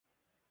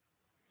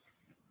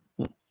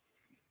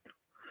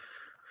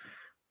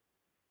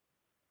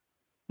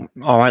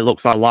Alright,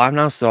 looks like live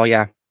now, so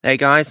yeah. Hey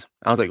guys,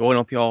 how's it going?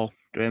 Hope you're all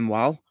doing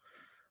well.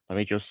 Let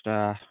me just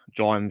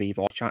join the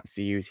voice chat,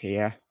 see who's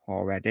here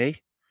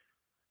already.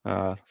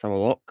 Let's have a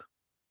look.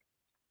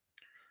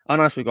 Oh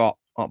nice, we got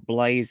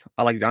Blaze,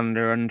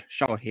 Alexander and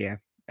Shadow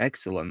here.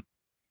 Excellent.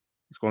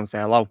 Let's go and say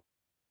hello.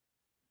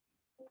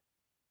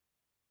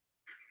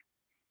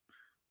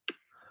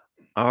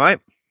 Alright.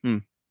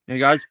 Hey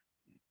guys.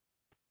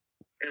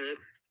 Hello.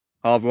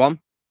 Hello everyone.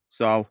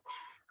 So,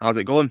 how's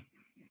it going?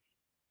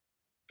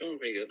 Going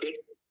pretty good.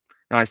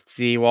 Nice to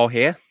see you all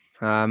here.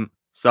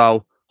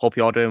 So hope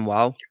you're all doing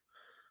well.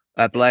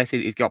 Blaze,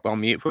 he's got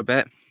on mute for a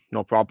bit.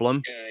 No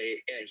problem. Yeah,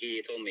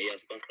 he told me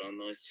yes, background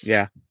noise.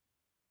 Yeah.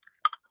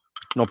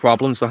 No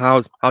problem. So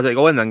how's it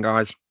going then,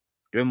 guys?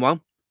 Doing well?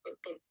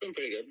 Doing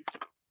pretty good.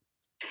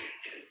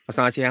 That's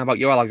nice to hear. How about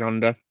you,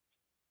 Alexander?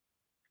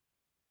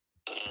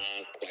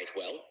 Quite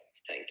well.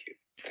 Thank you.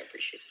 I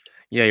appreciate it.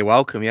 Yeah, you're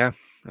welcome. Yeah.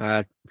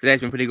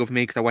 Today's been pretty good for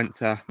me because I went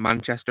to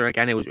Manchester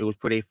again. It was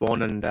pretty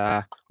fun,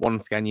 and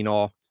once again,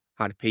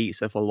 had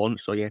pizza for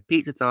lunch. So yeah,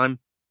 pizza time.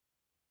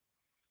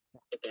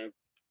 Okay.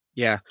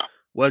 Yeah.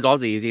 Where's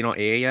Ozzy? Is he not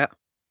here yet?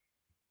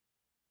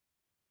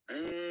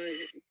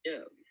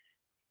 Yeah.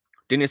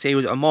 Didn't you say he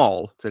was at a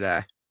mall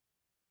today?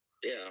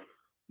 Yeah.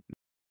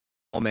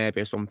 Or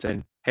maybe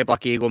something. Hey,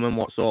 Black Eagleman,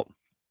 what's up?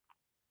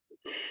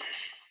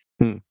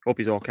 Hope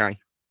he's okay.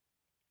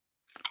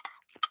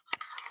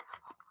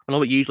 I know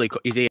that usually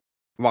he's here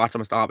right on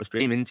the start of the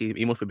stream, isn't he?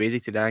 He must be busy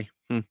today.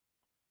 So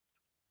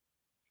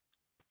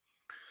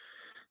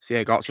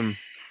yeah, got some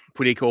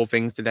pretty cool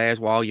things today as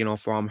well,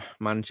 from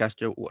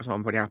Manchester. So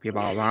I'm pretty happy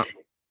about that.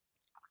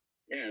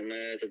 Yeah,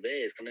 and today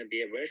is gonna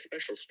be a very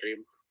special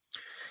stream.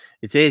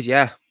 It is,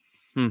 yeah.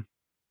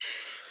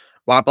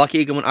 Well, Black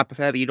Eagle, I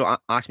prefer that you don't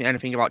ask me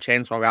anything about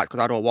Chainsaw React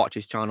because I don't watch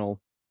his channel.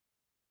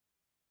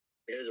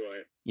 Here's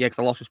why. Yeah, because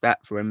I lost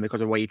respect for him because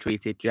of the way he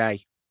treated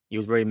Jay. He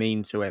was very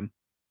mean to him.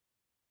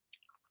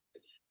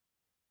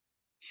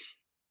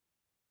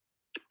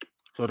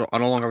 So I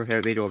no longer have a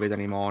favourite video of his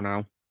anymore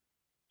now.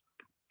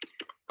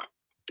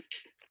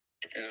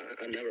 Yeah,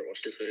 I never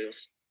watched his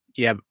videos.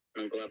 Yeah.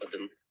 I'm glad I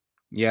didn't.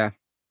 Yeah.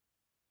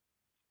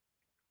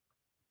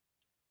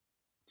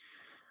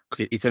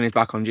 Because he turned his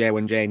back on Jay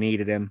when Jay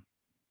needed him.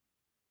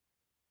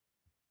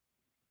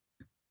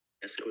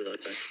 Yeah, screw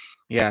that guy.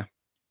 Yeah.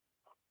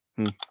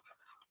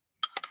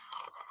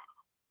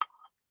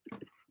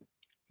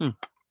 I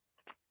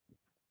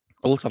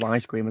also have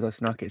ice cream as a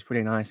snack. It's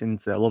pretty nice,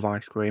 and I love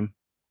ice cream.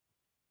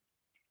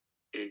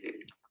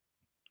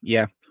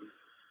 Yeah.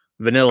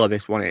 Vanilla,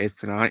 this one it is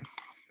tonight.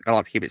 I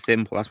like to keep it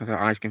simple. That's my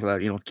favorite ice cream for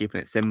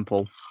keeping it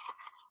simple.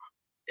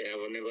 Yeah,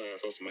 vanilla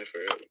is also my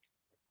favorite.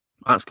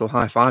 That's cool.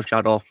 High five,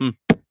 Shadow.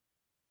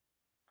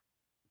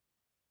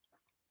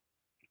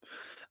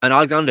 And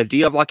Alexander, do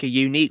you have like a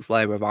unique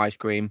flavour of ice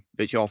cream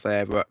that's your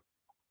favourite?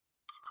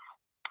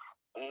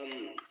 Well,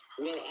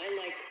 I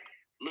like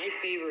my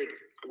favorite.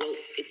 Well,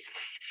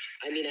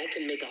 I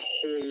can make a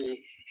whole,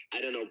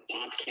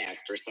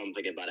 podcast or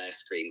something about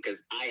ice cream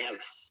because I have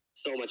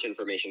so much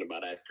information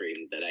about ice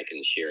cream that I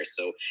can share.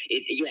 So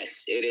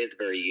yes, it is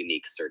very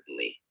unique,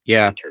 certainly.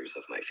 Yeah. In terms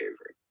of my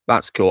favorite.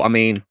 That's cool. I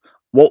mean,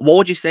 what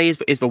would you say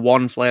is the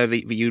one flavour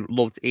that you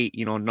love to eat,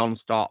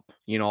 non-stop?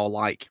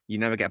 Like you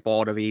never get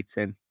bored of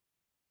eating?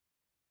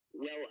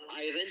 Well,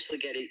 I eventually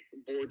get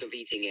bored of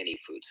eating any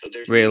food. So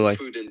there's Really? no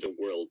food in the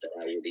world that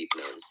I would eat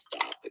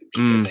non-stop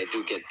because I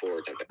do get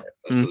bored of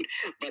food.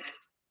 But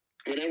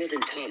when I was in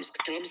Tomsk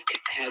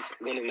has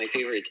one of my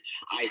favorite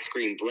ice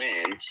cream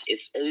brands.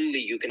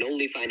 You can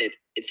only find it.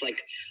 It's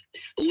like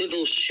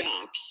little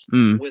shops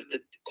with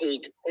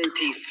called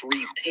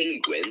 33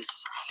 penguins.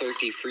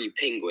 33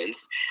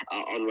 penguins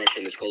on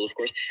Russian is called, of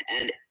course,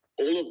 and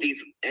all of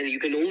these, and you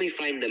can only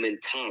find them in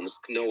Tomsk,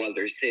 no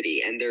other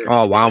city, and they're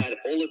all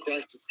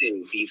across the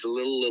city. These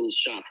little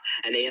shops,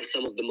 and they have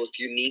some of the most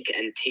unique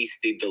and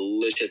tasty,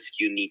 delicious,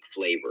 unique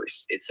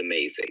flavors. It's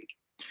amazing.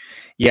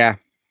 Yeah.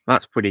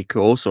 That's pretty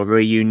cool. So a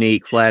very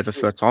unique flavour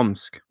for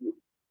Tomsk.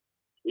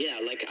 Yeah,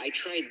 like I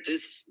tried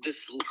this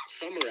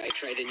summer. I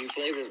tried a new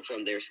flavor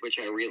from theirs, which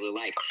I really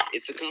like.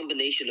 It's a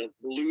combination of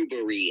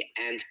blueberry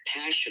and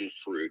passion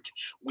fruit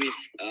with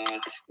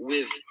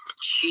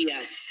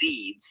chia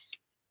seeds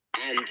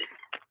and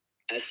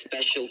a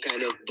special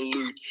kind of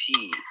blue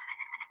tea.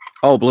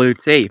 Oh, blue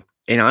tea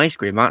in ice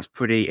cream. That's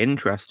pretty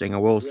interesting, I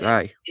will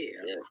say.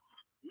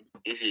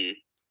 Yeah.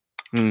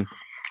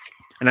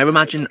 I never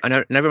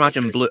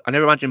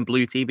imagined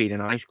blue tea being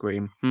in ice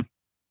cream. Yeah,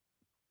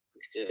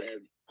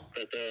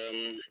 but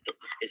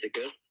is it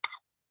good?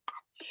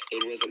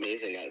 It was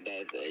amazing.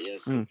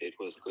 Yes, it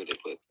was good. It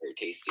was very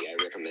tasty. I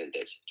recommend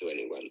it to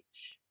anyone.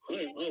 Oh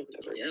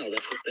yeah, I'll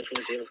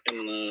definitely see if I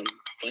can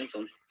find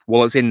some.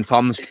 Well, it's in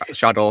Tom's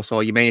Shadow, so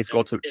you may need to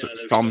go to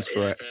Tom's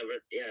for it.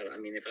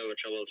 If I ever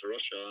travel to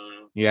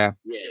Russia. Yeah.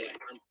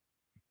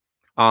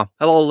 Yeah.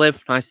 Hello,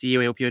 Liv. Nice to see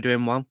you. I hope you're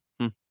doing well.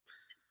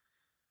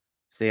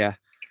 So yeah.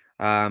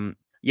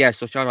 Yeah,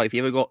 so Shadow, if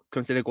you ever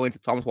consider going to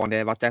Tom's one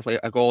day, that's definitely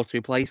a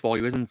go-to place for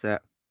you, isn't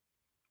it?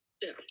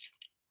 Yeah.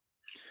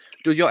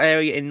 Does your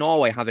area in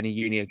Norway have any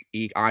unique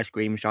ice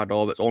cream,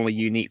 Shadow, that's only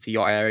unique to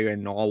your area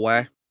in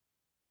Norway?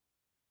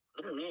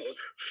 I don't know.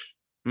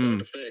 Hmm. Hard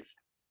to say.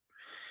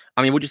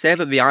 I mean, would you say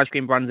that the ice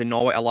cream brands in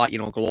Norway are like,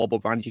 global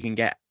brands you can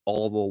get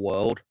all over the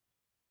world?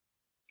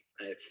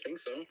 I think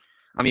so.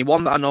 I mean,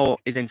 one that I know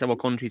is in several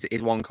countries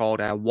is one called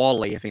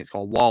Wally. I think it's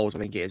called Walls. I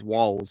think it is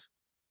Walls.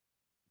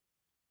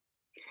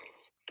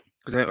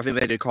 Because I think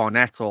they do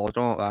cornettos,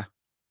 don't they?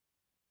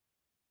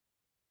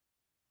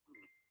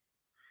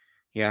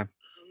 Yeah. I'm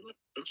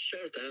not sure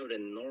if they have it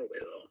in Norway,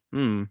 though.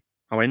 Hmm.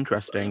 How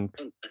interesting.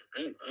 I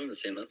haven't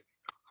seen it.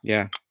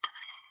 Yeah.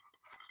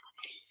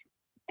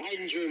 I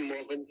enjoy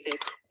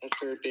Movenpick a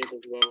fair bit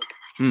as well.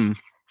 Hmm.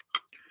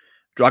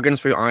 Dragon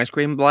fruit ice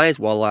cream, Blaze.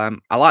 Well,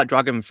 I like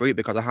dragon fruit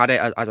because I had it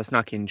as a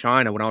snack in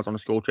China when I was on a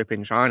school trip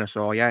in China.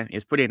 So yeah,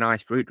 it's pretty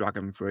nice fruit,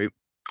 dragon fruit.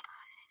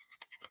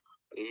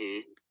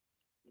 I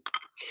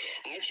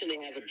actually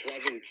have a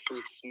dragon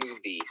fruit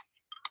smoothie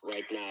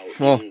right now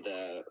in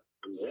the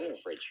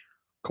fridge.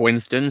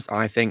 Coincidence?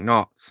 I think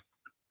not.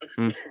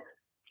 But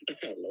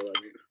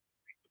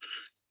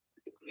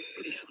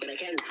I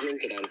can't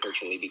drink it,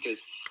 unfortunately, because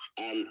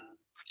I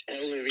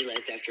only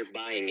realized after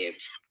buying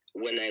it,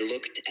 when I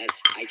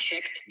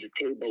checked the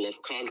table of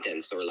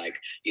contents, or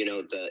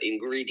the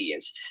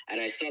ingredients,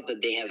 and I saw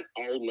that they have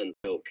almond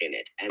milk in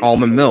it. And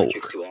almond milk?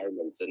 I'm allergic to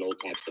almonds and all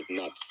types of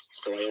nuts,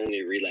 so I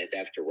only realized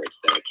afterwards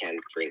that I can't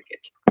drink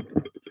it.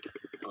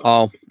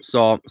 Oh,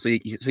 so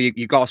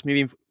you got a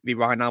smoothie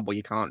right now, but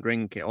you can't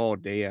drink it. Oh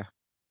dear.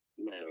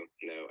 No,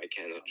 I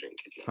cannot drink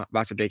it. No.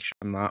 That's a big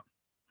shame, that.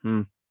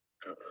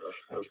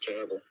 That's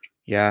terrible.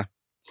 Yeah.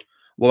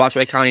 Well, that's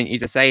very kind of you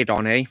to say,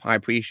 Donny. I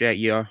appreciate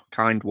your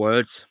kind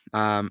words.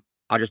 I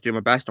just do my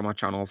best on my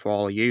channel for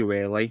all of you,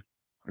 really.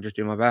 I just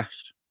do my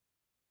best.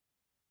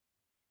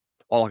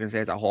 All I can say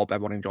is I hope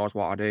everyone enjoys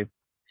what I do.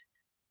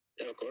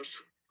 Yeah, of course.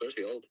 Of course,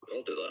 we all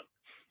do that.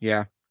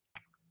 Yeah.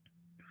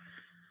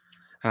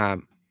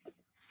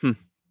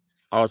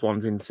 I was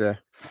wanting to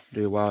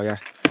do well, yeah.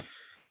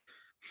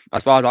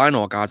 As far as I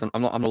know, guys,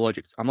 I'm not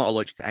allergic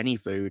to any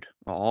food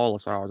at all,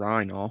 as far as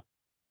I know.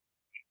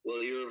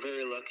 Well, you're a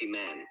very lucky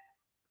man.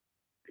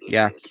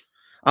 Yeah.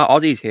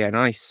 Aussie's here,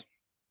 nice.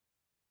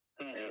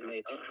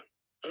 Mate,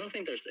 I don't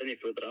think there's any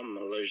food that I'm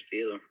allergic to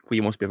either. Well,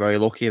 you must be very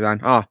lucky then.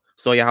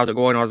 So yeah, how's it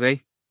going,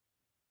 Aussie?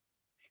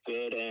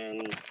 Good,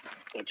 and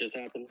what just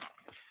happened?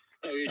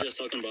 Oh, we were just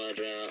talking about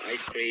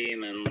ice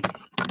cream and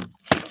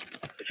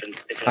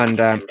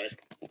different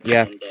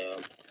yeah.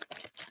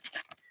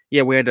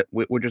 Yeah, we're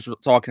just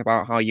talking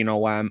about how,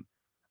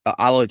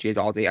 allergies,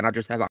 Aussie, and I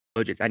just have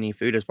allergic to any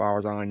food as far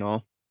as I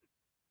know.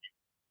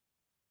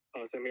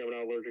 Oh, so I'm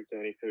not allergic to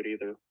any food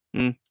either.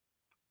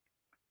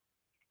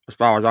 As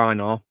far as I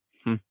know.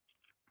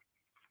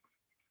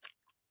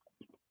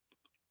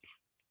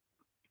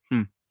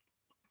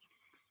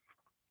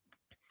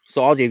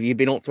 So, Aussie, have you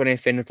been up to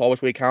anything at all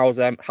this week? How's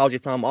your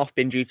time off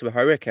been due to a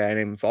hurricane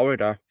in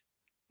Florida?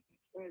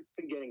 It's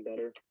been getting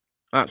better.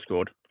 That's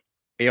good.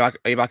 Are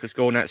you back at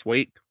school next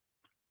week?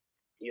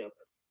 Yep.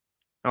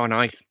 Oh,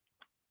 nice.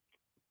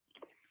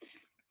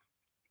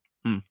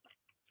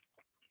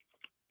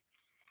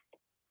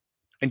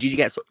 And did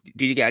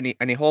you get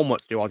any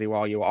homework to do, Aussie,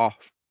 while you were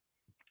off?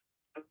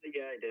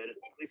 Yeah, I did. At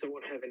least I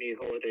won't have any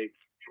holiday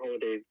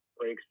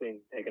breaks being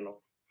taken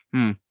off.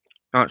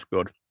 That's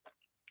good.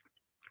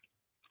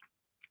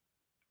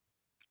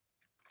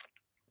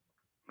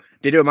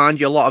 Did it remind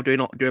you a lot of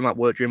doing that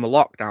work during the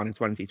lockdown in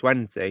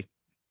 2020?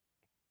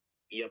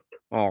 Yep.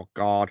 Oh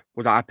God,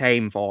 was that a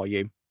pain for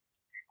you?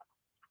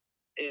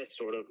 Yeah,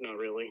 sort of. Not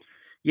really.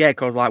 Yeah,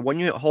 because when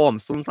you're at home,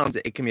 sometimes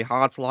it can be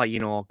hard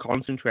to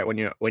concentrate when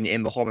you're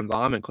in the home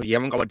environment because you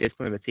haven't got the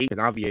discipline of a teacher,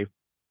 have you?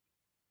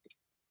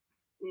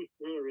 Not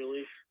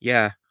really.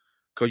 Yeah,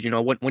 because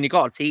when you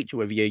got a teacher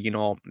with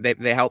you,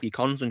 they help you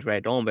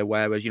concentrate, don't they?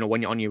 Whereas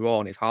when you're on your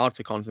own, it's hard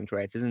to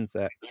concentrate, isn't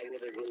it? I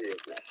would agree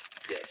with that.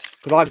 Yes.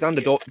 Because Alexander,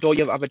 don't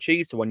you have a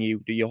tutor when you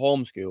do your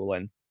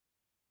homeschooling?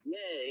 Yeah.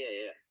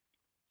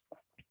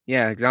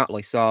 Yeah,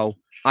 exactly. So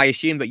I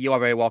assume that you are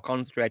very well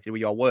concentrated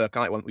with your work,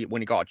 aren't you,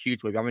 when you got a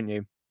tutor with you, haven't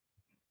you?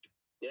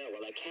 Yeah,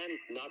 well, I can't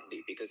not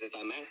be, because if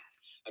I'm asked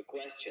a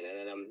question and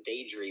then I'm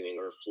daydreaming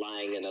or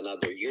flying in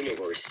another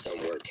universe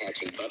somewhere,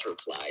 catching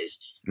butterflies,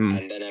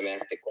 and then I'm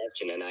asked a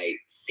question and I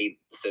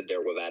sit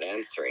there without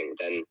answering,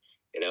 then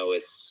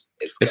it's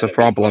a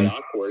problem. Quite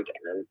awkward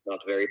and not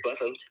very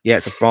pleasant. Yeah,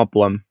 it's a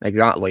problem.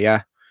 Exactly.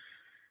 Yeah.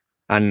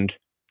 And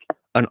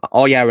when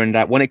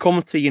it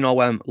comes to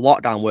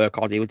lockdown work,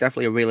 Ozzy, it was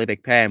definitely a really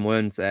big pain,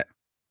 weren't it?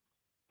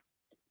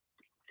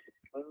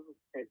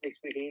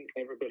 Explaining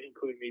everybody,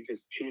 including me,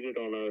 just cheated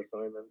on our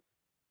assignments.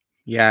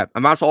 Yeah,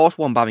 and that's also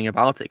one bad thing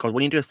about it, because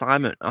when you do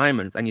assignments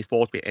and you're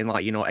supposed to be in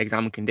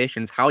exam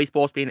conditions, how are you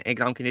supposed to be in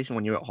exam condition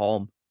when you're at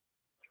home?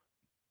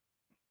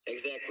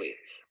 Exactly.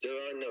 There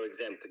are no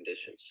exam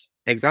conditions.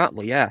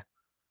 Exactly, yeah.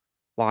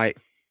 Yeah,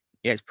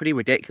 it's pretty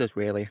ridiculous,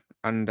 really.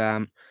 And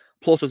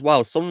plus as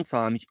well,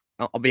 sometimes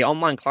the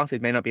online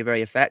classes may not be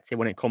very effective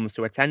when it comes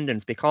to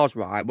attendance, because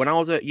when I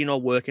was at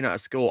working at a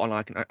school on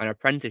an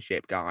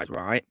apprenticeship, guys,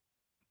 right?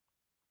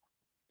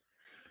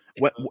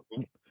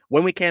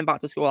 when we came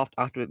back to school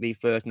after the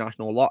first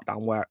national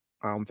lockdown, where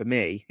for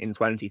me in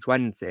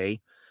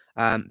 2020,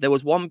 there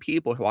was one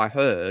pupil who I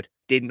heard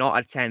did not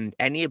attend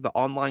any of the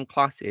online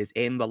classes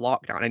in the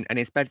lockdown, and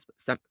he spent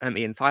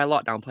the entire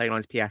lockdown playing on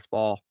his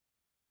PS4.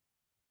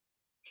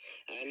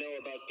 I know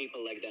about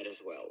people like that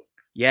as well.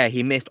 Yeah,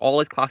 he missed all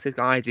his classes,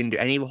 guys. Didn't do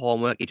any of the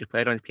homework. He just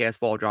played on his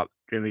PS4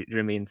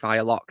 during the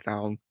entire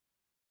lockdown.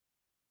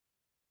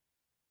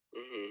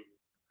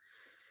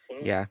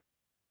 Well, yeah.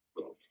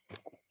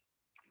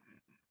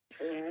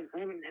 I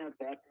haven't had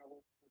that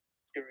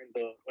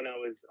problem when I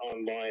was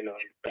online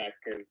back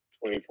in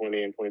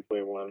 2020 and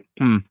 2021.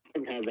 I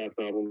haven't had that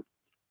problem.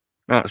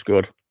 That's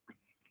good.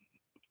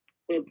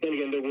 But then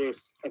again, there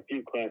was a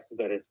few classes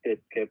that I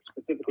did skip,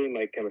 specifically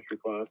my chemistry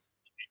class.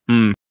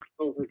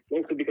 Also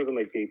because of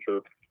my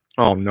teacher.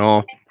 Oh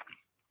no.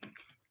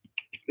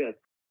 Yeah.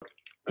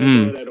 I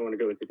don't want to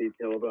go into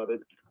detail about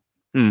it.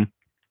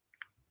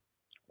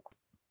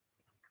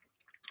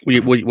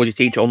 Was your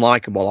teacher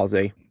unlikable, was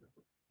he?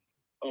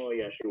 Oh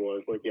yeah, she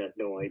was. Like, you had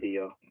no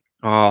idea.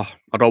 Oh,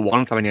 I don't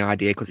want to have any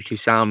idea because she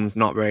sounds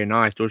not very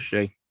nice, does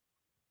she?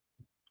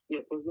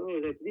 Yeah, but no,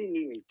 they didn't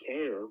even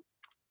care.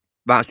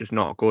 That's just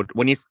not good.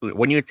 When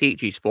you're a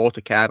teacher, you're supposed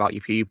to care about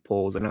your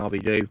pupils and how they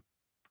do,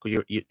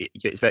 because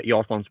it's your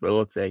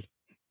responsibility.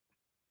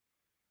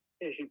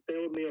 Yeah, she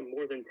failed me on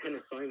more than 10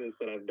 assignments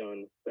that I've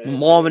done.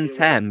 More than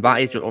 10?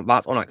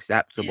 That's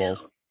unacceptable.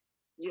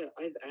 Yeah,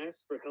 I've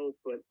asked for help,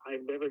 but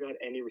I've never got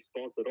any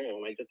response at all,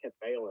 and I just kept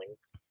failing.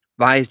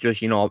 That is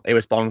just,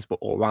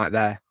 irresponsible right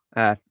there.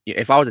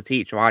 If I was a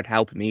teacher, I'd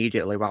help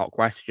immediately without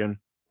question.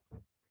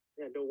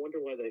 Yeah, no wonder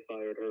why they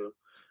fired her.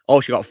 Oh,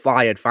 she got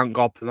fired. Thank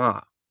God for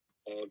that.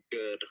 Oh,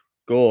 good.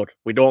 Good.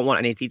 We don't want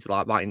any teachers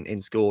like that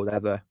in schools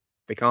ever.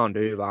 They can't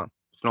do that.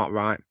 It's not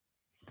right.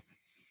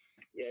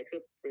 Yeah,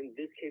 except in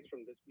this case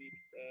from this week,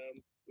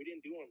 we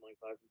didn't do online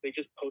classes. They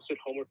just posted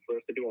homework for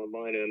us to do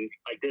online, and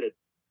I did it.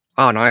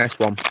 Oh, nice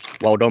one.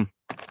 Well done.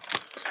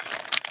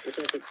 Which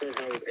also explains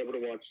how I was able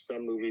to watch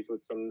some movies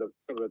with some of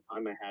the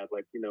time I had,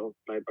 like,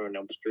 Nightmare on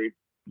Elm Street.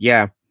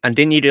 Yeah. And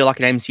didn't you do like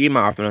an MCU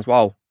marathon as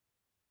well?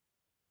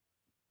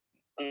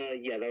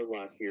 Yeah, that was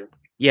last year.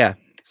 Yeah.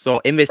 So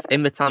in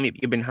the time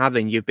you've been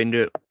having, you've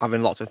been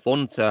having lots of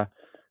fun to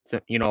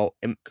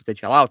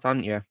chill out,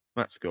 haven't you?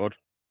 That's good.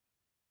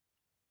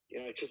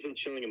 Yeah, I've just been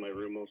chilling in my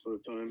room most of the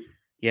time.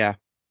 Yeah.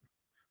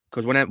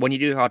 Because when you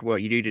do hard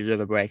work, you do deserve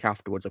a break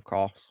afterwards, of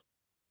course.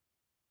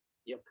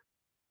 Yep.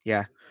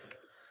 Yeah.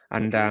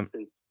 And for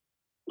instance,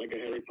 like a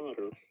Harry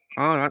Potter.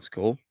 Oh, that's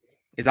cool.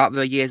 Is that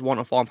the years 1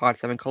 to 4 and 5 to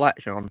 7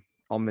 collection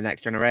on the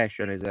next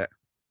generation, is it?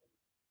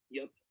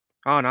 Yep.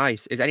 Oh,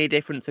 nice. Is any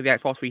different to the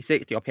Xbox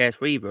 360 or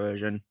PS3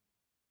 version?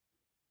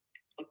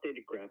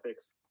 Updated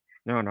graphics.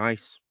 No,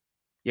 nice.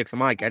 Yeah, because I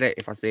might get it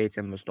if I see it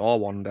in the store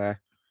one day.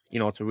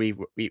 To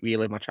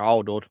relive my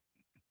childhood.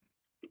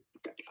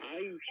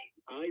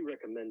 I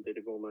recommend it,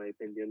 in my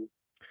opinion.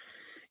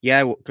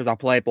 Yeah, because I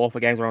played both the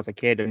games when I was a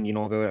kid, and they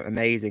were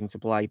amazing to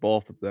play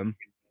both of them.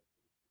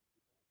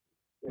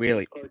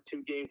 Really.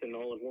 2 games and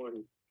all in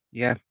one.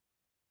 Yeah,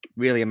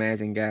 really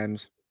amazing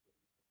games.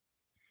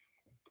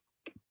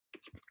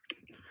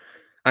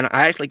 And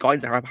I actually got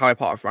into the Harry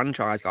Potter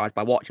franchise, guys,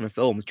 by watching the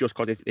films just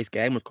because this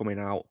game was coming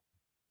out.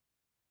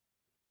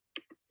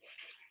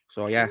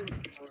 So yeah. I don't know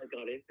how I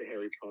got into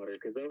Harry Potter,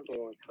 because that was a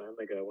long time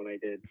ago when I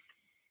did.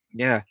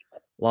 Yeah,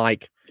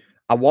 like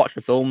I watched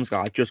the films,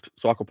 guys, just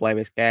so I could play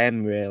this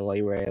game,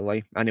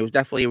 really, and it was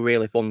definitely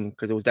really fun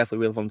because it was definitely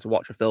really fun to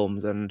watch the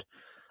films, and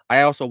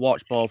I also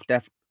watched both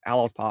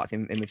Hallows parts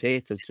in the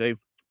theaters too,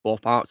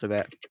 both parts of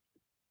it.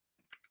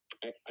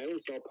 I only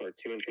saw part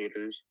 2 in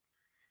theaters.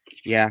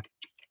 Yeah.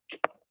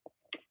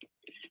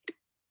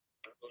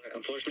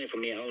 Unfortunately for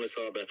me, I only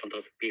saw the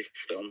Fantastic Beasts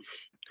films.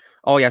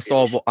 Oh yeah, I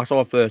saw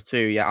the first 2.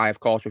 Yeah, I of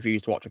course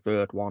refused to watch the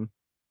third one.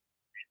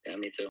 Yeah,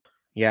 me too.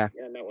 Yeah.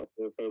 Yeah, not watch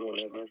the third one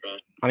ever.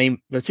 I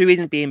mean, the 2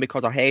 reasons being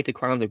because I hated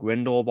Crimes of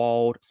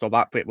Grindelwald, so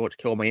that pretty much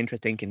killed my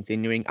interest in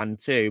continuing, and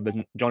 2 was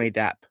Johnny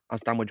Depp. I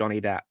stand with Johnny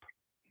Depp.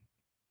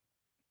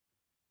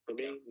 For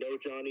me, no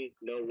Johnny,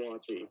 no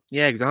watching.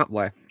 Yeah,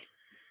 exactly.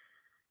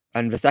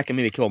 And the second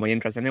movie killed my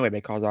interest anyway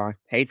because I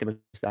hated the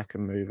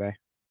second movie.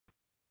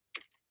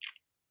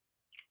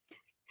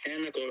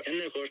 And of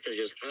course, they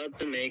just had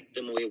to make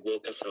the movie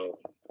woke as hell.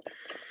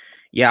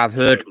 Yeah, I've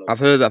heard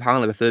that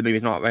apparently the third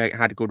movie's not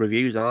had good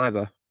reviews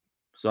either.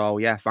 So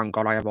yeah, thank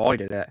God I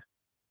avoided it.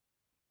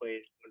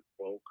 Wait,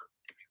 woke?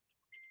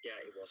 Yeah,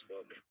 it was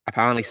woke.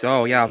 Apparently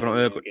so. Yeah, I've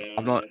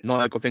not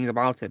heard good things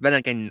about it. Then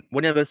again,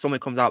 whenever something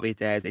comes out these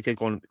days, it is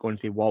going to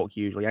be woke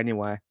usually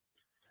anyway.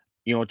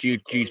 Due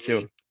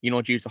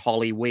to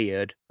Holly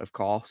Weird, of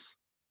course.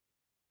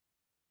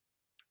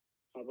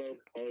 How about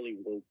Holly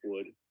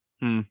Wokewood?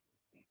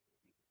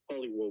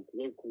 Holly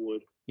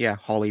Wokewood. Yeah,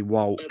 Holly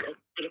Woke.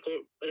 But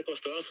of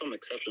course, there are some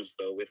exceptions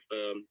though. With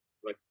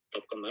like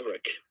Top Gun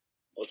Maverick,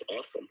 was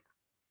awesome.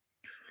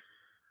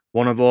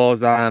 One of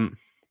those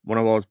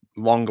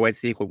long-awaited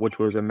sequels, which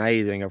was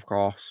amazing, of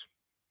course.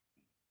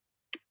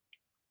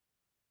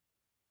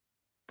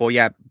 But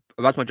yeah,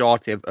 the vast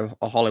majority of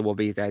Hollywood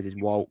these days is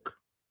woke.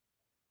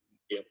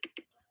 Yep.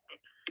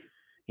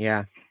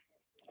 Yeah.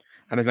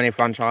 And there's many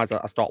franchises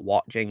I stopped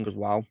watching as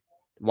well.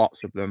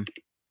 Lots of them.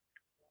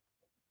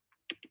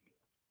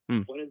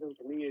 One of them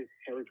for me is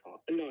Harry Potter.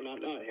 No,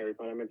 not Harry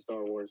Potter. I meant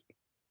Star Wars.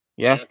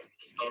 Yeah.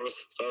 Star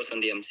Wars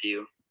and the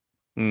MCU.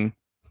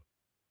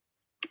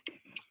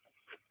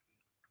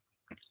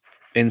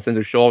 Instance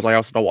of shows, I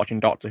also started watching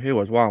Doctor Who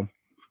as well.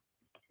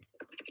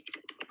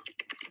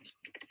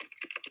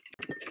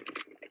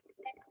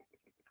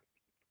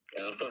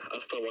 Yeah, I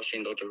started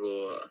watching Doctor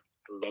Who a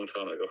long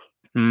time ago.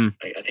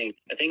 I think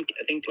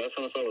last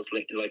time I saw was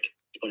like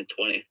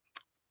 2020.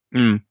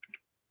 I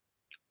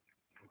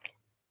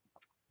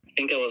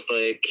think I was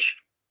like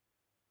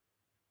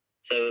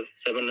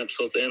 7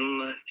 episodes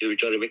in to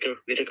Jolly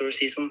Whittaker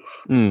season.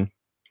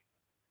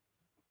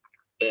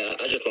 Yeah,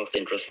 I just lost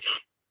interest.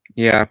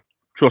 Yeah,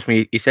 trust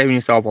me, you're saving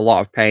yourself a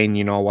lot of pain,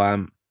 you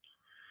know,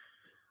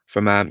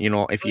 from you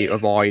know, if you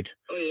avoid.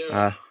 Oh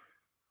yeah.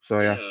 So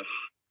yeah.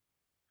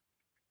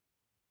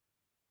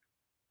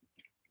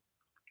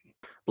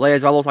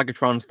 Blaze, that looks like a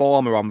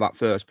transformer on that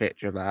first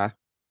picture there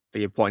that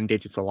you're putting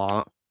digital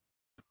art.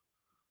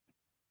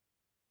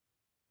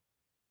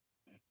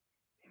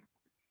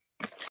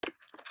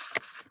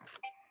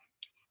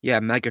 Yeah,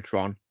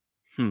 Megatron.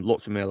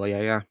 Looks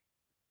familiar, yeah.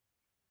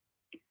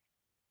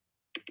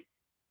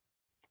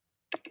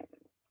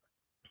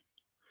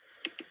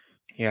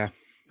 Yeah,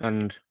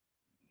 and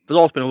there's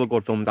also been other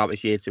good films out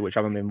this year too, which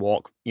haven't been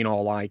walked. You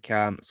know, like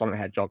Sonic the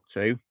Hedgehog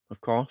 2,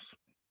 of course.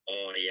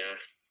 Oh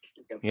yes.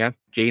 Yeah,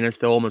 Gina's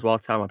film as well,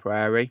 Town of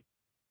Prairie.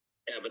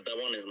 Yeah, but that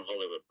one isn't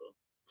Hollywood though.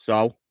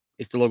 So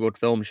it's still a good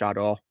film,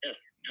 Shadow. Yes,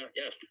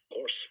 of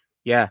course.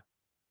 Yeah.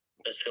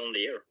 Best film of the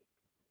year.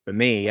 For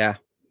me, yeah.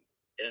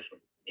 Yeah, for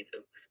me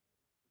too.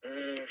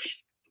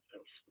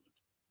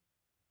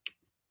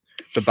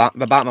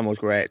 The Batman was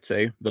great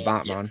too. The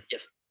Batman.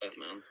 Yes,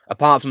 Batman.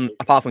 Apart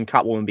from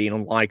Catwoman being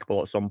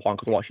unlikable at some point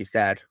because of what she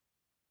said.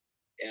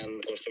 And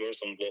of course there were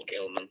some woke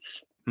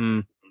elements.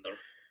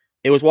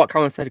 It was what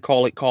Cameron said,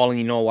 calling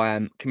you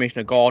know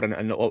Commissioner Gordon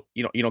and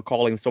you know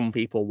calling some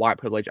people white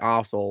privilege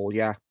arsehole.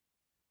 Yeah. I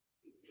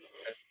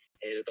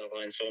hated that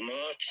line so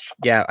much.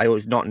 Yeah, it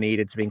was not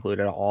needed to be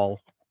included at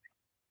all.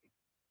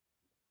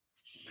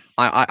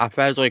 I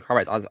prefer Zoe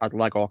Kravitz as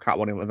Lego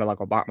Catwoman in the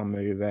Lego Batman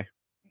movie.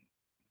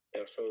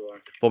 Yeah, so do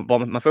I.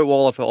 But my favorite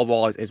wall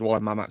overall is one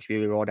of Mad Max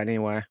Fury Road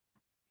anyway.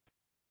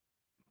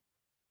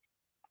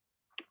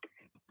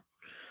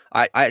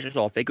 I actually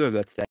saw a figure of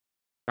her today,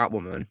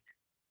 Catwoman.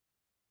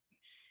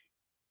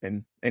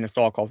 In a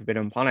store called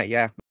Forbidden Planet,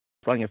 yeah.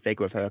 Selling a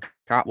figure of her,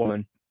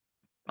 Catwoman.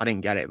 I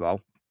didn't get it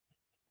though.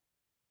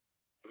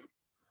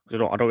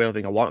 Because I don't really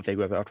think I want a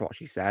figure of her after what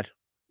she said.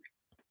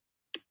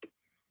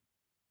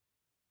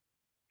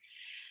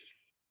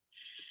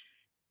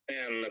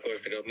 And of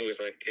course they got movies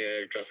like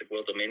Jurassic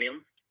World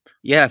Dominion.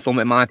 Yeah, film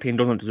in my opinion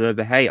doesn't deserve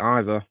the hate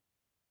either.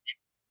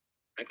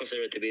 I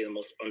consider it to be the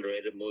most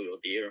underrated movie of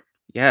the year.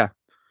 Yeah.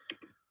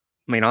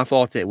 I mean, I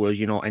thought it was,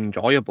 you know,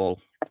 enjoyable.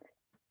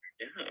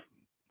 Yeah.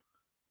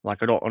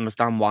 Like, I don't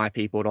understand why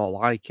people don't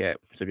like it,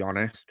 to be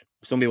honest.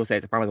 Some people say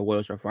it's apparently the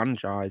worst of a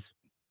franchise.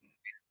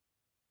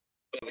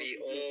 But we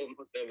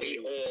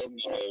all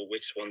know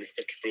which one is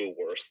the true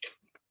worst.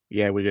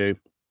 Yeah, we do.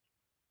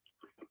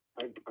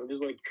 I'm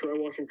just like, try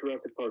watching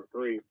Jurassic Park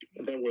 3,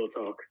 and then we'll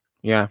talk.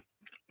 Yeah.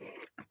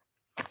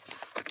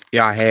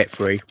 Yeah, I hate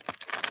 3.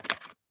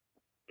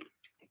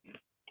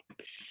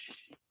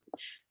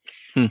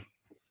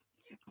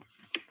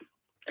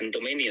 And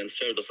Dominion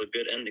served as a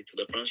good ending to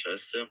the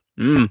franchise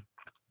too.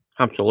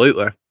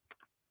 Absolutely.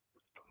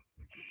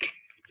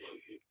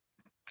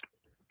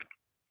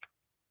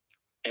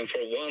 And for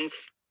once,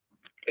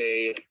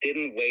 they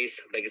didn't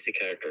waste legacy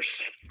characters.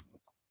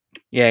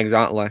 Yeah,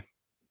 exactly. I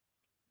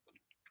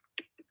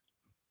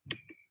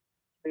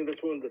think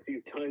that's one of the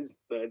few times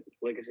that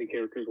legacy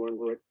characters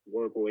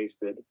weren't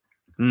wasted.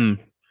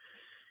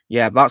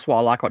 Yeah, that's what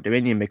I like about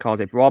Dominion, because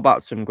it brought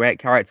back some great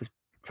characters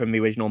from the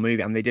original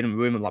movie, and they didn't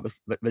ruin them like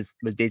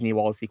the Disney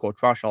World sequel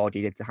trash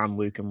already did to Han,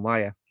 Luke, and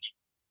Leia.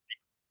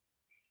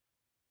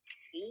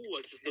 Oh,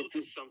 I just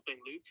noticed something,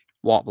 Luke.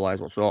 What, Blaze?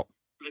 What's up?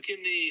 Look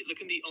in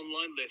the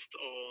online list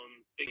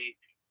on Biggie,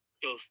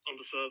 just on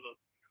the server.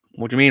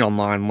 What do you mean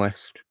online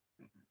list?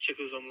 Check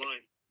us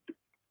online.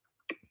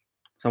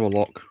 Let's have a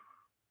look.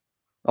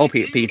 Oh,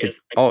 Peter.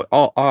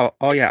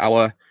 Oh,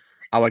 yeah.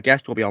 Our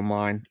guest will be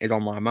online. Is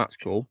online. That's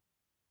cool.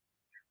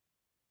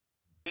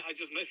 I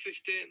just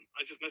messaged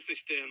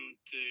him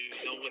to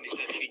know when he's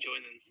actually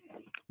joining.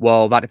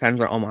 Well, that depends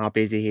on how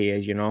busy he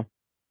is, you know.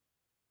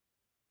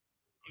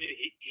 I mean,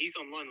 he's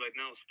online right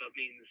now, so that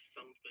means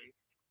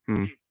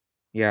something.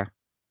 Yeah.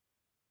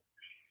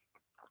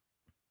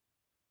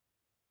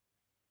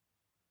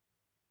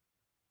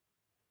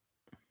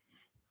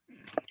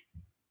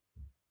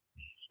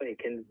 Hey,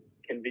 can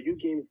video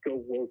games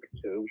go woke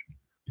too?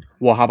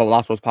 Well, how about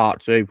Last of Us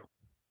Part 2?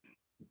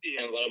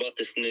 Yeah. And what about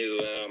this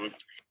new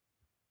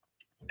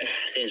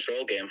Saints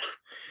Row game?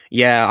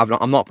 Yeah,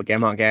 I'm not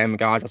playing that game,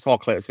 guys. I saw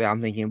clips of it.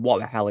 I'm thinking, what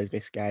the hell is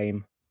this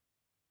game?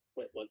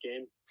 What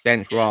game?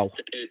 Saints Row.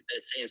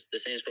 The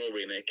Saints Row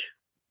remake.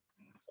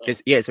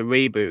 It's a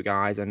reboot,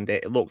 guys, and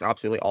it looks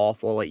absolutely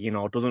awful.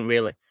 It doesn't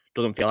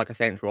feel like a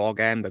Saints Row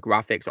game. The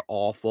graphics are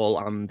awful,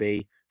 and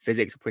the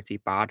physics are pretty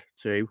bad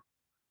too.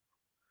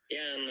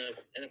 Yeah,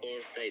 and of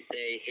course they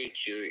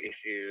hate you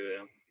if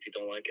you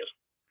don't like it.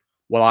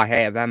 Well, I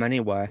hate them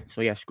anyway,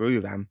 so yeah,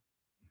 screw them.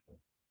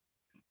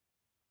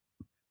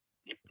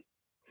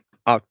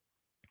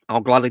 I'll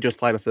gladly just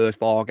play the first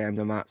 4 games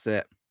and that's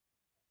it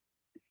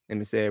in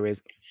the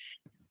series.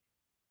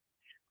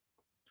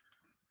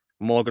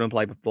 I'm more going to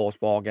play the first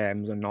 4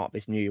 games and not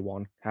this new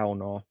one. Hell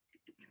no.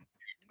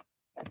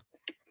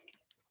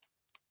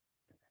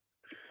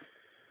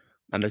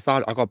 And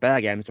besides, I got better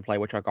games to play,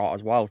 which I got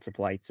as well to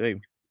play too.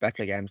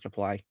 Better games to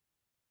play.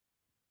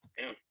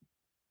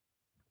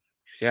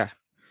 Yeah.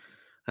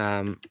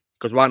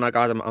 Because right now,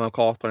 guys, I'm of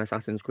course playing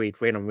Assassin's Creed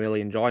 3 and I'm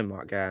really enjoying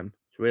that game.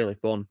 It's really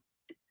fun.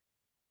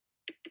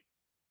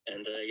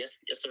 And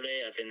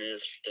yesterday I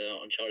finished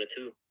Uncharted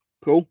 2.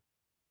 Cool.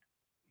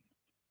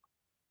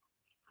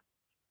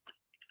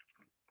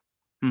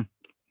 I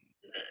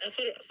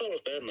thought it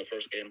was better than the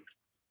first game.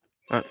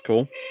 That's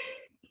cool.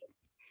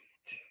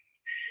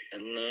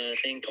 And I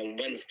think on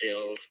Wednesday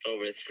I'll start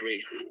with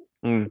 3.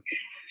 Man,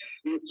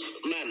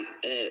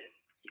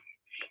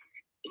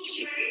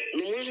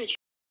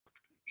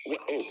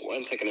 oh,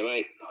 1 second,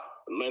 my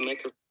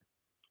microphone.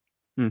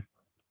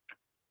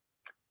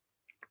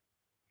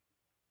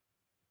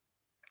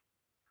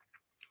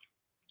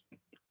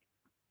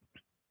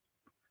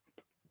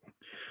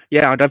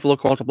 Yeah, I definitely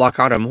look forward to Black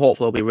Adam.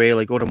 Hopefully it'll be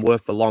really good and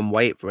worth the long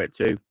wait for it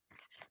too.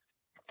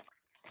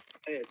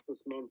 Hey, it's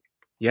this month.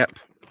 Yep.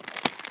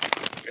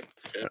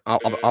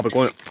 I'll be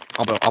going.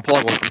 I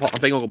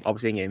think I'll be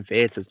seeing it in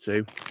theaters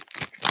too.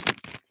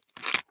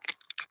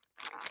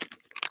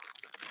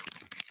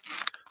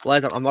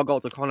 Blaze, I'm not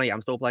got to Connor yet.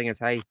 I'm still playing as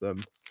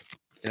Haytham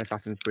in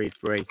Assassin's Creed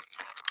 3.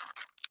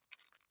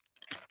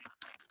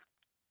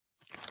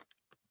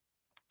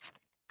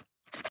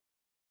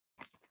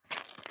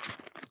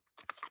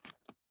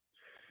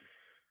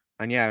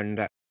 And yeah,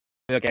 and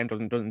the game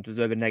doesn't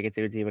deserve the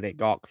negativity that it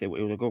got because it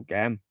was a good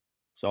game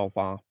so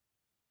far.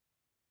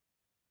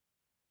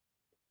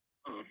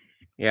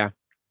 Yeah.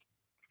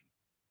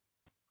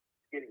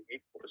 Getting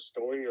hate for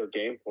story or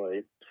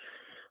gameplay.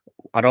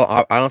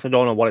 I honestly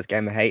don't know what it's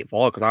getting the hate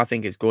for because I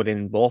think it's good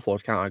in both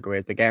those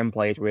categories. The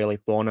gameplay is really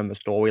fun and the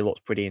story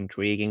looks pretty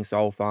intriguing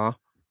so far.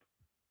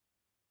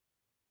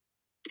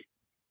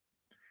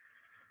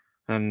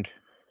 And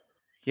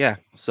yeah,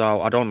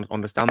 so I don't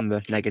understand the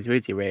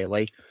negativity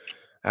really.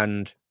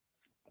 And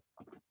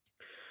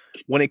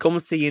when it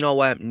comes to,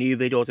 new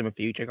videos in the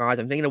future, guys,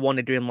 I'm thinking of one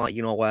of doing like,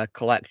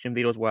 collection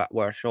videos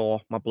where I show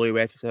my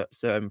Blu-rays for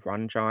certain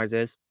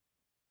franchises.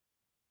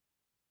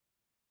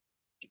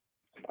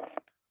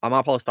 I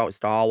might probably start with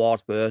Star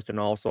Wars first and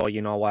also,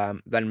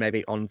 then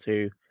maybe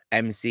onto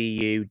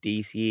MCU,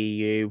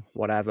 DCEU,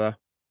 whatever.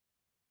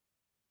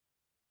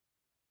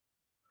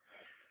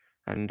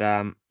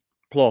 And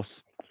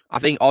plus, I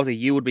think obviously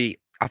you would be.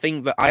 I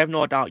think that I have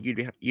no doubt you'd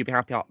be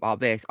happy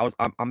about this. I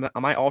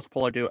might also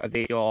probably do a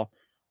video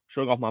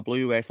showing off my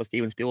Blu-rays for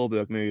Steven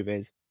Spielberg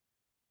movies.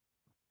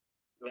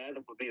 That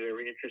would be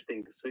very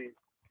interesting to see.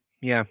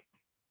 Yeah.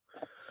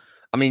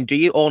 I mean, do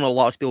you own a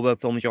lot of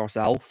Spielberg films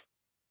yourself?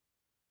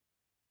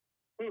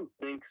 I don't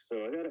think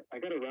so. I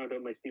gotta round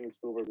up my Steven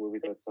Spielberg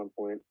movies at some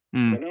point. I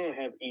know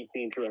I have E.T.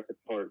 and Jurassic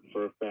Park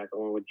for a fact,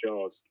 along with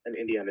Jaws and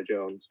Indiana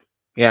Jones.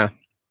 Yeah.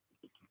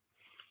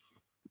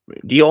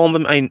 Do you own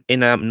them in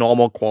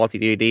normal quality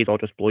DVDs or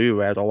just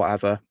Blu-rays or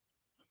whatever?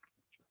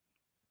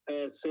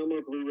 Some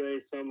are Blu-ray,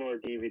 some are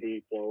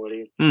DVD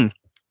quality.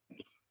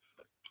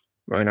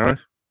 Very nice.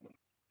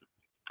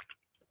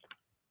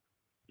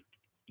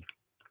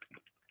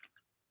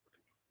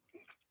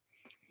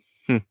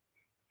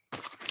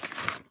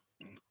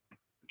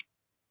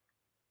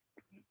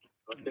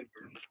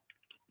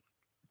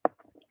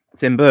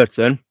 Tim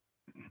Burton?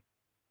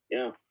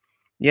 Yeah.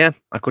 Yeah,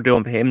 I could do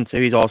one for him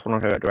too. He's also one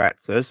of my favorite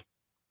directors.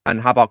 And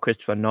how about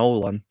Christopher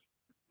Nolan?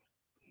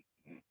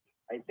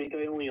 I think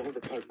I only own the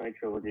Dark Knight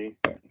trilogy.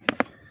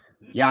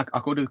 Yeah, I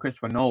could do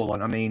Christopher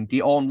Nolan. I mean, do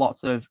you own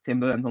lots of Tim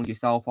Burton films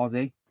yourself,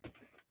 Ozzy?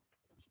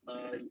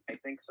 I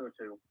think so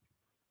too.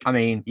 I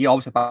mean, you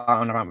obviously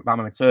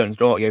Batman Returns,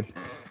 don't you?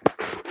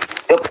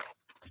 Yep.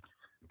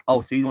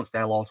 Oh, Susie wants to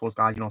say hello to us,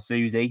 guys.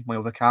 Susie, my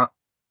other cat.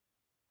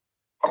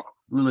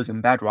 Lily's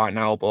in bed right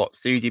now, but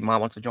Susie might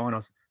want to join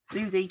us.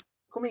 Susie,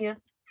 come here.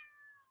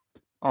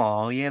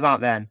 Oh, yeah,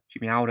 that then. She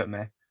meowed at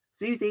me.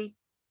 Susie.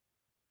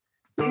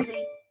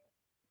 Susie.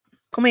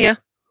 Come here.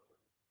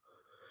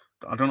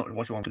 I don't know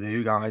what you want to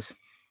do, guys.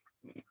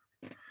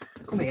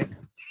 Come here.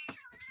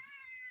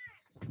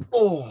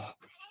 Oh.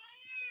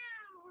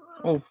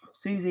 Oh,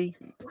 Susie.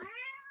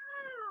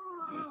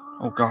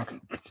 Oh, God.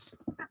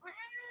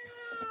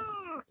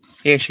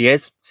 Here she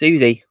is.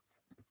 Susie.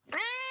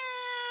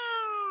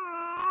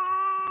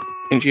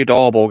 Isn't she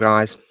adorable,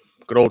 guys?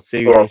 Good old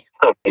Susie.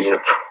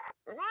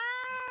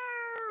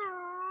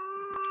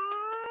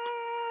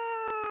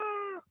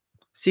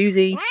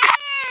 Susie.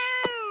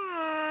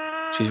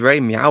 She's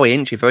very meowy,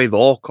 isn't she? Very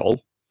vocal.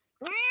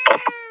 You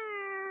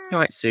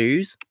right,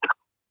 Suze?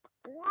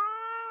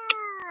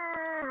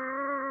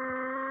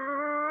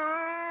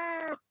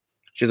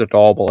 She's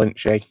adorable, isn't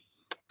she?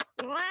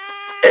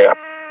 Yeah.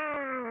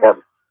 Yep.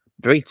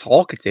 Very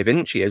talkative,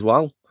 isn't she, as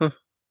well? Huh.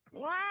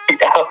 Yeah.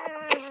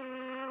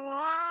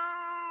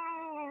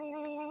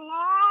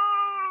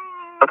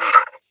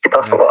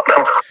 That's a lot.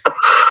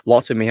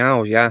 Lots of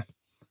meows, yeah.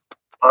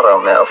 A lot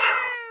of meows.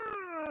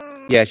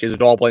 Yeah, she's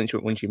adorable, isn't she,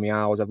 when she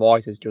meows. Her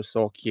voice is just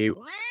so cute.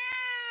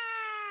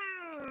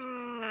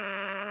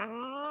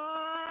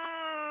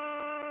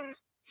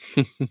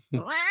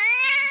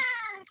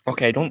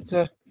 Okay, don't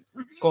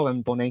go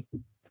then, bunny.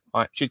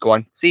 Alright, she's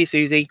gone. See you,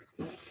 Susie.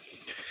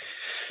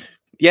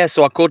 Yeah,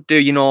 so I could do,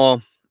 you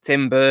know,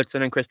 Tim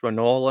Burton and Christopher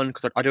Nolan,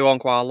 because I do own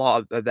quite a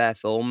lot of their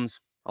films,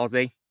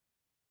 Ozzy.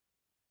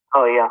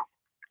 Oh, yeah.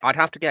 I'd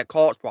have to get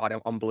Corpse Bride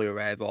on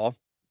Blu-ray, though.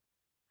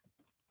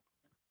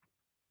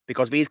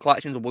 Because these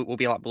collections will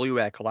be like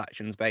Blu-ray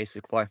collections,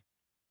 basically.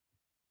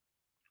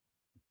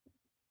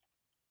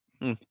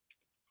 I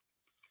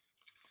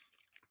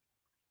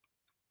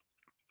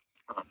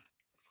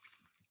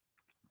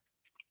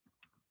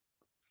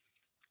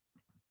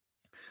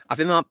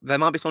think there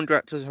might be some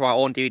directors who I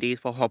own DVDs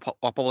for who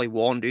I probably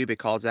won't do,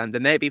 because there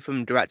may be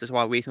some directors who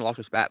I recently lost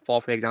respect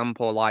for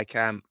example, like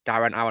Darren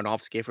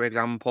Aronofsky, for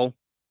example.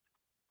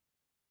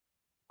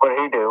 What did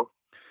he do?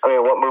 I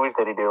mean, what movies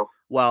did he do?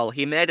 Well,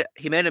 he made a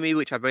movie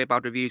which had very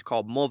bad reviews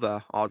called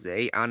Mother,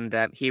 Ozzy, and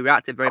he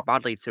reacted very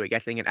badly to it,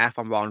 getting an F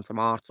on Rotten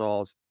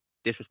Tomatoes.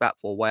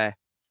 Disrespectful way.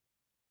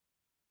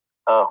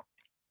 Oh.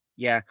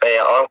 Yeah.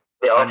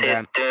 Honestly,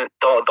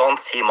 don't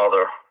see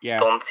Mother. Yeah.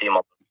 Don't see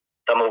Mother.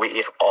 The movie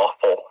is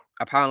awful.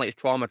 Apparently it's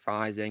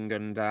traumatizing,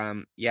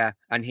 and yeah,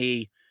 and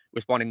he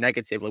responded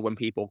negatively when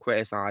people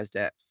criticized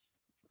it.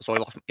 So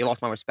he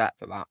lost my respect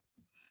for that.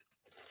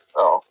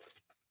 Oh.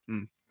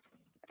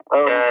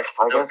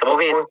 The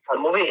movie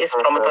is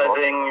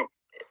traumatizing.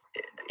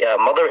 Yeah,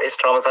 Mother is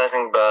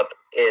traumatizing, but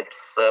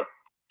it's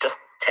just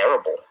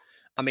terrible.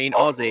 I mean,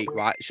 Ozzy,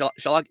 right? Shall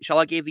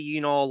I give you,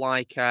 you know,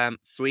 like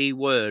 3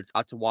 words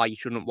as to why you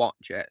shouldn't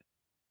watch it?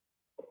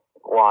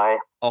 Why?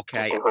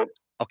 Okay.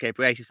 Okay,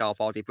 brace yourself,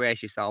 Ozzy.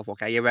 Brace yourself.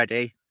 Okay, you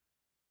ready?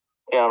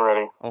 Yeah, I'm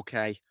ready.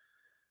 Okay.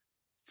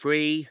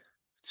 3,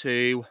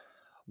 2,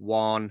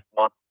 1.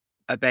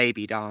 A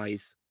baby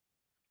dies.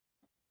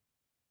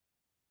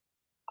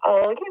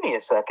 Give me a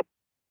second.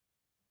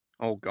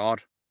 Oh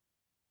God.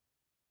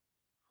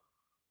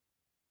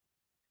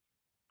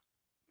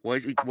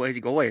 Where's he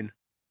going?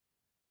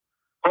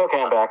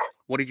 Okay, I'm back.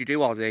 What did you do,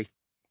 Ozzy?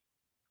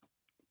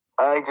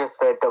 I just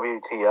said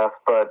WTF,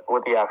 but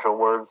with the actual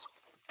words.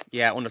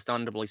 Yeah,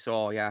 understandably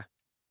so, yeah.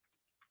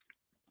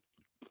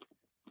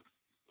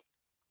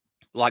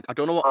 Like, I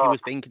don't know what he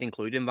was thinking,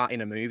 including that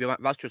in a movie. Like,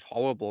 that's just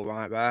horrible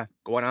right there.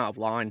 Going out of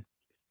line.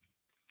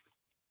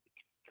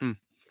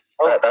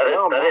 And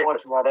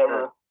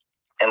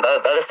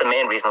that is the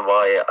main reason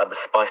why I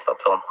despise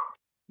that film.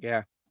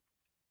 Yeah.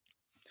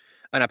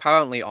 And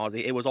apparently,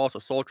 Ozzy, it was also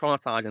so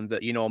traumatizing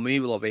that, you know, movie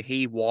lover,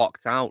 he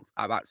walked out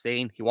at that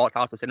scene. He walked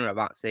out of the cinema at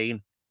that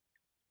scene.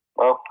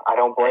 Well, I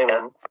don't blame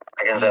him.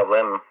 I guess I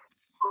blame him.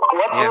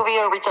 What movie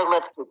are we talking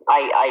about?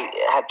 I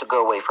had to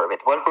go away for a bit.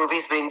 What movie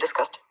is being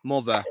discussed?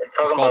 Mother. It's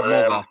called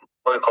Mother.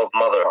 Movie called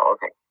Mother. Oh,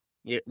 okay.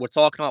 Yeah, we're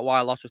talking about why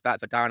I lost respect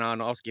for Darren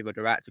Aronofsky, the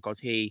director, because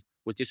he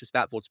was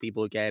disrespectful to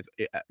people who gave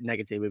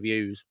negative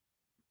reviews.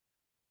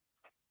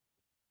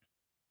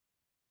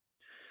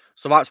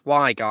 So that's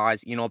why,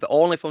 guys, you know, the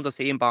only films I've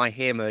seen by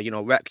him are, you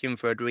know, Requiem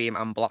for a Dream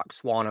and Black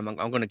Swan. I'm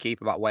going to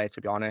keep it that way,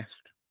 to be honest.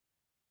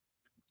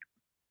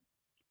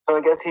 So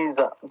I guess he's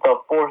the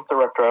 4th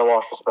director I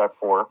lost respect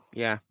for.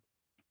 Yeah.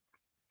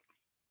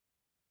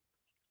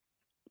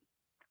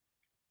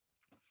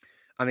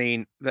 I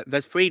mean,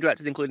 there's 3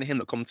 directors, including him,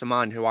 that come to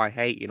mind who I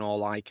hate, you know,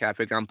 like,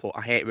 for example,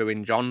 I hate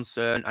Rian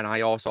Johnson, and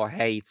I also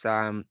hate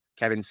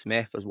Kevin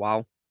Smith as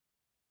well.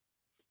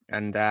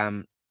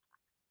 And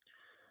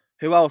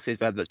who else is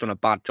there that's done a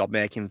bad job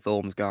making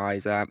films,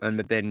 guys? And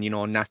they've been, you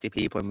know, nasty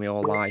people in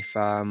real life.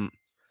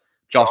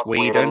 Joss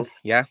Whedon,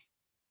 yeah.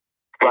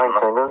 Bryan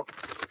Singer.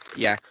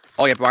 Yeah.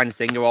 Oh, yeah, Bryan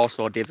Singer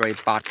also did very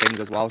bad things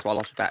as well, so I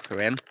lost respect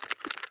for him.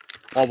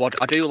 Although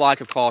I do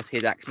like, of course,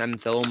 his X-Men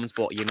films,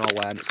 but, you know,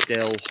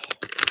 still...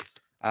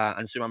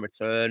 and Superman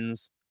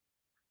Returns.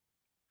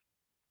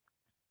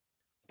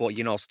 But,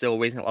 you know, still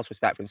recently lost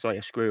respect for him, so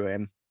yeah, screw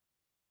him.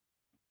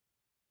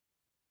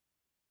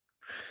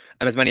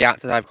 And there's many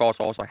actors I, of course,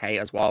 also hate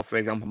as well. For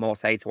example,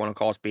 most hated one, of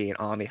course, being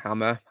Armie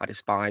Hammer. I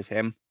despise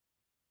him.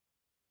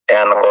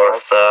 And, of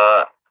course,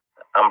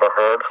 Amber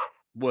Heard.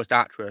 Worst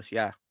actress,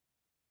 yeah.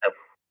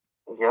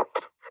 Yep.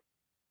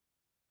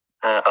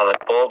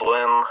 Alec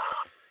Baldwin.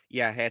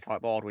 Yeah, I hate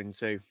Alec Baldwin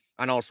too.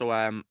 And also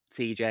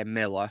TJ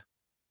Miller.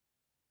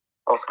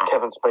 Also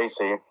Kevin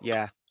Spacey.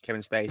 Yeah,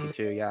 Kevin Spacey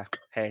too, yeah.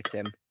 Hate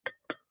him.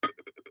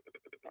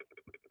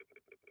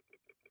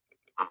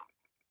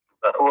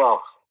 Who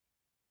else?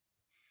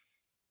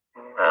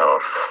 Who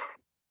else?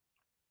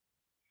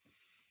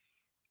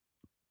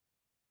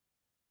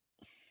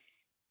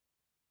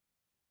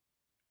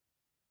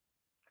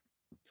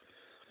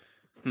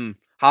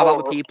 How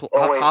about the people?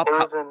 Oh wait, How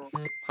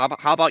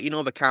about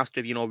the cast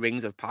of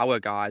Rings of Power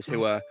guys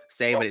who are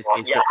saying that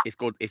it's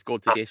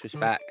good to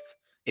disrespect.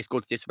 It's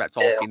good to disrespect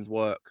Tolkien's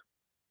work.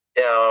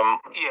 One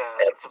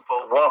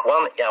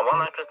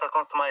actress that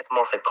comes to mind is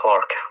Morphy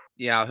Clark.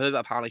 Yeah, I heard that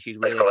apparently she's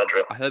really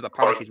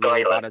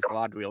bad as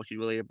Galadriel. She's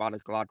really bad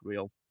as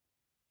Galadriel.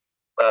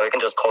 Well, we can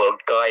just call her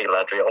Guy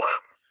Galadriel.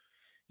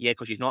 Yeah,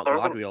 because she's not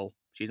Galadriel.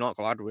 She's not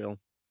Galadriel.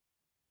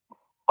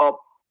 Oh,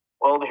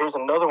 well, here's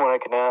another one I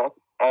can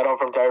add on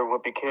from Diary of a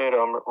Wimpy Kid.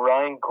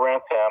 Ryan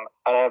Grantham.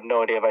 I have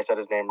no idea if I said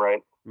his name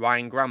right.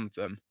 Ryan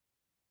Grantham.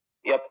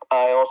 Yep,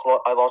 I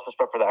lost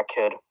respect for that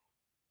kid.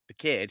 The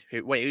kid?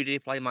 Who did he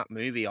play in that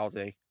movie,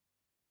 Ozzy?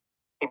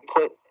 He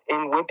played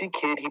in Wimpy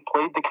Kid. He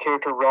played the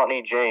character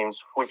Rodney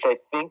James, which I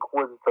think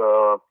was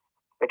the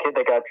kid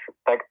that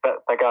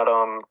got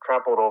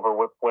trampled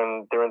over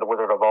when during the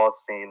Wizard of Oz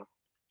scene.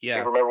 Yeah.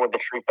 You remember when the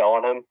tree fell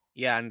on him?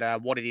 Yeah, and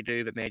what did he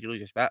do that made you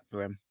lose respect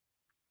for him?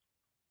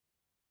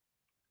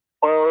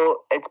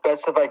 Well, it's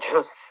best if I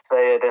just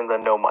say it in the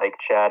no mic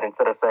chat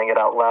instead of saying it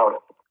out loud.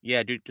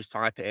 Yeah, dude, just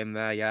type it in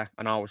there, yeah,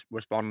 and I'll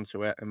respond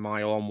to it in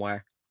my own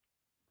way.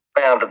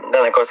 And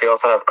then, of course, we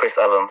also have Chris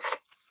Evans.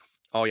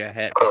 Oh, yeah,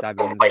 hate Chris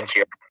Evans.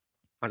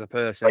 As a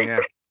person, yeah.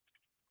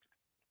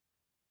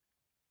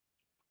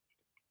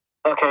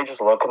 Okay,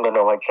 just look in the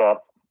no mic chat.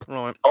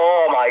 Right.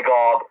 Oh, my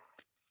God.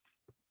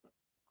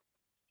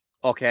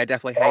 Okay, I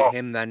definitely hate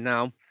him then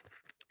now.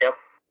 Yep.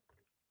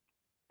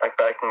 I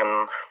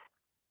can...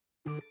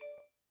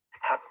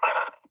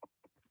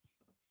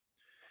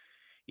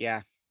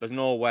 Yeah, there's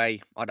no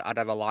way I'd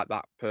ever like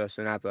that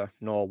person ever.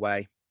 No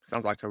way.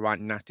 Sounds like a right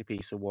nasty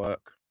piece of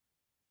work.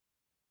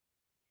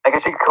 I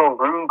guess you could call him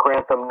Rune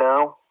Grantham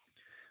now.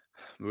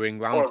 Rune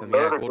Grantham,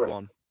 yeah, good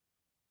one.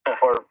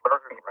 Or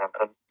Burger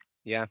Grantham.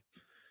 Yeah.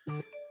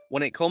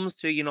 When it comes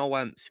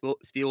to,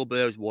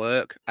 Spielberg's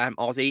work,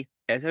 Ozzy,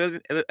 has there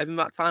ever been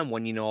that time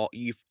when,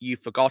 you've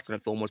forgotten a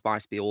film was by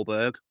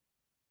Spielberg?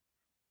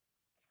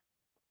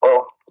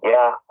 Well,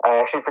 yeah. I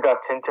actually forgot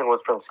Tintin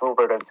was from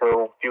Spielberg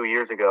until a few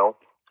years ago.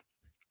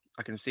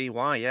 I can see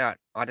why, yeah.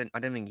 I didn't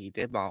think he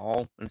did that at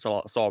all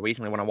until I saw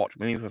recently when I watched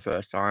the movie for the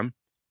first time.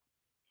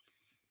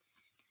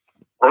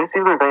 Let me see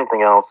if there's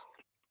anything else.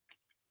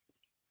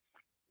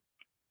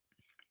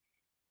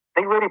 I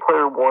think Ready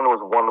Player One was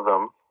one of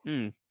them.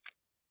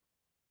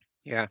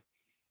 Yeah.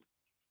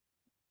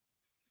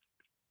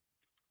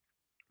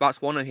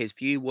 That's one of his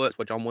few works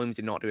where John Williams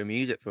did not do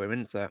music for him,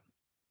 isn't it?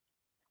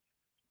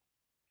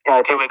 Yeah,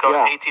 okay, we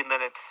got 18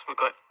 minutes. We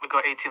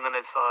got 18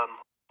 minutes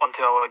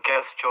until our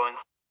guest joins.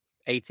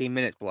 18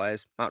 minutes,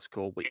 Blaze. That's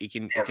cool. But he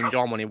can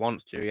join when he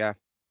wants to, yeah.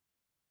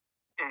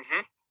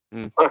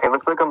 Okay,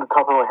 looks like on the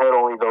top of my head,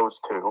 only those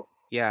two.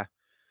 Yeah.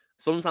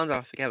 Sometimes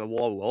I forget that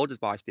War of the Worlds is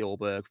by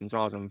Spielberg from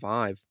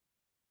 2005.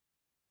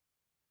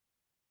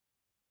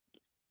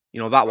 You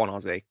know that one,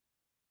 Ozzy?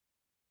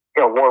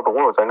 Yeah, War of the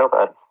Worlds, I know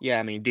that. Yeah,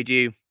 I mean,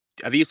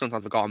 have you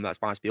sometimes forgotten that's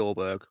by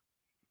Spielberg?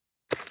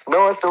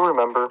 No, I still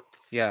remember.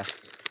 Yeah.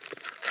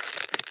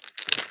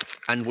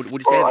 And would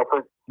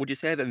you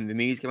say that the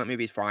music in that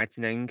movie is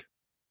frightening?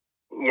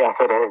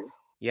 Yes, it is.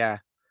 Yeah.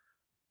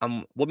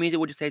 What music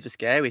would you say is the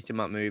scariest in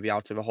that movie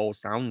out of the whole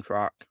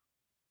soundtrack?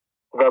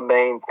 The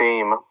main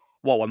theme.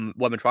 What,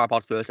 when the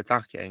tripod's first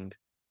attacking?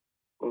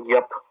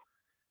 Yep.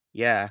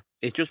 Yeah.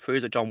 It just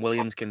proves that John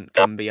Williams can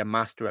be a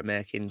master at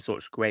making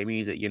such great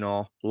music,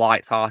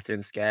 light-hearted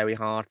and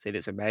scary-hearted.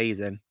 It's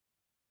amazing.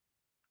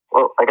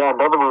 Well, I got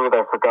another movie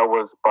that I forgot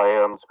was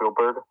by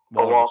Spielberg,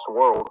 The Lost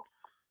World.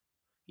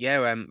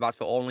 Yeah, that's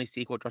the only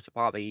sequel to Jurassic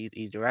Park that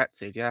he's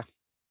directed, yeah.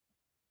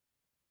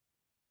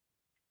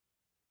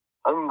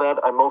 Other than that,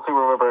 I mostly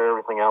remember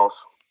everything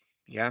else.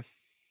 Yeah.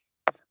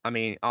 I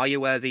mean, are you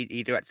aware that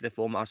he directed a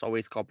film that's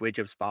always called Bridge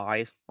of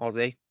Spies,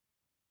 Ozzy?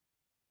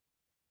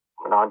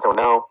 Not until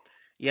now.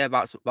 Yeah,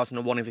 that's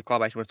another one of his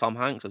collaboration with Tom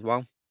Hanks as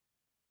well.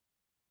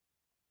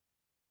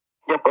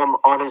 Yep, I'm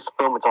on his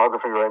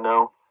filmography right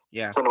now.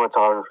 Yeah.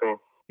 Cinematography.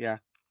 Yeah.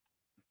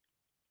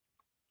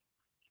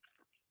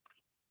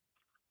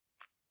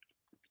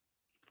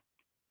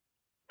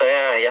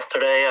 Yeah,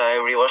 yesterday I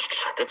rewatched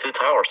The Two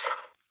Towers.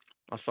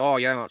 I saw,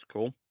 yeah, that's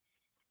cool.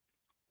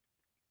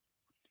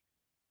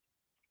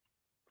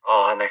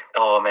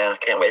 Oh man, I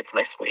can't wait for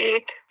next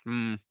week.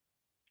 So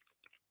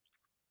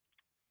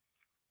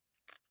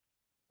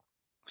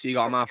you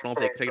got a marathon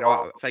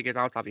figured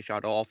out, have you,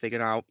 Shadow? All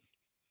figured out?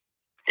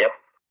 Yep.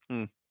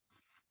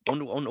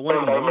 Wonder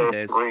where the Mund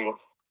is.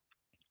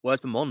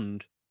 Where's the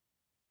Mund?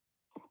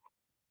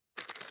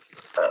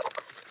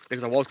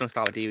 Because I was going to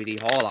start a DVD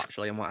haul,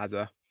 actually, and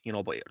whatever,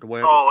 but the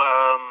way...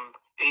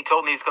 he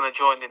told me he's going to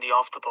join in the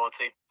after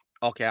party.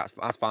 Okay,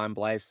 that's fine,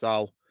 Blaze.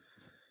 So,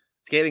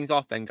 to get things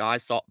off then,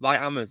 guys, so by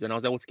Amazon, I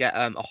was able to get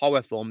a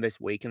horror film this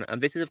week, and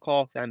this is, of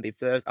course, the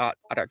first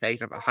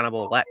adaptation of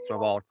Hannibal Lecter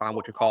of all time,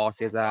 which, of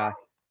course, is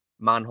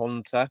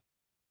Manhunter.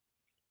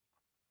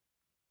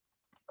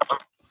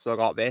 So I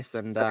got this,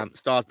 and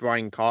stars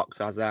Brian Cox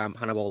as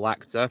Hannibal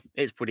Lecter.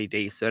 It's pretty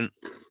decent.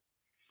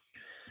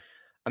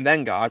 And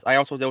then, guys, I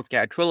also was able to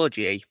get a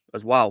trilogy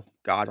as well,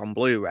 guys, on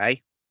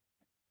Blu-ray.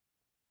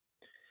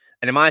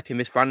 And in my opinion,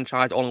 this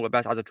franchise only works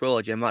best as a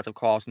trilogy, and that's of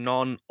course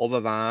none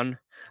other than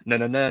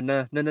Pirates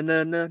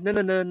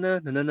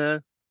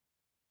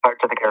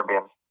of the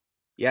Caribbean.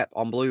 Yep,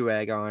 on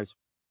Blu-ray, guys.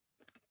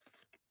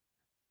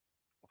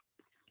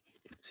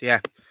 So yeah,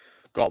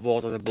 got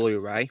those as a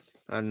Blu-ray,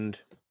 and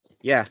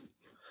yeah,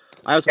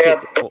 I also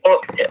picked up.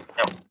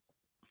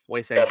 What are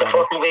you saying?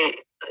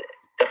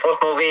 The first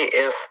movie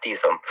is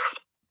decent.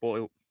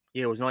 But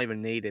it was not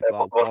even needed,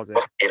 though, was it?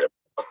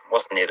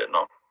 Wasn't needed,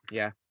 no.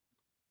 Yeah.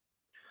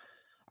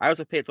 I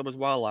also picked up as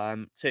well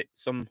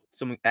some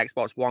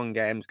Xbox One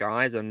games,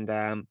 guys, and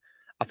I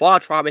thought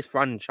I'd try this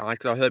franchise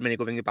because I heard many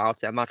good things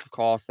about it, and that's of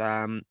course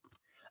I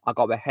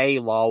got the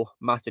Halo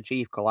Master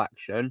Chief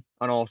Collection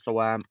and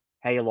also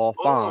Halo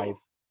 5.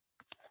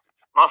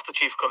 Master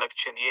Chief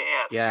Collection,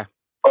 yes. Yeah.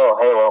 Oh,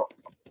 Halo.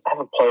 I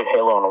haven't played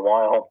Halo in a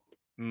while.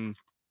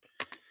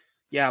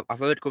 Yeah, I've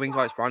heard good things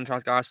about this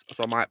franchise, guys,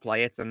 so I might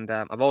play it. And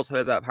I've also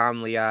heard that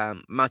apparently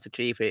Master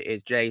Chief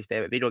is Jay's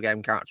favourite video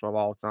game character of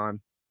all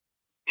time.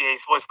 Yeah,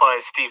 he's voiced by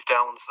Steve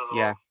Downes as well.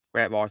 Yeah,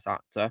 great voice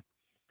actor.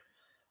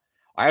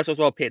 I also as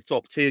well picked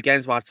up 2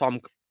 games by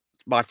Tom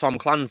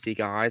Clancy,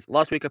 guys.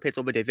 Last week I picked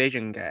up the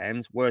Division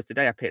games, whereas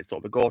today I picked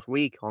up the Ghost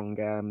Recon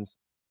games.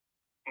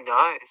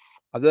 Nice.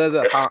 I've heard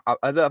that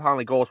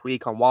apparently Ghost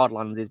Recon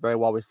Wildlands is very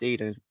well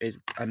received and is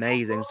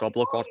amazing, so I'm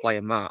looking forward to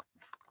playing that.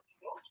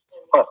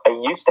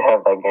 I used to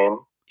have that game.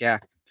 Yeah.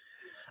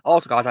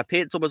 Also, guys, I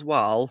picked up as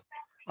well,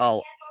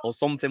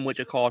 something which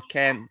of course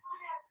came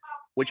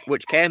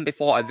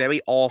before a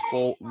very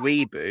awful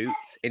reboot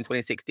in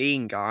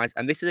 2016, guys.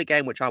 And this is a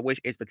game which I wish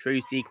is the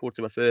true sequel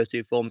to the first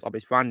 2 films of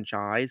this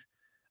franchise.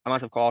 And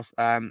that's of course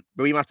the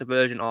remastered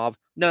version of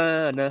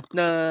Ghostbusters.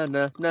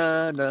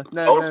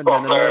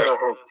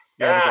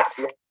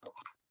 Yes.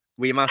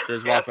 Remastered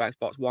as well for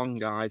Xbox One,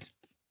 guys.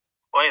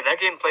 Wait, that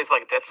game plays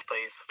like Dead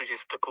Space, which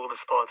is the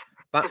coolest part.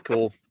 That's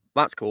cool.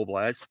 That's cool,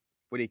 Blaze.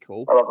 Pretty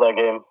cool. I love that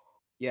game.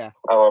 Yeah.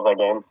 I love that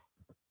game.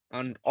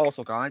 And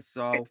also, guys,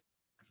 so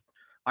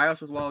I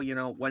also as well,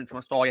 went to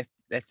my store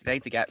yesterday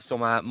to get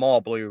some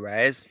more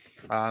Blu-rays.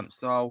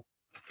 So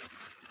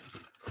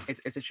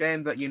it's a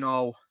shame that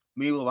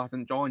Mule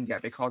hasn't joined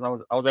yet because I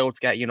was able to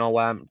get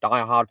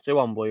Die Hard 2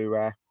 on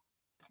Blu-ray.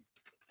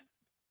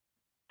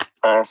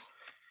 Nice.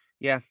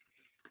 Yeah,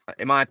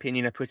 in my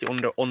opinion, a pretty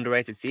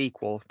underrated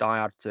sequel, Die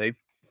Hard 2.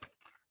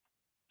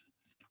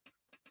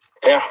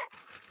 Yeah.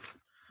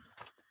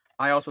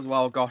 I also as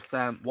well got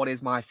what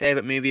is my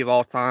favourite movie of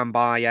all time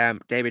by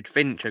David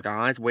Fincher,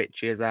 guys,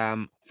 which is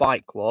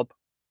Fight Club.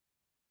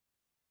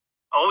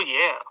 Oh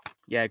yeah.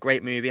 Yeah,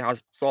 great movie.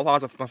 So far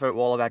my favourite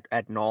role of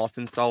Ed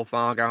Norton so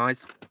far,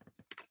 guys.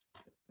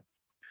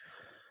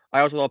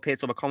 I also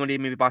picked up a comedy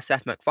movie by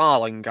Seth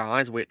MacFarlane,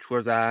 guys, which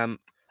was A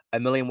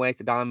Million Ways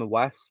to Die in the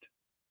West.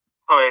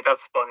 Oh yeah,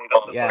 that's funny.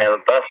 Yeah,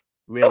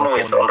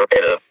 really funny.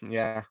 Underrated.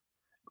 Yeah,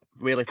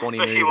 really funny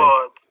movie.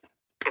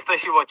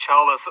 Especially what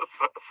Charles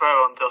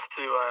Theron does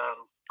to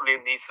Liam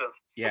Neeson.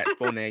 Yeah, it's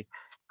funny.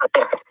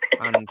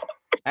 And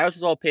I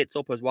also picked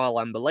up as well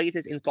the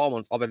latest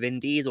installments of a Vin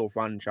Diesel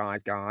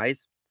franchise,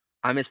 guys.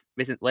 And this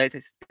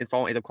latest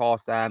installment is, of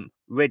course,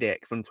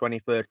 Riddick from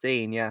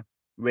 2013. Yeah,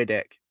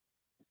 Riddick.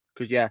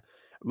 Because, yeah,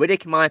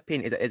 Riddick, in my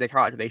opinion, is a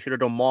character they should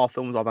have done more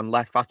films of and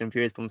less Fast and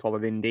Furious films of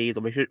Vin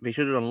Diesel. They should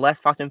have done less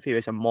Fast and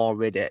Furious and more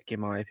Riddick, in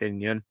my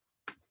opinion.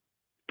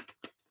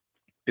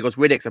 Because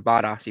Riddick's a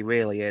badass, he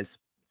really is.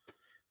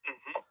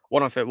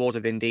 One of my favourite roles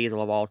of Vin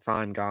Diesel of all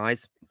time,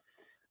 guys.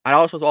 I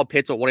also sort of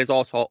picked up what is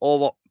also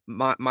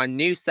my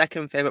new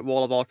second favourite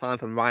role of all time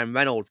from Ryan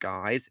Reynolds,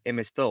 guys, in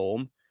this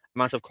film.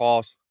 And that's, of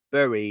course,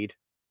 Buried.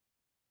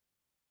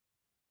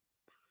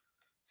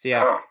 So,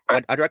 yeah,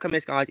 I'd recommend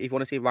this, guys, if you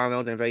want to see Ryan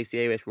Reynolds in a very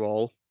serious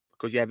role.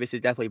 Because, yeah, this is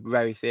definitely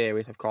very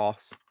serious, of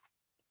course.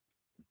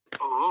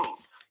 Ooh.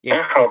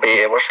 Yeah, I'll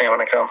be watching it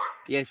when I come.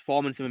 Yeah, his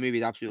performance in the movie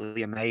is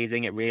absolutely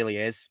amazing. It really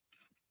is.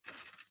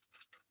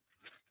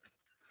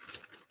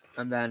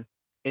 And then,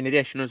 in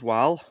addition as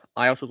well,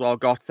 I also as well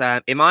got,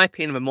 in my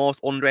opinion, the most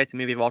underrated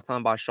movie of all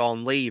time by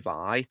Sean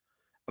Levi.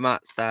 And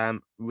that's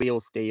Real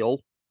Steel.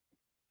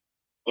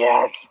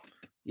 Yes.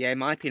 Yeah, in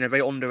my opinion, a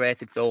very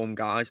underrated film,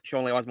 guys.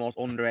 Sean Levi's most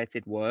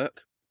underrated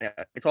work.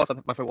 It's also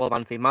my favourite role of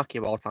Anthony Mackie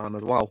of all time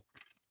as well.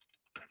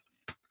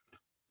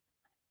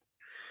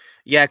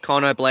 Yeah,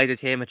 Connor Blaze is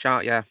here in the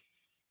chat, yeah.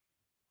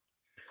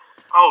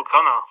 Oh,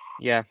 Connor.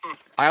 Yeah.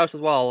 I also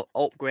as well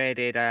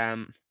upgraded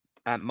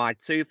my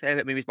 2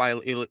 favourite movies by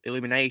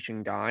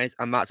Illumination, guys.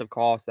 And that's, of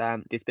course,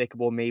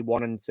 Despicable Me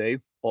 1 and 2,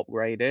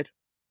 upgraded.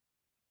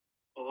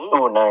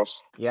 Oh, nice.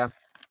 Yeah.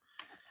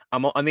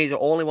 And these are the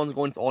only ones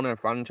going to own a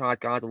franchise,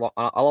 guys. I'll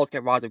also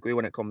get Rise of Gru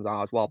when it comes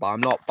out as well, but I'm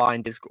not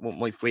buying Despicable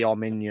Me 3 or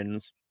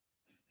Minions.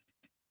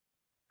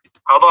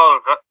 How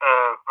about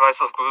Rise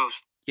of Gru?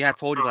 Yeah, I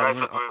told you, I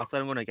said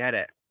I'm going to get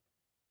it.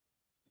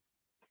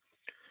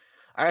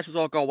 I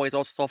also got what is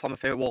also so far my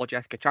favourite role of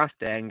Jessica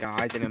Chastain,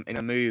 guys, in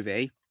a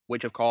movie,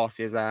 which of course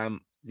is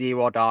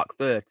Zero Dark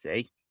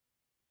 30.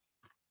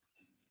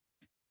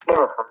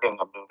 Never heard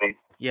of the movie.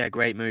 Yeah,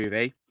 great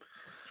movie.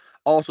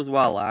 Also as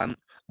well,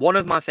 one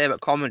of my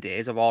favourite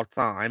comedies of all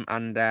time,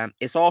 and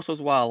it's also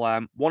as well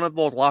one of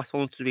those last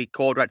ones to be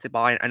co-directed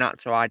by an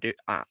actor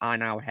I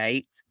now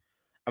hate.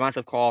 And that's,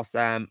 of course,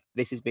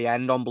 This Is the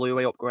End on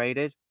Blu-ray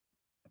upgraded.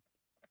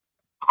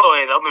 Oh,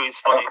 yeah, that movie's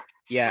funny.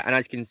 Yeah, and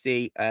as you can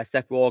see,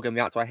 Seth Rogen,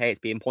 the actor I hate, is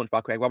being punched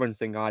by Craig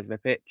Robinson, guys, in the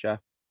picture.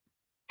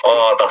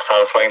 Oh, that's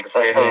satisfying to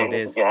see. Yeah, it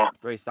is. Yeah.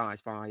 Very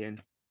satisfying.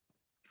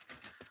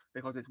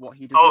 Because it's what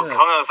he deserves. Oh,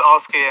 Connor's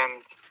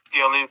asking,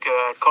 Luke,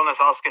 Connor's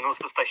asking who's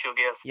the special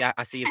guest. Yeah,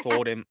 I see you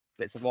told him.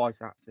 It's a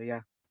voice actor,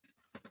 yeah.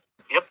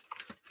 Yep.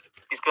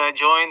 He's going to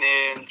join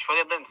in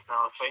 20 minutes now,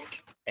 I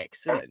think.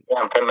 Excellent.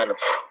 Yeah, 10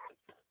 minutes.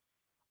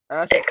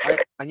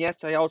 And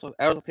yes, I also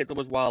picked up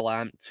as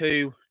well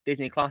 2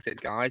 Disney classics,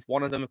 guys.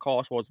 One of them, of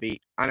course, was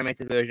the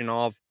animated version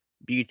of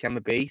Beauty and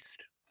the Beast.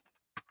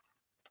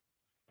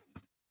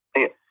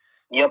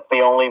 Yep, the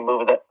only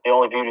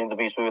Beauty and the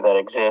Beast movie that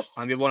exists.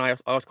 And the other one I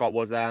also got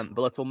was The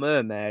Little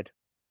Mermaid.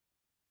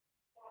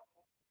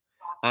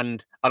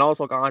 And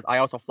also, guys, I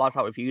also flat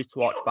out refused to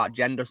watch that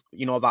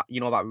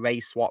that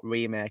race swap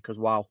remake as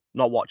well.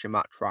 Not watching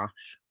that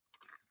trash.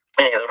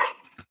 Either.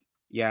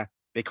 Yeah,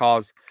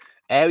 because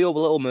Ariel, the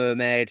Little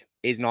Mermaid,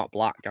 is not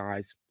black,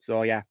 guys.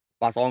 So yeah,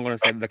 that's all I'm gonna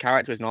say. The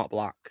character is not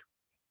black.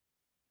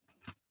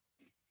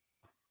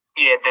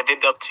 Yeah, they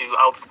did that to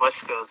Alfred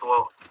Wesker as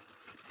well.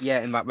 Yeah,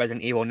 in that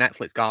Resident Evil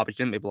Netflix garbage,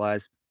 didn't they,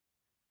 Blaze?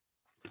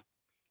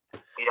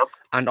 Yep.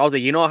 And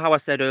Ozzy, you know how I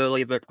said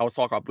earlier that I was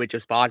talking about Bridge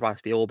of Spies by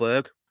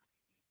Spielberg?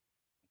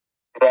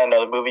 Is that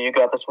another movie you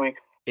got this week?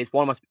 It's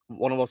one of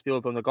those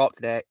Spielberg films I got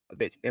today. A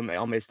bit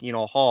on this,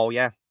 haul.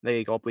 Yeah, there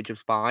you go, Bridge of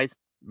Spies.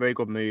 Very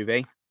good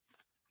movie.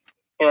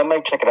 Yeah, I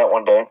might check it out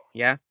one day.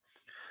 Yeah.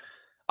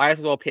 I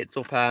also picked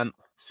up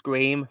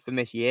Scream from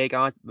this year,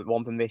 guys. The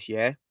one from this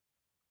year.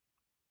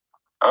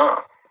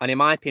 Oh. And in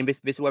my opinion,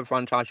 this is where the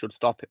franchise should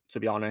stop. To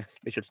be honest,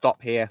 it should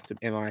stop here.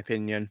 In my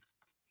opinion.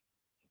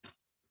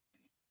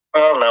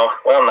 Well,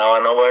 now I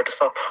know where to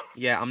stop.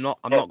 Yeah, I'm not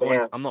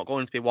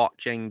going to be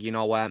watching,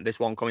 this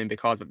one coming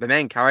because the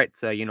main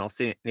character,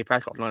 Sidney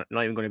Prescott's not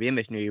even going to be in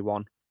this new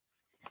one.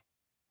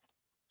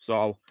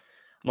 So I'm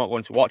not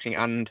going to be watching.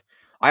 And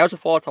I also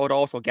thought I would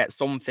also get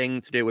something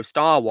to do with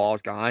Star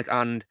Wars, guys.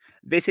 And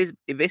this is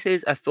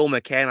a film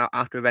that came out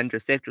after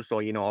Avengers Sith, just so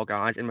you know,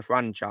 guys, in the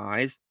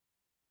franchise.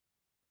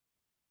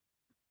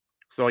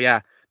 So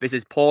yeah, this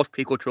is post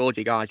prequel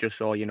trilogy, guys, just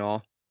so you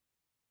know.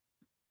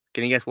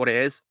 Can you guess what it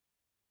is?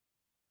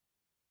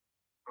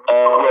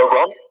 Rogue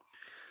One?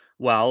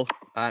 Well,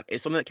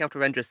 it's something that came after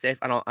Avengers Sith,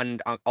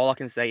 and all I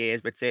can say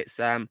is that it's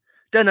dun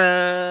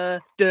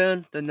dun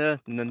dun dun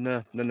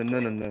dun dun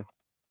dun.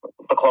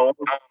 The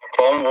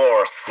Clone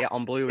Wars. Yeah,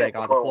 on Blu-ray,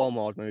 guys, the Clone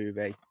Wars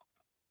movie.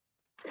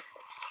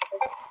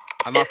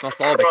 And that's not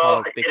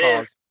all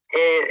because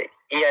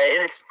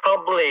it's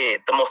probably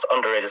the most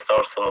underrated Star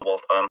Wars film of all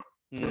time.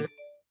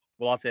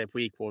 Well, I'd say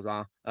prequels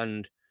are,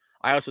 and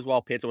I also as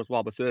well picked up as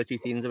well the 30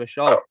 scenes of a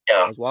show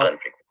as well,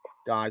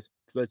 guys.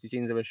 30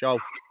 scenes of a show.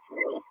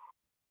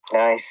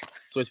 Nice.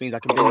 So this means I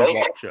can binge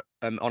watch it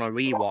on a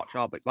rewatch.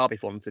 That'll be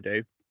fun to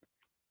do.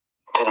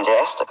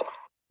 Fantastic.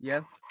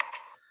 Yeah.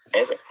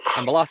 Amazing.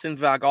 And the last thing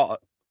that I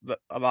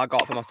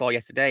got from my store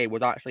yesterday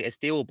was actually a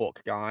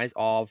steelbook, guys,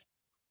 of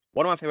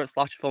one of my favorite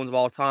slasher films of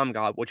all time,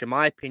 guys, which in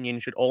my opinion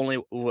should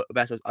only work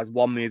best as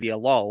one movie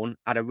alone.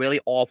 Had a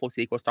really awful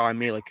sequel starring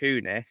Mila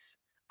Kunis.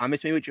 And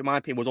this movie, which in my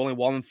opinion was only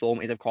one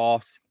film, is of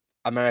course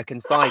American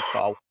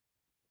Psycho.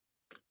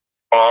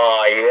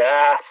 Oh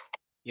yes.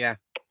 Yeah.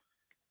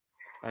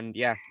 And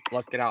yeah,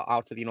 let's get out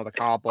of the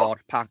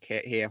cardboard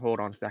packet here. Hold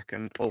on a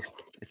second. Oh,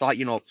 it's like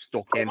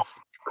stuck in.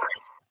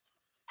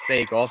 There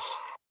you go.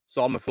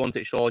 So on the front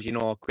it shows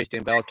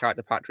Christian Bale's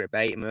character Patrick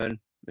Bateman,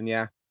 and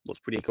yeah,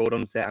 looks pretty cool,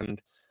 doesn't it?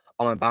 And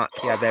on the back,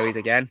 yeah, there he is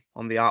again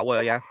on the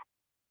artwork. Yeah,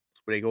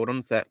 it's pretty cool,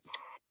 doesn't it?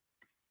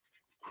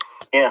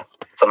 Yeah,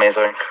 it's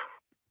amazing.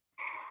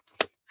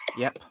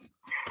 Yep.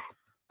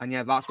 And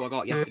yeah, that's what I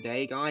got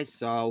yesterday, guys.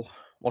 So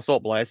what's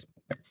up, Blaze?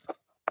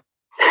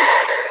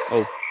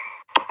 Oh.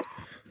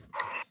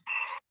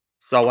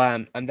 So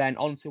and then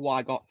on to what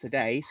I got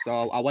today.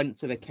 So I went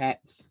to the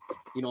Kets,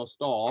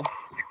 store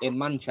in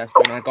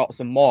Manchester, and I got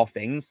some more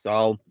things.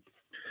 So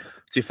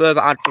to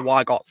further add to what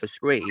I got for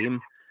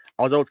Scream,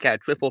 I was able to get a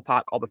triple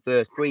pack of the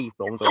first 3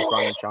 films of the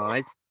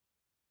franchise.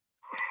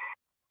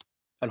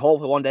 And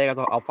hopefully one day, guys,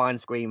 I'll find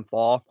Scream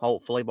 4.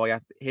 Hopefully, but yeah,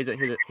 here's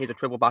a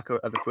triple pack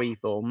of the 3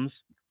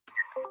 films.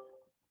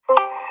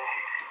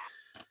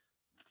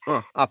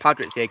 Oh,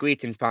 Patrick's here.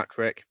 Greetings,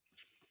 Patrick.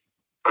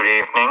 Good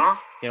evening.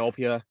 Yeah, hope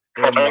you're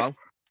doing well.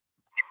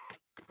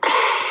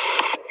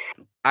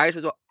 I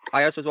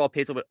also as well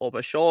picked up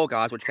a show,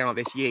 guys, which came out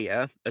this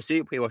year, a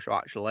superhero show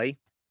actually,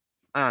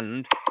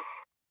 and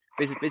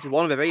this is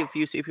one of the very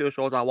few superhero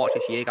shows I watched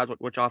this year, guys,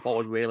 which I thought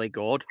was really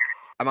good.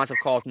 And that's of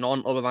course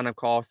none other than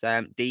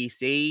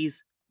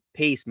DC's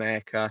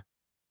Peacemaker.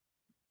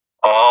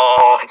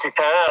 Oh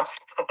yes.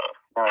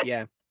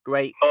 Yeah,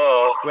 great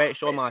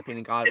show in my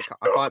opinion, guys.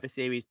 I quite the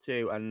series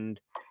too, and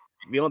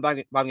the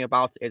only banging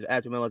about it is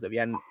Ezra Miller's at the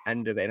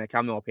end of it in a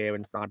cameo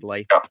appearance,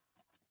 sadly.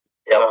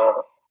 Yeah.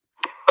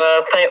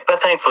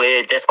 but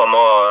thankfully this one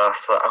more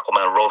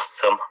Aquaman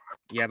roasts him.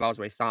 Yeah, that was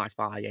very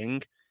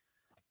satisfying.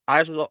 I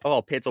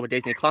also picked up a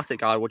Disney classic,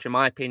 guy, which in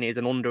my opinion is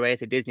an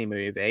underrated Disney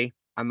movie,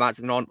 and that's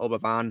none other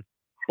than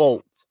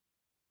Bolt.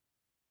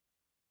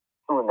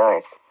 Oh,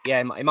 nice. Yeah,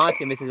 in my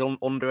opinion, this is an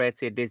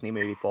underrated Disney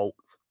movie, Bolt.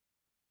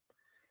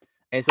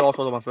 It's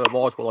also my favourite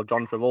voice of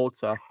John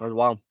Travolta as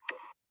well.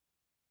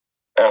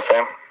 Yeah,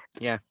 same.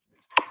 Yeah.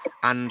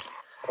 And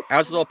I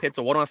also picked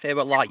up one of my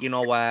favourite,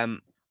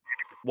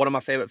 one of my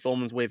favourite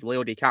films with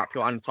Leo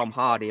DiCaprio and Tom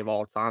Hardy of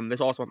all time. This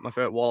is also my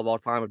favourite role of all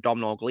time with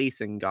Domhnall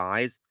Gleeson,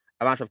 guys.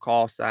 And that's, of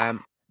course,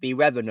 The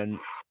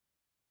Revenant.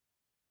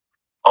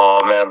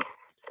 Oh, man.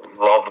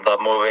 Love that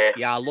movie.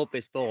 Yeah, I love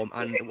this film.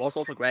 And what's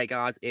also great,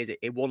 guys, is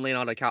it won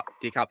Leonardo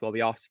DiCaprio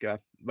the Oscar.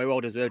 Very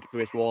well deserved for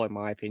this role, in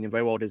my opinion.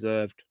 Very well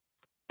deserved.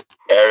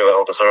 Very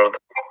well deserved.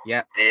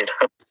 Yeah. Indeed.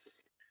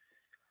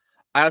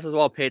 I also as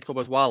well picked up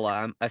as well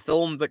a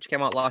film which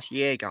came out last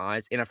year,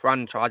 guys, in a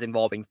franchise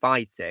involving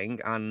fighting,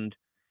 and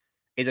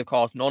is of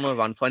course none other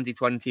than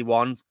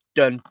 2021's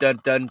dun dun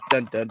dun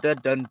dun dun dun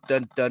dun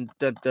dun dun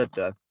dun dun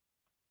dun.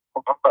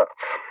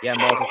 Yeah,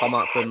 Mortal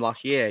Kombat from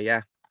last year,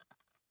 yeah.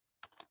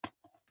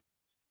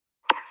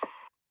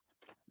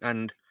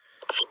 And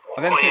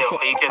I then picked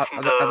up,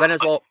 and then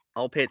as well,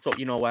 I'll pick up,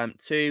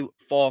 2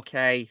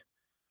 4K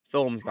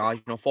films, guys,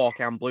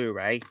 4K and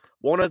Blu-ray.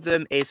 One of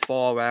them is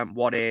for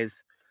what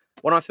is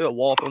one of my favourite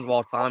war films of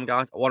all time,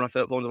 guys. One of my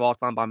favourite films of all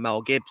time by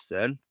Mel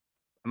Gibson.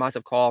 And that's,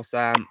 of course,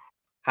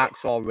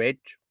 Hacksaw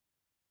Ridge.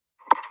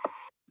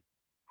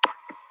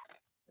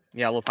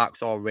 Yeah, I love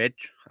Hacksaw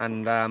Ridge.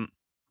 And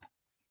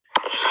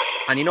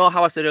you know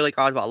how I said earlier,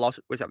 guys, about Lost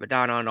with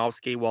Darren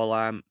Aronofsky?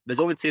 Well, there's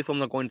only 2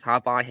 films I'm going to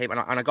have by him, and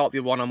I got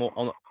the one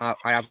I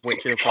have,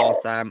 which is, of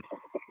course,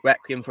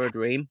 Requiem for a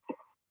Dream.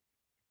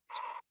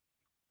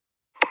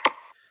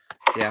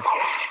 So, yeah,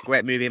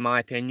 great movie in my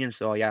opinion,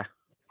 so, yeah.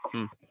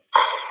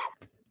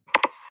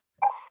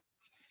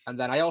 And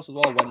then I also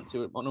went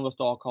to another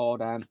store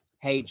called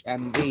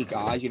HMV,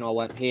 guys,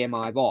 Hear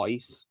My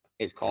Voice,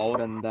 it's called,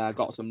 and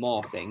got some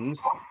more things.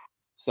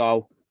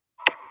 So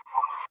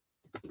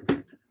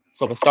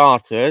for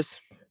starters,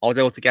 I was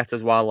able to get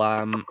as well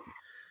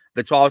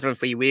the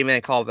 2003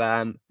 remake of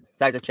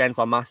Texas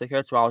Chainsaw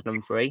Massacre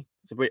 2003.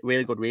 It's a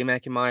really good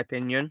remake in my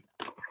opinion.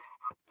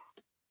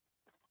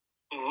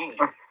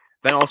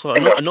 Then also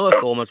another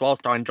film as well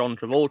starring John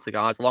Travolta,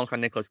 guys,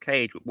 alongside Nicolas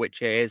Cage,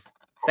 which is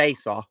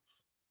Face Off.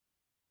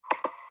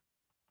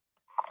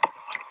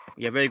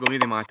 Yeah, very good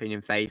movie in my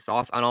opinion, Face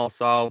Off. And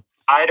also...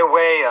 Either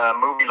way,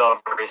 Movie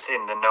Lover is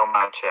in the No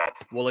Match chat.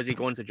 Well, is he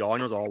going to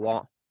join us or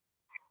what?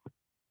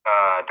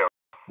 Don't.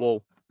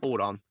 Well,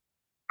 hold on.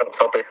 Let's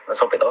hope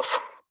it does.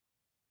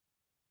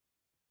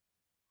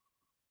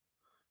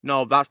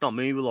 No, that's not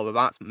Movie Lover,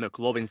 that's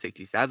McLovin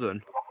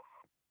 67.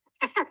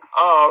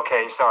 Oh,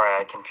 okay, sorry,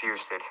 I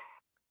confused it.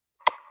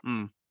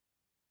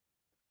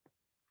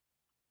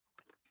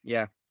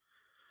 Yeah.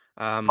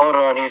 Hold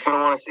on, he's going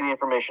to want to see the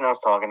information I was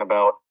talking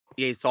about.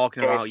 Yeah, he's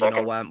talking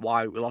about,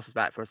 why we lost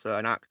respect for a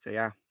certain actor,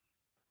 yeah.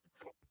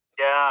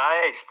 Yeah,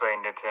 I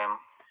explained it to him.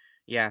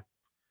 Yeah.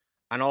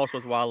 And also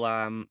as well,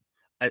 I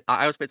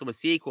also picked up a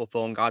sequel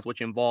film, guys,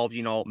 which involves,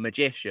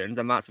 magicians,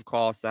 and that's, of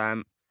course,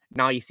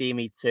 Now You See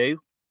Me Too.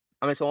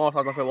 I mean, so also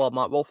has my favourite role of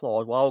Mark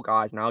Ruffalo as well,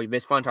 guys, now.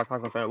 This franchise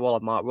has my favourite role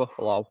of Mark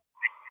Ruffalo.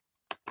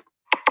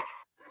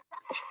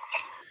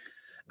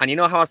 And you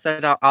know how I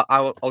said I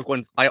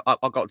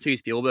got 2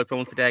 Spielberg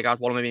films today, guys,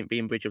 one of them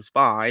being Bridge of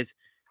Spies.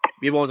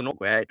 The other one was an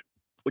upgrade,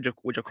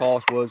 which of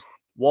course was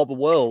War of the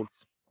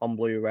Worlds on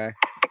Blu-ray.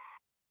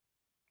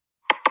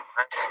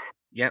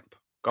 Yep,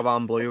 got that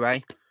on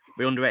Blu-ray.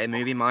 Very underrated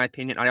movie in my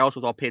opinion. I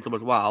also saw picked up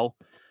as well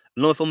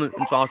another film in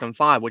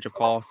 2005, which of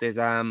course is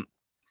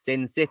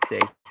Sin City.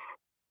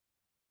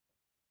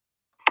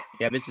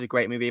 Yeah, this is a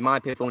great movie. In my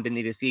opinion, film didn't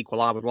need a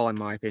sequel either, well, in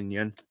my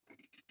opinion.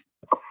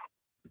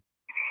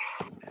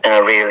 And I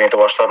really need to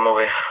watch that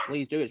movie.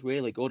 Please do, it's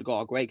really good.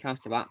 Got a great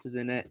cast of actors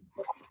in it.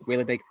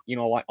 Really big,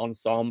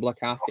 ensemble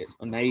cast. It's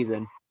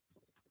amazing.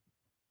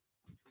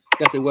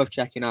 Definitely worth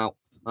checking out.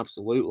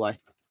 Absolutely.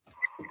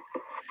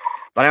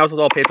 But I also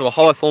saw picked up a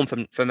horror film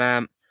from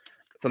the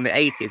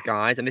 80s,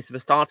 guys, and this is the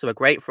start of a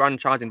great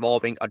franchise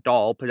involving a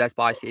doll possessed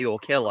by a serial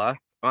killer. And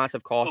that's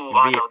of course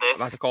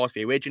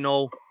the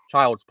original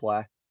Child's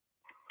Play.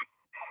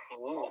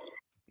 Ooh.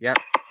 Yep.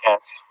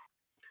 Yes.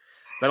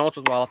 Then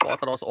also as well, I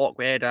thought I'd also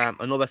upgrade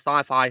another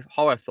sci-fi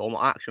horror film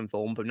or action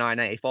film from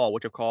 1984,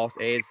 which of course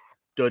is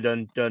The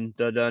Terminator.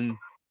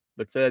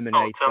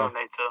 Oh,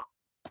 Terminator.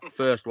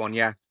 First one,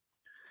 yeah.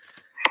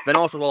 Then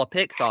also a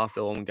Pixar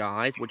film,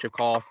 guys, which of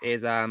course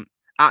is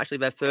actually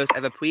their first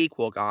ever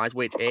prequel, guys,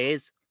 which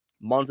is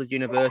Monsters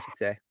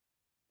University.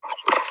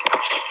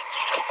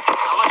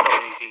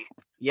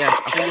 Yeah,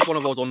 I think it's one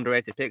of those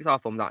underrated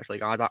Pixar films, actually,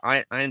 guys.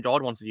 I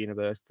enjoyed Monsters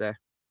University.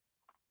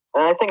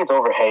 I think it's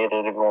overhated,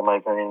 in my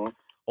opinion.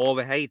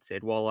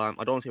 Overhated? Well,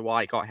 I don't see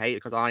why it got hated,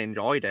 because I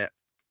enjoyed it.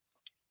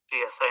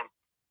 Yeah, same.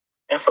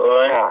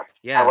 Absolutely.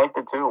 Yeah. I liked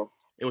it too.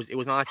 It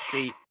was nice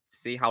to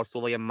see how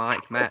Sully and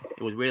Mike met.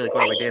 It was really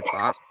good how they did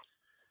that.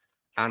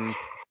 And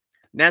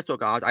Next up,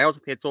 guys, I also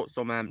picked up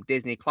some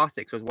Disney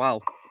classics as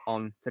well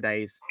on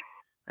today's,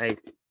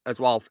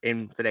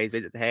 in today's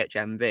visit to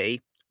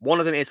HMV. One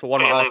of them is for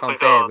one of my all-time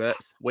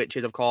favourites, which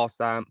is, of course,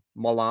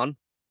 Mulan.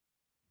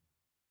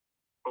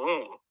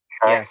 Ooh.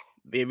 Yeah,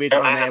 the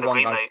original And animated the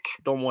one, guys. remake.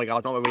 Don't worry,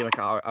 guys, not a remake.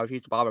 I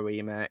refuse to buy a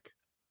remake.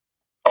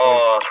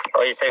 Oh,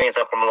 you're saving us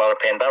up from a lot of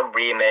pain. That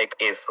remake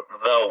is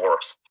the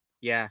worst.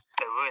 Yeah.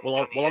 They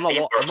Well, ruined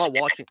it. I'm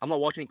not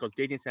watching it because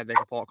Disney said they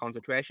support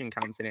concentration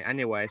camps in it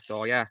anyway.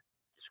 So yeah,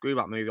 screw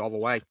that movie all the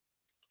way.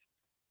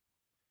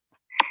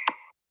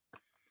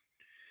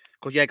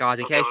 Because yeah, guys,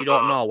 in case you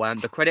don't know,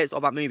 the credits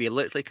of that movie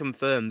literally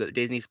confirm that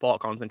Disney support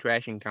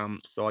concentration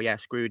camps. So yeah,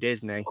 screw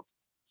Disney.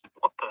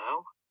 What the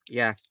hell?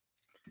 Yeah,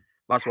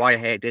 that's why I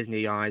hate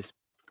Disney, guys.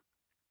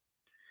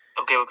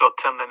 Okay, we've got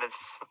 10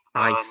 minutes.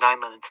 Nice. 9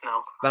 minutes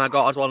now. Then I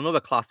got as well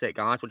another classic,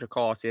 guys, which of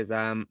course is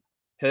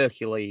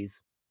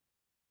Hercules.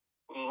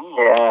 Ooh.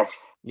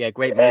 Yes. Yeah,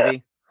 great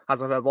movie.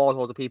 Has a all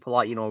sorts of people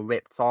like, you know,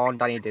 Rip Torn,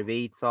 Danny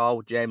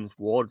DeVito, James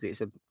Woods.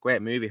 It's a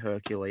great movie,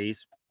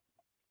 Hercules.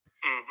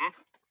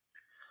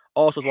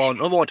 Also, as well,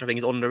 another one which I think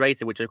is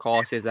underrated, which of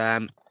course is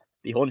The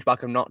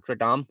Hunchback of Notre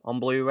Dame on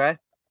Blu-ray.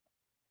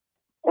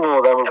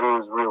 Oh, that movie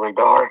was really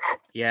dark.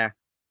 Yeah.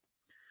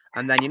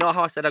 And then, you know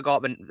how I said I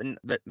got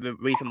the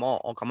recent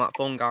Mortal Kombat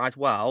film, guys?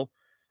 Well,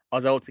 I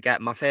was able to get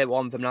my favourite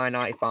one from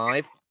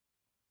 9.95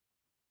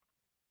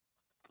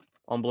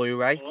 on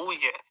Blu-ray. Oh,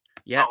 yeah.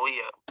 Yeah. Oh,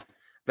 yeah.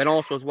 Then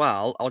also as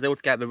well, I was able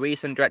to get the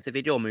recent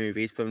direct-to-video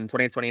movies from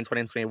 2020 and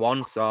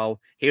 2021. So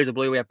here's a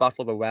Blu-ray of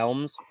Battle of the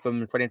Realms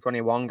from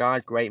 2021,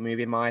 guys. Great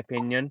movie in my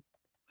opinion.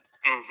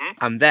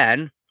 And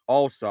then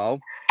also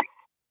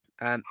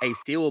a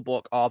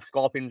steelbook of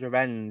Scorpion's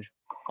Revenge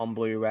on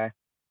Blu-ray.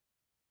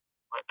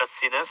 Right, let's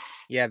see this.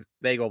 Yeah,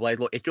 there you go, Blaze.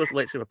 Look, it's just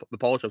literally the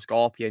poster of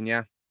Scorpion,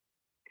 yeah.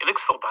 It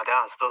looks so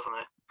badass, doesn't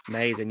it?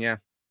 Amazing, yeah.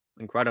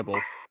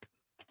 Incredible.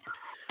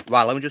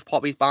 Right, let me just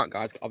pop these back,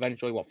 guys.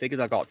 Eventually, what figures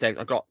I got? So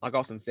I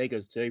got some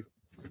figures too.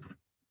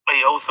 Are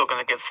you also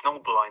gonna get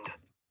snowblind?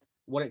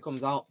 When it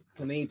comes out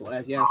to me,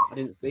 Blaze, yeah. I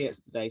didn't see it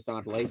today,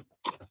 sadly.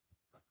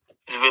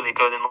 It's really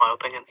good in my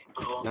opinion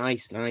as well.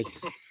 Nice,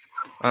 nice.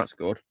 That's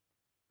good.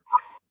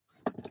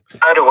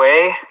 By the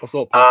way, What's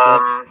up,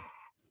 Patrick?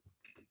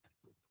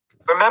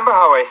 remember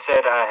how I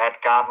said I had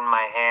gotten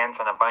my hands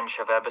on a bunch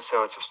of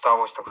episodes of Star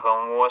Wars The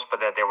Clone Wars, but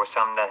that there were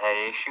some that had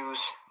issues?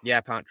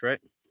 Yeah, Patrick.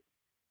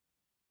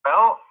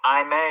 Well,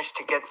 I managed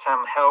to get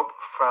some help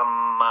from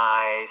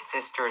my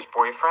sister's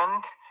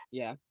boyfriend.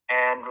 Yeah.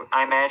 And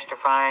I managed to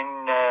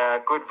find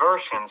good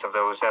versions of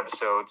those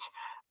episodes,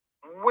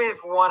 with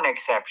one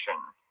exception.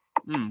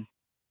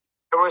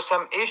 There were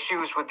some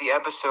issues with the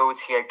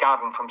episodes he had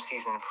gotten from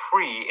season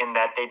 3 in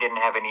that they didn't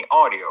have any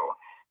audio.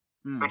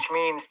 Which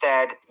means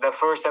that the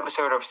first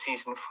episode of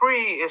season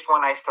 3 is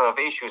one I still have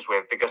issues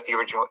with, because the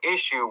original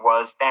issue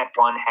was that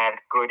one had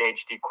good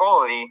HD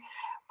quality,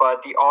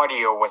 but the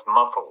audio was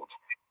muffled.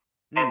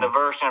 And the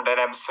version of that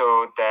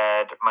episode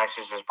that my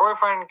sister's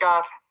boyfriend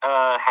got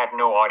had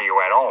no audio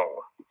at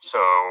all. So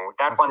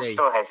that one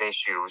still has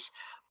issues.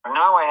 But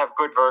now I have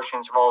good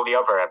versions of all the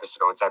other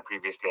episodes I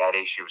previously had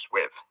issues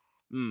with.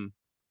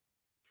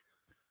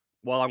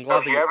 Well, I'm glad. So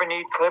if you ever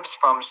need clips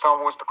from Star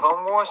Wars The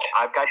Clone Wars,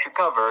 I've got you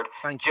covered.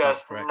 Thank you,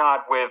 just Patrick.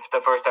 not with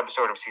the first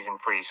episode of season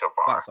 3 so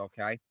far. That's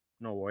okay.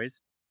 No worries.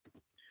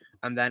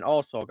 And then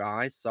also,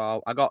 guys,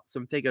 so I got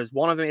some figures.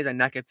 One of them is a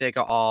naked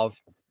figure of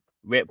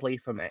Ripley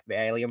from the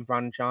Alien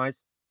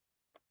franchise.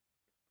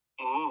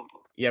 Ooh.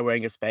 Yeah,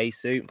 wearing a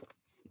spacesuit.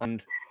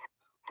 And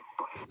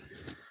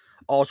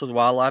also as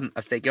well,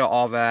 a figure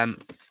of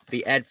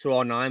the Ed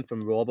 209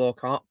 from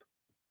RoboCop.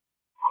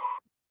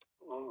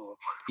 Ooh.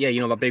 Yeah,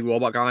 you know, the big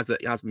robot guys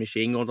that has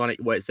machine guns on it,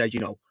 where it says,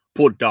 you know,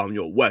 put down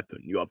your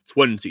weapon. You have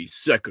 20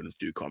 seconds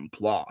to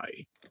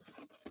comply.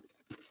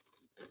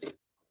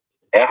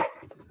 Yeah.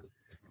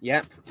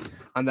 Yep.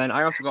 And then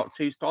I also got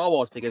 2 Star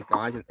Wars figures,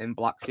 guys, in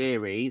Black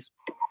Series.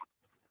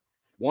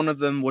 One of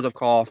them was, of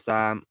course,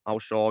 I'll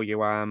show you,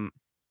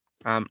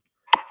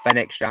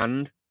 Fennec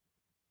Shand.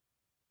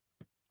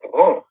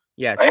 Oh.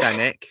 Yes, nice.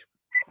 Fennec.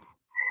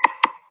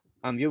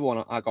 And the other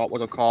one I got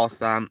was, of course,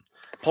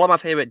 probably my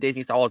favorite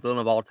Disney Star Wars villain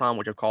of all time,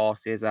 which of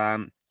course is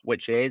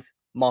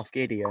Moff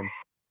Gideon.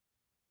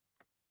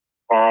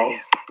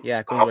 Nice.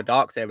 Yeah, comes with a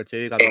Darksaber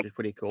too, guys, which is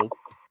pretty cool.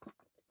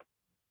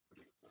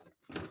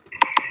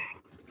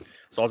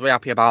 So I was very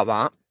happy about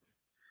that.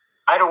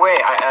 By the way,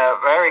 a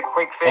very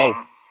quick thing.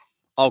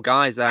 Oh,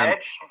 guys,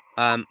 Edge?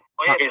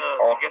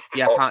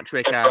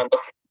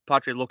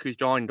 Patrick, look who's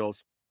joined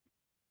us.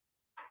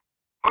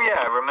 Oh yeah,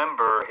 I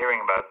remember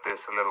hearing about this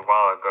a little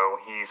while ago.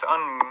 He's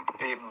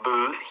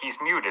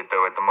muted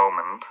though at the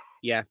moment.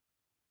 Yeah.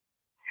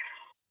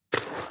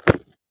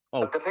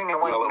 Oh. But the thing I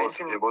wanted to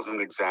mention, it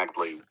wasn't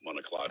exactly 1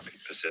 o'clock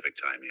Pacific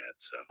time yet,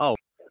 so. Oh.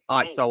 All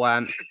right. So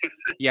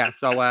yeah.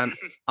 So am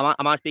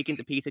I speaking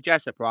to Peter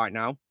Jessop right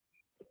now?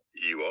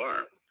 You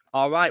are.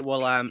 All right.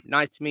 Well,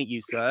 nice to meet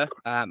you, sir.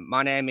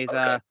 My name is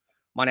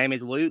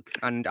Luke,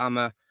 and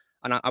I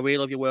really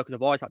love your work as a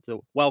voice actor.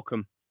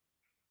 Welcome.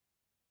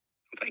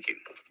 Thank you.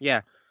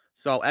 Yeah.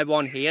 So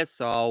everyone here.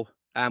 So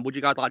would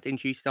you guys like to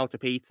introduce yourself to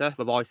Peter,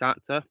 the voice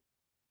actor?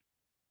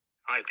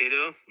 Hi,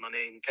 Peter. My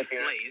name's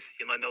Blaze.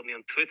 You might know me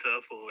on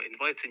Twitter for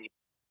inviting you.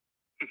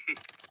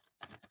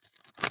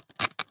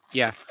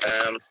 Yeah.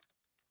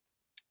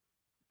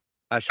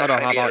 Shadow,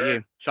 hi, how about Peter.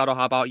 you? Shadow,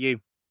 how about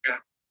you? Yeah,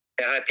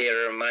 hi,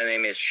 Peter. My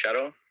name is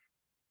Shadow.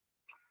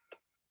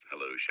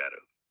 Hello,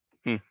 Shadow.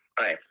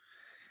 Hi.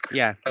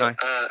 Yeah. Nice.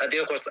 I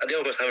do of course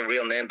have a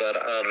real name, but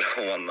I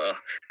don't want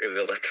to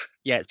reveal it.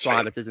 Yeah, it's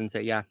private, isn't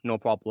it? Yeah, no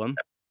problem.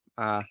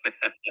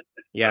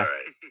 Yeah. All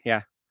right.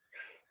 Yeah.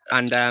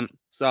 And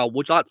so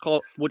would you like to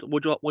call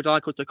would you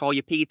like us to call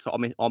you Peter or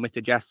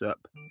Mr. Jessop?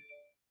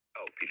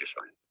 Oh, Peter's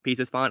fine.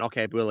 Peter's fine.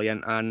 Okay,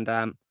 brilliant. And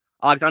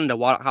Alexander,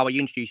 how about you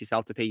introduce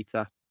yourself to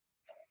Peter?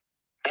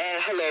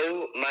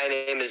 Hello, my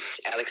name is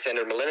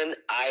Alexander Malinin.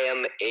 I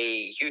am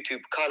a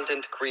YouTube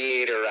content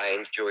creator. I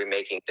enjoy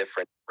making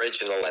different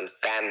original and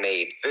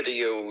fan-made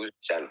videos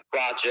and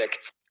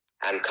projects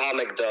and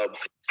comic dubs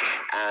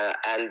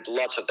and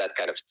lots of that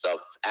kind of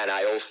stuff. And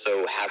I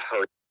also have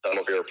heard some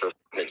of your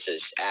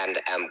performances and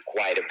am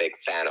quite a big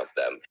fan of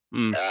them.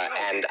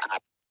 And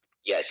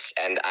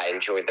I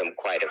enjoy them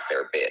quite a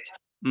fair bit.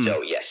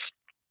 So yes.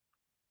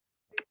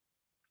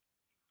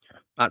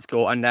 That's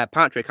cool. And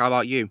Patrick, how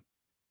about you?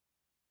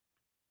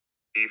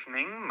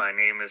 Evening, my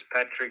name is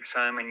Patrick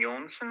Simon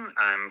Jørgensen.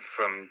 I'm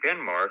from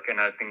Denmark,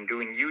 and I've been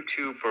doing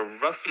YouTube for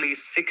roughly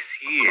 6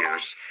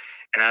 years.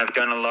 And I've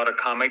done a lot of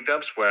comic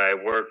dubs where I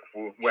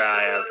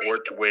have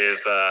worked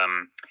with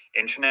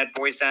internet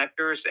voice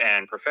actors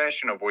and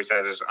professional voice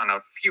actors on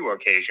a few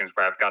occasions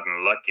where I've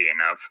gotten lucky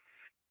enough.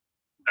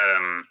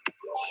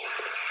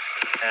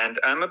 And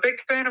I'm a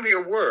big fan of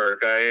your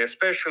work. I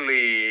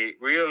especially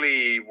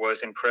really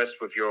was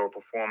impressed with your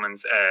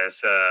performance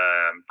as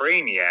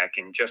Brainiac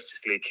in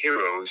Justice League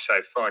Heroes.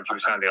 I thought you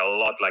sounded a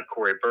lot like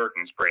Corey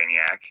Burton's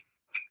Brainiac.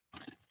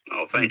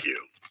 Oh, thank you.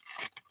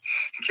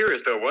 I'm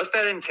curious though, was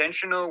that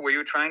intentional? Were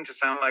you trying to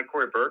sound like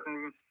Corey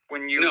Burton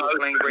when you were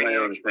playing my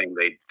own Brainiac?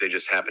 thing. They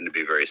just happen to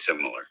be very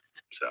similar.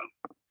 So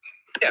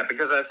Yeah,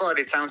 because I thought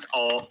it sounds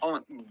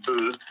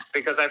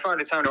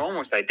sounded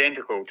almost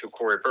identical to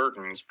Corey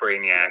Burton's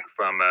Brainiac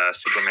from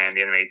Superman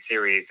the Animated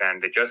Series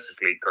and the Justice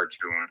League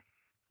cartoon.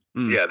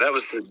 yeah, that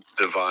was the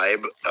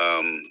vibe.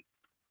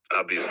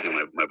 Obviously,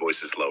 my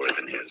voice is lower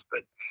than his,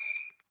 but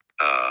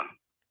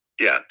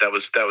yeah, that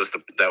was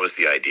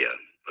the idea,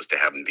 was to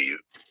have him be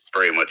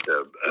very much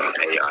an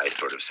AI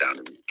sort of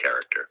sounding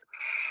character.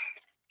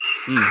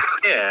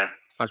 Yeah,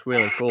 that's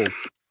really cool.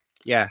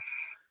 Yeah.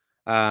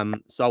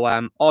 So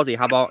Ozzy,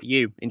 how about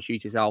you?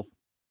 Introduce yourself.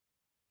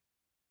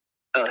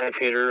 Hi,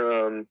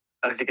 Peter.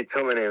 As you can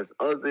tell, my name is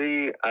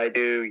Ozzy. I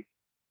do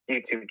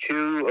YouTube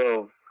too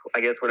of, I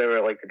guess, whatever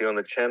I like to do on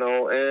the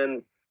channel.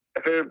 And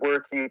my favorite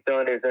work you've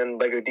done is in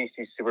Lego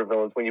DC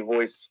Supervillains when you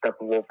voice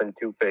Steppenwolf and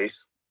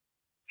Two-Face.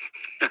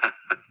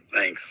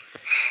 Thanks.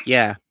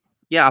 Yeah,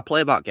 I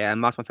play that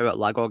game. That's my favorite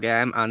Lego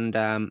game.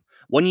 And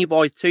when you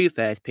voiced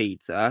Two-Face,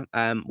 Peter,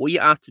 were you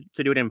asked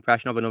to do an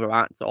impression of another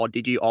actor, or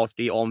did you also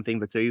do your own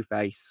thing for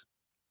Two-Face?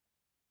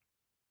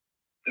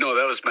 No,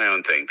 that was my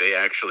own thing. They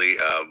actually,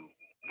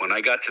 when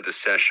I got to the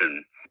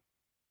session,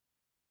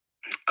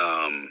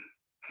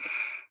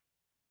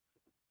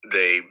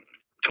 they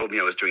told me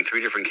I was doing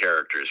 3 different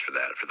characters for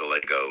the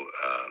Lego.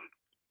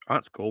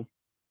 That's cool.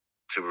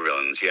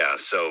 Supervillains, yeah.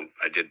 So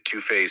I did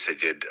Two-Face, I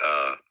did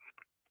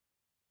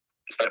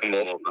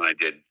Steppenwolf, and I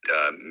did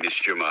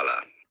Monsieur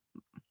Mala.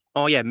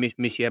 Oh yeah,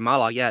 Monsieur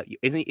Mala. Yeah,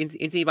 isn't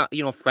he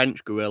that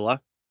French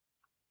gorilla?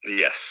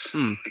 Yes,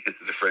 the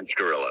French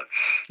gorilla.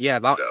 Yeah,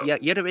 yeah,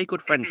 you had a really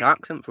good French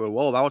accent for a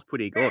while. That was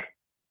pretty good.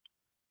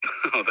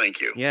 Oh,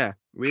 thank you. Yeah,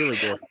 really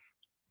good.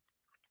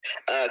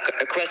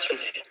 A question.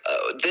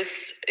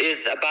 This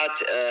is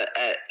about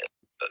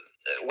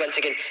once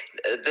again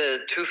the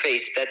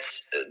Two-Face.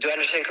 Do I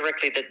understand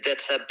correctly that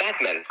that's a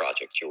Batman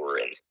project you were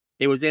in?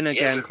 It was in a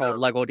game called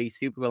Lego DC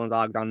Supervillains,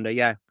 Alexander.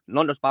 Yeah,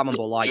 not just Batman,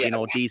 but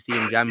DC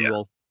in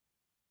general.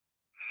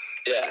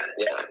 Yeah.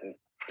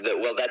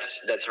 Well,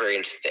 that's very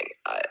interesting.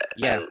 I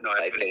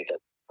think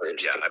that's very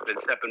interesting. Yeah, I've been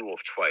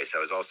Steppenwolf twice. I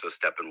was also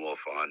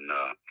Steppenwolf on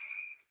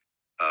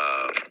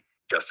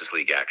Justice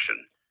League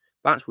Action.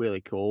 That's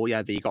really cool.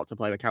 Yeah, that you got to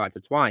play the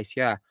character twice.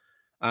 Yeah,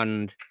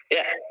 and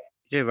you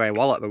did very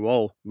well at the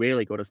role.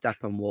 Really good at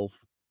Steppenwolf.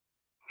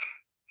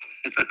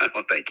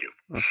 Well, thank you.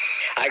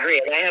 I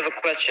agree, and I have a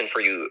question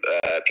for you,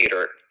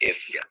 Peter.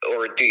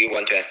 Or do you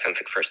want to ask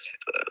something first,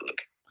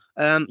 Luke?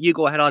 You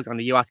go ahead,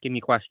 Alexander. You ask him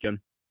your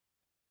question.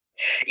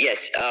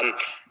 Yes,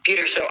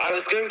 Peter. So I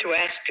was going to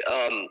ask,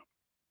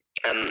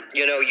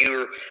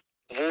 you're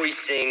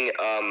voicing,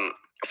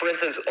 for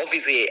instance,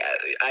 obviously,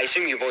 I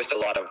assume you voiced a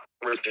lot of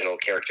original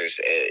characters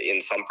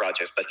in some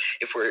projects, but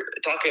if we're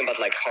talking about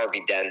like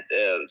Harvey Dent,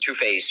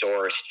 Two-Face,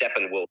 or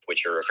Steppenwolf,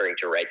 which you're referring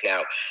to right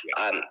now,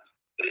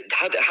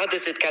 how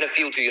does it kind of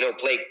feel to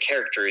play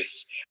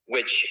characters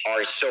which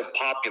are so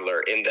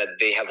popular in that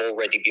they have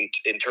already been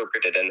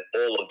interpreted in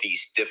all of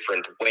these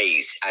different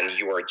ways, and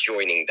you are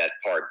joining that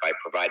part by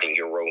providing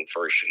your own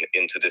version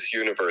into this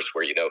universe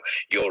where you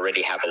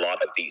already have a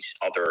lot of these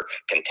other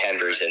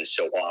contenders and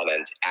so on,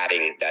 and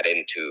adding that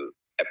into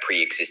a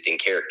pre-existing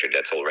character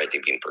that's already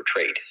been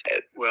portrayed.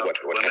 Well,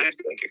 what kind of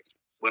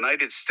when I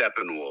did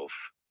Steppenwolf,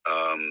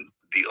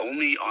 the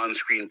only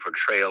on-screen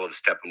portrayal of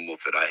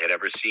Steppenwolf that I had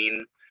ever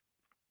seen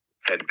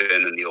had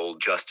been in the old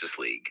Justice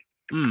League.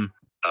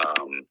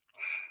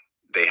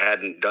 They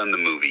hadn't done the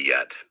movie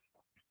yet.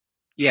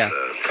 Yeah.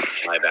 The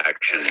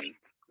live-action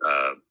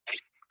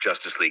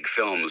Justice League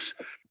films.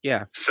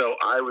 Yeah. So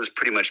I was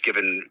pretty much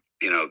given,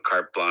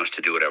 carte blanche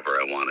to do whatever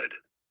I wanted.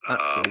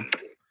 Cool.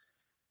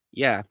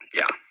 Yeah.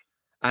 Yeah.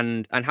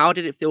 And how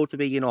did it feel to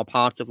be,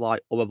 part of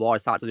like other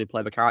voice actors who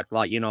play the character,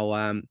 like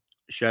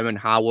Sherman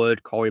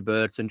Howard, Corey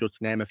Burton, just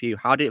to name a few?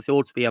 How did it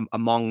feel to be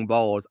among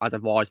those as a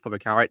voice for the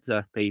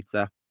character,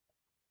 Peter?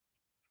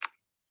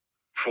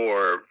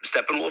 For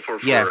Steppenwolf or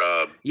for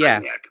Brainiac?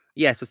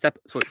 Yeah. So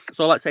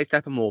let's say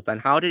Steppenwolf. Then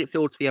how did it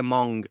feel to be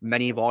among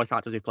many voice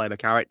actors who play the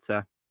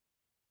character?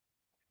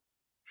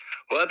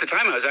 Well, at the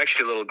time I was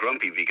actually a little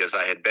grumpy because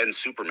I had been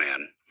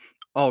Superman.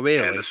 Oh,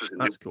 really? And this was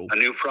cool. A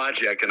new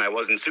project, and I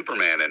wasn't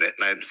Superman in it.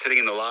 And I'm sitting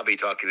in the lobby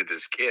talking to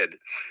this kid,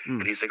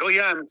 and he's like, "Oh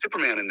yeah, I'm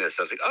Superman in this."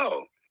 I was like,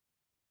 "Oh,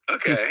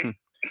 okay.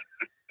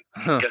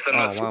 Guess I'm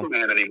not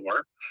Superman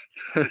anymore."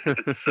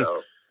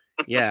 So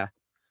yeah.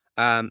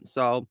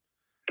 So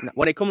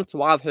when it comes to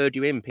what I've heard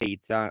you in,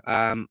 Peter,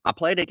 I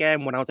played a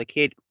game when I was a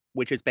kid,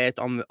 which is based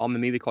on the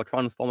movie called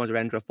Transformers: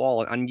 Revenge of the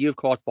Fallen, and you of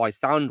course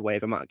voiced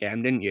Soundwave in that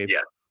game, didn't you?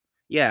 Yeah.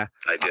 Yeah.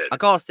 I did. I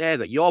gotta say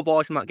that your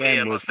voice in that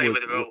game was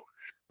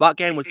that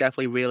game was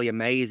definitely really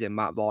amazing.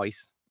 That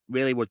voice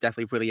really was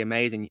definitely really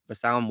amazing for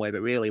Soundwave.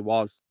 It really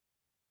was.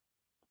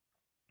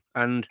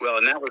 And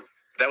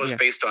that was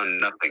based on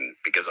nothing,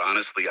 because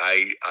honestly,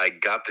 I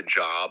got the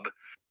job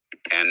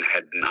and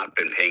had not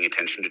been paying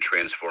attention to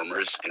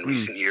Transformers in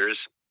recent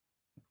years,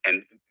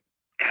 and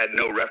had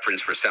no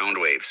reference for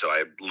Soundwave, so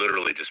I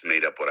literally just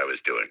made up what I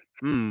was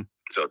doing.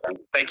 So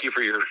thank you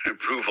for your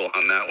approval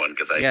on that one,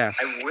 because I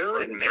will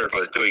admit if I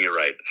was doing it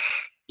right.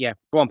 Yeah,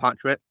 go on,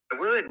 Patrick. I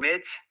will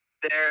admit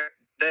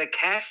the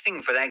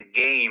casting for that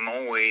game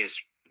always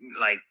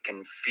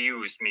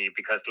confused me,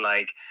 because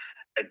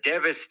a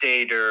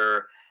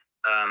Devastator,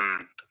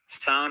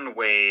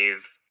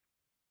 Soundwave,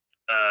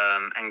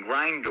 and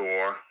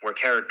Grindor were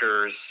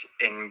characters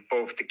in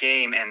both the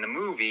game and the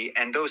movie,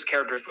 and those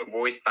characters were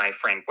voiced by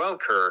Frank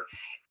Welker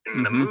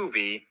in the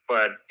movie,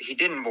 but he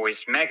didn't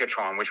voice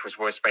Megatron, which was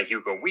voiced by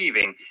Hugo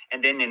Weaving.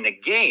 And then in the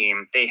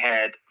game, they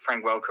had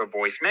Frank Welker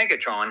voice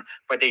Megatron,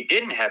 but they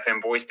didn't have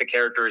him voice the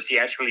characters he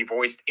actually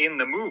voiced in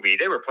the movie.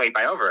 They were played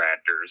by other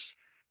actors.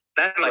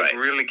 That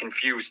really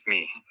confused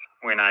me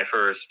when I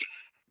first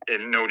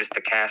noticed the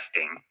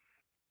casting.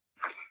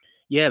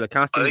 Yeah, the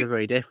castings are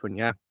very different,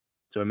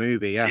 to a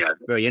movie,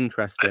 very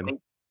interesting. I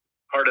think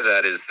part of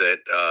that is that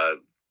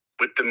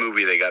with the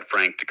movie, they got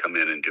Frank to come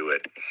in and do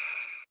it.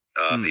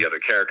 The other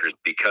characters,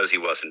 because he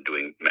wasn't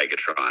doing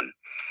Megatron.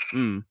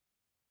 And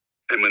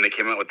when they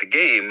came out with the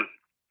game,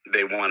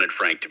 they wanted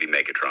Frank to be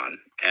Megatron.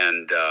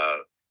 And,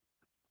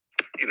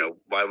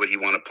 why would he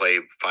want to play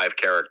 5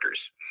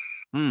 characters?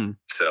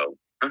 So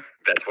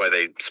that's why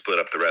they split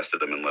up the rest of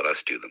them and let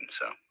us do them.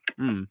 So,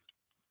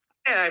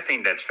 yeah, I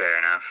think that's fair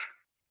enough.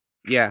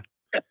 Yeah.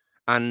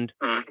 And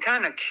I'm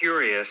kind of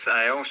curious.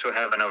 I also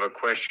have another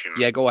question.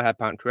 Yeah, go ahead,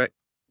 Patrick.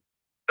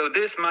 So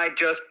this might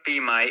just be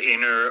my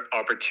inner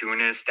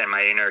opportunist and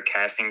my inner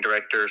casting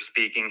director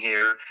speaking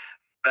here,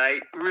 but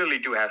I really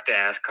do have to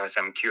ask because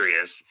I'm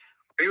curious.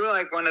 Are you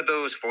one of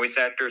those voice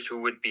actors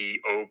who would be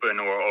open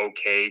or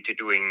okay to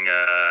doing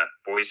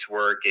voice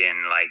work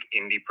in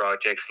indie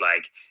projects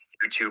like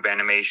YouTube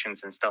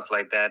animations and stuff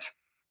like that?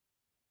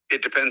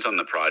 It depends on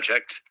the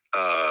project.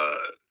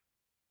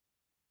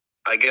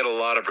 I get a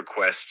lot of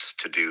requests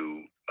to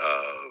do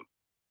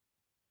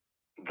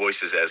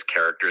voices as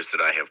characters that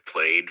I have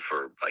played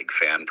for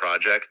fan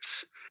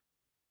projects,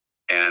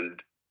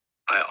 and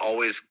I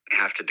always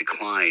have to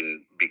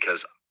decline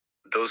because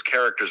those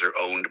characters are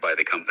owned by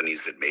the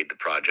companies that made the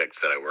projects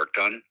that I worked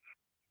on.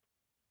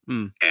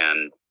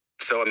 And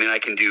so, I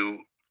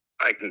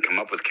can come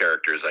up with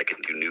characters, I can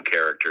do new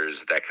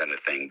characters, that kind of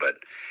thing. But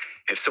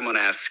if someone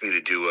asks me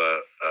to do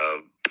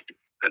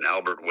an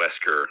Albert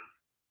Wesker,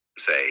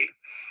 say,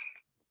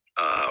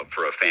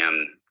 for a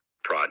fan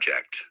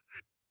project,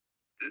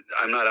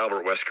 I'm not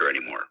Albert Wesker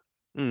anymore.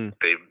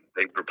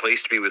 They've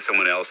replaced me with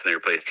someone else, and they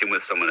replaced him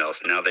with someone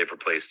else. Now they've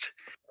replaced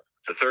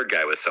the third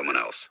guy with someone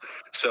else.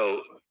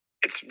 So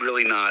it's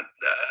really not.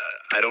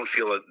 I don't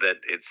feel that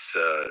it's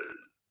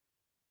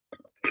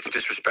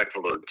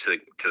disrespectful to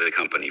the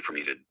company for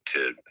me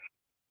to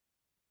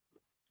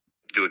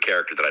do a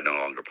character that I no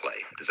longer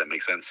play. Does that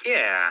make sense?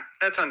 Yeah,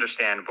 that's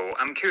understandable.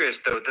 I'm curious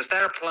though. Does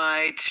that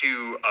apply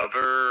to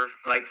other,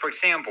 for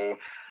example?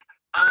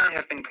 I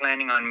have been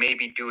planning on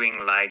maybe doing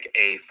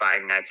a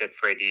Five Nights at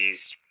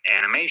Freddy's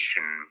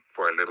animation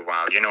for a little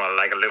while,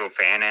 like a little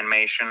fan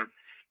animation.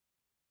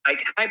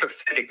 Like,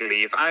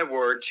 hypothetically, if I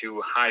were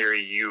to hire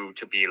you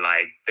to be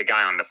like the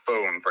guy on the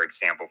phone, for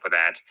example, for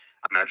that,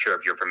 I'm not sure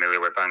if you're familiar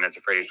with Five Nights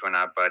at Freddy's or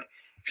not, but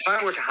if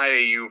I were to hire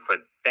you for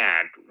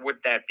that, would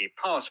that be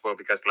possible?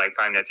 Because like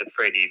Five Nights at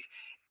Freddy's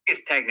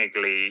is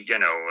technically,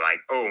 like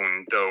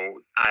owned,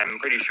 though I'm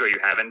pretty sure you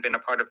haven't been a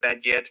part of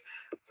that yet.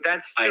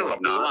 That's still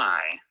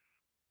apply.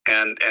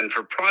 And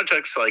for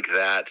projects like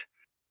that,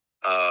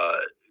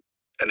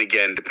 and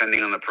again,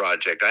 depending on the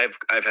project,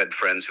 I've had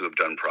friends who have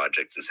done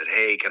projects and said,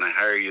 "Hey, can I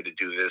hire you to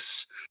do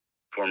this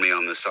for me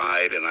on the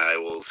side?" And I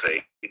will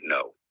say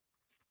no,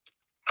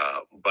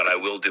 but I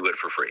will do it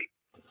for free.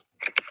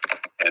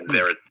 And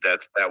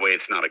that way,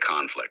 it's not a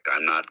conflict.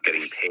 I'm not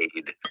getting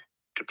paid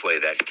to play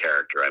that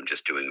character. I'm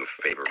just doing a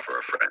favor for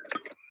a friend.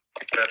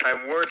 But if I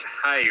were to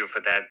hire you for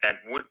that,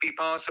 that would be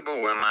possible.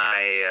 Or am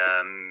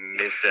I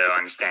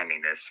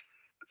misunderstanding this?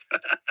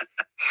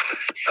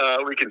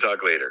 We can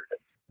talk later.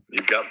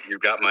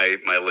 You've got my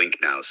link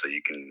now, so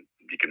you can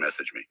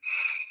message me.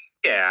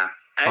 Yeah,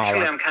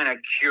 actually, I'm kind of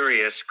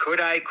curious. Could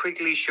I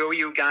quickly show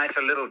you guys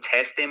a little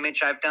test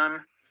image I've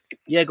done?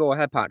 Yeah, go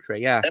ahead,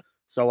 Patrick. Yeah.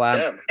 So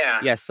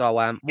yeah. So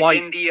why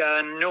in the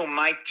no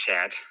mic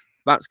chat?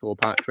 That's cool,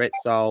 Patrick.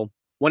 So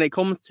when it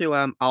comes to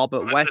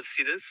Albert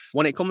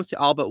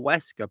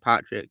Wesker,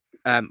 Patrick,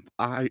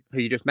 who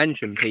you just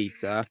mentioned,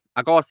 Peter,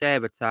 I gotta say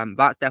that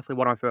that's definitely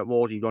one of my favorite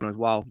roles you've done as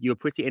well. You were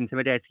pretty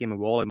intimidating in the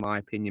role, in my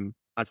opinion,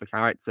 as a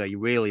character. You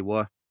really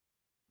were.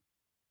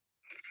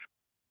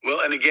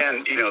 Well, and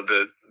again,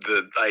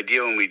 the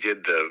idea when we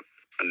did the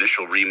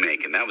initial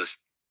remake, and that was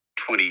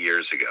 20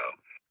 years ago.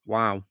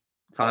 Wow,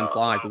 time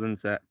flies,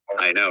 doesn't it?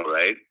 I know,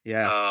 right?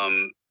 Yeah.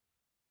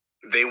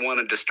 They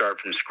wanted to start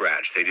from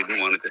scratch. They didn't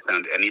want it to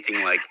sound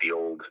anything like the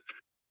old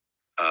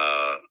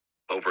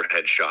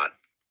overhead shot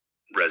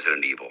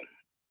Resident Evil.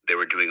 They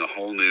were doing a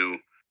whole new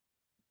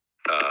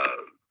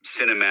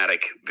cinematic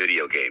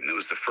video game. It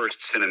was the first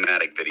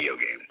cinematic video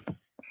game.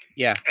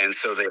 Yeah. And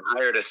so they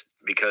hired us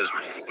because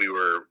we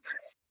were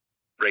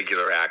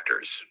regular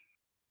actors.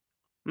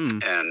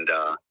 And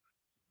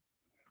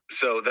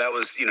so that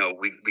was,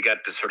 we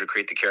got to sort of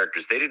create the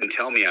characters. They didn't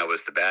tell me I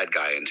was the bad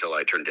guy until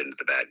I turned into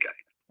the bad guy.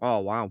 Oh,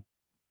 wow.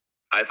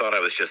 I thought I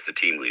was just the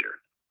team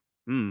leader.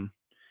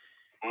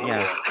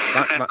 Yeah,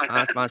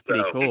 that's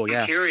pretty cool.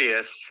 Yeah. I'm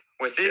curious,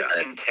 was it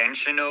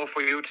intentional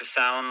for you to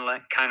sound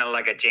kind of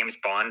like a James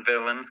Bond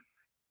villain?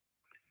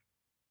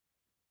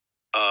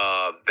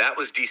 That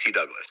was DC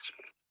Douglas.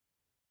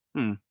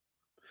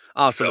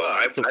 Oh, so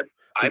I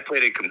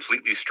played it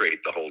completely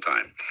straight the whole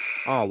time.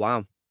 Oh,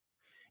 wow.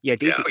 Yeah,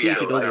 DC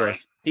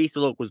Douglas. DC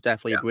Douglas was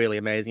definitely really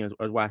amazing as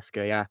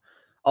Wesker. Yeah.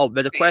 Oh,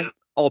 there's a question.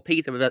 Oh,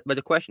 Peter, there's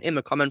a question in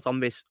the comments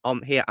on this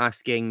here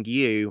asking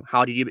you,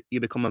 how did you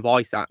become a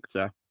voice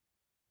actor?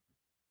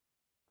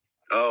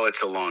 Oh,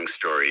 it's a long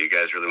story. You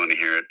guys really want to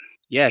hear it?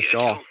 Yeah,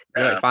 sure.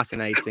 Really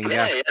fascinating.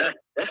 Yeah,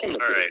 definitely.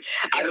 All right.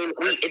 I mean,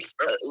 it's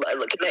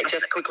can I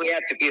just quickly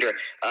add to Peter?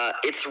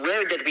 It's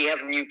rare that we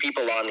have new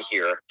people on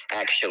here,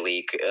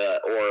 actually,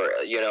 or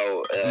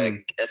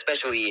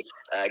especially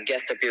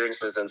guest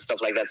appearances and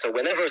stuff like that. So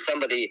whenever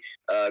somebody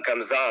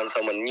comes on,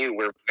 someone new,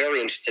 we're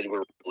very interested.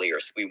 We're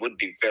players. We would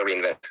be very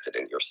invested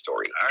in your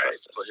story. All right.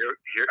 Well,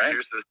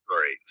 here's the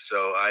story.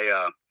 So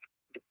I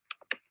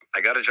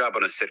got a job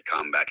on a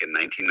sitcom back in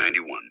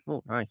 1991.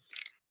 Oh, nice.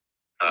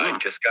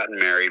 I'd just gotten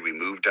married. We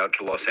moved out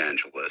to Los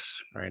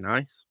Angeles. Very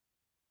nice.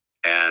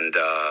 And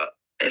I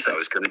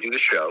was going to do the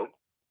show,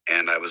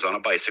 and I was on a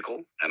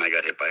bicycle, and I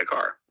got hit by a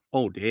car.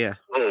 Oh, dear.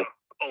 Oh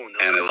no.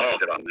 And I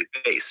landed on my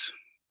face.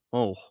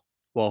 Oh,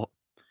 well.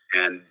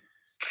 And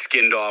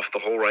skinned off the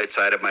whole right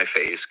side of my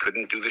face.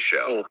 Couldn't do the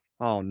show.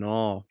 Oh,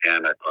 no.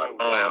 And I thought,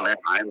 wow,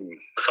 I'm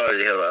sorry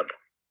to hear that.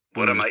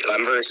 What am I?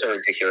 I'm very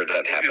sorry to hear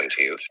that happened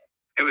to you.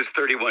 It was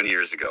 31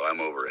 years ago.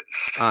 I'm over it.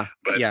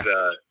 But, yeah,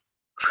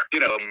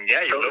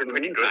 you look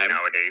pretty good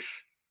nowadays.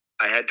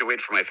 I had to wait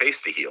for my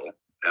face to heal.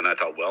 And I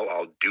thought, well,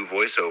 I'll do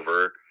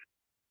voiceover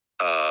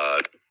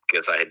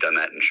because I had done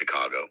that in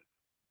Chicago.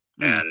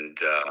 And,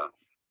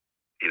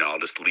 I'll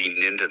just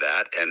lean into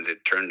that. And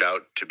it turned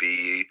out to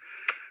be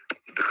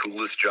the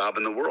coolest job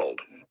in the world.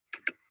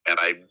 And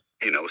I,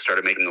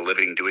 started making a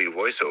living doing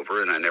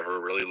voiceover, and I never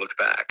really looked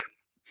back.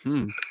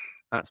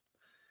 That's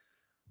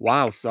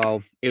wow.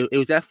 So it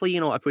was definitely,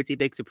 a pretty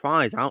big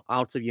surprise out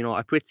of,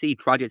 a pretty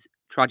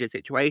tragic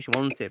situation,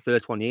 wasn't it?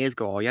 31 years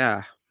ago.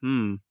 Yeah.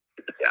 Yeah.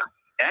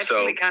 It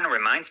actually kind of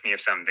reminds me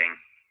of something.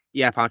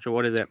 Yeah, Patrick,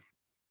 what is it?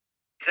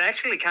 It's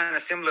actually kind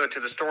of similar to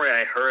the story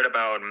I heard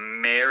about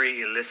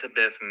Mary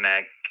Elizabeth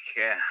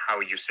how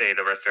you say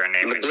the rest of her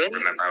name. I don't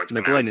remember how it's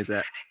pronounced. McGlynn, is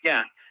it?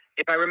 Yeah.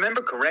 If I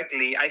remember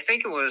correctly, I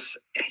think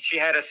she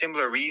had a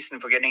similar reason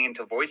for getting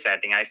into voice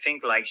acting. I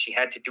think she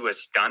had to do a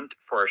stunt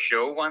for a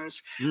show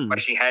once, where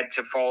she had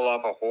to fall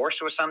off a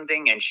horse or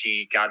something, and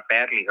she got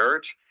badly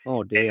hurt.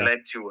 Oh, dear. It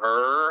led to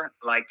her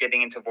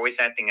getting into voice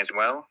acting as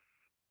well.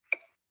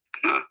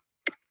 Huh.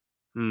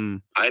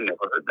 I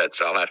never heard that,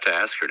 so I'll have to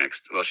ask her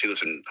next. Well, she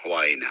lives in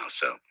Hawaii now,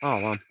 so. Oh,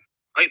 wow.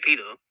 Hey,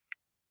 Peter.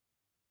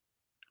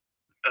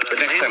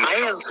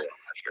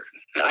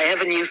 I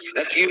have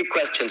a few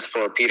questions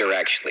for Peter,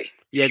 actually.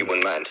 Yeah, if you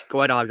wouldn't mind. Go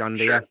ahead,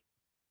 Alexander. Sure.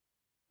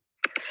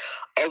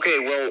 Yeah. Okay.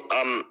 Well.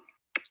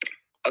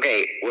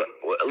 Okay.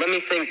 Let me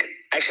think.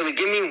 Actually,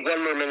 give me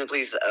one more minute,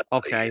 please.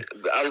 Okay.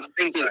 I'll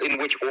think in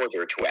which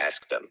order to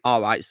ask them.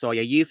 All right. So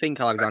yeah, you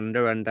think,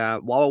 Alexander, and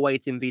while we're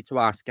waiting for you to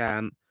ask,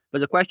 there's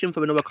a question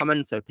from another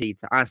commenter,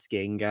 Peter,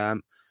 asking,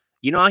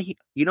 you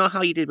know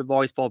how you did the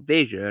voice for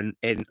Vision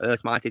in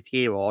Earth's Mightiest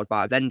Heroes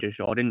by Avengers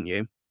Show, didn't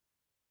you?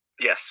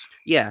 Yes.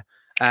 Yeah.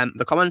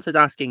 The commenter's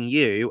asking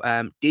you,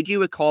 did you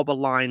record the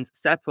lines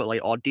separately,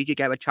 or did you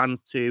get a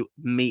chance to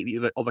meet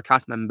the other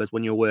cast members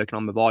when you were working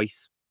on the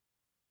voice?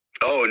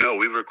 Oh, no,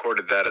 we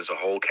recorded that as a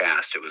whole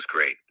cast. It was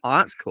great. Oh,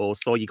 that's cool.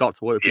 So you got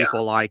to work with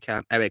people like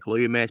Eric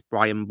Loomis,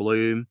 Brian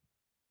Bloom.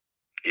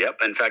 Yep.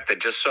 In fact, I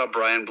just saw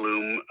Brian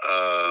Bloom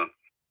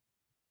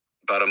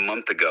about a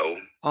month ago.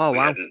 Oh,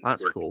 wow.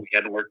 That's cool. We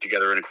hadn't worked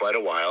together in quite a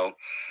while,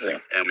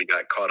 and we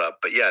got caught up.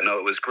 But yeah, no,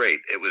 it was great.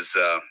 It was,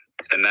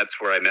 and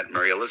that's where I met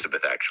Mary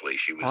Elizabeth, actually.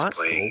 She was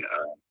playing...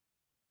 Cool.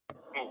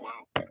 Oh,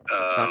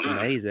 wow. That's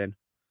amazing.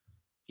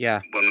 Yeah.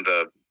 One of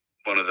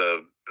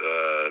the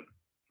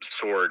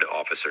sword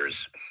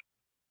officers.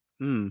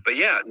 But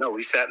yeah, no,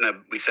 we sat in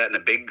a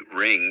big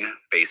ring,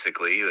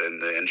 basically, and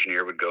the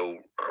engineer would go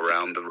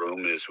around the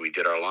room as we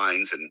did our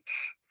lines and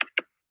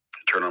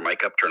turn our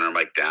mic up, turn our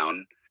mic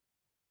down,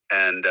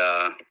 and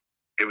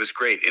it was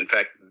great. In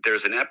fact,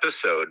 there's an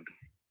episode,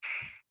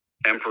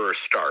 Emperor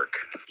Stark,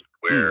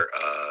 where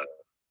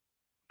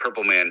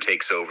Purple Man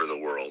takes over the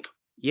world.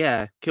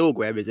 Yeah,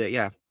 Kilgrave, is it?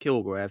 Yeah,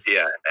 Kilgrave.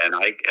 Yeah, and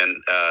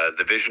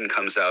the Vision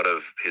comes out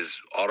of his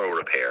auto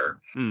repair,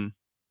 and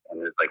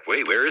it's like,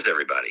 wait, where is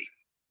everybody?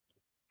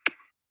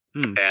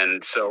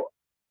 And so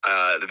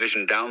the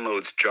Vision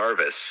downloads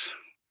Jarvis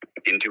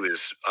into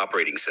his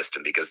operating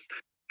system, because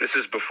this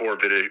is before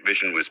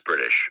Vision was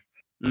British.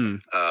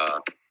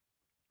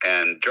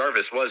 And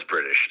Jarvis was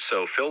British.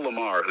 So Phil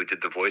Lamar, who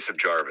did the voice of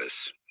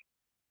Jarvis,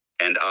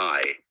 and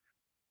I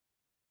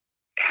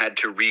had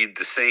to read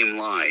the same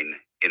line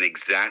in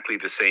exactly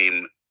the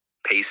same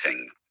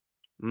pacing.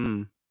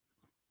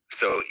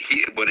 So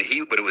when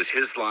it was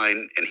his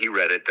line and he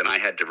read it, then I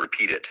had to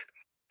repeat it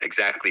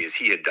exactly as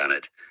he had done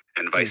it,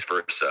 and vice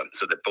versa,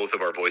 so that both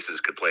of our voices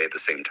could play at the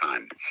same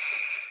time.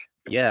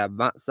 Yeah,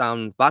 that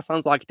sounds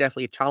like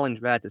definitely a challenge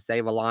there, to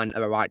say the line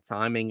at the right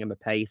timing and the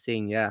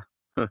pacing. Yeah.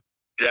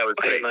 Yeah, it was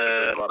great. It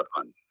was a lot of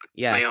fun.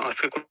 Yeah. May I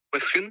ask a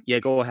question? Yeah,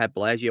 go ahead,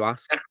 Blaise. You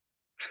ask.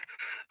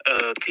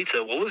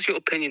 Peter, what was your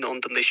opinion on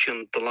the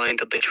mission, The Line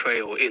of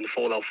Betrayal in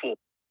Fallout 4?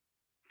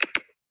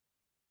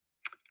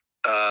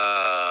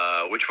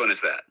 Which one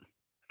is that?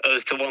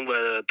 It's the one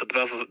where the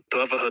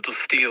Brotherhood of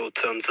Steel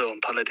turns on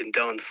Paladin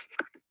Dance.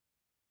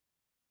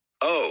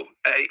 Oh,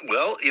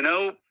 well,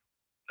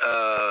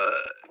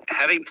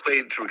 having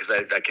played through, because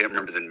I can't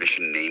remember the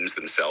mission names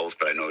themselves,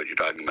 but I know what you're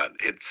talking about.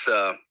 It's,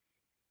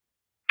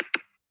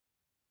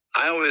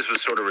 I always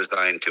was sort of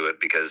resigned to it,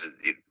 because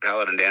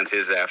Paladin Dance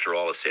is, after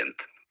all, a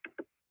synth.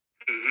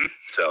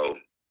 So,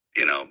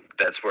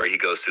 that's where he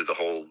goes through the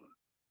whole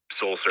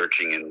soul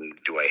searching and,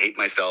 do I hate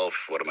myself?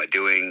 What am I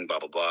doing? Blah,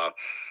 blah, blah.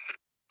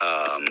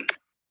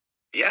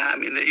 Yeah, I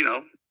mean,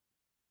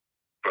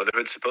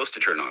 Brotherhood's supposed to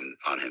turn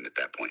on him at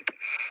that point.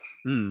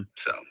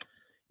 So,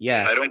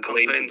 yeah, I don't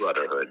blame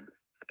Brotherhood.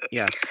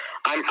 Yeah,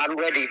 I'm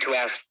ready to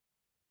ask.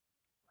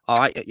 All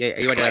right, yeah, are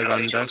you ready,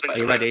 Alexander? Are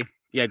you ready?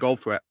 Yeah, go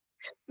for it.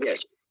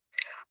 Yes.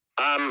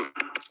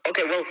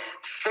 Okay. Well,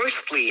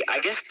 firstly, I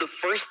guess the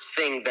first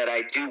thing that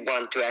I do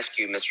want to ask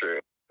you, Mr.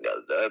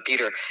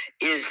 Peter,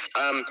 is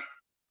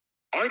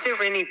are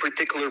there any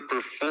particular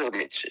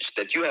performances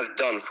that you have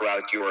done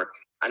throughout your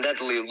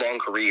undoubtedly long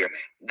career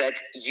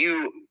that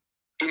you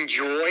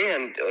enjoy,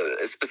 and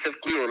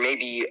specifically, or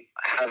maybe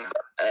have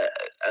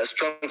a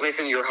strong place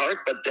in your heart,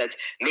 but that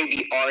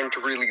maybe aren't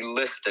really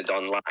listed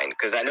online?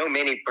 Because I know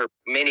many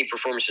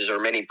performances or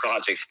many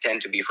projects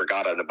tend to be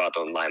forgotten about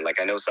online.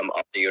 Like, I know some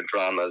audio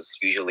dramas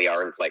usually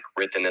aren't like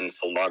written in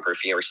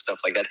filmography or stuff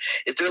like that.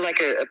 Is there like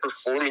a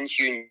performance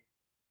you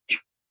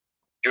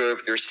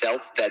of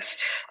yourself that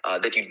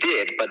you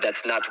did, but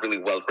that's not really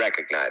well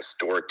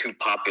recognized or too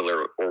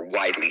popular or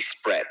widely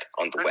spread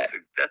on the web?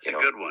 That's a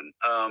good one.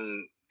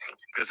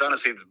 Because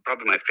honestly,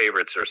 probably my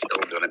favorites are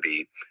still going to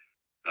be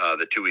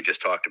the two we just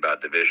talked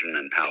about, Division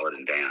and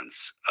Paladin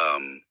Dance,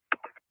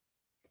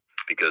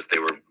 because they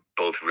were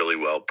both really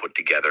well put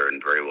together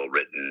and very well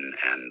written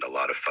and a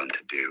lot of fun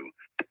to do.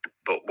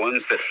 But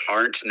ones that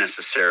aren't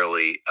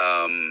necessarily,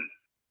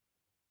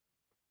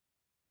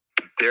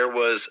 there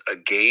was a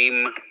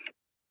game.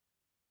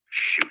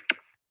 Shoot.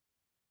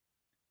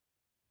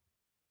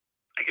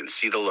 I can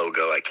see the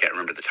logo. I can't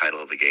remember the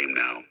title of the game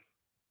now.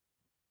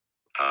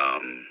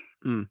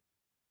 If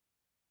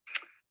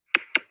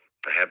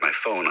I had my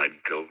phone,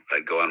 I'd go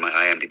on my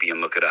IMDb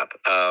and look it up.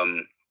 But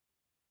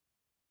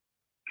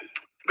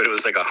it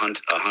was like a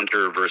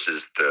hunter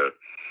versus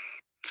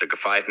it's like a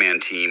 5-man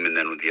team, and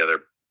then the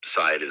other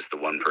side is the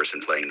one person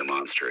playing the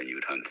monster, and you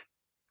would hunt.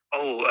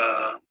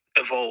 Oh,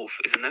 Evolve,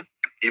 isn't it?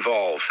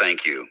 Evolve,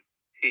 thank you.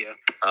 Yeah.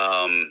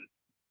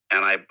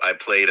 and I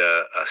played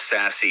a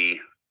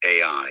sassy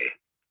AI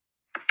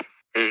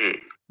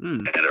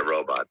Mm-hmm. and a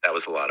robot. That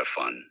was a lot of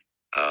fun.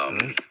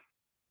 Nice.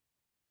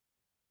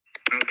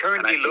 I'm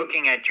currently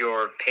looking at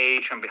your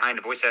page on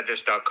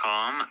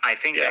behindthevoiceactors.com. I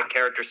think that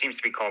character seems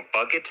to be called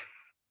Bucket.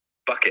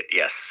 Bucket,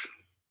 yes.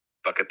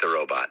 Bucket the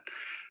robot,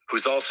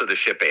 who's also the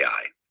ship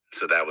AI.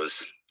 So that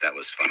was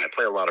fun. I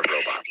play a lot of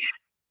robots.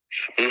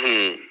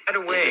 Mm-hmm. By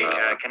the way,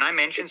 can I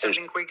mention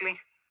something quickly?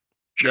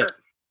 Sure.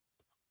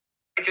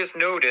 I just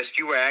noticed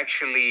you were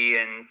actually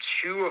in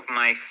 2 of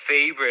my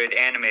favorite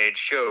animated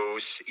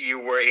shows. You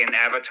were in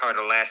Avatar: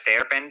 The Last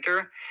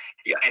Airbender,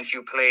 Yes. and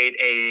you played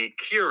a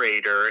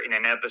curator in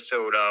an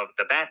episode of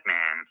The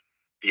Batman.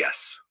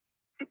 Yes.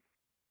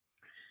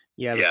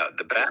 Yeah. Yeah,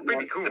 the Batman.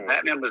 Pretty cool. The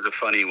Batman was a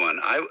funny one.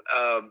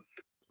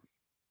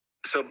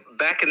 So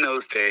back in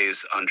those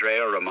days,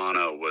 Andrea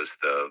Romano was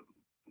the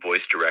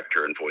voice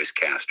director and voice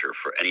caster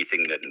for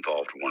anything that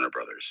involved Warner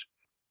Brothers.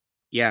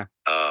 Yeah.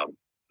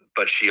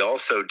 But she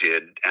also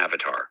did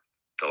Avatar: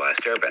 The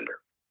Last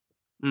Airbender.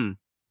 Mm.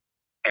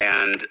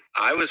 And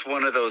I was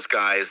one of those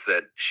guys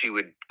that she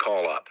would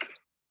call up.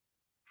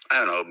 I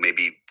don't know,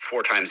 maybe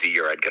 4 times a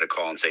year I'd get a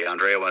call and say,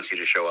 Andrea wants you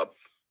to show up.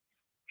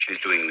 She's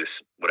doing this,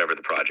 whatever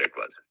the project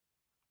was.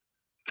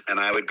 And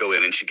I would go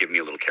in and she'd give me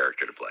a little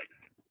character to play.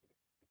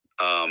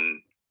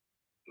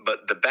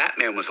 But the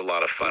Batman was a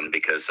lot of fun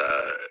because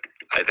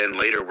I then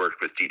later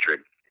worked with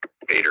Dietrich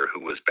Bader,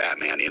 who was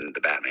Batman in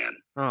The Batman.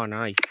 Oh,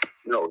 nice.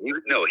 No,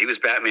 he was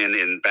Batman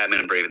in Batman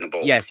and Brave and the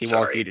Bold. Yes, he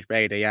was Peter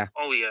Jessop, yeah.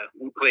 Oh, yeah.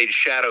 He played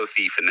Shadow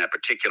Thief in that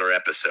particular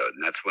episode,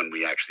 and that's when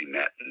we actually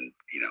met and,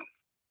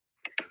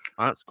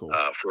 That's cool.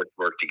 first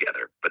worked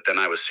together. But then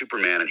I was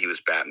Superman and he was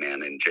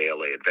Batman in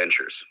JLA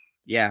Adventures.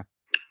 Yeah.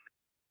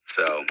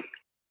 So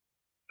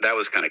that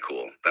was kind of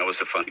cool. That was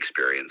a fun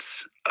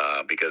experience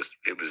because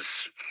it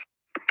was,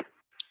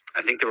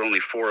 I think there were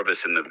only 4 of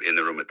us in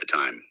the room at the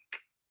time.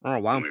 Oh,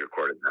 wow. When we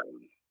recorded that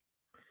one.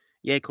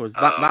 Yeah, because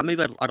that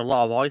movie had a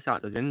lot of voice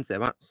actors, didn't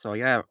it? So,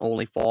 yeah,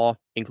 only 4,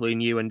 including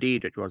you and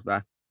Dietrich, was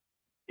there.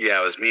 Yeah,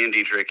 it was me and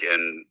Dietrich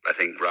and I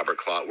think Robert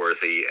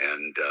Clotworthy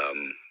and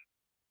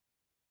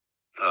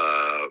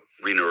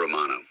Rena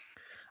Romano.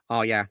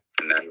 Oh, yeah.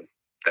 And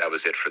that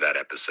was it for that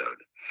episode.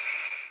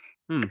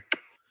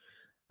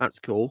 That's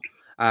cool.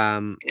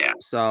 Yeah.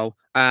 So,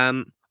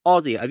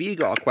 Ozzy, have you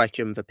got a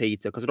question for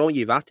Peter? Because I don't know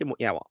you've asked him.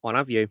 Yeah, one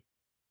have you?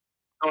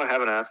 Oh, I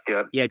haven't asked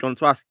yet. Yeah, do you want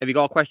to ask? Have you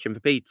got a question for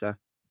Peter?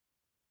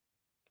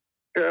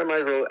 Sure, I might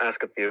as well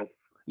ask a few.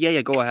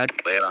 Yeah, go ahead.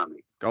 Lay it on me.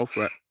 Go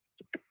for it.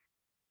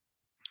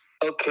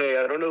 Okay,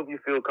 I don't know if you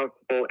feel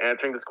comfortable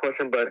answering this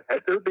question, but has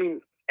there been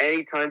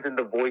any times in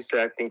the voice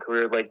acting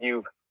career like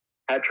you've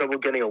had trouble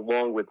getting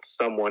along with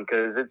someone?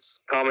 Because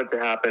it's common to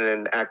happen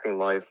in acting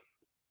life.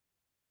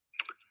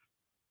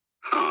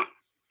 Huh.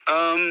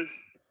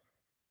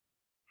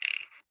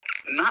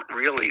 Not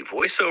really.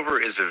 Voiceover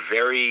is a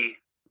very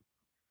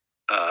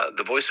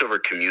the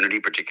voiceover community,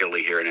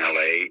 particularly here in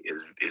LA,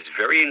 is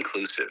very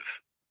inclusive.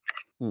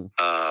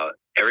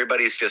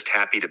 Everybody's just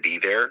happy to be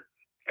there.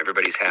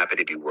 Everybody's happy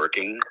to be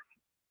working.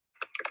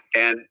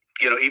 And,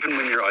 even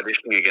when you're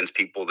auditioning against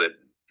people that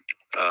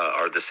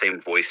are the same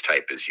voice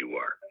type as you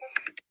are,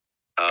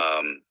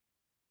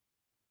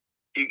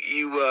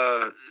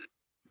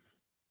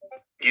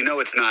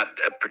 it's not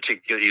a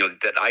particular,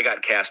 that I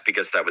got cast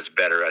because I was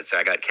better.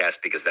 I got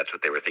cast because that's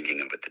what they were thinking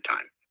of at the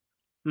time.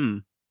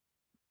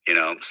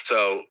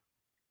 So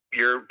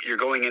you're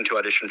going into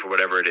audition for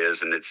whatever it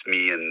is, and it's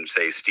me and,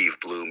 say, Steve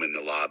Bloom in the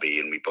lobby,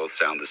 and we both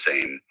sound the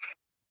same.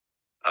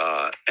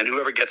 And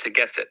whoever gets it,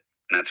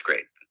 and that's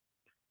great.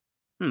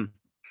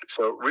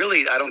 So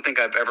really, I don't think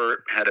I've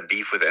ever had a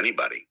beef with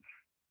anybody.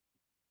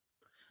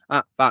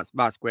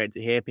 That's great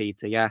to hear,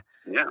 Peter. Yeah.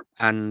 Yeah.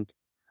 And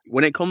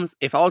when it comes,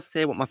 if I was to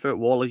say what my favorite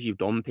role is you've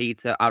done,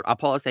 Peter, I'd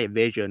probably say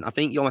Vision. I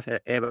think you're my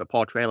favorite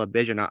portrayal of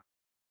Vision,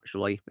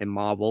 actually, in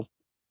Marvel.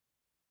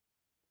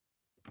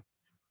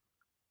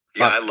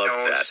 Yeah, I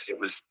loved that. It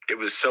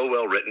was so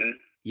well written.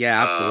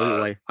 Yeah,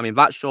 absolutely. I mean,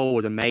 that show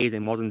was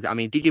amazing, wasn't it? I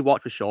mean, did you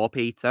watch the show,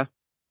 Peter?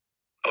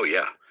 Oh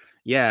yeah.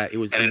 Yeah, it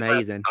was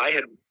amazing. In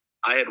fact,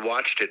 I had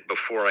watched it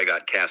before I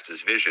got cast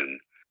as Vision,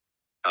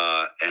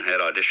 and had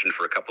auditioned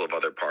for a couple of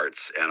other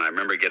parts. And I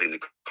remember getting the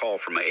call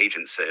from my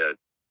agent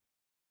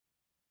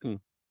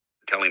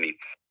telling me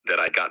that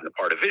I'd gotten a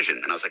part of Vision,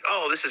 and I was like,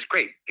 "Oh, this is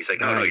great." He's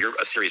like, "No, you're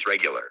a series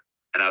regular,"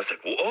 and I was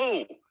like,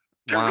 "Whoa,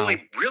 they're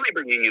really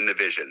bringing in the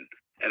Vision."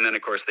 And then,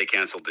 of course, they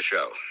canceled the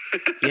show.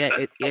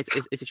 Yeah,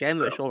 it's a shame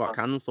that the show got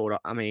cancelled.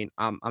 I mean,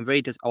 I was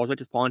very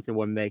disappointed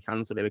when they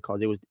cancelled it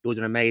because it was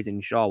an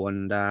amazing show.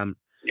 And I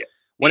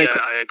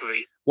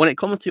agree. When it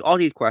comes to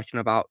Ozzy's question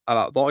about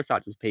voice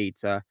actors,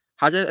 Peter,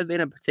 has there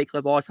been a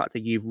particular voice actor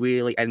you've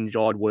really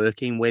enjoyed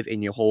working with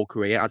in your whole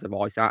career as a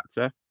voice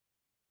actor?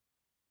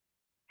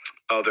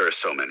 Oh, there are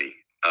so many.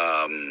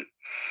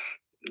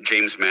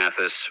 James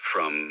Mathis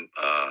from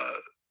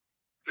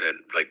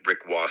like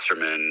Rick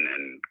Wasserman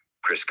and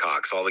Chris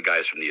Cox, all the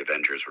guys from the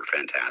Avengers were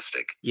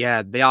fantastic.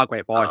 Yeah, they are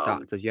great voice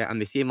actors, yeah, and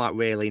they seem like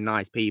really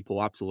nice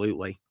people,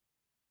 absolutely.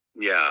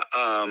 Yeah.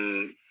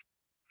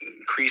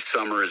 Cree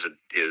Summer is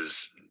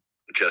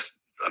just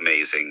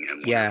amazing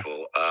and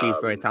wonderful. She's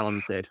very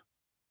talented.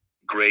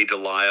 Gray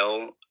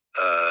Delisle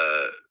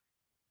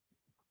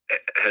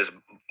has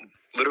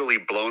literally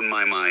blown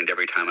my mind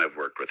every time I've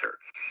worked with her.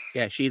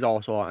 Yeah, she's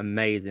also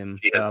amazing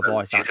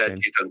voice acting.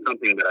 She's done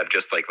something that I've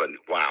just like,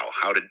 wow,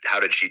 how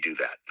did she do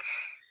that?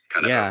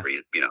 Kind of,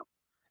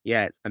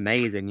 Yeah, it's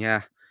amazing.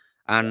 Yeah,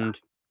 and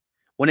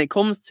when it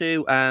comes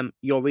to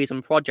your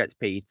recent project,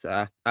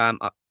 Peter,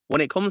 when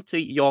it comes to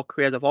your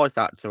career as a voice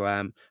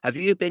actor, have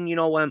you been,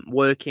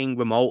 working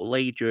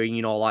remotely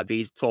during, like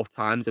these tough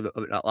times of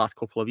the last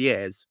couple of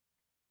years?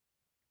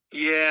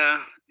 Yeah,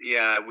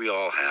 we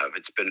all have.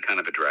 It's been kind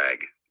of a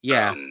drag.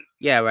 Yeah.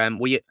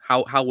 Were you,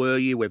 how were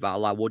you with that?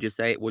 Like, would you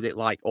say was it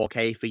like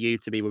okay for you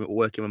to be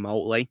working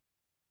remotely?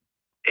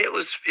 It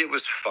was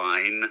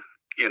fine.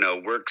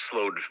 Work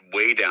slowed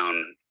way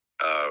down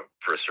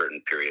for a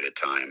certain period of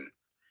time.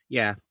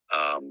 Yeah.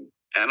 And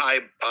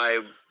I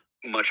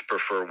much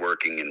prefer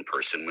working in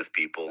person with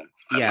people.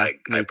 Yeah,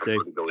 I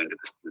prefer to go into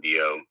the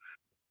studio.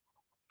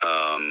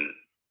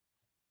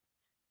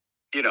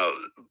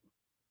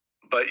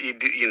 But you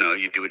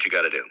do what you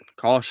got to do. Of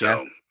course,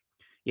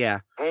 yeah.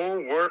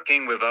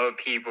 Working with other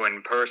people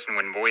in person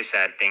when voice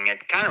acting,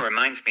 it kind of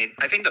reminds me,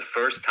 I think the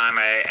first time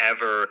I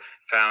ever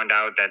found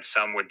out that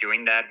some were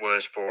doing that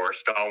was for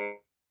Star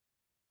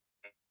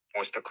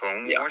Wars The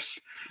Clone Wars.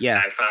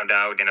 Yeah. I found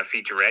out in a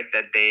featurette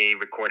that they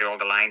recorded all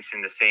the lines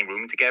in the same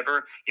room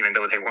together, even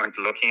though they weren't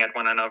looking at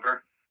one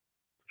another.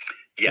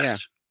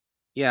 Yes.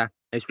 Yeah.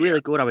 It's really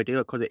good how we do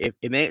it because it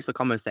makes the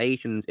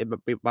conversations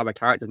by the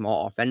characters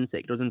more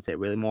authentic, doesn't it?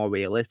 Really more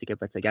realistic if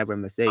they're together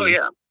in the scene. Oh,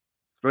 yeah.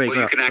 It's very good.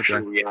 You can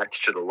actually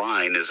react to the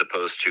line as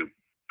opposed to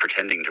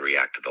pretending to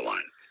react to the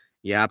line.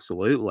 Yeah,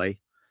 absolutely.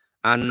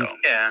 And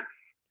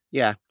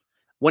yeah.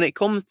 When it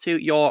comes to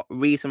your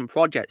recent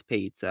project,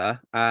 Peter,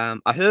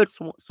 I heard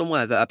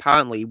somewhere that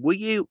apparently were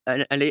you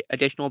an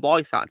additional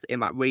voice actor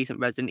in that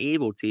recent Resident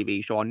Evil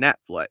TV show on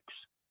Netflix?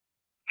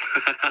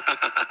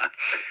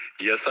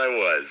 Yes, I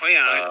was. Oh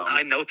yeah,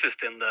 I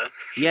noticed in the.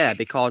 Yeah,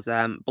 because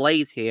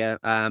Blaze here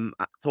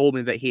told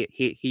me that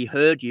he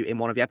heard you in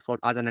one of the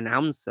episodes as an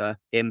announcer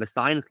in the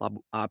science lab.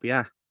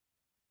 Yeah.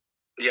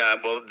 Yeah,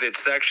 well,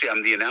 it's actually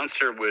I'm the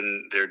announcer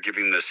when they're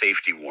giving the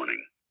safety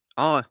warning.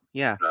 Oh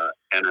yeah.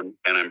 And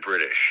I'm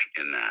British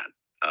in that.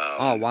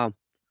 Oh wow.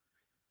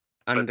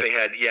 But they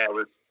had it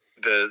was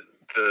the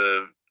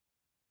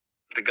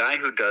guy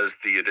who does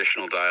the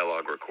additional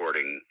dialogue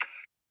recording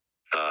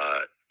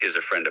is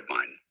a friend of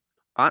mine.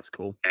 That's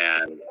cool.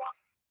 And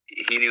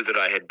he knew that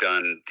I had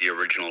done the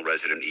original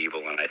Resident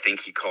Evil, and I think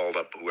he called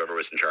up whoever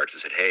was in charge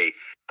and said, "Hey,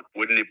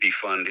 wouldn't it be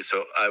fun?"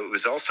 So it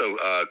was also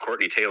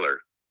Courtney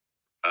Taylor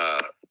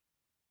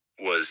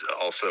was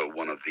also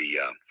one of the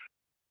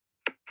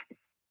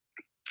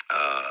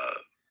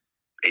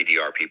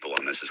ADR people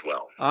on this as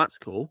well. Oh, that's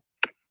cool.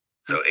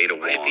 So Ada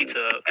Wong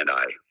and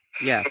I.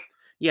 Yeah.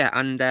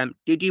 And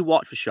did you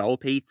watch the show,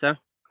 Peter?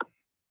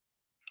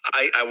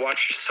 I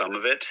watched some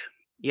of it.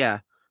 Yeah,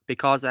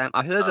 because I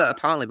heard that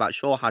apparently that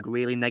show had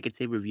really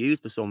negative reviews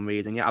for some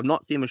reason. Yeah, I've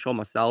not seen the show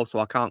myself, so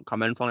I can't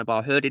comment on it. But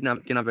I heard it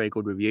didn't have very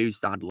good reviews,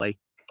 sadly.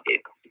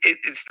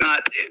 It's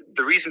not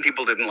the reason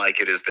people didn't like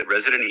it is that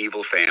Resident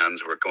Evil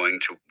fans were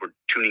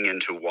tuning in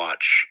to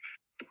watch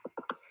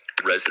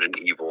Resident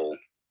Evil,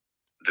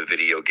 the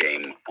video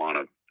game,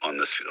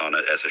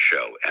 as a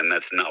show, and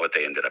that's not what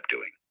they ended up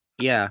doing.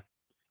 Yeah,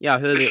 I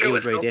heard it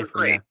was very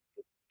different.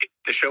 Yeah.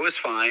 The show is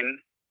fine.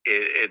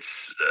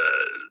 It's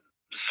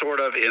sort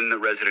of in the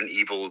Resident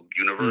Evil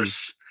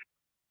universe,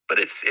 but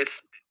it's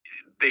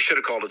they should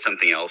have called it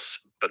something else,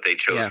 but they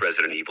chose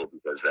Resident Evil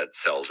because that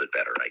sells it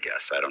better, I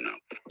guess. I don't know.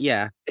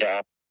 Yeah,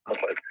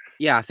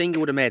 I think it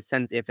would have made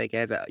sense if they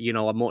gave it,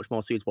 a much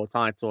more suitable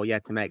title. Yeah,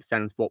 to make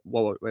sense what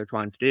we're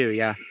trying to do.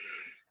 Yeah.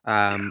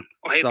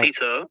 Hey,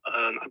 Peter,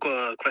 I've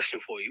got a question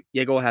for you.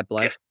 Yeah, go ahead,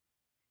 Blair. Yes.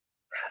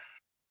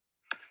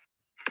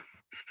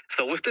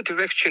 So with the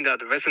direction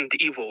that Resident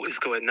Evil is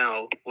going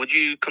now, would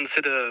you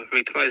consider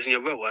reprising your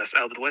role as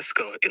Albert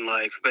Wesker in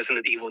like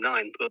Resident Evil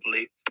 9,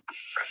 totally?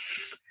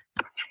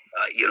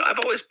 I've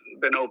always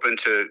been open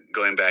to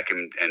going back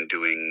and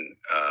doing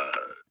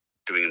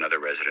another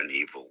Resident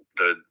Evil.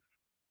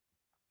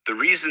 The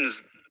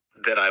reasons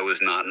that I was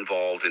not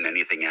involved in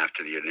anything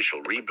after the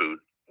initial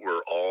reboot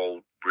were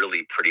all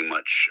really pretty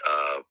much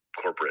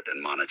corporate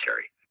and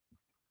monetary.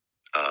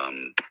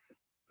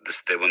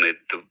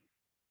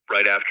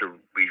 Right after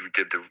we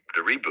did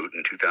the reboot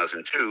in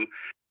 2002,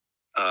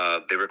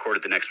 they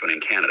recorded the next one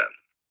in Canada.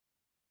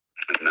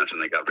 And that's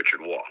when they got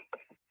Richard Waugh.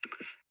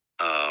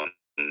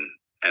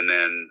 And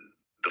then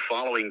the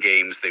following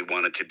games, they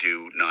wanted to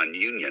do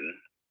non-union.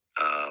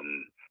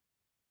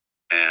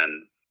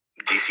 And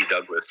DC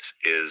Douglas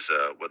is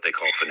what they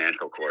call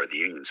financial core of the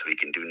union, so he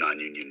can do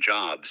non-union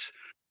jobs.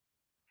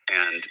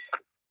 And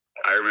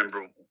I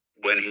remember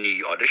when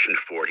he auditioned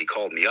for it, he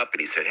called me up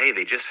and he said, "Hey,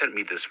 they just sent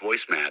me this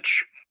voice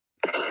match.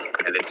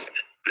 And it's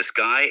this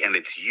guy and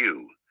it's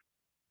you.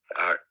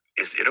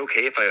 Is it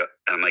okay if I..." And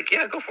I'm like,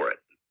 "Yeah, go for it."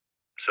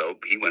 So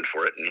he went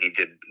for it, and he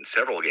did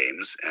several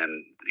games,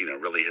 and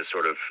really has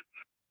sort of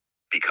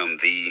become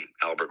the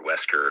Albert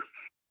Wesker.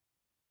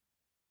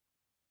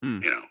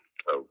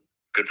 So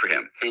good for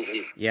him.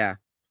 Yeah.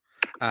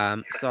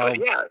 But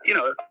yeah,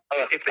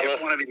 if they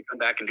wanted me to come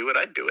back and do it,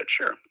 I'd do it.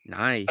 Sure.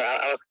 Nice.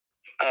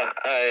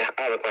 I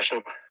have a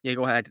question. Yeah,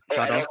 go ahead. Oh,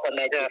 and Shadow. also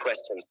my two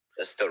questions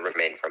still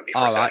remain from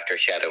before. All so right. after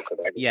Shadow,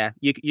 Yeah,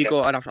 you go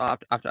ahead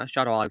after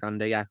Shadow,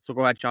 Alexander. Yeah, so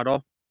go ahead,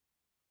 Shadow.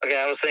 Okay,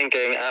 I was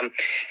thinking.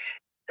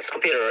 So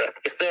Peter,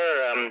 is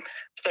there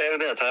ever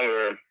been a time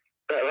where?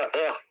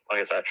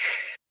 Okay, sorry.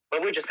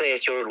 What would you say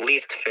is your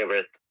least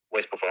favorite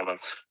voice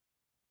performance?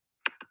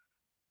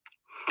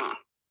 Huh.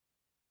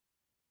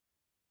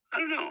 I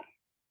don't know.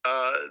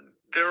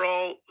 They're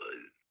all.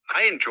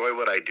 I enjoy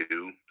what I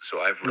do,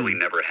 so I've really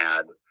never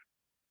had.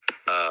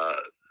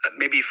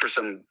 Maybe for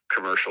some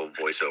commercial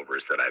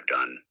voiceovers that I've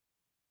done,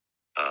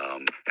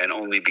 and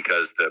only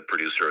because the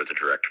producer or the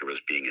director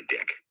was being a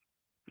dick.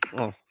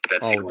 Oh,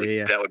 that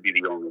would be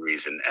the only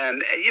reason.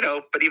 And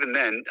but even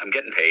then, I'm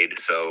getting paid,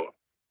 so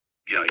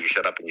you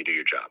shut up and you do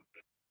your job.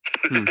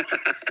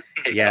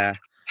 Yeah.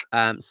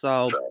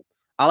 So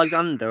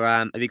Alexander,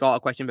 have you got a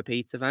question for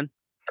Peter then?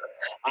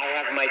 I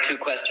have my two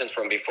questions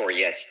from before.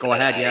 Yes. Go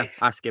ahead. Yeah,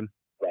 ask him.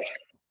 Yes.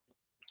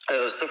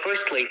 So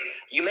firstly,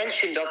 you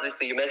mentioned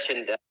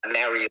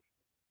Mary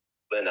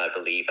Lynn, I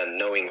believe, and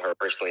knowing her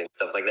personally and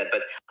stuff like that.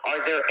 But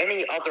are there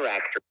any other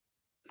actors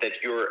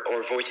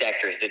or voice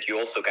actors that you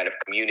also kind of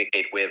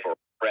communicate with, or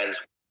friends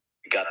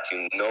you got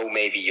to know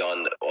maybe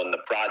on the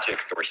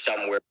project or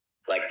somewhere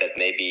like that?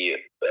 Maybe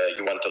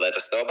you want to let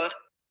us know about?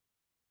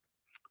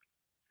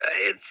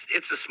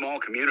 It's a small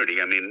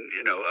community. I mean,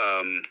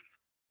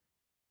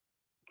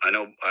 I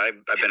know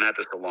I've been at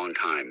this a long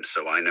time,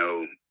 so I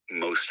know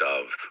most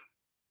of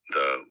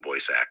the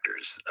voice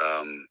actors.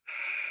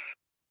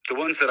 The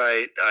ones that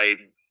I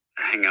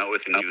hang out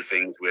with and do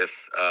things with,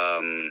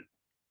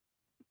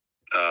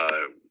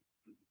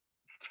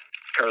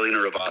 Carolina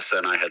Ravassa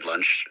and I had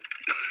lunch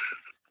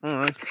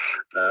a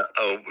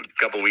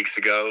couple weeks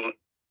ago.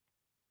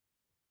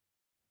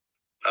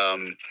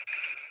 I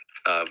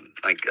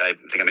think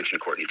I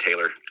mentioned Courtney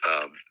Taylor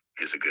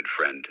is a good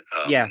friend.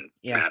 Yeah.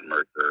 Matt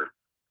Mercer.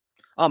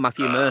 Oh,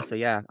 Matthew Mercer.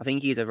 Yeah, I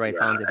think he's a very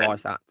talented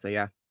voice actor.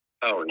 Yeah.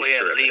 Oh,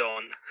 yeah,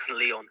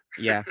 Leon.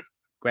 Yeah,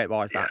 great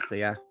voice actor.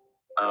 Yeah.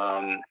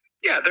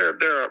 Yeah, there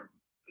are.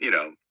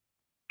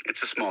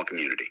 It's a small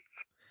community.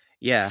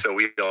 Yeah. So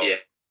we all. Yeah.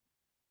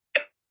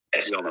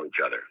 We all know each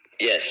other.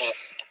 Yes.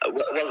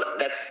 Well,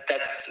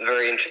 that's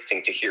very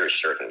interesting to hear.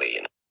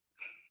 Certainly,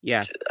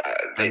 Yeah.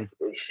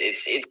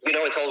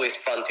 It's always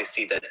fun to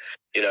see that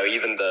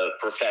even the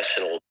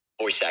professional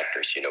voice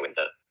actors in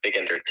the big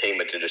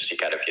entertainment industry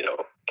kind of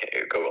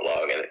go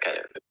along and kind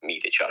of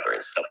meet each other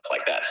and stuff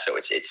like that. So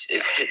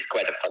it's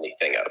quite a funny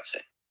thing, I would say.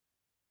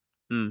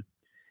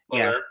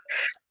 Yeah.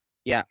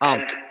 Yeah.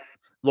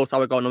 Looks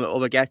like we've got another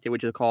other guest here,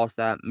 which is of course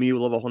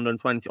Mule of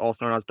 120,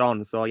 also known as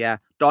Don. So yeah,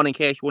 Don, in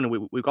case you're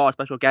wondering, we've got a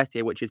special guest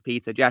here, which is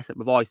Peter Jessop,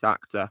 the voice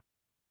actor.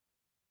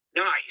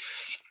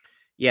 Nice.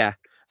 Yeah.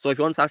 So if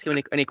you want to ask him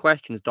any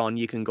questions, Don,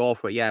 you can go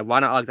for it. Yeah.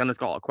 Ryan Alexander's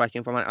got a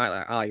question from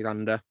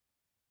Alexander.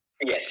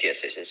 Yes.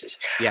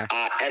 Yeah.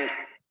 And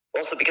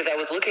also because I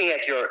was looking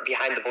at your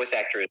Behind the Voice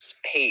Actors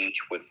page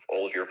with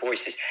all of your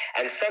voices,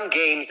 and some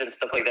games and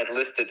stuff like that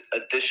listed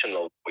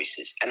additional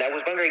voices. And I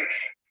was wondering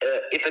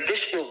if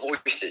additional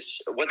voices,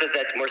 what does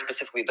that more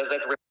specifically, does that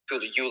refer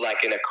to you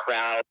like in a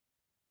crowd,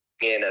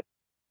 in a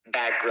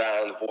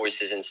background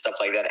voices and stuff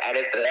like that? And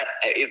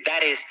if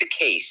that is the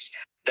case,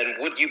 then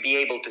would you be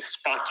able to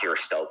spot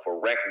yourself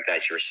or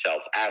recognize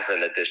yourself as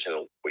an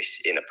additional voice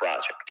in a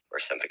project or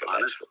something like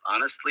that?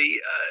 Honestly,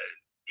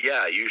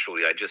 yeah,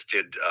 usually. I just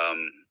did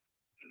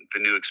the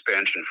new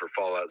expansion for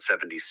Fallout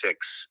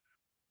 76.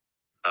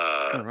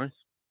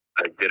 Nice.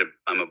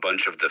 I'm a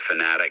bunch of the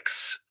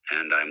fanatics,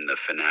 and I'm the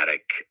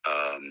fanatic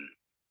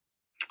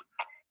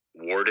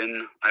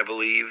warden, I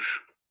believe,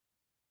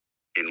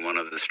 in one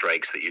of the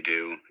strikes that you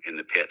do in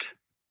the pit.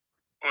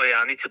 Oh yeah,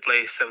 I need to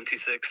play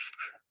 76.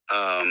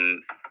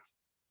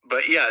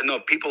 But yeah, no,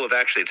 people have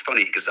actually. It's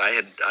funny because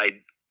I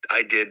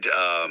did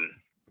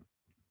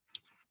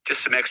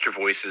just some extra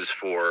voices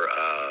for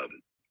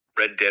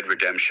Red Dead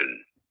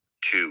Redemption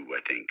 2,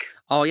 I think.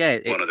 Oh yeah,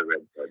 one of the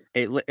Red Dead.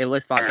 It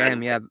lists that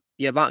game. Yeah,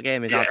 that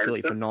game is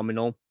absolutely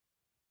phenomenal.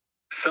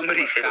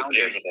 Somebody found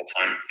it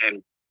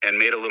and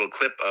made a little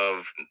clip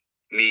of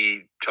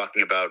me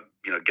talking about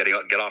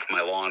get off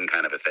my lawn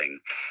kind of a thing.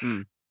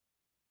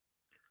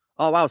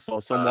 Oh wow! So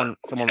someone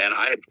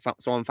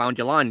found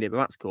your line there, but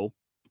that's cool.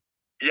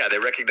 Yeah, they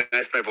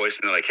recognized my voice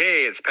and they're like,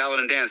 "Hey, it's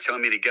Paladin Dance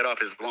telling me to get off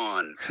his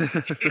lawn," and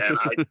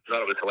I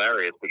thought it was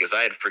hilarious because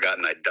I had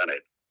forgotten I'd done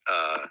it.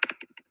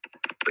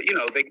 But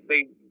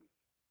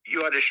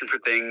you audition for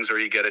things, or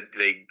you get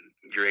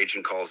your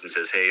agent calls and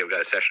says, "Hey, I've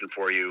got a session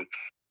for you."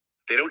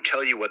 They don't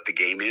tell you what the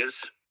game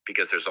is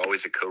because there's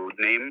always a code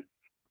name.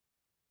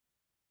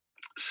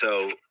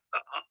 So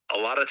a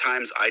lot of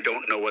times I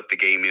don't know what the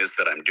game is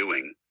that I'm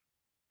doing.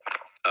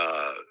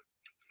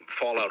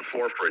 Fallout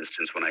 4, for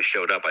instance, when I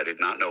showed up, I did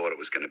not know what it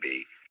was going to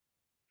be.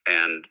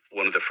 And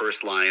one of the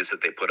first lines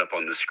that they put up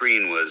on the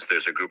screen was,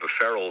 "There's a group of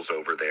ferals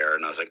over there."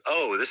 And I was like,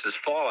 "Oh, this is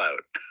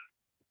Fallout."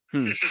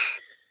 Hmm.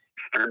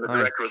 And the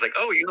director was like,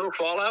 "Oh, you know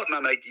Fallout?" And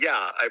I'm like,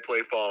 "Yeah, I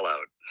play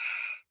Fallout."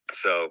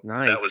 So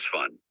that was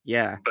fun.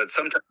 Yeah. But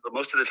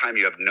most of the time,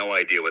 you have no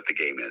idea what the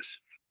game is.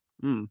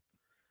 Hmm.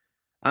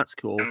 That's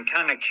cool. I'm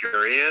kind of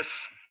curious.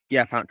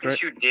 Yeah, Patrick.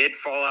 Since you did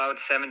Fallout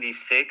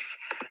 76,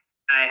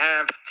 I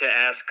have to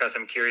ask because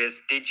I'm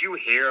curious. Did you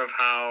hear of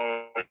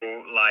how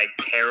like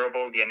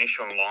terrible the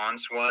initial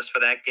launch was for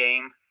that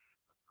game?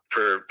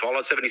 For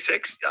Fallout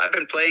 76, I've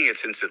been playing it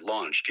since it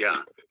launched.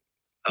 Yeah.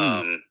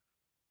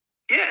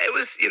 Yeah, it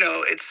was. You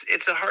know,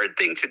 it's a hard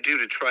thing to do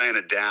to try and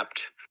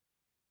adapt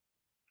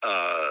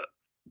a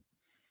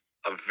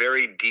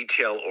very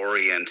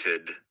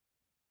detail-oriented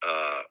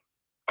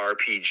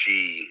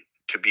RPG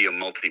to be a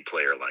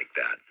multiplayer like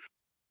that.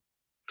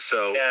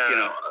 So, you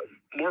know,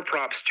 more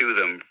props to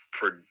them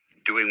for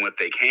doing what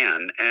they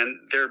can, and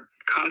they're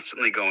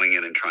constantly going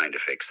in and trying to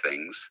fix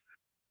things.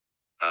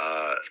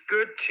 It's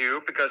good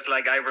too, because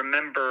like I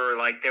remember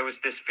like there was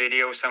this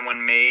video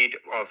someone made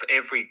of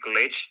every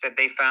glitch that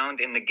they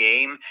found in the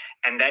game,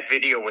 and that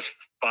video was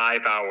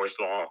 5 hours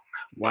long.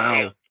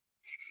 Wow.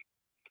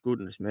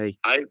 Goodness me.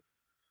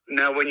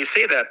 Now, when you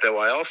say that, though,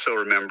 I also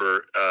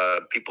remember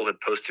people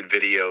had posted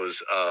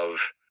videos of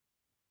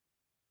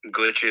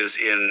glitches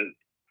in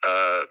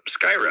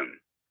Skyrim.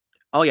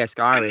 Oh, yeah,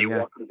 Skyrim, and you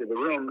walk into the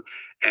room,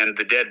 and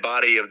the dead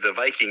body of the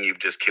Viking you've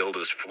just killed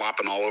is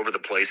flopping all over the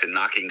place and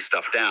knocking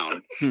stuff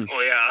down.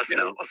 Oh, yeah, I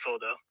saw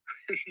that.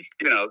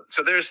 You know,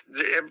 so there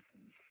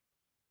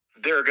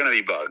are going to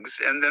be bugs,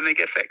 and then they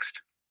get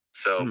fixed.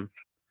 So,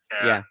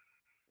 yeah.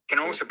 Can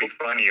also be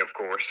funny, of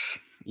course.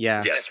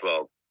 Yeah. Yes,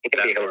 well,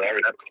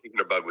 that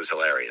particular bug was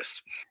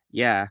hilarious.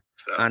 Yeah,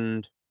 so.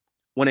 And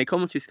when it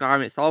comes to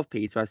Skyrim itself,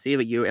 Peter, I see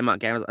that you're in that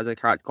game as a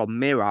character called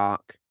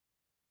Mirak.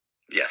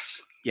 Yes.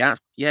 Yeah,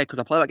 because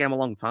I played that game a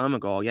long time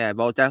ago. Yeah,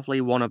 but it was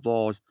definitely one of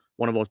those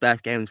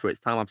best games for its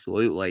time.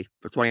 Absolutely,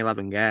 for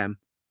 2011 game.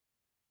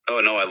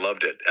 Oh no, I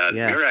loved it.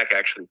 Mirak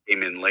actually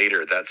came in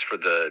later. That's for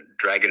the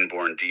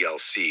Dragonborn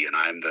DLC, and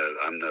I'm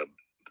the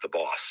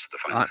boss, the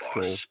final boss. That's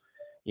cool.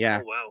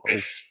 Yeah. Oh wow.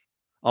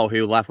 Oh,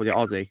 who left? Was it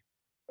Ozzy?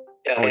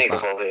 Yeah, I think it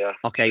was Ozzy. Yeah.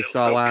 Okay, it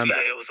so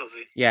was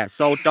Ozzy. Yeah,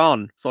 so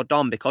Don,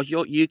 because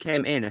you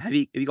came in, have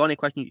you got any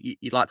questions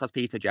you'd like to ask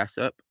Peter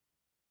Jessop?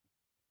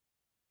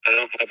 I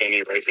don't have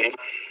any right now.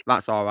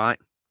 That's all right.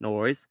 No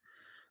worries.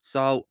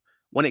 So,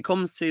 when it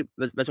comes to...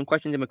 There's some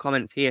questions in the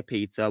comments here,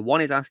 Peter.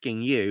 One is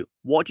asking you,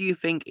 what do you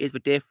think is the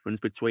difference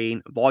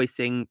between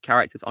voicing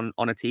characters on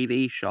a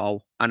TV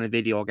show and a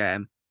video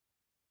game?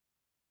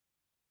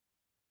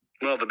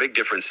 Well, the big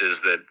difference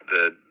is that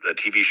the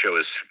TV show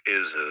is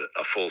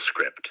a full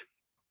script.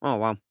 Oh,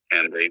 wow.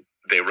 And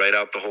they write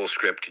out the whole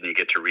script, and you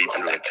get to read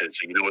through it, so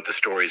you know what the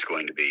story is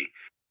going to be.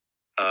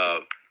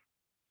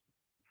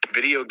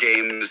 Video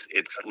games,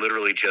 it's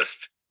literally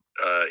just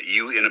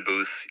you in a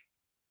booth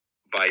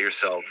by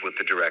yourself with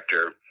the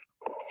director,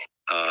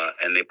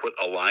 and they put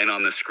a line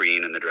on the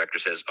screen, and the director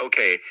says,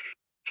 "Okay,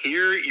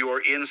 here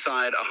you're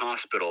inside a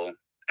hospital,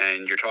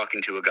 and you're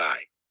talking to a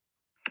guy,"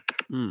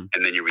 and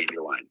then you read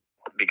your line,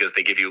 because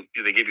they give you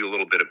a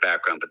little bit of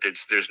background, but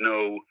there's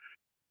no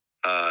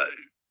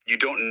you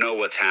don't know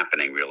what's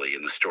happening really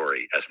in the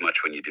story as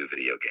much when you do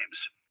video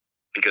games,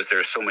 because there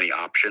are so many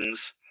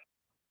options.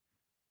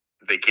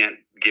 They can't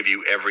give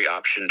you every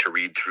option to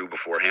read through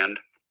beforehand.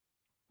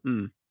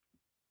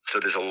 So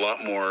there's a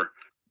lot more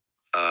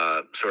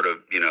sort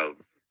of, you know,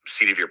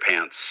 seat of your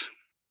pants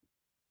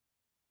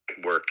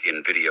work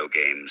in video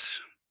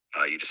games.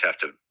 You just have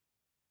to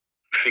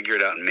figure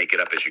it out and make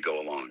it up as you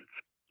go along.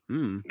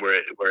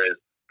 Whereas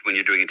when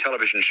you're doing a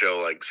television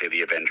show, like say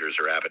the Avengers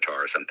or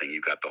Avatar or something,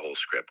 you've got the whole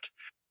script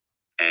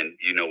and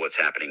you know what's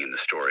happening in the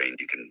story, and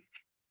you can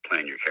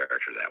plan your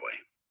character that way.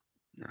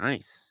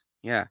 Nice.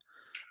 Yeah.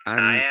 Can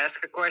I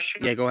ask a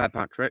question? Yeah, go ahead,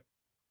 Patrick.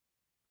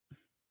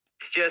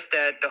 It's just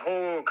that the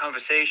whole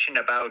conversation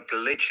about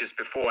glitches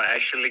before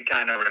actually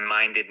kind of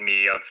reminded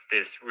me of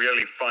this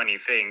really funny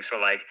thing. So,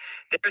 like,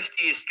 there's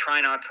these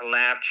try not to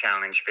laugh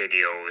challenge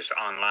videos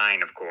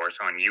online, of course,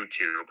 on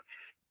YouTube.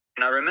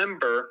 And I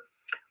remember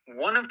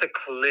one of the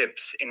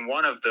clips in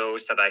one of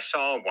those that I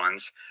saw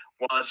once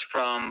was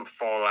from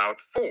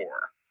Fallout 4.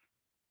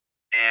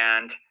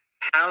 And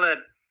Pallet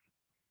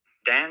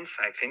Dance,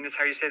 I think that's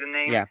how you say the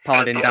name. Yeah,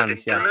 Paladin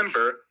Dance. Yeah.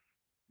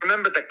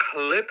 Remember the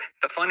clip,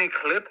 the funny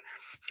clip?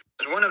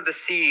 It was one of the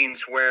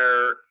scenes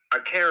where a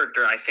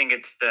character, I think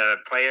it's the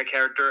player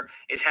character,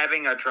 is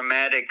having a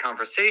dramatic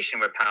conversation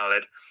with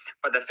Pallet.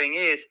 But the thing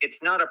is,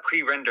 it's not a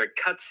pre-rendered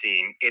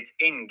cutscene. It's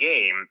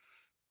in-game.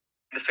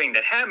 The thing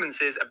that happens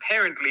is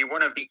apparently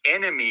one of the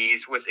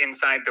enemies was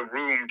inside the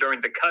room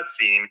during the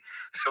cutscene.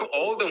 So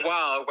all the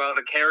while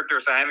the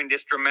characters are having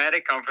this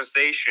dramatic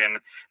conversation,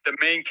 the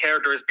main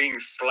character is being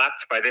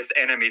slapped by this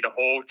enemy the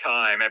whole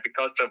time. And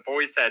because the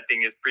voice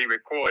acting is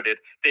pre-recorded,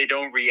 they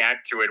don't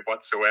react to it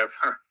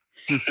whatsoever.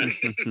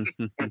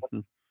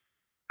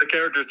 the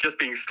characters just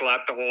being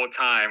slapped the whole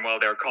time while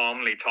they're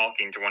calmly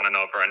talking to one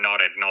another and not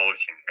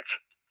acknowledging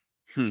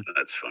it.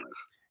 That's funny.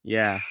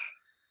 Yeah.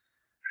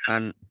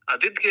 And I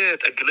did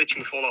get a glitch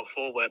in Fallout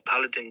 4 where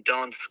Paladin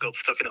Dance got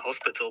stuck in a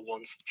hospital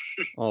once.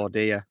 oh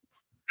dear.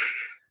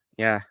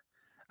 Yeah.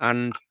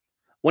 And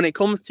when it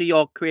comes to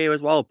your career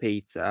as well,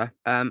 Peter,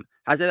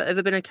 has there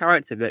ever been a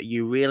character that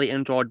you really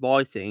enjoyed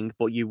voicing,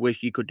 but you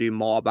wish you could do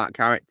more of that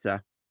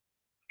character?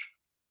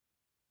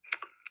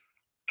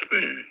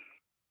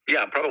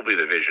 Yeah, probably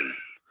the Vision.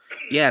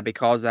 Yeah,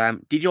 because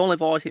did you only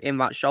voice it in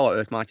that show at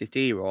Earth's Mightiest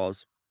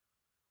Heroes?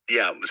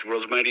 Yeah, it was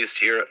Earth's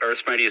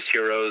Mightiest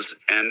Heroes,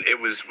 and it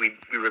was we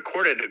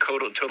recorded a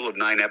total of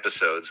 9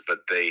 episodes, but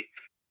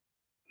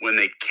when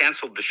they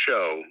canceled the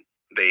show,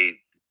 they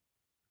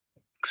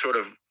sort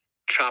of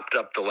chopped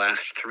up the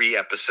last 3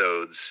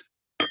 episodes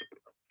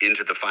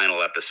into the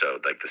final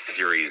episode, like the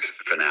series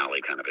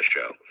finale kind of a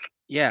show.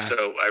 Yeah.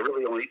 So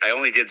I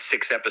only did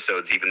 6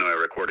 episodes, even though I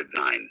recorded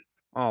 9.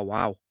 Oh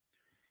wow.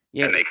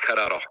 Yeah. And they cut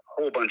out a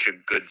whole bunch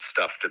of good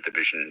stuff that the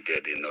Vision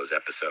did in those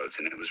episodes,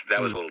 and that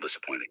was a little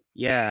disappointing.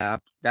 Yeah,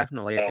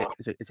 definitely.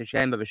 It's a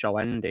shame that the show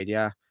ended.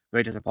 Yeah,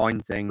 very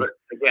disappointing. But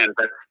again,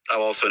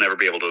 I'll also never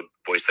be able to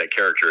voice that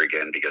character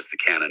again because the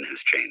canon has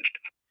changed.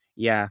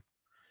 Yeah,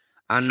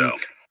 and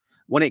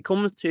when it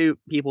comes to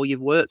people you've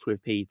worked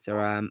with, Peter,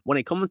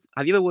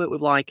 have you ever worked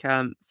with like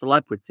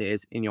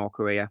celebrities in your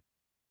career?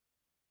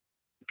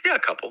 Yeah, a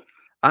couple.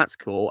 That's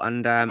cool.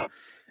 And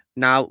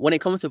now, when it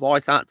comes to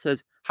voice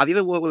actors, have you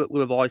ever worked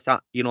with a voice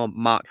actor? You know,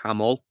 Mark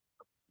Hamill.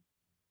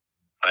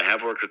 I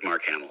have worked with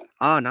Mark Hamill.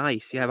 Oh,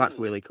 nice. Yeah, that's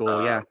really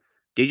cool. Yeah.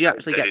 Did you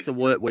actually get to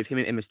work with him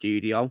in the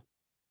studio?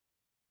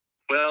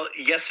 Well,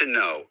 yes and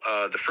no.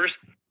 The first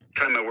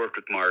time I worked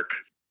with Mark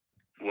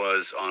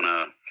was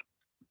on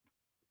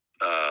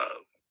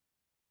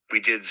we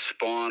did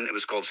Spawn. It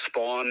was called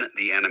Spawn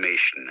the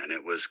Animation, and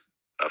it was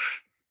a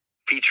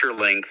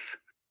feature-length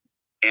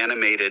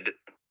animated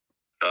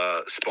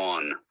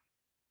Spawn.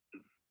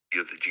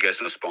 Do you guys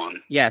know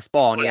Spawn? Yeah,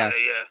 Spawn. Oh, yeah.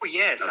 Oh,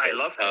 yes, Okay. I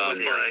love that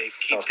series.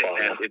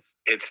 And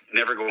it's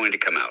never going to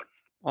come out.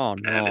 Oh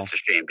no. And it's a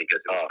shame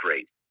because it was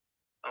great.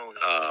 Oh,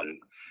 no.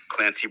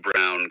 Clancy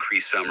Brown, Cree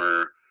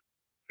Summer,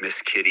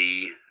 Miss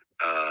Kitty,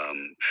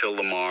 Phil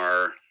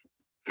Lamar,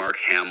 Mark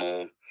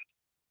Hamill.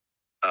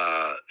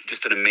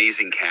 Just an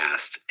amazing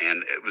cast,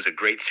 and it was a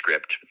great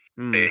script.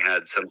 They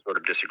had some sort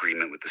of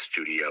disagreement with the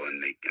studio,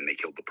 and they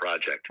killed the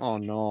project. Oh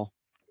no.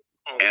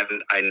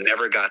 And I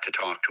never got to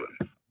talk to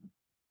him.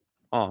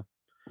 Oh.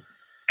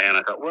 And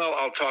I thought, well,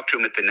 I'll talk to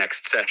him at the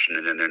next session,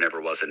 and then there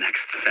never was a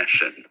next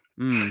session.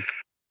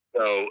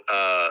 So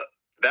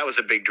that was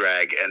a big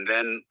drag. And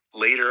then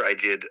later I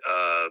did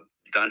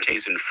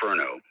Dante's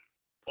Inferno.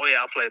 Oh yeah,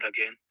 I'll play that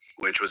game.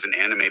 Which was an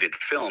animated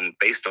film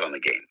based on the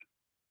game.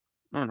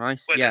 Oh,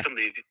 nice. Wait, yeah.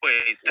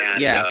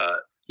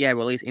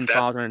 Released in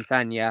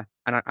 2010. Yeah,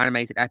 an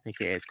animated epic.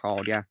 It is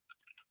called. Yeah.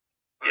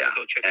 Yeah,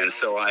 and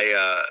so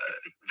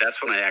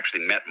that's when I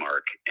actually met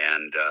Mark,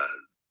 and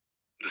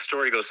the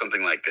story goes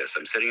something like this.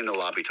 I'm sitting in the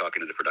lobby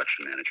talking to the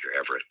production manager,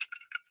 Everett,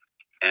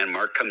 and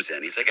Mark comes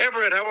in. He's like,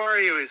 Everett, how are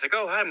you? He's like,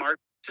 oh, hi, Mark.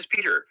 This is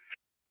Peter.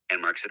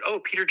 And Mark said, oh,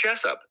 Peter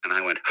Jessop. And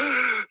I went,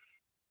 oh,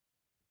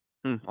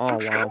 wow.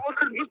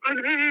 Skywalker was my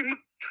name.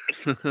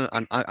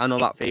 I know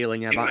that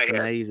feeling. Yeah, that's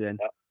amazing.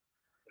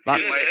 In my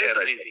head,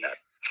 I did that.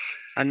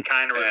 And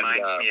kind of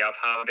reminds me of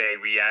how they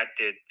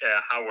reacted,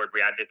 Howard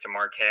reacted to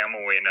Mark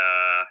Hamill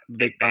in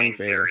Big Bang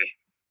Theory.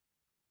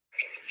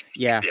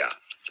 Yeah.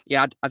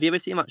 Have you ever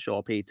seen that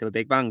show, Peter, The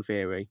Big Bang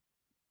Theory?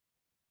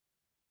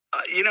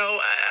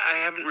 I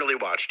haven't really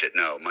watched it.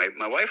 No,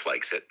 my wife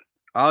likes it.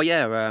 Oh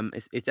yeah,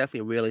 it's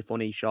definitely a really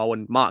funny show,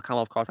 and Mark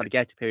Hamill, of course, had a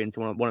guest appearance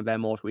in one of their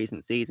most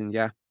recent seasons.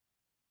 Yeah.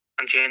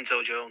 And James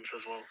Earl Jones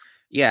as well.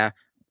 Yeah.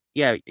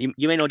 You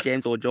may know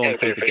James Earl Jones,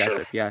 Peter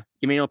Jessop. Yeah,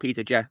 you may know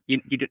Peter Do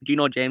you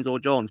know James Earl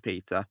Jones,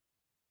 Peter?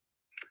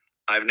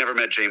 I've never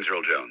met James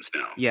Earl Jones.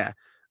 No. Yeah,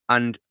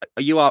 and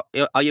are you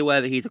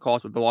aware that he's of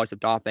course the voice of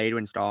Darth Vader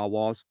in Star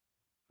Wars?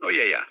 Oh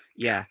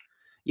yeah.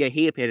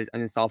 He appeared as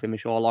himself in the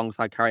show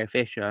alongside Carrie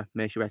Fisher.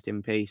 May she rest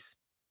in peace.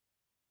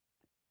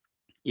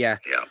 Yeah.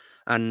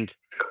 And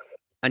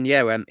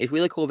it's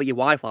really cool that your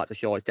wife likes the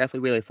show. It's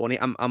definitely really funny.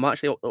 I'm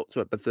actually up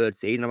to the 3rd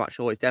season of that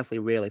show. It's definitely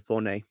really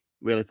funny,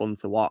 really fun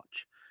to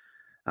watch.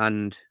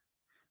 And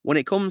when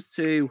it comes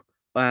to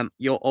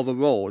your other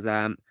roles,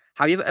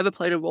 have you ever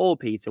played a role,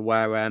 Peter,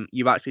 where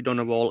you've actually done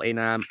a role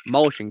in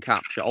motion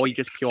capture, or you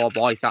just pure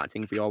voice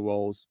acting for your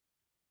roles?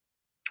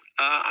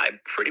 I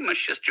pretty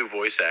much just do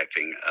voice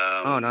acting.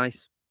 Oh,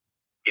 nice.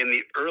 In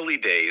the early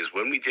days,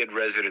 when we did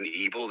Resident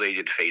Evil, they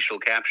did facial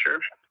capture.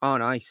 Oh,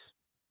 nice.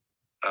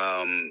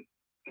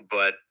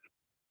 But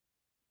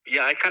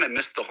yeah, I kind of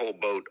missed the whole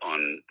boat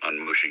on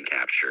motion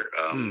capture.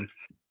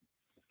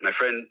 My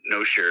friend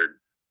Noshir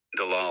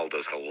Dalal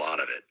does a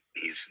lot of it.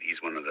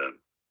 He's one of the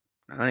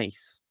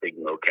nice big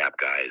mocap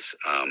guys.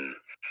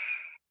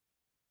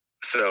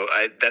 So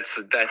I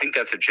think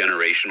that's a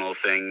generational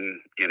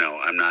thing.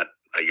 I'm not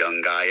a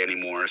young guy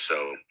anymore,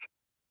 so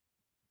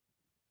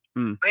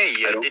Hey,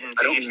 I don't didn't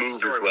move finish the as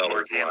story well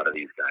with as a lot of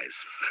these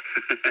guys.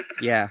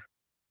 Yeah.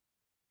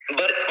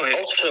 But Okay.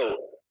 also,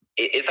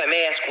 if I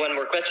may ask one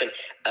more question,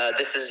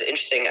 this is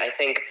interesting. I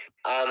think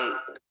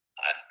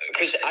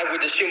because I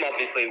would assume,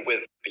 obviously,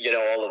 with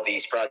all of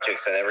these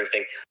projects and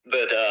everything,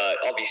 but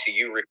obviously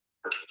you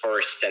record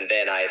first, and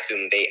then I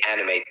assume they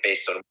animate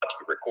based on what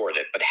you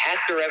recorded. But has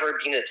there ever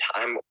been a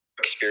time or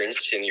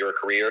experience in your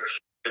career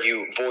where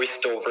you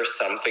voiced over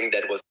something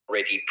that was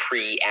already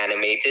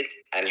pre-animated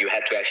and you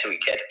had to actually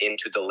get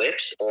into the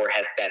lips, or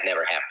has that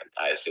never happened?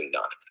 I assume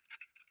not.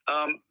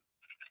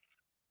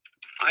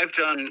 I've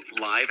done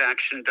live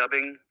action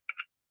dubbing.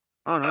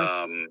 Oh,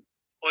 nice.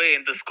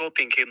 In the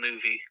Scorpion Kid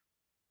movie.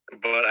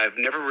 But I've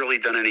never really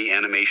done any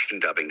animation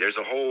dubbing. There's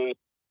a whole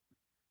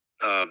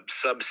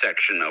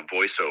subsection of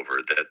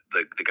voiceover that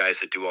the guys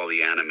that do all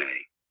the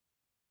anime,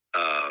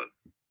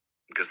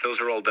 because those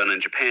are all done in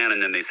Japan,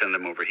 and then they send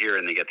them over here,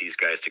 and they get these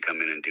guys to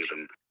come in and do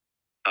them.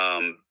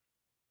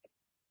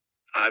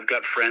 I've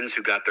got friends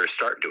who got their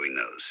start doing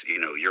those.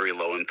 Yuri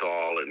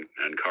Lowenthal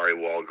and Kari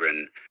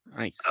Walgren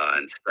Nice.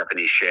 and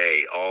Stephanie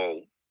Shea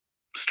all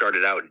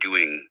started out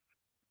doing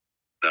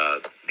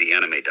the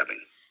anime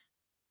dubbing.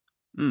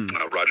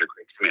 Roger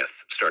Craig Smith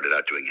started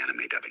out doing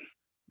anime dubbing.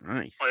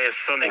 Nice. Oh yeah,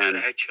 Sonic the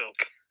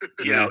Hedgehog.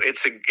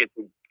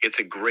 It's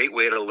a great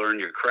way to learn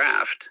your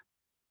craft.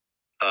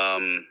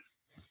 But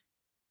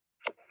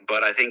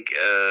I think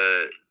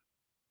I'm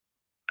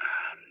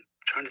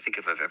trying to think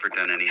if I've ever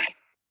done any.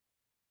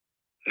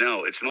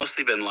 No, it's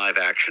mostly been live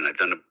action. I've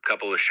done a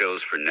couple of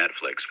shows for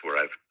Netflix where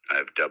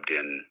I've dubbed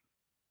in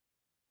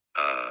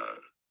a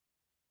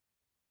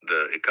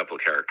couple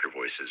of character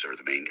voices or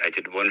the main. I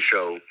did one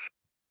show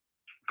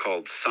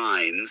called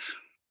Signs,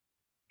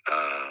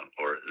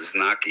 or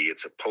Znaki.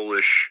 It's a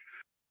Polish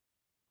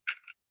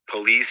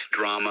police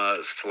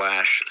drama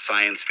 /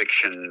 science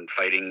fiction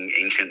fighting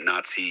ancient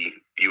Nazi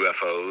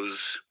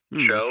UFOs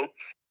show.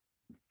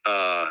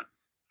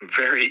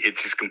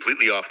 It's just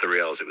completely off the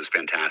rails. It was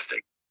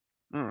fantastic.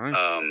 All right.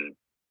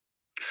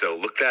 So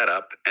look that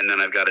up. And then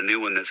I've got a new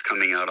one that's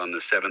coming out on the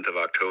 7th of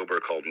October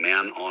called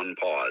Man on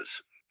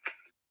Pause,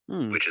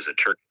 which is a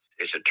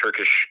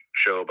Turkish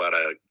show about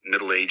a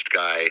middle-aged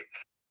guy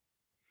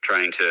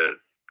trying to,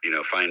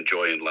 find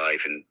joy in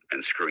life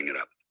and screwing it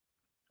up.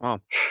 Oh,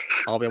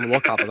 I'll be on the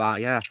lookout for that.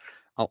 Yeah,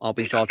 I'll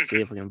be sure to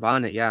see if I can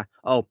find it. Yeah.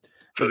 Oh,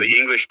 so the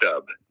English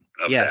dub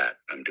of that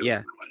I'm doing.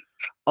 Yeah.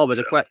 Oh, there's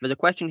a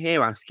question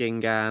here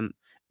asking,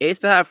 is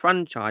there a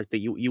franchise that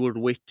you would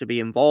wish to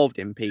be involved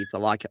in, Peter?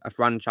 Like a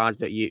franchise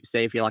that you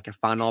say if you're like a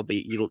fan of,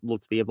 that you'd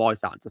love to be a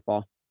voice actor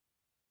for?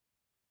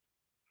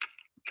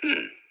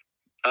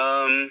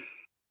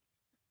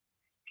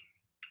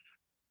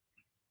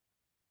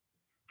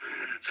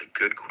 That's a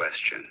good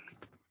question.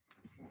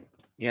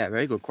 Yeah,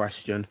 very good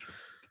question.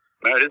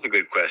 No, it is a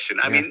good question.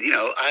 I mean,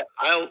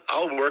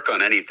 I'll work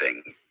on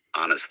anything.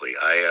 Honestly,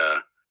 I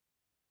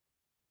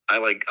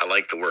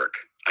like the work.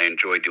 I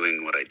enjoy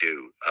doing what I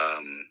do.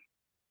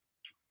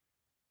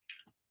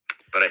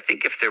 But I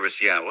think if there was,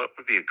 what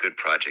would be a good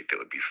project that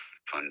would be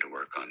fun to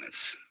work on?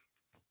 That's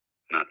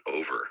not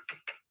over.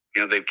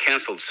 They've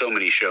canceled so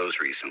many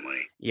shows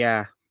recently.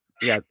 Yeah,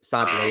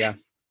 sadly, yeah.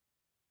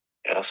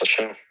 Yeah, that's a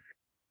shame.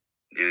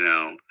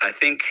 I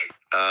think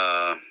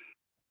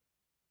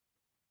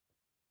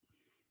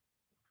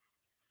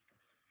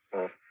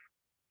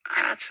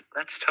that's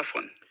a tough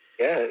one.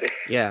 Yeah.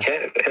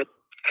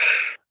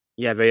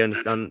 Yeah, very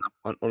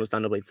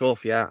understandably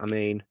tough. Yeah, I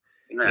mean,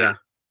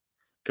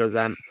 because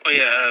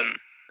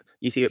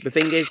you see, the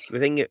thing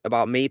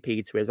about me,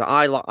 Peter, is that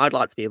I'd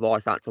like to be a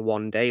voice actor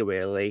one day,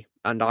 really,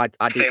 and I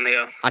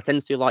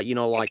tend to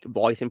like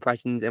voice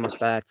impressions in my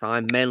spare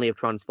time, mainly of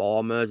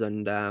Transformers,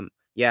 and I'd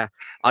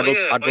love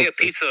to.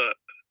 Peter,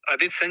 I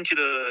did send you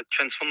the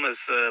Transformers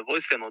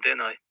voice demo,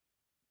 didn't I?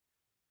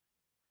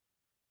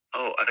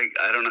 Oh,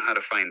 I don't know how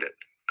to find it.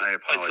 I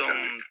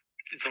apologize.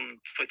 It's on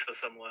Twitter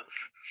somewhere.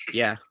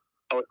 Yeah.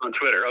 Oh, on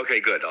Twitter. Okay,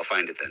 good. I'll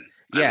find it then.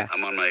 Yeah.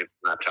 I'm on my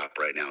laptop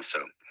right now,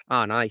 so.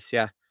 Oh, nice.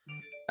 Yeah.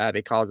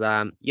 Because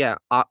I'd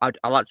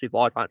like to do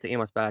voice acting in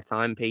my spare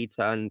time,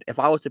 Peter. And if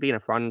I was to be in a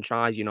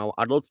franchise,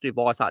 I'd love to do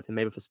voice acting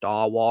maybe for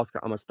Star Wars.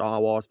 'Cause I'm a Star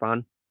Wars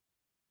fan.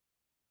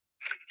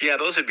 Yeah,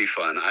 those would be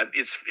fun.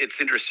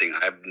 It's interesting.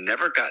 I've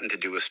never gotten to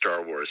do a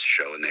Star Wars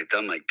show, and they've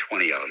done like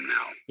 20 of them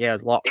now. Yeah,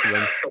 there's lots of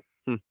them.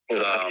 And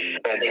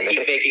they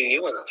keep making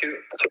new ones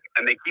too.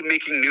 And they keep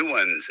making new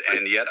ones,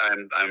 and yet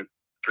I'm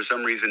for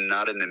some reason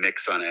not in the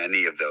mix on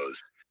any of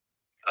those.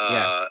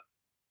 Well,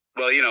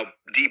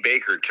 D.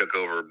 Baker took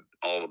over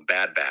all the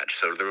Bad Batch,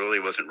 so there really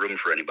wasn't room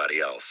for anybody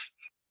else.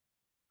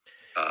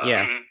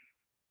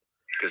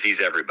 Because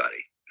he's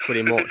everybody.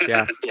 Pretty much,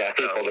 yeah. Yeah,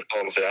 he's all the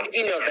bones, yeah.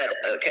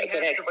 That,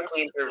 can I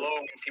quickly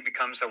once he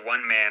becomes a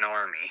one-man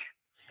army.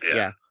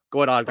 Yeah. Go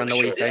ahead, Alexander,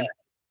 what are you saying?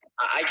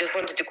 I just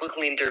wanted to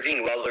quickly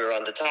intervene while we're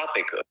on the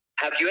topic.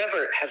 Have you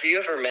ever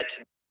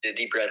met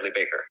D. Bradley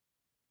Baker?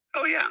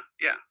 Oh yeah.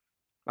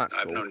 That's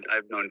I've cool.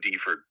 known D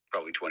for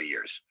probably 20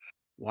 years.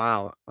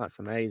 Wow, that's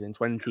amazing.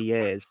 20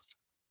 years.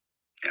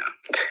 Yeah.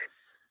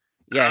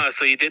 Yeah.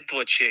 So you did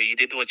watch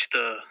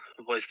the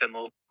voice them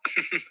all.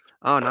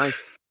 Oh, nice.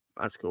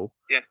 That's cool.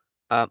 Yeah.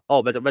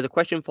 There's a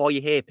question for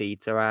you here,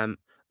 Peter.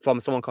 From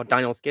someone called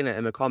Daniel Skinner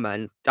in the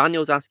comments.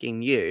 Daniel's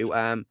asking you,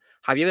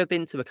 have you ever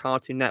been to the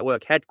Cartoon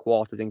Network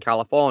headquarters in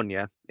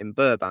California, in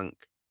Burbank?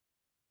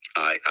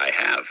 I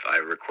have. I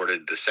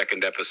recorded the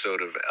second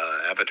episode of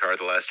Avatar: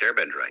 The Last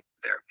Airbender right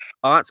there.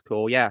 Oh, that's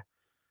cool. Yeah.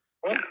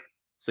 Yeah.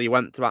 So you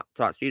went to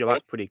that studio.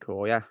 That's pretty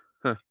cool. Yeah.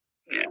 Huh.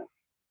 Yeah.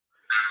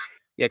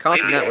 Yeah.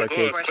 Cartoon Maybe Network I've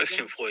got is. a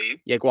question for you.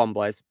 Yeah. Go on,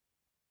 Blaze.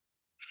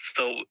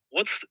 So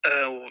what's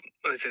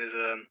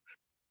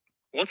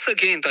what's the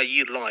game that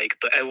you like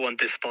that everyone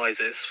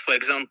despises? For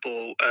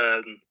example,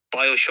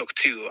 BioShock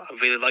 2. I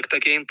really like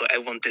that game, but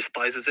everyone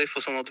despises it for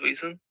some odd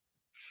reason.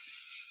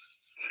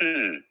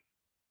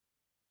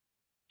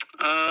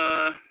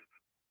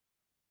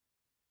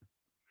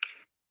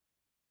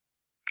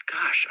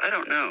 Gosh, I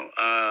don't know.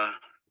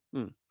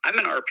 I'm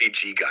an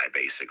RPG guy,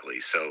 basically.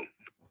 So,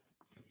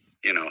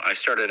 I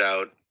started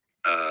out.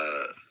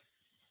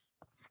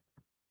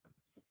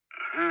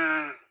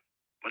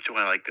 What do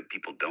I like that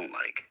people don't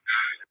like?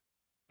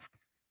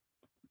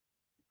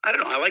 I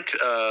don't know. I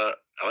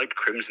liked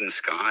Crimson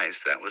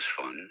Skies. That was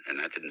fun, and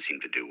that didn't seem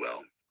to do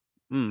well.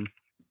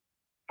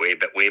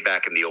 Way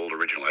back in the old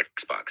original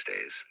Xbox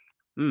days.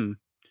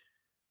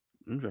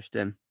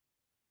 Interesting.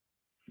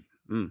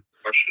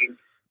 Question?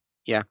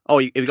 Yeah. Oh,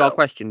 you've got a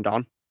question,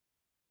 Don?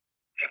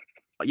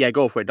 Yeah,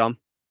 go for it, Don.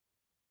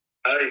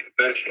 I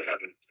mentioned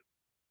having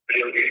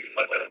video games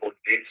like that.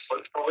 It's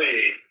probably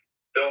a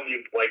film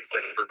you'd like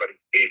everybody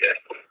hated.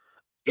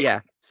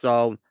 Yeah.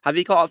 So, have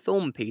you got a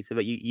film, Peter,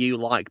 that you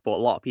like, but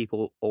a lot of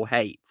people will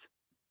hate?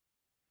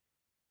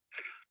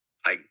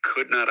 I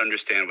could not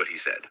understand what he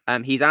said.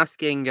 He's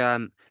asking,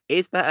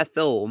 is there a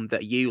film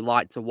that you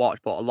like to watch,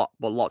 but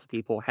lots of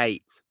people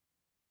hate?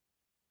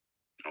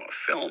 Oh, a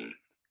film?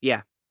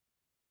 Yeah.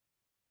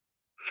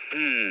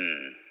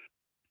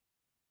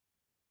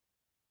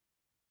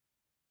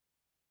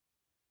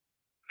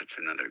 That's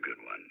another good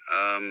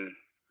one.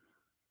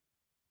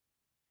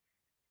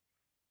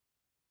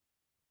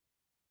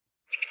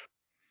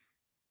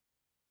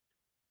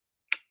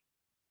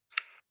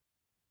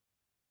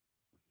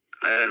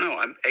 I don't know.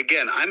 I'm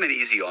an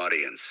easy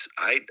audience.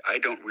 I've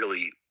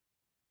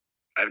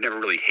never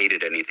really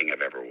hated anything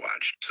I've ever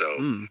watched.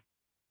 So,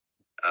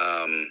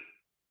 I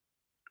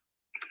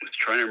was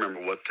trying to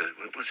remember what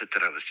was it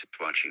that I was just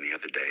watching the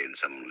other day, and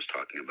someone was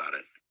talking about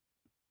it,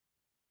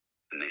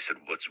 and they said,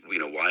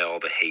 why all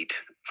the hate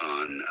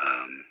on,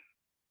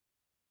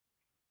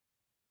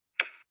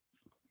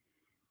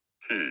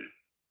 was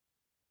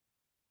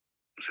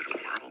it a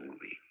Marvel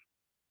movie?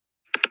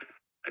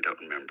 I don't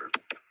remember.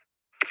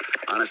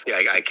 Honestly,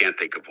 I can't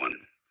think of one.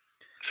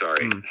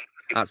 Sorry.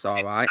 That's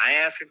all right. Can I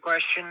ask a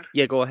question?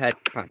 Yeah, go ahead,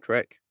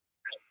 Patrick.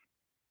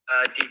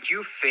 Did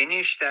you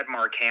finish that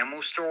Mark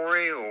Hamill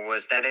story, or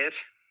was that it?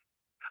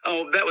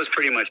 Oh, that was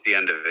pretty much the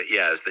end of it.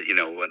 Yeah, is that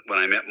when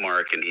I met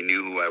Mark and he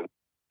knew who I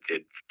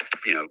did, it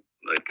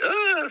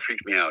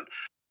freaked me out.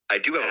 I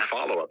do have a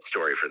follow-up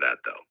story for that,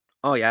 though.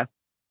 Oh yeah.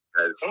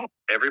 Because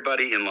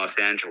everybody in Los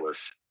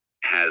Angeles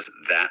has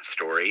that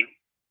story,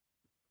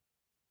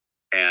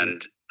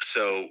 and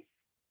so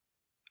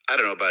I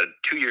don't know. About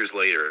 2 years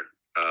later,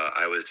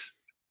 I was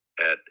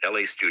at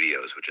LA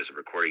Studios, which is a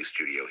recording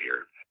studio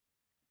here,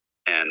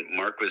 and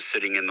Mark was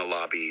sitting in the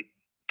lobby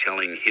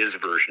telling his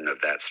version of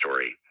that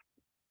story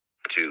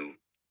to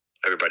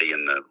everybody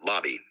in the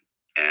lobby,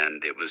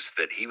 and it was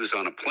that he was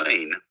on a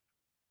plane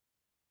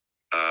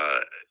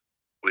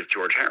with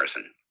George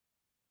Harrison.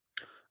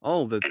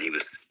 Oh, and he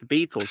was the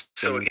Beatles.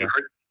 So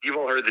you've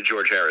all heard the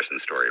George Harrison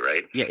story,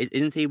 right? Yeah,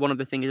 isn't he one of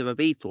the singers of the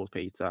Beatles,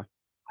 Peter?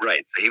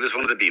 Right. So he was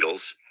one of the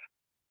Beatles,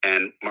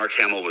 and Mark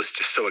Hamill was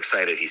just so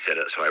excited. He said,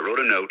 so I wrote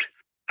a note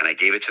and I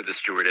gave it to the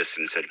stewardess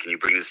and said, can you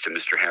bring this to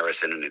Mr.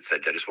 Harrison? And it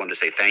said, I just wanted to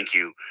say thank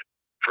you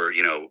for,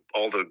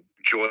 all the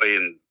joy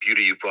and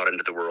beauty you brought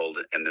into the world.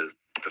 And the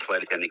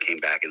flight attendant came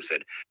back and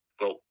said,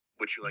 well,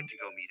 would you like to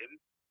go meet him?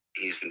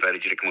 He's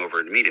invited you to come over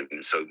and meet him.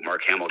 And so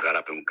Mark Hamill got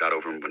up and got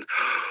over and went,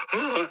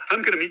 oh,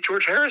 I'm going to meet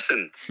George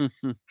Harrison.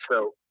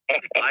 So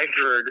I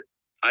heard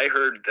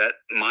that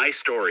my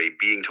story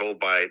being told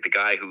by the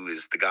guy who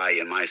is the guy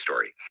in my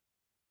story,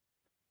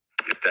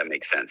 if that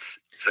makes sense.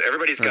 So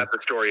everybody's got the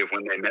story of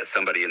when they met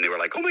somebody and they were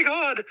like, oh my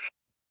God.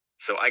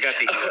 So I got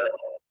to hear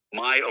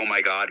my oh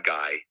my God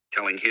guy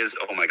telling his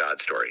oh my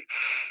God story.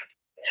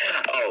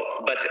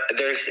 Oh, but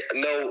there's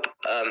no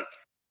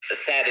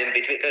sad in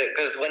between,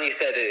 because when you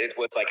said it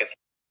was like a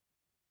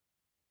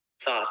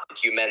thought,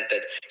 you meant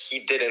that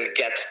he didn't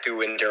get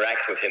to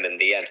interact with him in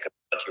the end.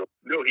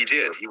 No, he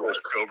did. He walked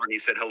over and he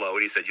said hello,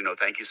 and he said,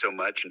 thank you so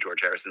much. And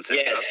George Harrison said,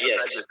 yes.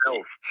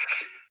 Yourself.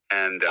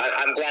 And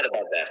I'm glad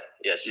about that.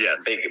 Yes.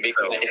 Because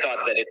I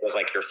thought that it was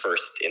like your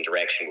first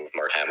interaction with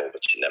Mark Hamill,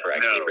 which never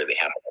actually really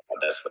happened.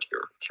 That's what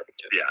you're referring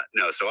to. Yeah,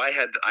 no. So I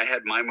had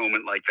my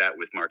moment like that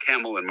with Mark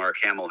Hamill, and Mark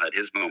Hamill had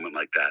his moment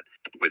like that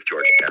with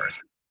George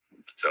Harrison.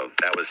 So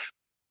that was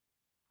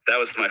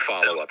my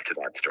follow up to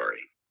that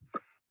story.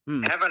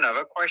 I have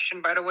another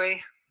question, by the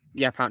way.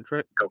 Yeah,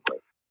 Patrick. Go for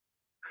it.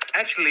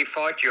 actually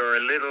thought your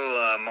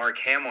little Mark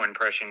Hamill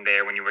impression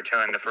there when you were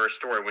telling the first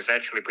story was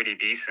actually pretty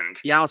decent.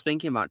 Yeah, I was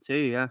thinking that too.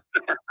 Yeah.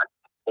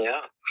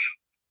 Yeah.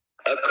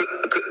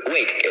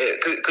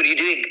 Could you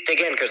do it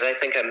again? Because I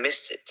think I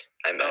missed it.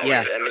 I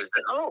missed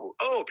it.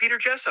 Oh, Peter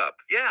Jessop.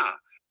 Yeah.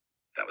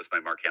 That was my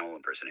Mark Hamill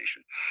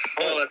impersonation.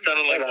 Oh, that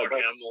sounded like Mark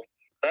Hamill.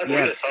 That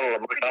Yeah. really sounded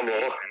like Mark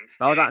Hamill.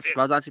 That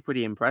was actually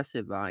pretty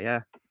impressive.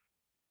 Yeah.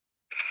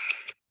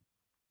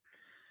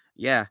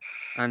 Yeah,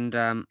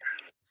 and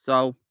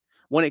so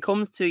when it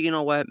comes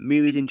to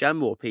movies in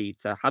general,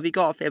 Peter, have you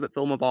got a favorite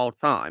film of all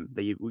time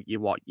that you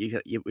regard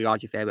your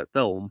favorite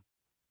film?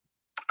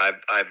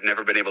 I've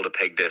never been able to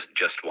peg this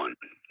just one.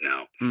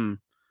 No.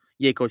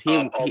 Yeah, because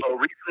although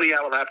recently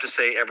I will have to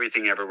say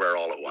Everything Everywhere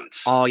All at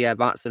Once. Oh yeah,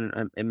 that's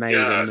an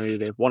amazing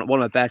movie. One of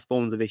the best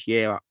films of this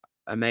year.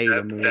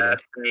 Amazing movie. That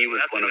to me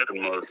was one of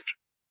the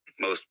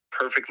most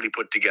perfectly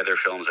put together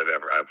films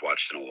I've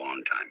watched in a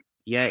long time.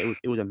 Yeah,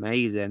 it was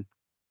amazing.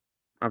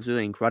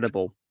 Absolutely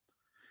incredible.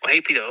 Hey,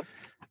 Peter.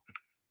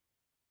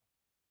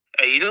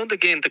 You know the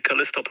game, The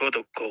Callisto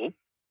Protocol?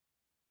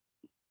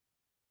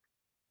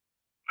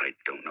 I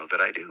don't know that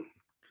I do.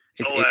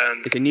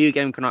 It's a new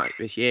game coming out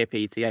this year,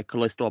 Peter. Yeah,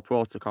 Callisto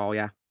Protocol.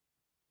 Yeah.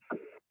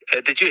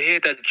 Did you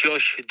hear that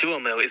Josh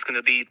Duhamel is going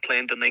to be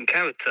playing the main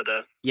character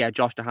there? Yeah,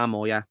 Josh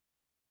Duhamel. Yeah.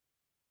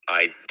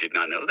 I did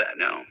not know that.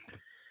 No.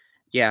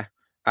 Yeah.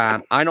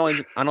 I know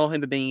him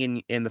for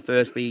being in the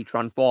first 3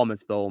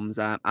 Transformers films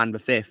and the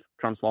 5th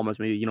Transformers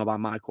movie, by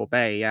Michael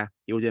Bay. Yeah,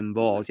 he was in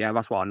those. Yeah,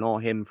 that's what I know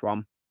him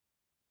from.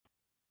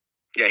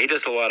 Yeah, he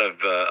does a lot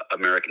of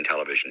American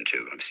television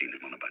too. I've seen him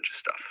on a bunch of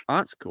stuff. Oh,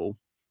 that's cool.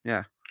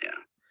 Yeah. Yeah.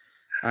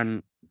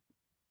 And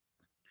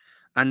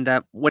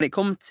when it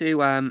comes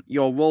to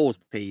your roles,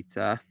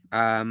 Peter,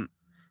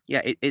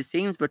 it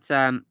seems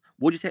that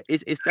would you say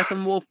is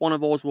Steppenwolf one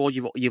of those roles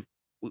you've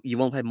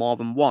only played more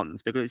than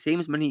once? Because it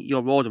seems many of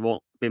your roles have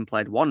all been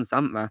played once,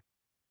 haven't they?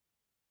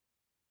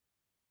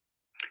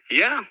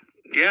 Yeah,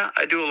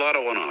 I do a lot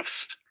of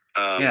one-offs.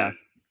 Yeah.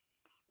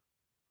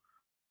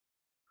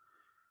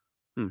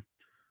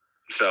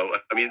 So,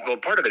 I mean, well,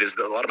 part of it is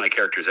that a lot of my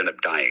characters end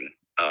up dying.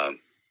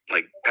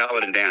 Like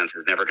Paladin Dance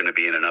is never going to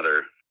be in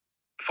another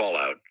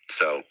Fallout.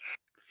 So,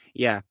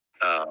 yeah.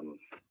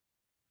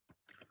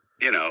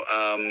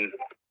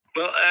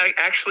 Well,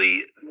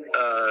 actually,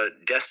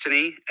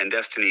 Destiny and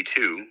Destiny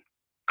 2,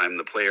 I'm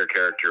the player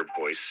character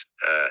voice.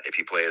 If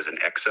you play as an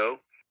EXO.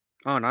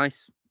 Oh,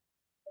 nice.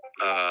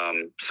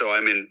 So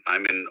I'm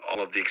in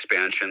all of the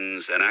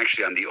expansions, and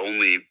actually, I'm the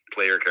only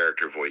player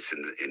character voice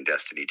in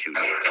Destiny 2.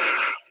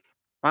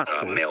 That's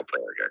cool. Male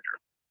player character.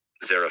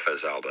 Zara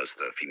Fazalda is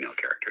the female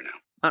character now.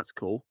 That's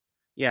cool.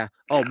 Yeah.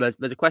 Oh, yeah.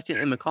 There's a question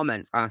in the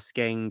comments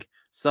asking.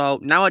 So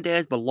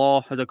nowadays the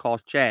law has of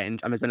course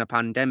changed, and there's been a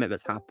pandemic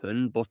that's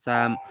happened. But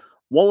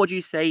what would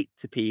you say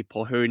to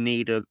people who are in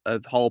need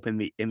of hope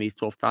in these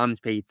tough times,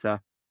 Peter?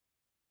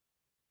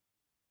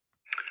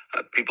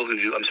 People who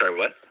do. I'm sorry.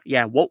 What?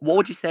 Yeah. What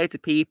would you say to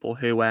people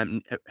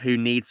who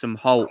need some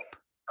hope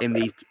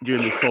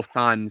during these tough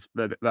times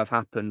that have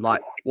happened?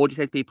 Like, what would you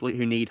say to people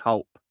who need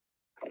hope?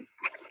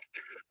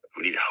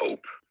 Who need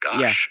hope?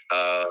 Gosh.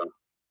 Yeah.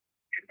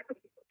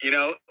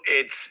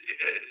 It's.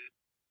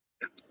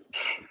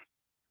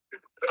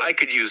 I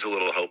could use a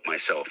little hope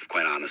myself,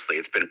 quite honestly.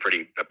 It's been a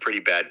pretty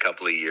bad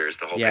couple of years.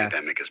 The whole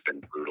pandemic has been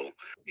brutal.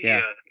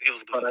 Yeah, it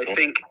was. But I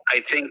think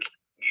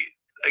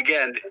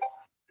again,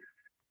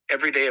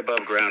 every day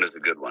above ground is a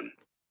good one.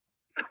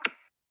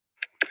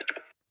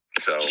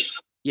 So.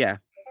 Yeah.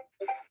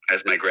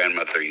 As my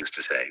grandmother used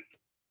to say.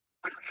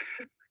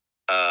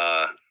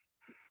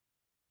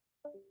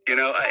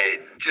 I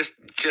just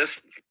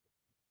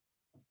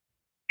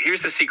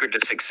here's the secret to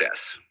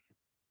success.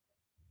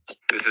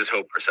 This is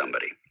hope for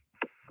somebody.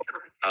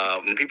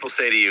 When people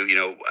say to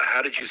you,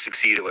 how did you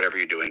succeed at whatever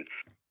you're doing?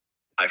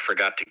 I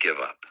forgot to give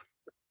up.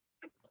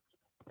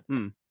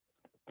 I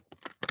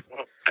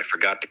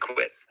forgot to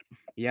quit.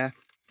 Yeah.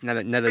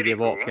 Never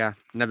give up. Yeah.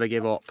 Never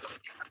give up.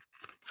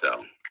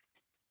 So.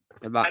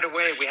 By the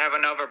way, we have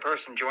another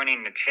person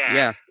joining the chat.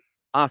 Yeah.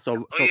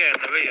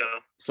 Maria.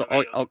 So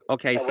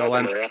okay, so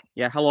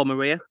yeah, hello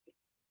Maria.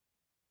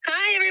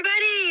 Hi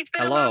everybody, it's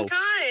been a long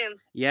time.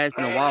 Yeah, it's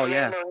been a while,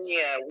 yeah.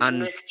 Maria, we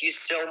missed you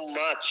so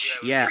much.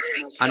 Yeah,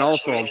 and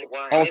also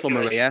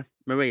Maria,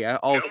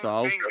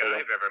 also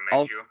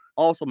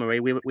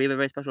Maria, we have a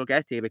very special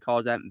guest here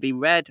because the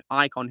red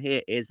icon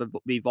here is the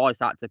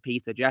voice actor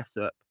Peter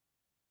Jessop.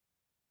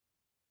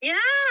 Yeah,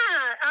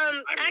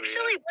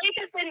 actually Blaze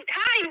has been,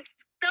 hi,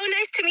 so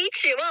nice to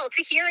meet you, well,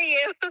 to hear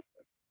you.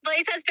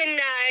 Blaze has been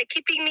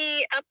keeping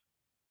me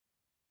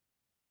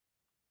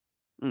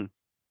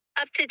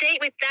up to date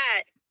with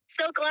that.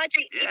 So glad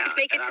you could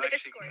make it to the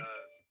Discord.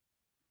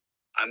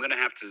 I'm going to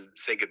have to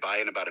say goodbye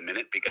in about a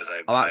minute because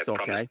I promised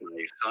my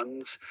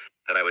sons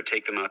that I would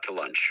take them out to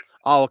lunch.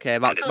 Oh, okay.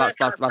 That's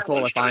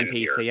totally fine,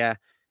 Peter. Yeah.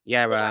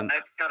 Yeah. I've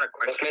got a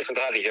question.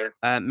 Here.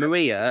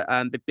 Maria,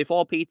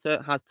 before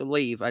Peter has to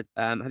leave,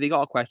 have you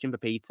got a question for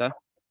Peter?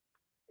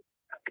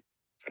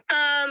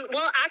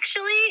 Well,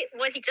 actually,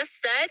 what he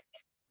just said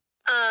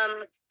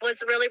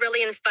was really,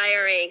 really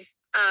inspiring.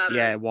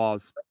 Yeah, it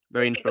was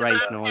very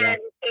inspirational. Yeah.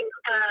 And,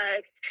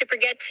 to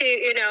forget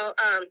to,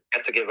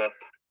 Have to give up.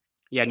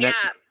 Yeah.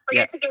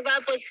 Forget to give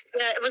up was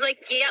it was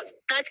like,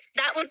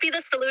 that would be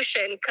the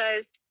solution,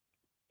 because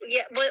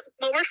what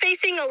we're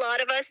facing, a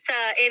lot of us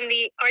in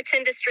the arts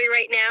industry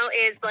right now,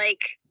 is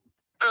like,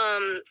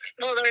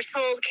 there's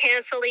whole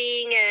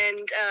canceling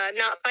and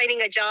not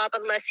finding a job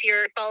unless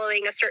you're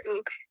following a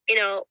certain,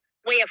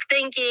 way of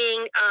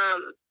thinking.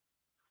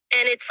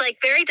 And it's like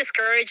very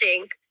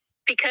discouraging,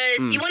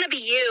 because you want to be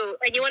you,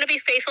 and you want to be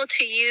faithful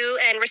to you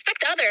and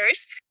respect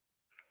others.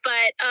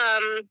 But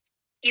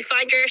you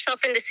find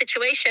yourself in this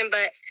situation,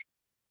 but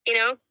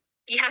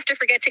you have to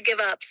forget to give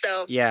up.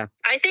 So yeah,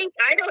 I think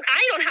I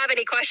don't have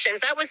any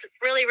questions. That was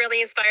really,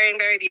 really inspiring,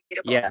 very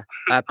beautiful. Yeah.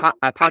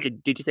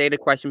 Patrick, did you say the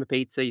question for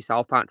Peter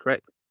yourself,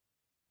 Patrick?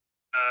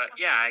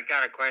 Yeah, I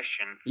got a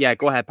question. Yeah,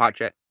 go ahead,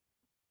 Patrick.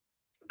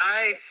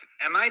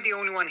 Am I the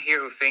only one here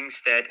who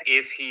thinks that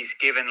if he's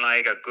given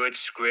like a good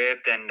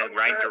script and the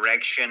right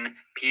direction,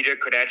 Peter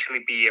could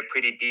actually be a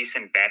pretty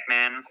decent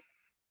Batman?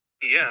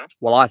 Yeah.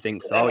 Well, I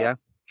think so. Yeah.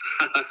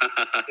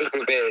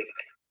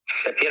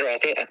 Peter, I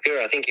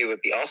think you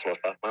would be awesome as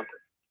Batman.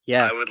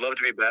 Yeah. I would love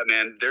to be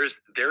Batman.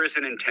 There is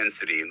an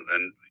intensity,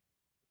 and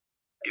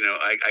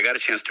I got a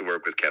chance to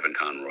work with Kevin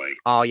Conroy.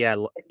 Oh yeah,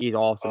 he's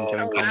awesome,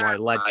 Kevin Conroy,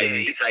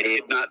 legend. I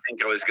did not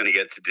think I was going to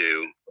get to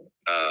do,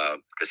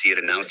 because he had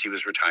announced he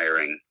was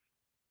retiring.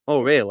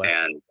 Oh really?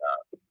 And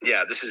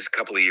yeah, this is a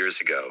couple of years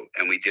ago,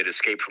 and we did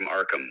Escape from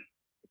Arkham.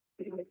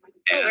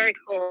 And very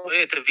cool.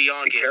 The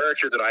VR the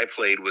character that I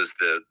played was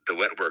the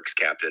Wetworks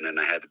captain, and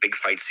I had the big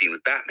fight scene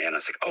with Batman. I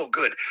was like, oh,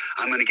 good.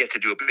 I'm going to get to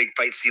do a big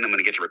fight scene. I'm going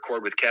to get to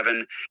record with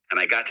Kevin. And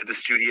I got to the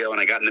studio,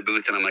 and I got in the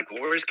booth, and I'm like,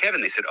 well, where's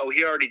Kevin? They said, oh,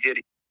 he already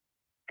did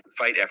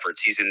fight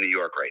efforts. He's in New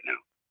York right now.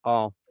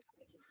 Oh.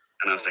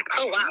 And I was like,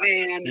 oh wow.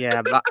 Man.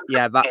 Yeah,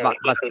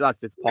 that's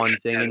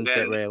disappointing, isn't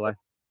it, really?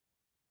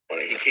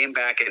 He came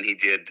back, and he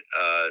did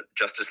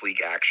Justice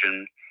League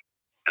Action.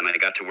 And I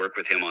got to work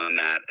with him on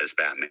that as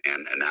Batman,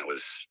 and that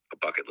was a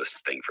bucket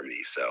list thing for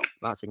me. So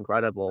that's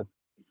incredible.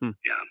 Yeah.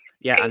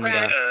 Yeah, and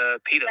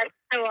Peter.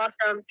 That's so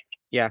awesome.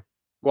 Yeah,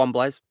 go on,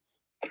 Blaze.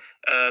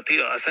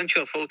 Peter, I sent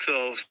you a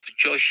photo of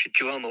Josh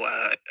Duhamel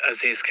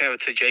as his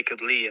character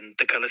Jacob Lee in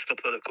the Callisto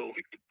Protocol.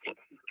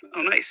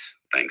 Oh, nice.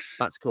 Thanks.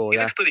 That's cool. He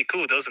Yeah, looks pretty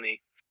cool, doesn't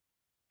he?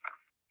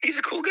 He's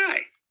a cool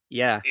guy.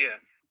 Yeah. Yeah.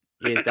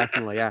 He is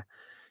definitely.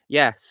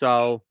 Yeah.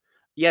 So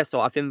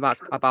I think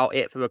that's about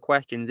it for the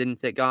questions,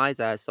 isn't it, guys?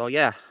 So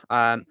yeah.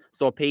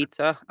 So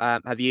Peter,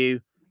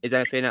 is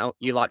there anything else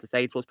you'd like to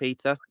say to us,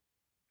 Peter?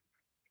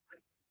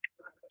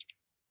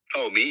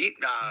 Oh, me?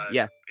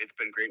 Yeah. It's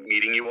been great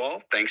meeting you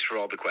all. Thanks for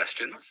all the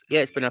questions. Yeah,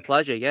 it's been a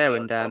pleasure. Yeah,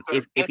 and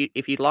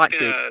if you'd like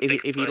to,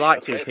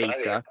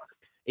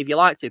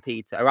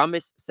 Peter, around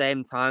this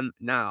same time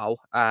now,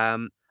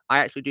 I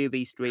actually do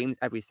these streams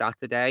every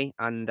Saturday,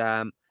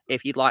 and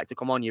if you'd like to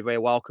come on, you're very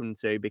welcome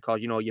to,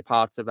 because you're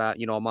part of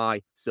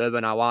my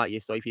server now, aren't you?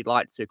 So if you'd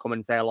like to come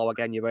and say hello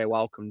again, you're very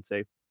welcome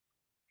to.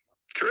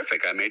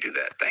 Terrific. I may do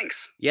that.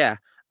 Thanks. Yeah.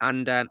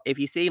 And if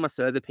you see my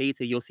server,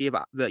 Peter, you'll see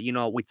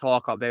that we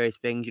talk about various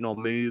things,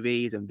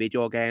 movies and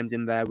video games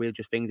in there, really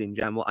just things in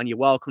general. And you're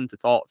welcome to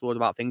talk to us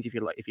about things if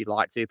you'd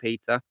like to,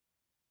 Peter.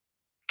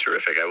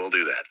 Terrific. I will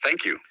do that.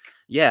 Thank you.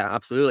 Yeah,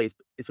 absolutely.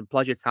 It's a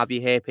pleasure to have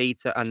you here,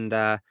 Peter. And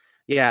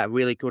yeah,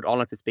 really good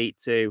honor to speak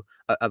to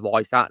a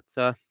voice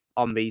actor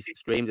on these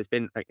streams. It's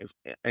been an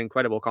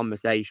incredible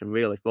conversation,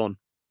 really fun.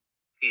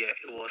 Yeah,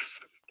 it was.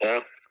 Yeah,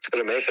 it's been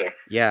amazing.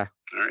 Yeah.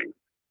 All right.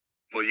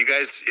 Well, you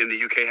guys in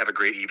the UK have a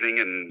great evening,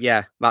 and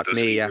yeah, that's those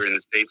me. Of you Yeah, who are in the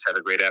States have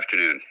a great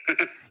afternoon.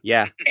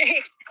 Yeah.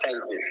 Thank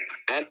you.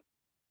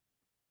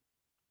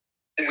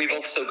 And we've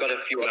also got a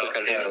few other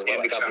countries as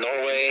well. We got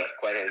Norway,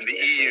 and the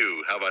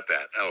EU. How about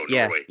that? Oh,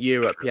 yeah, Norway.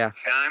 Europe. Yeah.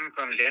 I'm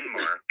from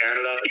Denmark.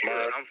 Canada,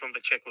 I'm from the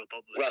Czech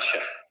Republic.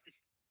 Russia.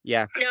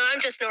 Yeah. No,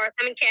 I'm just North.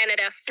 I'm in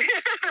Canada.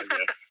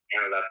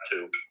 Canada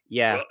too.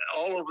 Yeah. Well,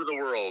 all over the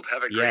world.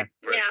 Have a great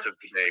rest of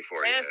the day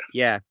for you.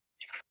 Yeah.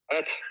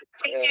 Take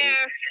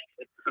care.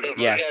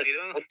 Yeah.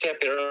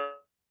 Peter.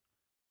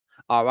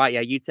 All right.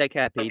 Yeah. You take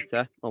care,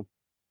 Peter. Oh.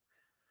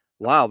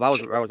 Wow, that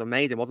was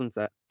amazing, wasn't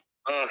it?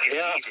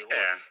 Yeah,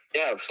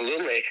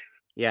 absolutely.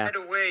 Yeah. By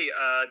the way,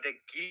 the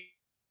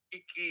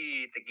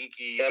geeky.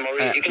 Yeah,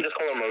 Maria. You can just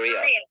call her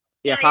Maria.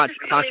 Yeah, just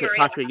call me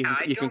Patrick, Maria.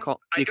 you can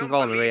call I don't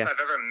her believe Maria. I've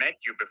ever met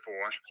you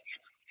before.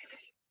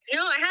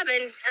 No, I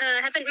haven't.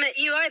 Haven't met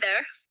you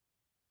either.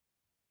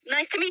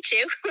 Nice to meet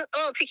you.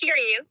 Well, to hear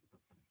you.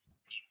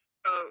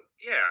 Oh,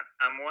 yeah.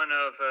 I'm one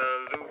of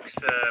Luke's,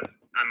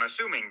 I'm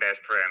assuming,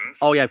 best friends.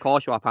 Oh yeah, of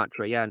course you are,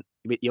 Patrick. Yeah,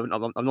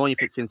 I've known you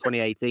since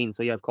 2018,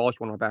 so yeah, of course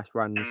you're one of my best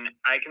friends. And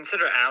I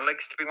consider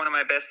Alex to be one of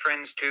my best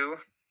friends too.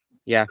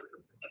 Yeah.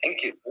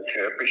 Thank you.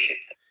 I appreciate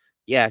it.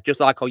 Yeah,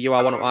 just like how you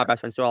are one of my best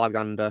friends too,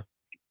 Alexander.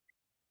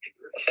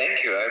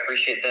 Thank you. I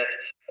appreciate that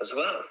as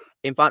well.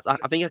 In fact, I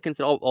think I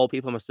consider all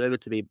people on my server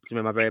to be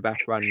my very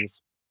best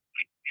friends.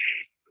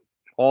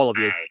 All of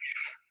you. Nice.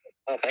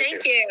 Oh,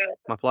 Thank you.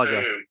 My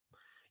pleasure.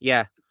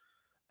 Yeah.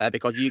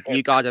 because you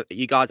guys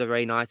are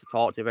very nice to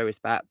talk to, very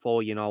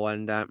respectful, you know,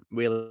 and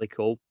really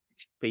cool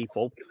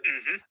people.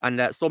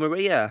 And so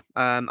Maria,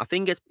 I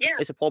think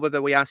it's a problem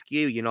that we ask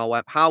you, you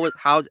know,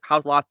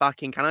 how's life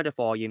back in Canada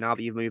for you now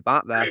that you've moved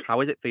back there? How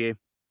is it for you?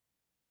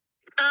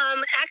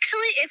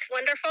 Actually, it's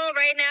wonderful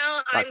right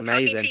now. That's I'm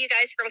amazing. talking to you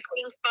guys from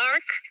Queen's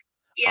Park.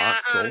 Yeah,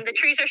 cool. The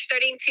trees are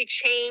starting to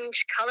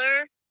change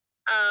color,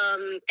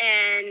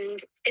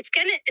 and it's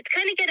kind of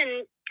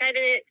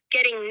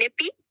getting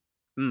nippy,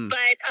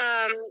 but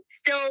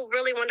still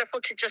really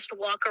wonderful to just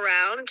walk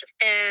around.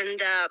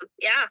 And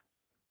yeah,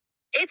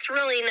 it's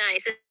really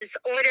nice. It's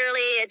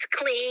orderly. It's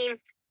clean.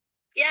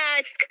 Yeah,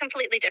 it's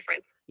completely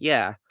different.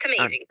 Yeah, it's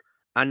amazing.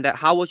 And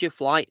how was your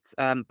flight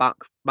back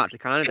to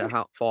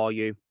Canada for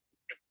you?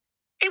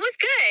 It was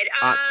good.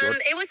 That's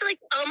good. It was like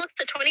almost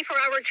a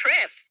 24-hour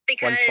trip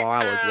because 24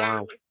 hours.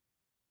 Wow.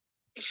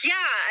 Yeah,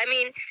 I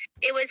mean,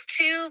 it was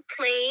 2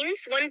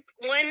 planes. One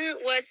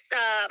was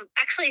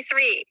actually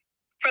 3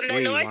 from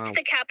the north to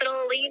the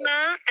capital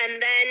Lima,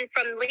 and then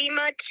from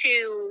Lima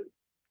to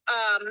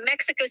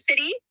Mexico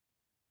City,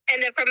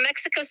 and then from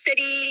Mexico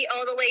City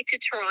all the way to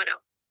Toronto.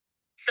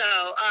 So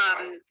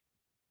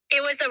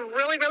it was a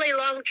really, really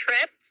long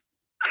trip.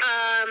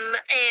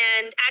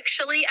 And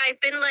actually,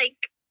 I've been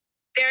like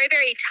very,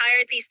 very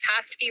tired these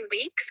past few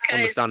weeks.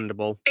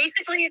 Understandable.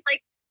 Basically, it's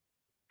like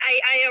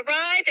I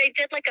arrived, I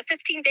did like a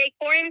 15-day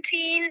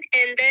quarantine,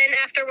 and then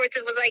afterwards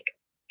it was like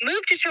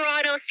move to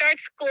Toronto, start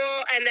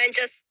school, and then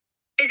just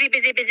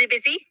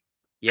busy.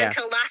 Yeah.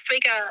 Until last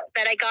week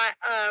that I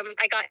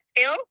got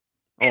ill.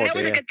 And that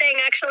was a good thing,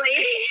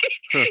 actually,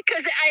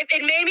 because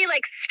it made me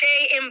like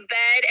stay in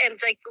bed and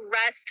like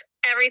rest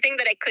everything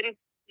that I couldn't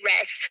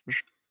rest.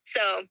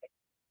 So.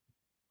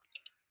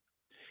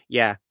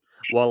 Yeah.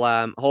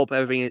 Well, hope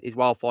everything is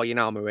well for you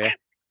now, Maria.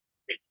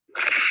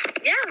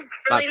 Yeah,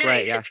 really nice.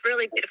 Great, yeah. It's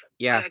really beautiful.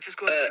 Yeah.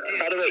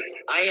 By the way,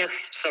 I have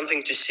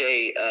something to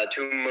say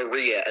to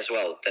Maria as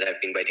well that I've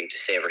been waiting to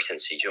say ever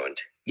since she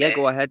joined. Yeah,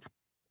 go ahead.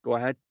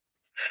 Right.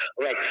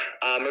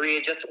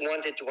 Maria, just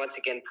wanted to once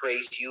again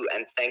praise you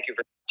and thank you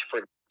very much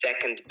for the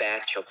second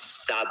batch of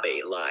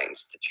Sabe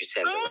lines that you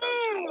sent around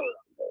tomorrow.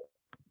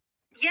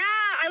 Yeah,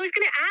 I was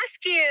going to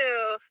ask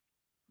you.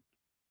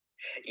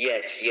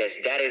 Yes,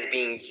 that is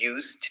being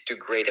used to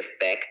great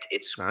effect.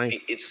 It's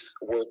nice. It's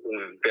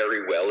working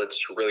very well.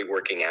 It's really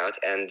working out.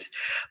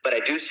 But I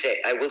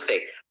will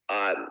say,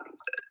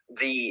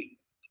 the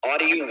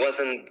audio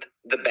wasn't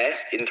the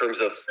best in terms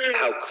of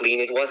how clean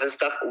it was and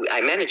stuff.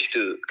 I managed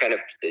to kind of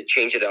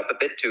change it up a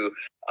bit to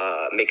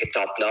make it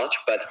top notch.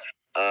 But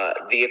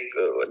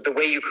the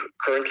way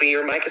currently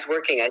your mic is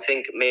working, I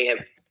think may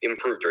have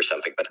improved or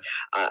something. But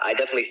I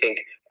definitely think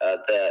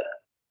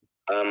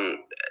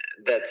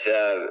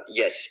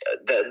yes,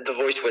 the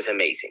voice was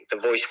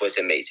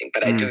amazing.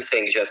 But I do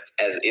think, just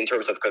as in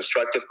terms of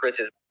constructive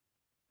criticism,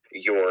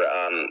 your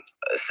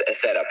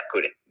setup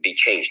could be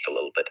changed a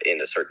little bit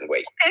in a certain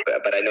way. Okay.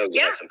 But I know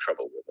you had some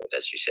trouble with it,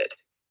 as you said.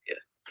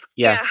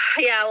 Yeah.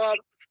 Well,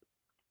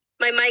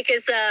 my mic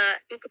is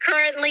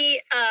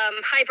currently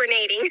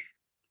hibernating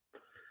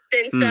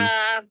since and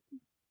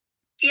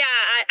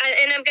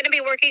I'm going to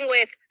be working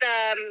with.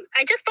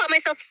 I just bought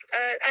myself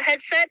a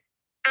headset.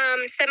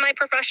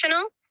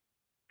 Semi-professional.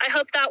 I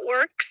hope that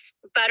works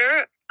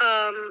better.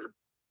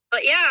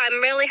 But yeah, I'm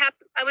really happy.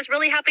 I was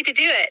really happy to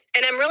do it,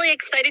 and I'm really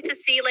excited to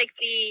see like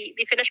the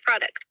finished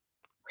product.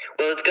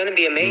 Well, it's going to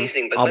be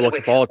amazing. But I'm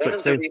looking forward to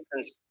it too.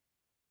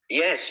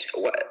 Yes.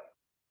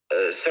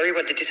 Sorry,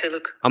 what did you say,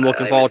 Luke? I'm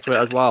looking forward to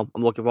it as well.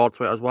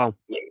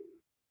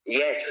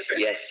 Yes.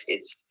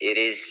 It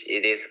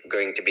is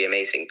going to be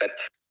amazing. But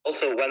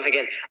also, once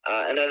again,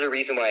 another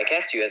reason why I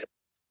cast you as a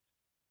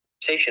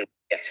conversation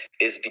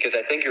is because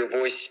I think your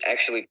voice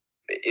actually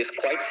is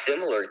quite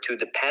similar to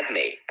the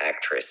Padme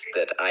actress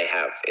that I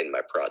have in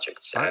my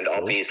projects. And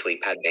obviously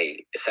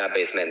Sabe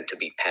is meant to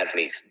be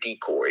Padme's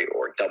decoy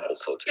or double,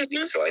 so to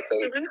speak. So I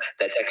think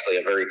that's actually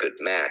a very good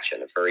match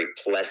and a very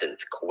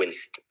pleasant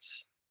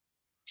coincidence.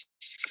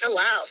 Oh,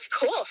 wow.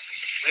 Cool.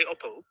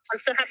 I'm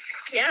so happy.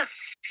 Yeah.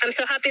 I'm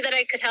so happy that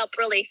I could help,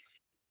 really.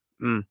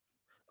 Go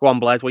on,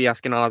 Blaise. What are you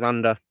asking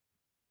Alexander?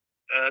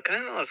 Can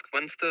I ask,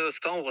 when's the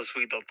Star Wars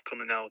redub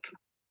coming out?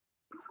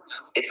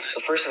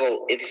 First of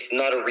all, it's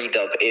not a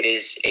redub. It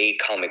is a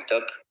comic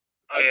dub.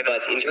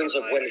 But in terms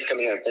of when it's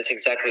coming out, that's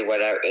exactly what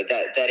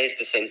that is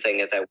the same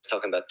thing as I was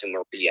talking about to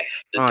Maria.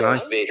 The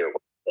Darth Vader.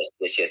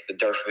 Yes, the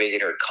Darth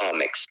Vader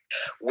comics.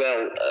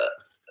 Well,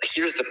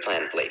 here's the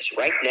plan, Blaise.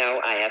 Right now,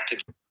 I have to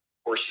do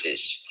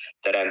courses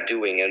that I'm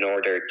doing in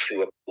order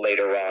to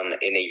later on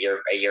in a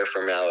year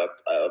from now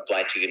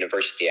apply to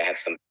university. I have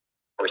some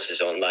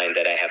courses online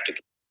that I have to.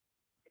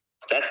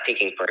 That's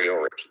taking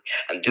priority.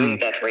 I'm doing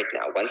that right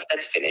now. Once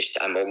that's finished,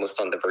 I'm almost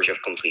on the verge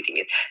of completing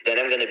it. Then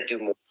I'm going to do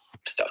more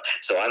stuff.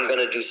 So I'm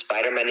going to do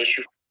Spider-Man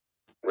issue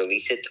 4,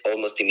 release it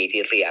almost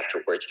immediately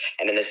afterwards.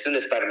 And then as soon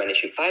as Spider-Man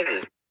issue 5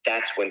 is,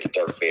 that's when the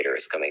Darth Vader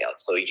is coming out.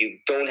 So you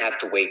don't have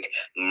to wait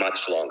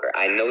much longer.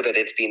 I know that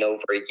it's been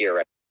over a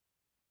year.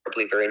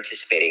 Probably very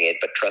anticipating it,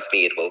 but trust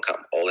me, it will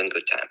come all in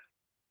good time.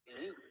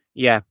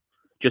 Yeah.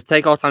 Just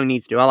take all the time you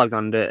need to do,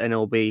 Alexander, and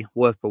it'll be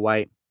worth the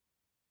wait.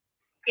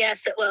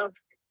 Yes, it will.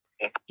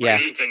 Yeah.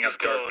 Speaking of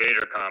Darth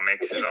Vader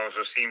comics, it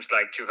also seems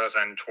like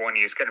 2020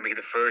 is going to be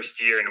the first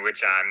year in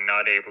which I'm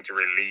not able to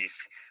release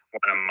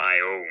one of my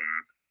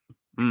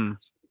own.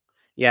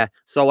 Yeah.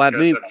 So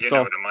because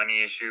of, the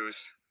money issues.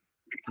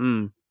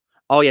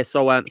 Oh yeah.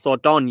 So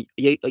Don,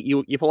 you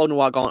probably know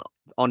what I got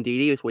on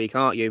DD this week,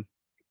 aren't you?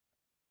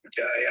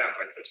 Yeah.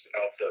 I just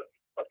about to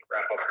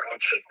wrap up our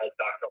lunch and head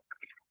back up.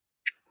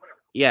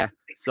 Yeah.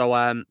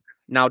 So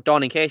now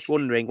Don, in case you're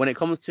wondering, when it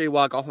comes to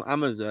what I got from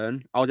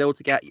Amazon, I was able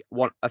to get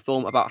a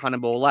film about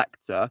Hannibal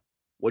Lecter,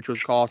 which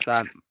was called.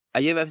 Have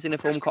you ever seen a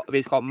film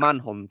called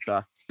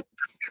Manhunter?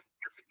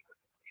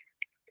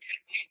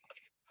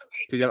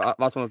 Because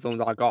that's one of the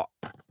films I got,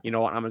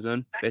 on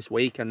Amazon this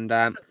week, and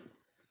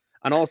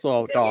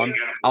also Don,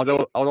 I was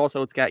also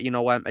able to get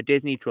a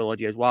Disney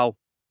trilogy as well.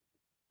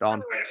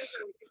 Don,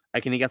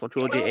 can you guess what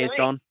trilogy it is,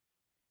 Don?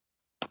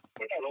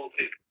 What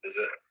trilogy is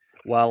it?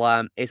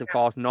 Well, it's of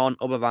course none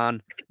other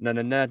than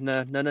Pirates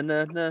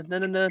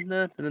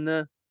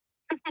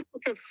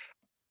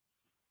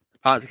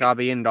of the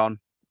Caribbean, Don.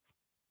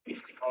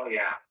 Oh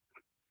yeah.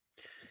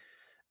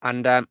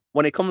 And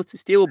when it comes to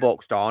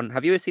steelbooks, Don,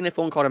 have you ever seen a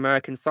film called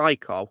American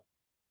Psycho?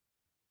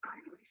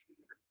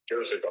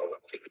 Years ago.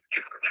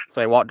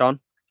 Sorry, what, Don?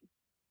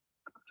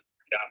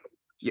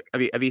 Yeah.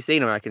 Have you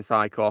seen American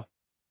Psycho?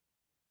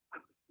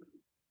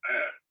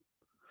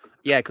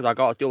 Yeah, because I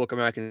got a steelbook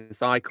American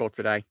Psycho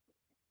today.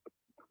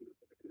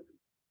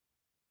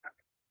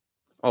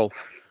 Oh,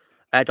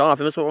 Don, I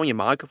think it's on your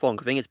microphone.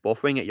 I think it's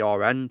buffering at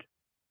your end.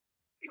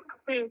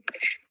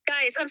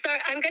 Guys, I'm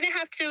sorry. I'm gonna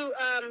have to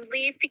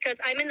leave because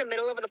I'm in the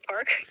middle of the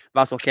park.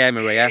 That's okay,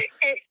 Maria.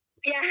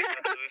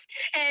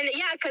 And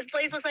because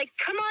Blaze was like,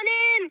 "Come on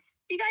in.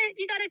 You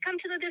gotta come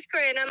to the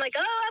Discord." And I'm like,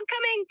 "Oh, I'm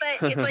coming," but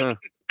it's like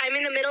I'm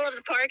in the middle of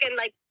the park and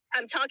like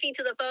I'm talking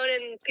to the phone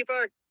and people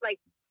are like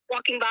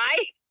walking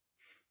by.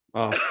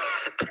 Oh,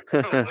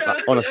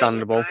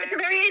 understandable. It's a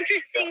very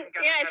interesting.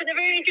 Yeah, it's a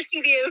very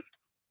interesting view.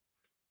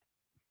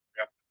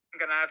 I'm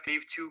gonna have to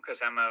leave too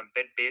because I'm a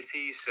bit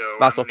busy. So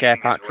that's okay,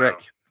 Patrick.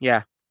 Well.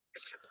 Yeah.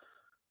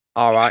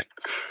 All right.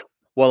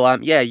 Well,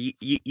 yeah.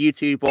 You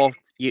two both.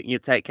 You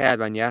take care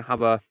then. Yeah.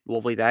 Have a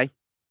lovely day.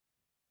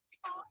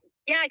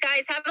 Yeah,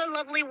 guys. Have a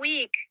lovely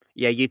week.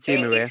 Yeah. You too,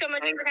 Maria. Maria. Thank you so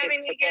much for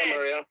having me again.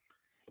 Maria.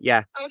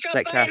 Yeah. I'll drop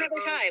take by care.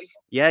 another time.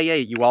 Yeah.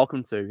 You're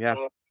welcome to. Yeah.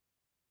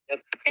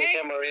 Take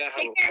care, Maria.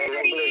 Have a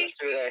lovely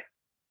rest of your day.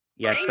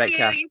 Yeah. Take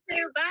care. You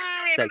too.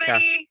 Bye, take everybody.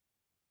 Care.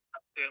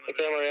 Take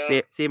care,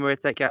 Maria. See you, Maria.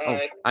 Take care.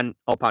 Bye. Oh, and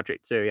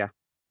Patrick too. Yeah.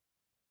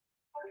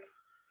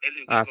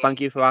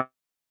 Thank you for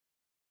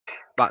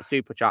that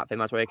super chat thing.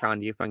 That's very kind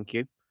of you. Thank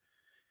you.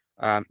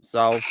 So.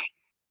 I got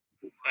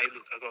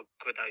a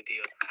good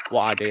idea.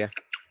 What idea?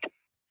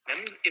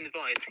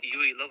 Invite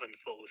Yuri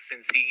Loventhal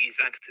since he's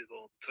active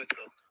on Twitter.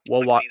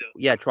 Well, what?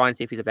 Yeah, try and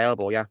see if he's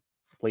available. Yeah,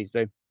 please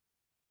do.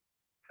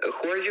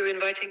 Who are you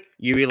inviting?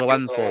 Yuri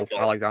Loventhal,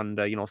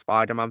 Alexander.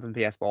 Spider-Man from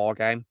PS4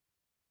 game.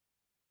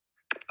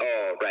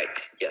 Oh, right.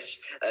 Yes.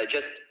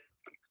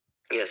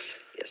 Yes.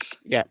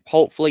 Yeah.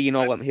 Hopefully,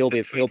 he'll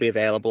be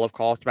available. Of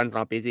course, depends on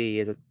how busy he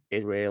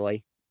is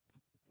really.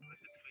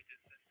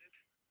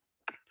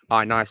 All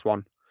right, nice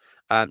one.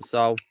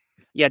 So.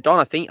 Yeah, Don,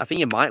 I think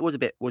your mic was a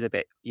bit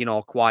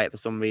quiet for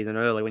some reason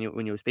earlier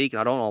when you were speaking.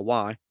 I don't know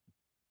why.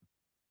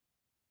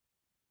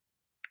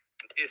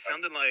 It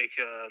sounded like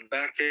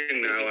back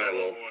in now. I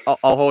will.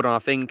 Oh, hold on. I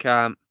think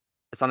it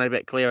sounded a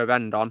bit clearer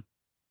then, Don.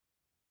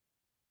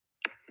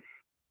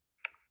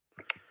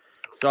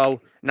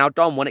 So now,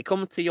 Don, when it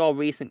comes to your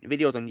recent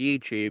videos on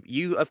YouTube,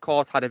 you of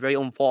course had a very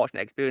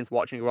unfortunate experience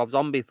watching a Rob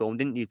Zombie film,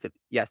 didn't you?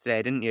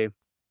 Yesterday, didn't you?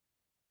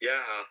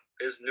 Yeah,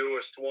 his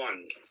newest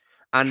one.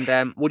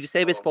 And would you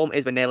say this film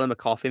is the nail in the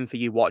coffin for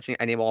you watching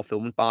any more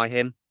films by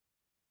him?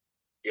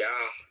 Yeah.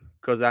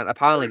 Because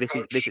apparently this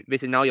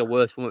is now your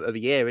worst film of the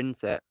year,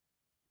 isn't it?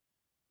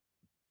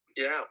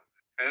 Yeah,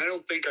 and I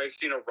don't think I've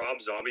seen a Rob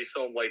Zombie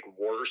film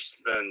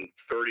worse than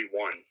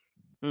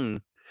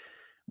 31.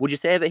 Would you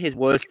say that his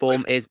worst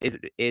film is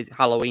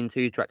Halloween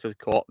 2 director's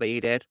cut that he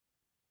did?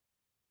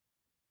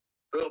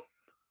 Well,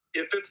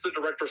 if it's the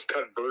director's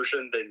cut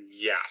version, then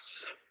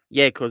yes.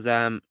 Yeah, because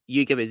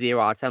you give it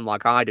 0 out of 10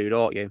 like I do,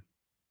 don't you?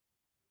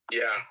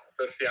 Yeah,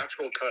 the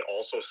theatrical cut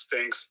also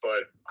stinks,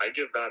 but I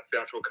give that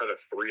theatrical cut a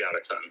 3 out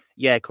of 10.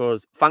 Yeah,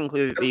 because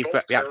thankfully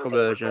the theatrical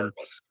version,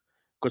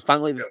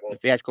 the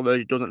theatrical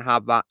version doesn't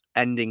have that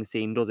ending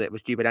scene, does it? The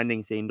stupid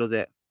ending scene, does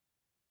it?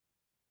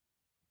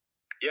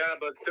 Yeah,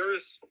 but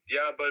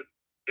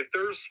if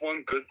there's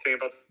one good thing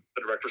about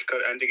the director's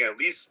cut ending, at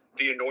least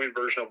the annoying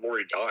version of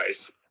Laurie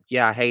dies.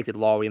 Yeah, I hated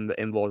Laurie in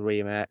those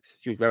remakes.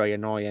 She was very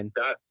annoying.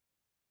 That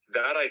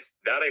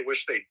I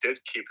wish they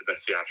did keep in the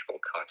theatrical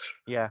cut.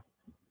 Yeah.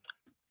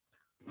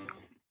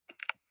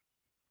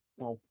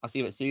 Well, I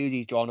see that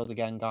Susie's joined us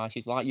again, guys.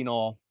 She's like,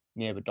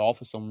 near the door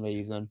for some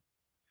reason.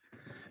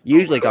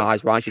 Usually,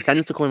 guys, right, she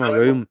tends to come in my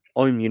room,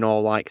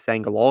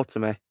 saying hello to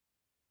me.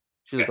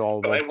 She's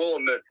adorable. But I will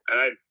admit,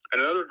 and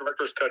another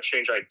director's cut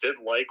change I did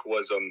like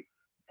was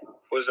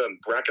was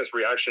Brackett's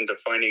reaction to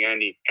finding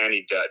Annie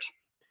dead.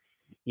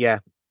 Yeah.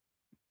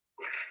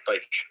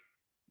 Like.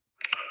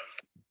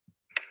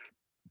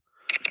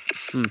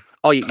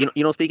 Oh, you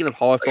know, speaking of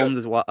horror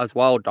films as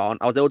well, Don,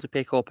 I was able to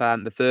pick up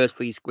the first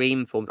 3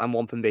 Scream films and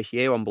one from this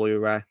year on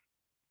Blu-ray.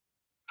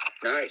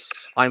 Nice.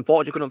 I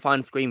unfortunately couldn't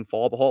find Scream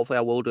 4, but hopefully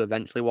I will do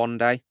eventually one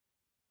day.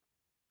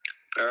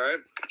 All right.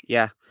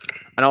 Yeah.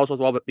 And also as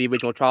well, the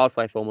original Child's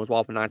Play film as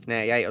well from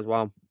 1988 as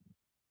well.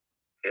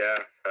 Yeah.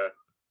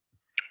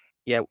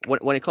 Yeah,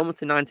 when it comes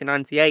to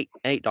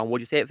 1998, Don, would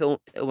you say the film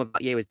of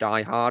that year is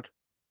Die Hard?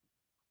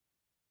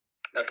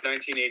 That's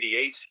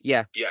 1988?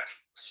 Yeah. Yes.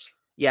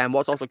 Yeah, and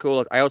what's also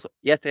cool is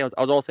yesterday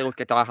I was also able to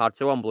get Die Hard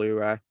 2 on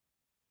Blu-ray.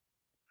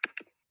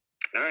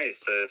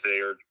 Nice. Is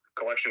your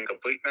collection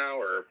complete now,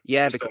 or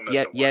yeah,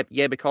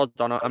 because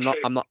Don, I'm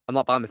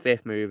not buying the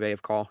 5th movie,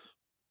 of course.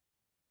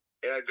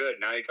 Yeah, good.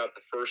 Now you got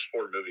the first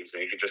 4 movies,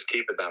 and you can just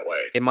keep it that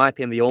way. In my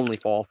opinion, the only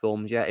 4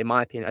 films. Yeah, in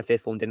my opinion, a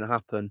 5th film didn't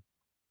happen.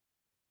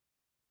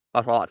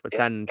 That's what I like to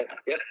pretend.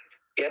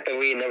 Yep, and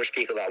we never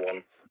speak of that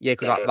one. Yeah,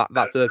 because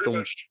that 3rd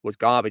film was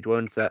garbage,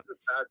 wasn't it?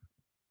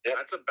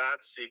 That's a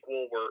bad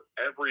sequel where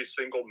every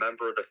single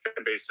member of the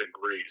fan base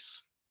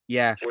agrees.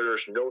 Yeah. Where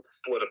there's no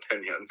split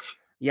opinions.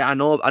 Yeah, I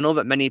know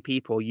that many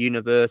people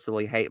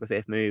universally hate the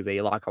 5th movie,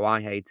 like how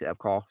I hate it, of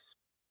course.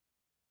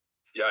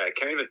 Yeah, I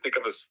can't even think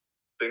of a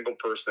single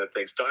person that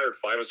thinks Die Hard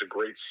 5 is a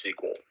great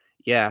sequel.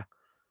 Yeah.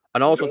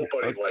 And also,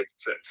 nobody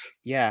likes it.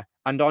 Yeah,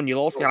 and Don, you'll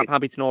also be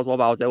happy to know as well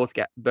that I was able to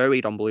get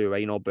Buried on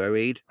Blu-ray, you know,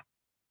 Buried.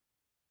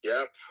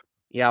 Yep.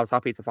 Yeah, I was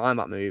happy to find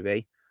that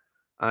movie.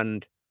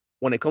 And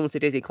when it comes to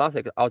Disney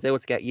Classics, I was able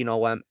to get, you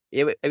know, have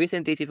you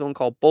seen a Disney film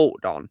called Bolt,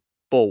 Don?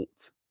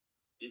 Bolt.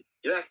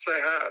 Yes, I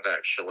have,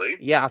 actually.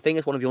 Yeah, I think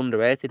it's one of the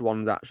underrated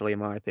ones, actually, in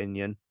my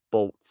opinion.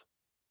 Bolt.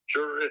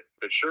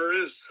 It sure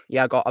is.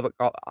 Yeah,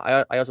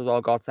 I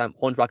also got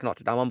Hunchback of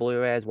Notre Dame on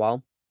Blu-ray as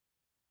well.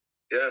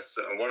 Yes,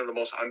 one of the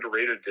most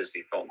underrated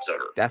Disney films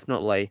ever.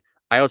 Definitely.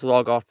 I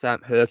also got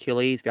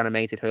Hercules, the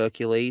animated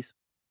Hercules.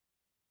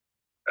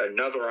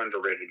 Another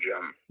underrated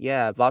gem.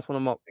 Yeah, that's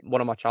one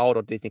of my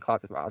childhood Disney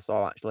classics that I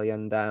saw, actually,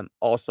 and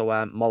also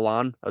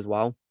Mulan as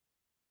well.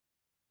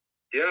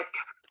 Yep.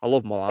 I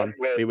love Mulan,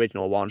 the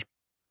original one.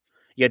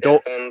 Yeah,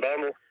 don't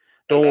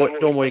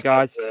worry,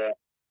 guys.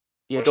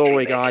 Yeah, don't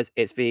worry, guys.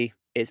 It's the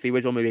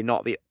original movie,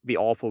 not the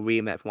awful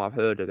remake from what I've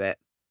heard of it.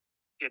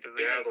 Yeah,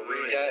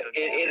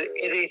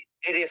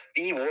 it is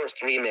the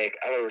worst remake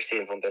I've ever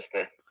seen from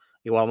Disney.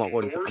 Yeah, well, I'm not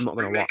going to watch it. The worst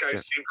remake I've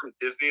seen from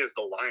Disney is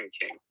The Lion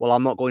King. Well,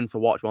 I'm not going to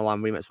watch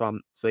Mulan remake,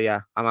 so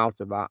yeah, I'm out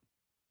of that.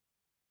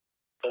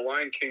 The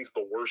Lion King's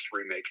the worst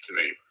remake to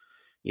me.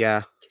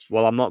 Yeah,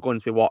 well, I'm not going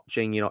to be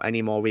watching, you know,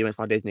 any more remakes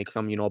by Disney because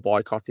I'm, you know,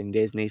 boycotting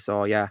Disney.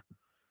 So yeah,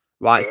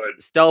 right.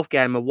 Good. Stealth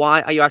Gamer,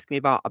 why are you asking me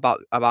about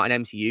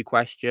an MCU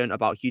question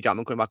about Hugh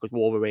Jackman coming back as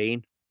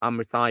Wolverine? I'm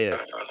retired.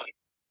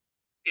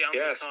 Yeah,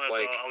 yes,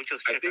 like I'll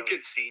just check out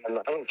his scenes.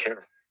 I don't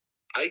care.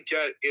 I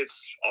get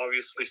it's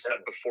obviously set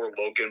before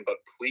Logan, but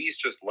please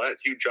just let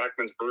Hugh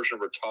Jackman's version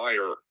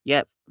retire.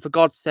 Yeah, for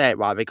God's sake,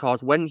 right?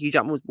 Because when Hugh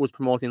Jackman was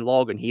promoting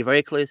Logan, he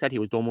very clearly said he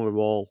was done with the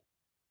role.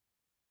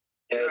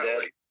 Yeah,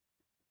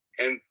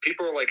 and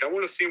people are like, I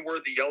want to see him wear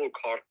the yellow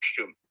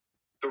costume.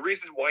 The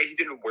reason why he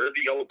didn't wear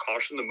the yellow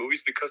costume in the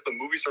movies because the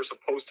movies are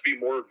supposed to be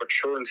more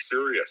mature and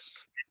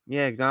serious.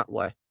 Yeah,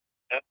 exactly.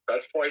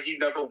 That's why he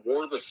never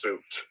wore the suit.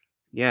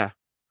 Yeah.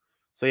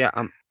 So yeah,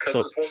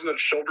 because this wasn't a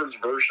children's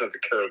version of the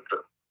character.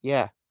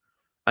 Yeah,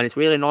 and it's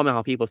really annoying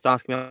how people start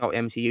asking me about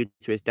MCU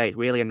to this day. It's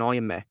really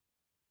annoying me.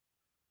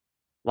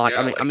 Like,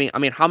 yeah, I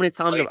mean, how many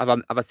times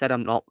have I said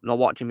I'm not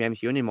watching the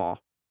MCU anymore?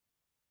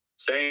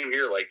 Same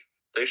here. Like,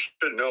 they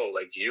should know.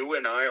 Like, you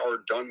and I are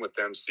done with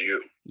the MCU.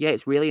 Yeah,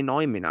 it's really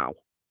annoying me now.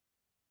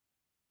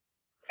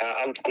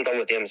 I'm done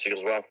with the MCU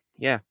as well.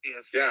 Yeah.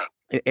 Yes.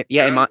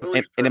 Yeah. In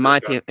my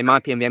opinion, the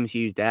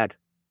MCU's dead.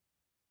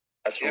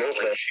 Absolutely.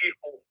 Yeah, like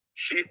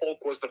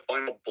She-Hulk was the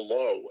final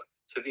blow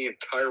to the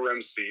entire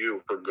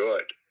MCU for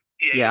good.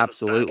 Yeah,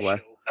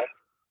 absolutely.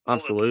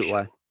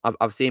 Absolutely.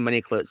 I've seen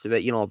many clips of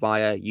it, you know,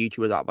 via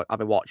YouTubers that I've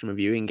been watching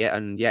reviewing it,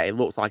 and yeah, it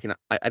looks like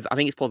I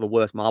think it's probably the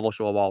worst Marvel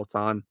show of all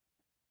time.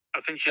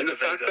 I think and the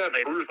fact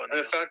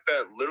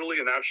that literally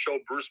in that show,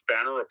 Bruce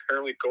Banner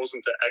apparently goes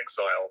into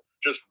exile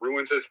just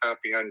ruins his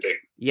happy ending.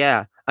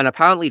 Yeah, and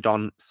apparently,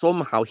 Don,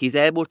 somehow he's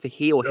able to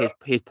heal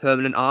his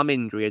permanent arm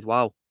injury as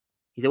well.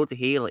 He's able to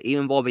heal it,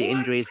 even though the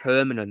injury is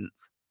permanent.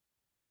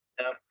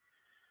 Yeah.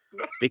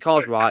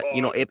 Because, right,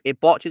 you know,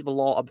 it botches the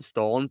law of the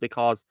stones,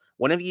 because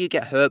whenever you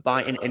get hurt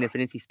by an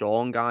Infinity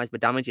Stone, guys, the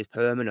damage is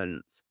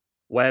permanent.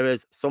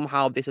 Whereas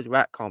somehow this is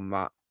retcon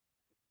that.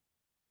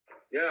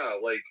 Yeah,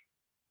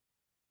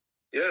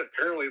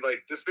 apparently,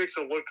 this makes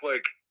it look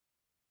like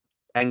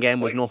Endgame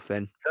was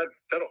nothing.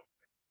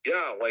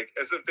 Yeah,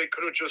 as if they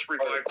could have just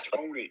revived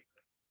Tony.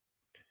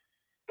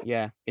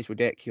 Yeah, it's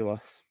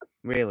ridiculous. It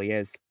really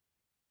is.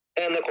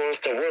 And of course,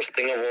 the worst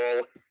thing of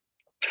all,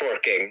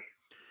 twerking.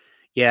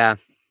 Yeah.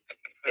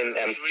 In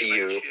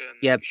MCU.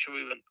 Yeah. I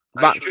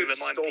should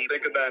still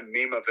think of that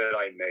meme of it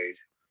I made.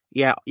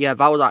 Yeah,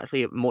 that was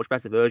actually a much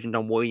better version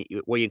than where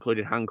you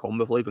included Hank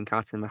Humberfleet and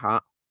Cat in the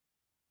Hat.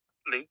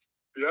 Luke?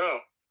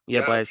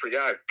 Yeah, Blaze.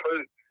 I put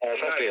in,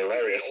 That's actually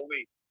hilarious.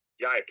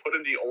 I put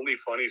in the only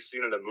funny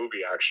scene in the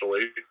movie,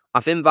 actually.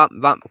 I think that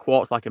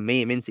quote's like a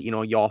meme, isn't it? You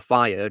know, you're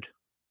fired.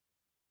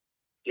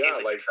 Yeah,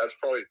 like that's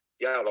probably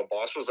the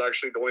boss was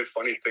actually the only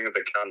funny thing of the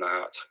Cat in the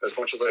Hat. As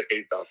much as I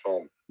hate that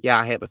film. Yeah,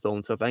 I hate the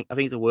film, so I think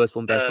it's the worst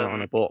one based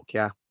on a book.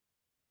 Yeah.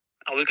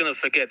 Are we gonna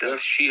forget that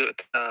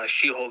She-Hulk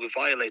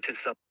violated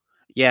some?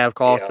 Yeah, of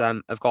course.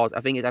 Of course.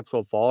 I think it's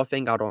episode 4. I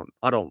think I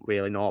don't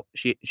really know.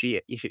 She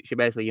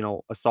basically, you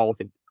know,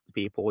 assaulted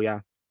people.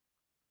 Yeah.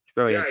 It's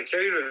very. I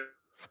can't even.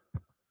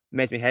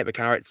 Makes me hate the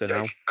character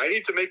now. I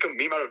need to make a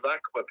meme out of that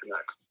clip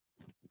next.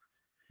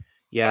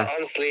 Yeah.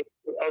 Honestly,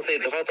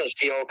 the fact that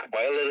She-Hulk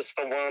violated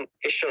someone,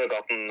 it should have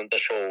gotten the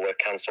show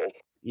cancelled.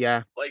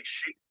 Yeah. Like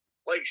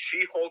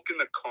She-Hulk in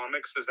the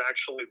comics is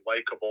actually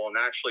likable and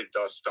actually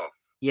does stuff.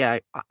 Yeah,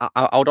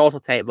 I would also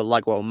take the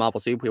Marvel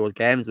Superheroes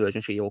Games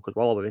version She-Hulk as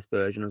well over this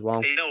version as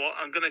well. You know what?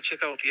 I'm gonna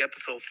check out the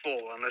episode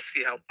 4 and let's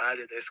see how bad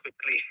it is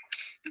quickly.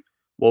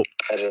 Well,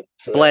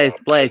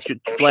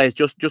 Blaze,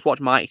 just watch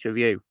Mike's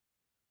review.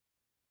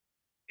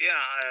 Yeah,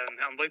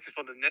 I'm waiting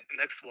for the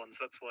next one, so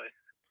that's why.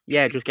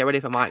 Yeah, just get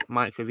ready for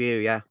Mike's review.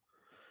 Yeah.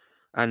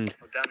 And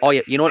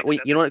yeah, you know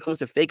when it comes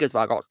to figures that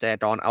I got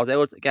stayed on, I was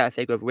able to get a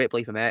figure of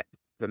Ripley from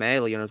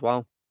Alien as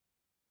well.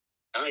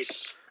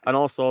 Nice. And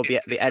also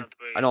the Ed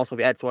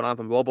one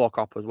from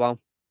RoboCop as well.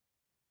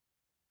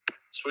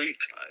 Sweet.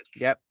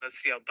 Yep. Let's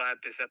see how bad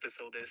this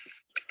episode is.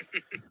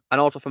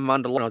 And also from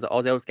Mandalorian, I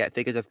was able to get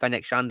figures of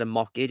Fennec Shand and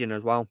Moff Gideon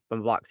as well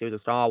from Black Series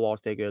of Star Wars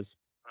figures.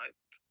 Right.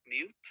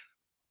 Mute.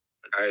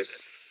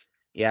 Nice.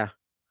 Yeah.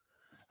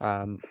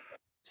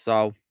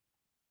 So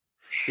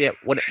yeah.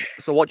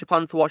 So what do you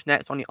plan to watch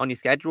next on your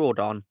schedule,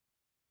 Don?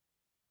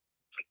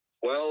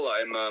 Well,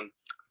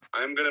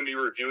 I'm gonna be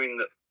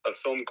reviewing a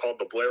film called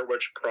The Blair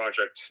Witch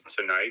Project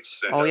tonight.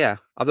 And, oh yeah,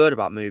 I've heard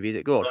about movies.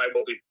 Is it good? I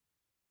will be.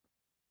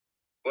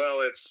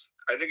 Well,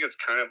 I think it's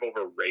kind of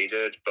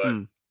overrated, but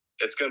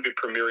it's going to be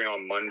premiering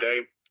on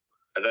Monday,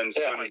 and then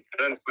Sunday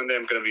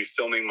I'm going to be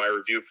filming my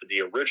review for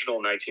the original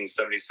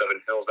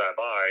 1977 Hills Have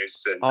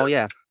Eyes. And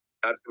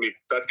that's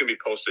gonna be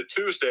posted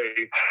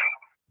Tuesday.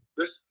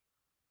 This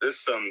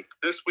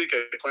week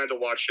I plan to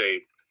watch a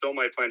film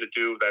I plan to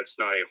do that's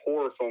not a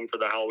horror film for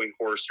the Halloween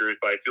horror series,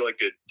 but I feel like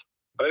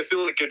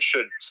it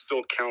should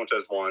still count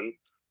as one,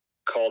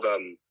 called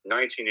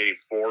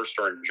 1984,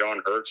 starring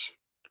John Hurt.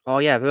 Oh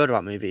yeah, I've heard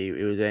about that movie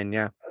he was in.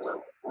 Yeah.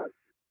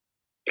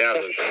 Yeah,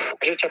 I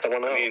should check that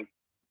one out.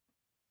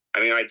 I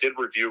mean, I did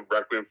review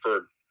Requiem for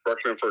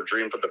a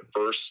Dream for the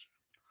first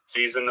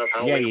season of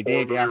Halloween. Yeah, you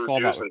did. Yeah, I saw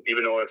that. And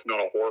even though it's not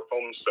a horror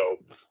film, so.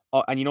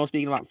 Oh, and you know,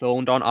 speaking about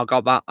film, Don, I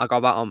got that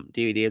on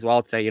DVD as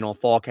well today. You know,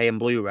 4K and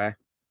Blu-ray.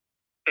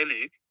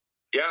 Really?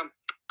 Yeah,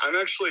 I'm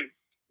actually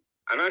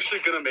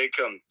gonna make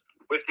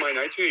with my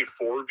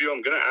 1984 review.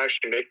 I'm gonna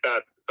actually make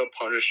that the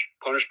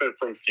punishment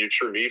from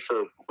future me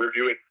for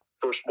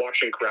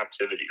watching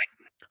Craptivity.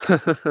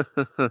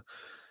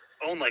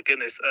 Oh my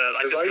goodness!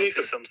 I just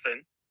noticed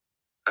something.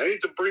 I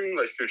need to bring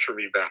my future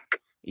me back.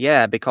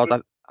 Yeah, because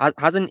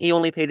hasn't he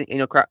only played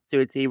in a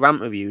Craptivity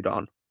rant review,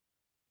 Don?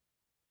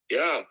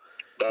 Yeah.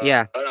 But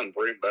I'm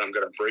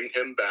gonna bring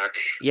him back.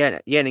 Yeah.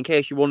 And in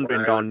case you're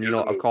wondering, Don, you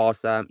know, of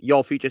course,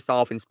 your future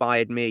self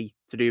inspired me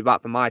to do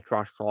that for my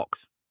trash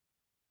talks.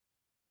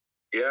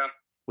 Yeah.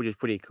 Which is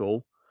pretty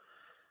cool.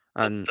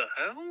 And what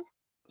the hell?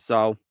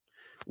 So,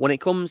 when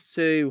it comes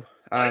to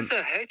why is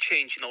her hair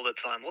changing all the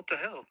time? What the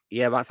hell?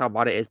 Yeah, that's how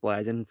bad it is,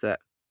 Blaze, isn't it?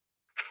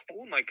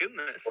 Oh my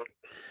goodness!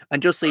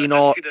 And just so you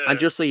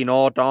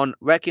know, Don,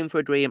 Requiem for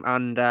a Dream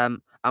and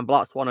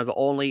Black Swan are the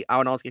only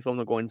Aronofsky films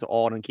I'm going to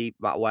own and keep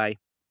that way.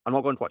 I'm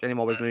not going to watch any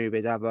more of his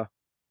movies ever.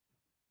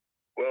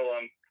 Well,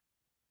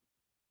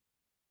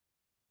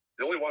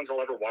 the only ones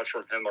I'll ever watch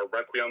from him are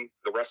Requiem,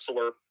 The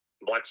Wrestler,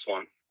 Black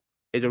Swan.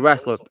 Is a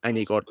wrestler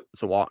any good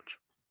to watch?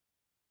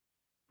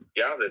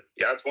 Yeah,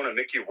 it's one of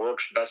Mickey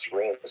Rourke's best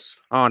roles.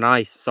 Oh,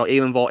 nice. So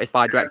even though it's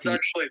by director,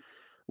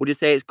 would you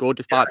say it's good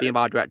despite being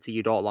by a director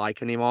you don't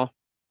like anymore?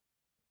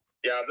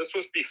 Yeah, this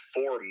was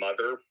before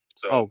Mother.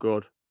 So. Oh,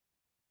 good.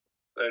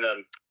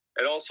 And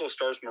it also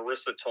stars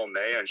Marissa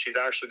Tomei, and she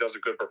actually does a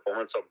good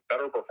performance, a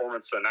better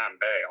performance than Anne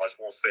Bay. I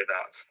will say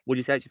that. Would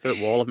you say it's your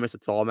favorite role of Marissa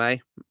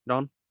Tomei,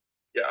 Don?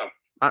 Yeah.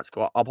 That's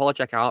good. I'll probably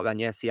check her out then,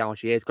 yeah, see how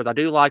she is. Because I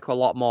do like her a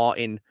lot more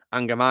in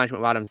Anger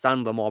Management with Adam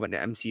Sandler more than the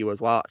MCU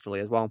as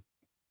well.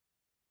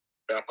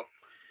 Yeah.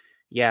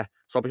 Yeah,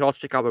 so I'll be sure to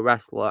check out The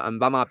Wrestler,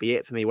 and that might be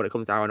it for me when it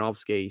comes to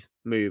Aronofsky's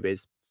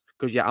movies.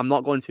 Because, yeah, I'm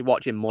not going to be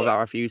watching Mother. I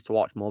refuse to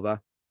watch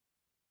Mother.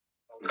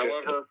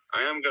 However,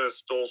 I am going to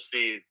still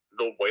see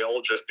The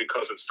Whale just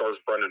because it stars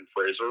Brendan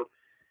Fraser.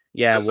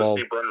 Yeah, just to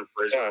see Brendan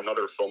Fraser in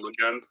another film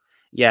again.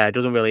 Yeah, it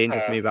doesn't really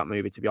interest me, that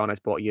movie, to be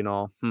honest. But, you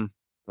know, let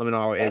me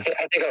know how it is.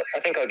 I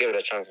think I'll give it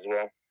a chance as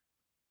well.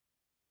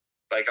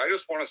 Like, I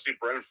just want to see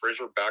Brendan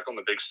Fraser back on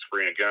the big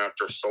screen again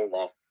after so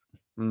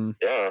long.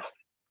 Yeah.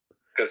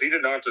 Because he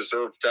did not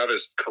deserve to have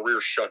his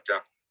career shut down.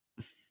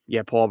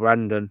 Yeah, poor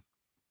Brendan.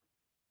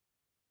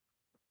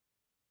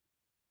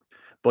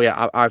 But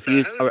yeah, I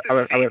refused. hell is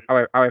this scene?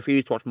 I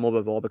refused to watch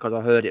Mother though because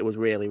I heard it was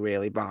really,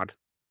 really bad.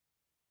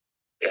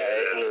 Yeah,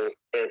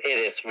 it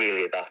is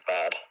really that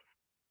bad.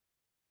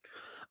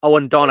 Oh,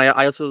 and Don,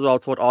 I also as well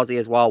told Ozzy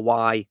as well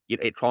why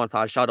it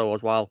traumatized Shadow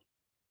as well.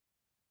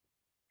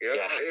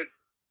 Yeah.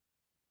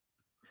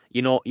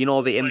 You know the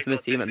Oh my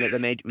infamous God, scene this that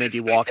is- made this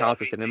you is walk out of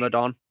basically cinema, me.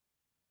 Don.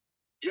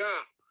 Yeah.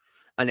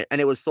 And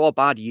it was so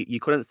bad you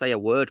couldn't say a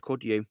word,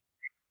 could you?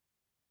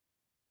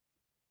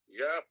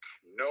 Yep.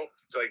 Nope.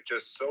 Like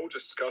just so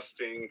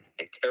disgusting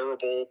and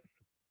terrible.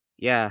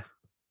 Yeah.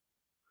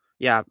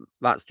 Yeah,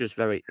 that's just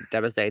very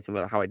devastating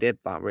with how it did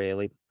that,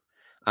 really.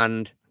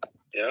 And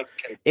Yeah.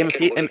 in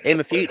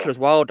the future as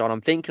well, Don,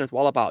 I'm thinking as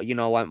well about,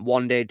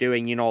 one day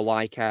doing,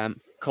 like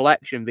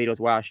collection videos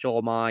where I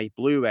show my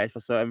Blu-rays for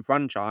certain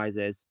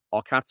franchises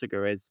or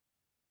categories.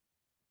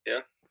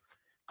 Yeah.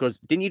 Because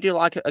didn't you do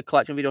like a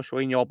collection video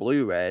showing your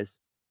Blu-rays?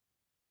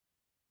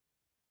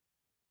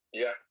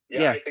 Yeah,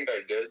 I think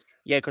I did.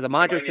 Yeah, because I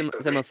might do a might need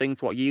to similar thing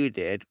to what you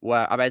did,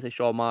 where I basically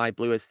show my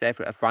Blu-rays say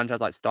for a franchise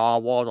like Star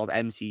Wars or the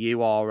MCU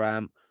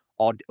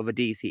or the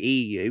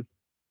DCEU.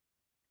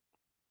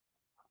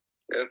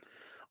 Yeah.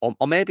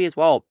 Or maybe as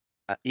well,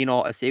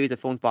 a series of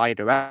films by a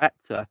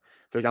director,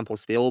 for example,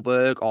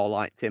 Spielberg or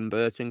like Tim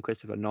Burton,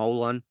 Christopher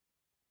Nolan.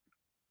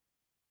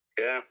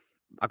 Yeah.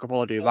 I could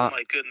probably do Oh that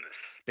my goodness.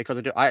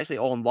 because I actually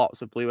own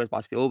lots of Blu-rays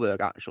by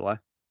Spielberg actually,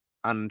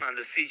 and Man,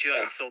 the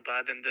CGI is so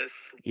bad in this.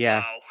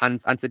 yeah, Wow.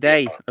 and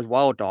today as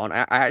well, Don,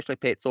 I actually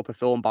picked up a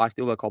film by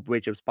Spielberg called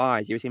Bridge of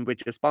Spies. You ever seen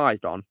Bridge of Spies,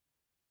 Don?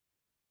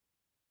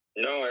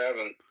 No, I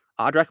haven't.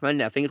 I'd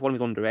recommend it. I think it's one of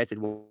his underrated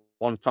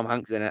ones. Tom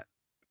Hanks in it.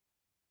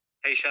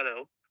 Hey,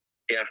 Shadow.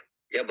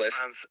 Yeah, Bliss.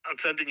 I'm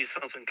sending you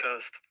something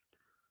cursed.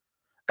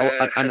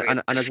 Oh,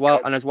 and as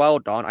well,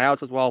 Don, I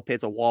also as well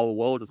picked up War of the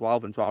Worlds as well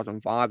from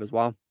 2005 as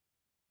well.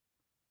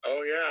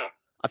 Oh yeah.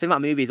 I think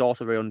that movie is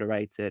also very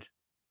underrated.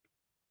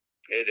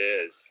 It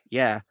is.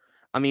 Yeah.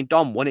 I mean,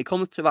 Dom, when it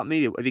comes to that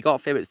movie, have you got a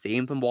favourite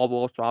scene from War of the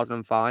Worlds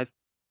 2005?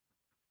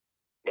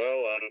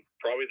 Well,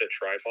 probably the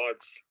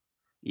tripods.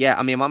 Yeah,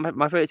 I mean,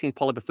 my favourite scene is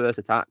probably the first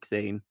attack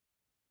scene.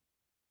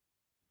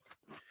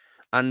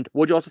 And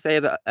would you also say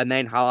that a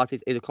main highlight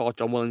is of course,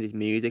 John Williams'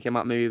 music in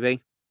that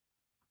movie?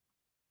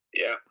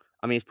 Yeah,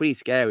 I mean, it's pretty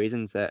scary,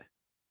 isn't it?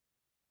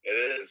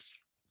 it is.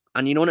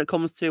 And when it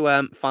comes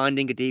to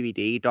finding a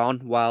DVD,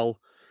 Don, well,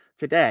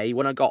 today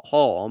when I got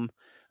home,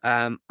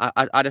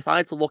 I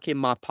decided to look in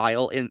my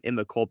pile in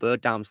the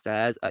cupboard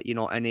downstairs at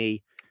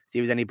see if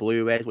there's any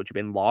Blu-rays which have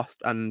been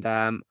lost,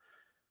 and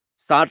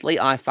sadly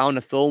I found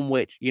a film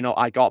which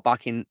I got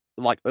back in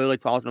like early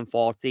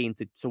 2014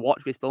 to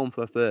watch this film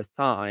for the first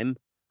time,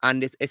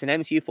 and it's an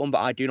MCU film that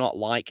I do not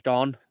like,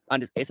 Don,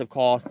 and it's of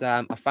course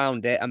I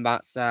found it, and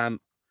that's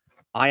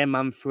Iron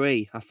Man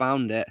 3. I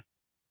found it.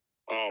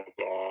 Oh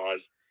God.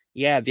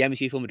 Yeah, the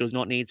MCU film does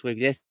not need to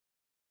exist,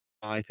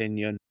 in my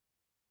opinion.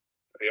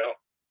 Yeah.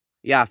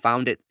 Yeah, I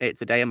found it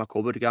today in my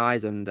cupboard,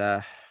 guys, and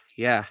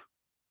yeah.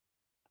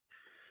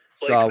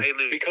 Like, So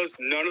because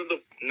none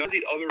of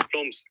the other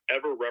films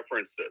ever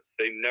reference this.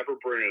 They never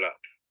bring it up.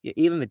 yeah,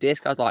 even the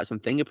disc has like some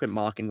fingerprint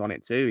markings on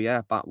it too.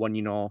 Yeah, back when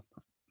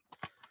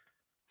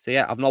So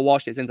yeah, I've not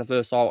watched it since I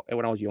first saw it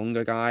when I was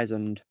younger, guys.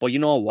 But you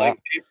know what?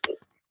 Like,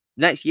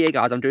 Next year,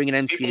 guys, I'm doing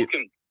an MCU.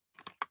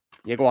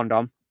 Yeah, go on,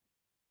 Dom.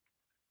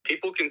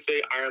 People can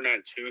say Iron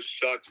Man 2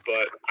 sucks,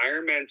 but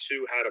Iron Man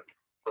 2 had a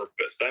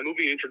purpose. That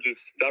movie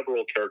introduced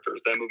several characters.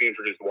 That movie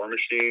introduced War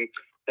Machine.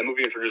 That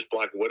movie introduced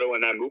Black Widow,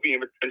 and that movie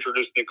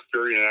introduced Nick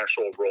Fury in an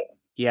actual role.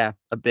 Yeah,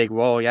 a big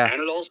role. Yeah,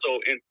 and it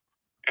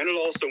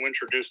also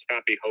introduced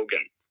Happy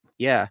Hogan.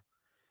 Yeah.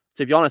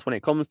 To be honest, when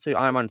it comes to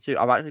Iron Man 2,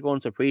 I've actually gone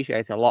to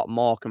appreciate it a lot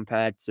more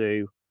compared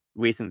to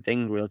recent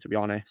things, really, to be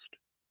honest.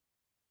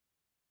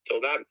 So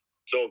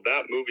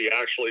that movie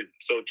actually,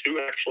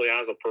 2 actually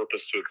has a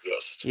purpose to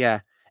exist.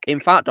 Yeah. In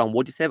fact, Don,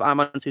 would you say that Iron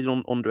Man 2 is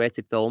an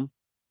underrated film?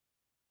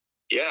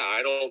 Yeah,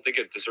 I don't think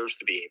it deserves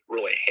to be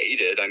really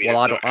hated. I mean,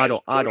 Well,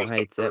 it's I don't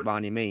hate it by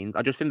any means.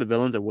 I just think the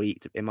villains are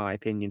weak, in my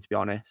opinion, to be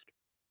honest.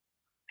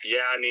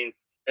 Yeah, I mean,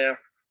 yeah.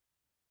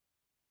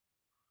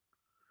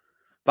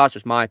 That's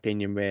just my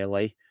opinion,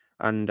 really.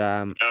 And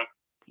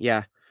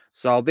yeah.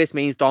 So this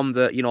means, Dom,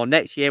 that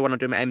next year when I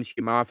do my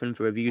MCU marathon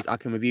for reviews, I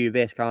can review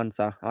this, can't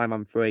I? Iron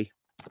Man 3.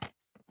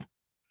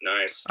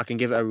 Nice. I can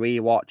give it a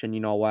rewatch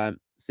and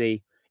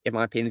see if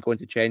my opinion's going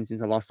to change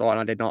since I last saw it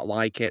and I did not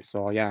like it.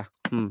 So yeah.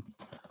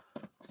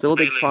 Still a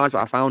big surprise,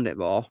 but I found it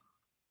though.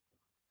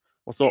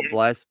 What's up,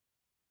 Blaze?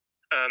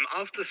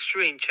 After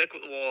stream, check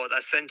what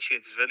I sent you.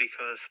 It's really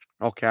cursed.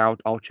 Okay,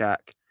 I'll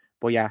check.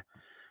 But yeah.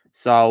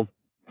 So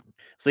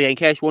yeah, in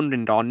case you're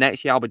wondering, Don,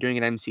 next year I'll be doing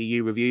an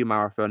MCU review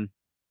marathon.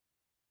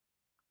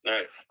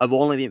 Nice. Of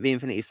only the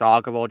Infinity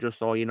Saga, or just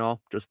so you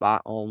know, just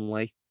that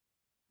only.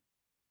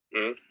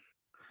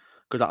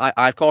 Because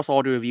I of course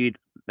already reviewed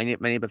many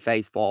of the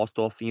Phase 4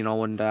 stuff,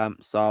 and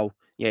so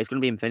yeah, it's gonna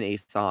be Infinity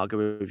Saga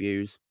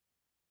reviews.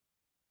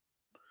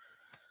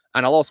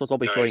 And I'll also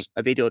be showing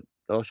a video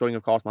showing,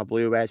 of course, my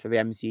Blu-rays for the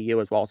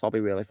MCU as well, so it'll be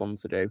really fun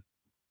to do.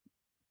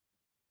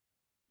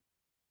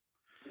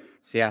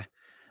 So yeah,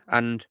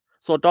 and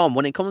So, Dom,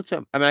 when it comes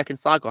to American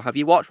Psycho, have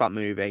you watched that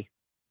movie?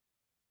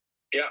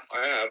 Yeah,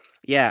 I have.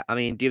 Yeah, I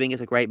mean, do you think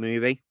it's a great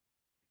movie?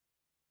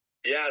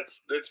 Yeah,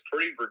 it's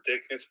pretty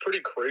ridiculous. It's pretty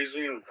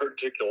crazy and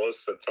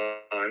ridiculous at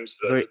times.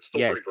 But Very, it's still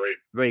yeah, pretty great.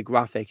 very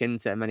graphic,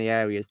 isn't it, in many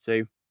areas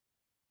too.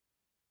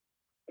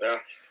 Yeah,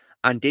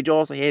 And did you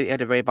also hear it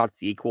had a very bad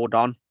sequel,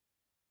 Don?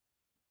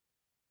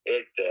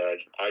 it did.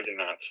 I did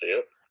not see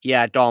it.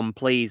 Yeah, Dom,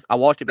 please. I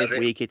watched it this Have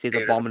you week. It is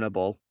seen it?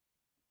 abominable.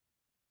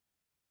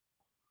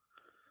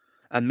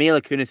 And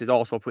Mila Kunis is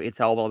also pretty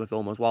terrible of a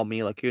film as well.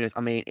 Mila Kunis.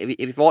 I mean, if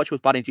you thought she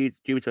was bad in Due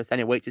to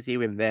Ascending, wait to see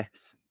her in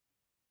this.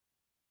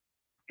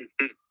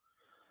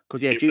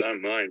 Because yeah, Keep that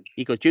in mind.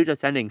 because Due to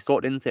Ascending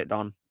sucked, didn't it,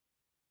 Don?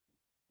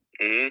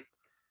 Hmm.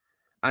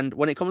 And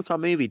when it comes to a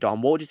movie,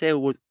 Don, what would you say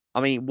was?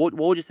 I mean, what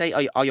would you say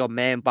are your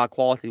main bad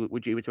qualities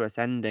with Due to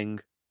Ascending?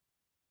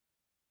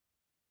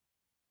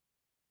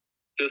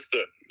 Just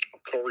the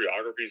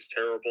choreography's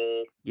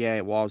terrible. Yeah,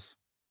 it was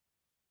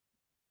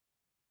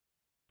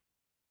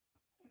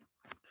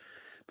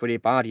pretty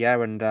bad.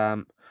 Yeah,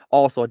 and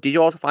also, did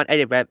you also find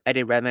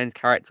Eddie Redmayne's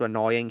character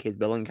annoying? His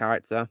villain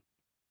character.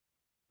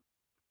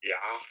 Yeah.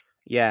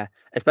 Yeah,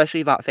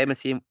 especially that famous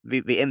scene,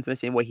 the infamous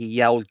scene where he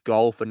yells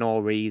 "go" for no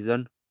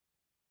reason.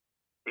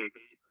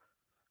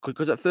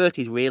 Because at first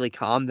he's really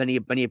calm, then he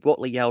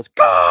abruptly yells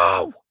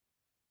 "go."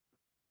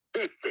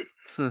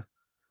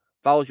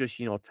 That was just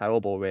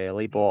terrible,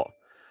 really. But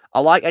I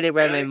like Eddie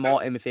Redmayne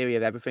more in The Theory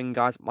of Everything,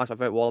 guys. My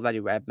favorite role of Eddie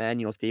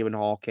Redmayne, Stephen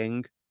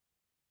Hawking.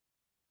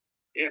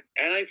 Yeah,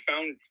 and I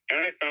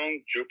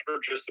found Jupiter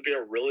just to be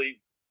a really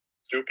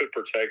stupid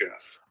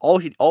protagonist. All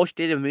she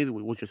did in the movie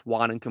was just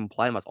whine and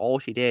complain. That's all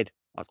she did.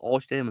 That's all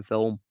she did in the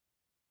film.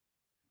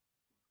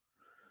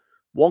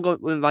 One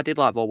thing I did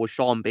like though was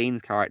Sean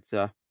Bean's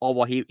character.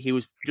 Although he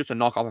was just a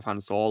knockoff of Han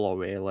Solo,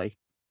 really.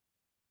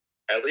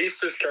 At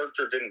least his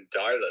character didn't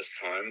die this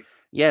time.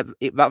 Yeah,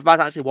 that's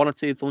actually one or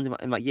two films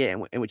in that year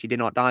in which he did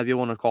not die. The other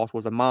one, of course,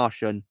 was The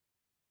Martian.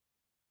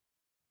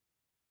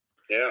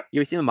 Yeah.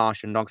 You've seen The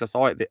Martian, Don? Because I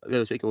saw it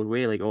this week. It was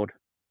really good.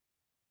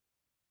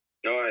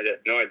 No, I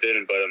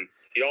didn't. But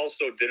he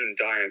also didn't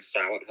die in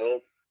Silent Hill.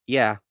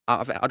 Yeah,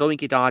 I don't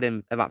think he died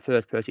in that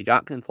first Percy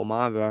Jackson film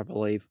either, I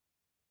believe.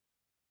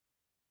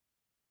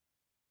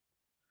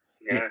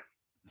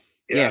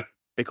 Yeah.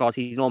 Because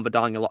he's known for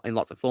dying in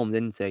lots of films,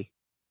 isn't he?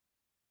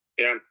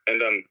 Yeah, and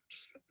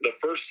the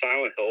first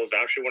Silent Hill is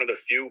actually one of the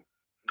few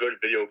good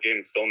video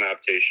game film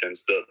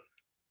adaptations. The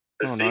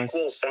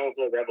sequel, nice. Silent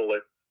Hill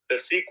Revelation. The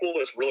sequel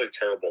is really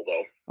terrible,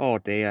 though. Oh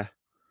dear,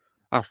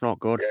 that's not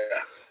good.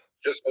 Yeah,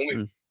 just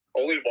only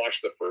watch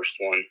the first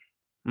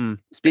one.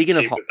 Speaking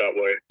of keep it that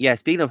way. Yeah,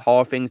 speaking of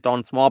horror things,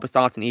 Don, Small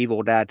starts in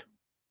Evil Dead.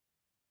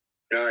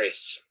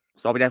 Nice.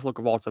 So I'll be definitely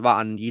looking forward to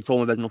that. And you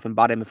told me there's nothing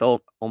bad in the film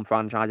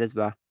franchise, is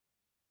there?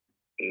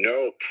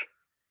 Nope.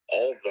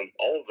 All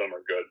of them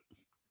are good.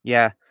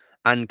 Yeah,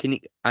 and can you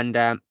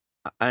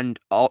and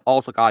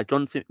also, guys, do you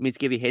want me to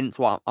give you hints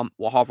what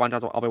horror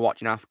franchise I'll be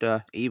watching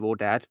after Evil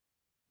Dead?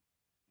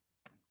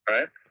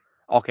 Alright.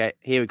 Okay,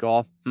 here we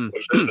go.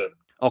 Which is it?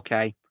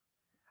 Okay.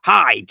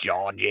 Hi,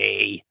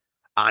 Georgie.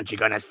 Aren't you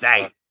gonna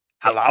say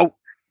hello?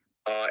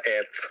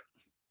 It.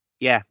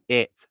 Yeah,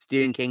 It.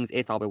 Stephen King's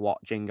It I'll be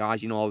watching,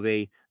 guys.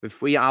 The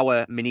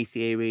 3-hour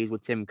miniseries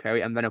with Tim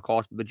Curry, and then, of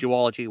course, the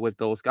duology with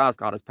Bill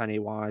Skarsgård as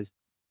Pennywise.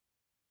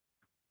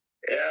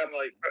 Yeah,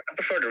 I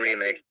prefer the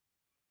remake.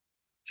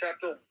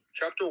 Chapter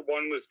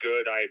 1 was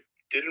good. I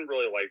didn't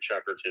really like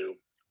Chapter 2.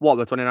 What,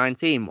 the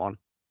 2019 one?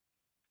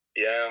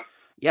 Yeah.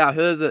 Yeah, I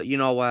heard that,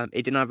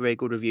 it didn't have very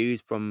good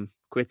reviews from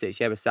critics.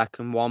 Yeah, the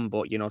second one,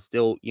 but,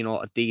 still,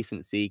 a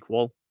decent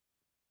sequel.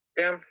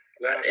 Yeah,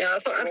 I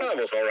thought it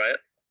was alright.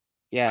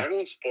 Yeah. I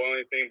won't spoil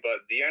anything,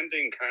 but the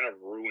ending kind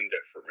of ruined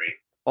it for me.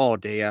 Oh,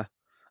 dear.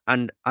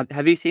 And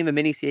have you seen the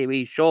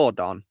miniseries Shaw,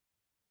 Don?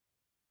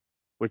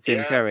 With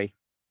Tim Curry?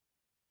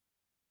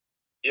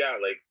 Yeah,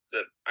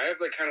 I have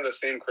kind of the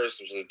same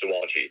criticisms as the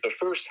duology. The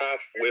first half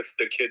with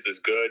the kids is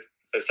good.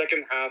 The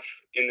second half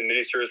in the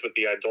miniseries with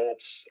the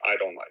adults, I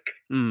don't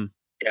like.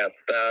 Yeah,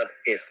 that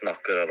is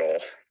not good at all.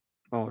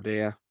 Oh,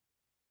 dear.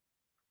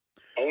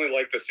 I only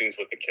like the scenes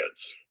with the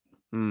kids.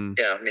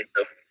 Yeah, me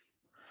too.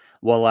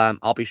 Well,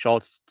 I'll be sure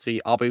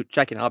to I'll be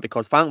checking it out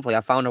because thankfully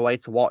I found a way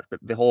to watch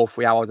the whole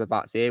 3 hours of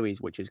that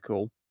series, which is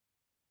cool.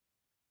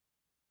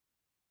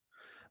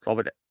 So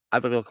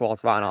I'll be looking forward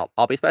to that, and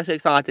I'll be especially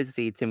excited to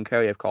see Tim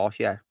Curry, of course,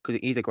 yeah, because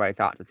he's a great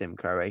actor, Tim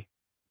Curry.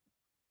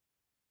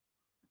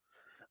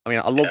 I mean,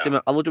 I loved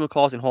him, of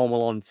course, in Home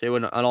Alone 2,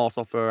 and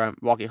also for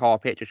Rocky Horror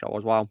Picture Show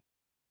as well.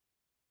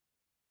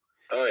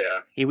 Oh,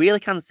 yeah. He really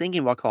can sing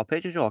in Rocky Horror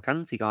Picture Show,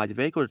 can't he, guys? He's a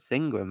very good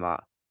singer in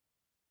that.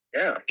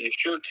 Yeah, he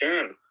sure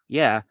can.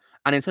 Yeah,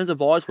 and in terms of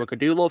voice work, I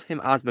do love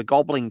him as the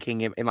Goblin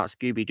King in that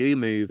Scooby-Doo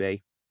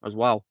movie as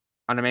well.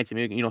 Animated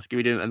movie,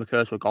 Scooby-Doo and the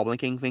Curse of the Goblin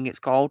King thing it's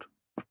called.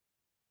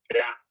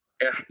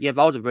 Yeah,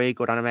 that was a very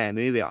good animated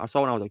movie. I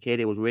saw when I was a kid.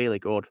 It was really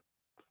good.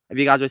 Have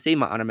you guys ever seen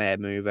that animated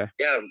movie?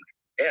 Yeah,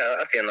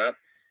 I've seen that.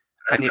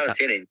 I haven't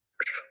seen it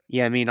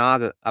Yeah, me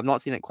neither. I've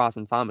not seen it quite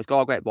some time. It's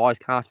got a great voice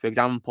cast. For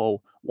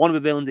example, one of the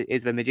villains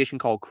is the magician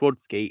called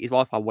Krudsky. He's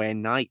voiced by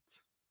Wayne Knight.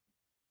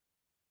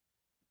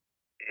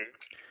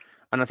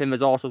 And I think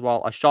there's also as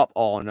well a shop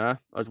owner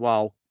as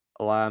well,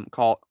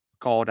 called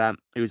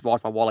who's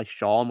voiced by Wallace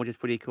Shawn, which is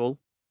pretty cool.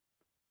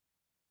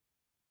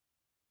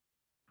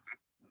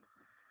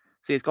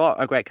 See, it's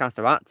got a great cast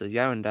of actors,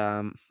 yeah, and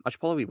I should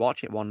probably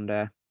watch it one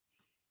day.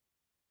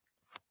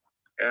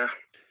 Yeah.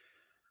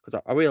 Because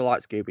I really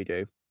like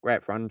Scooby-Doo.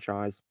 Great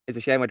franchise. It's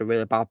a shame we had a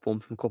really bad one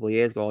from a couple of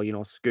years ago, you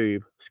know,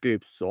 Scoob.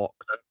 Scoob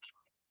sucked.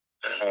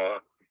 Oh,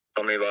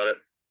 tell me about it.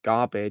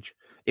 Garbage.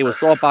 It was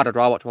so bad I'd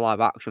rather watch live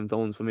action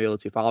films from the early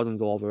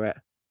 2000s over it.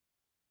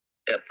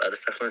 Yep, that is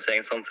definitely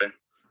saying something.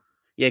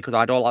 Yeah, because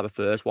I don't like the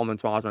first one in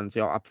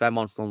 2002. I prefer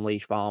Monster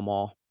Unleashed far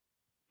more.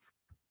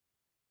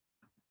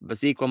 The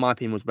sequel, in my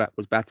opinion,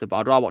 was better, but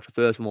I'd rather watch the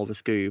first one over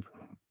Scoob.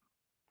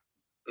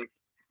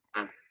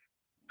 You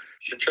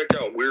should check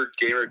out Weird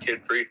Gamer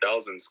Kid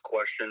 3000's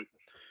question.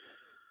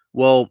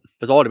 Well,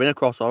 there's already been a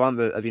crossover, haven't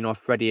there, of, you know,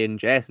 Freddy and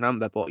Jason, haven't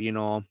there? But, you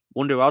know,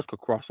 wonder who else could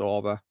cross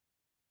over.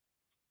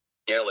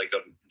 Yeah, like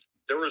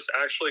there was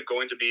actually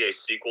going to be a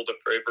sequel to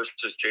Freddy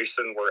vs.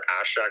 Jason where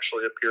Ash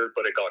actually appeared,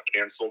 but it got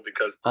canceled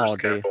because Bruce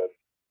Campbell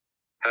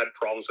had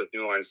problems with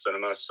New Line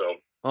Cinema, so...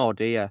 Oh,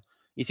 dear.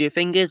 You see, the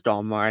thing is,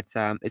 Dom, right,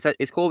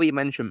 it's cool that you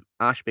mentioned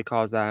Ash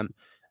because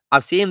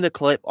I've seen the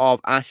clip of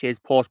Ash's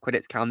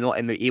post-credits cameo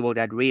in the Evil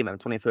Dead remake in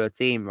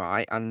 2013,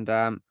 right? And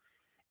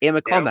in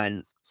the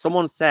comments,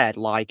 someone said,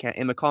 like,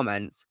 in the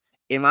comments,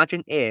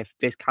 imagine if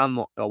this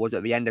cameo was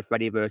at the end of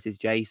Freddy vs.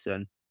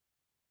 Jason.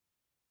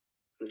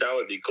 That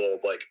would be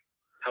gold. Like,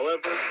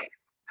 however,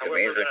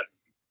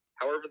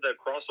 the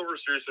crossover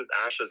series with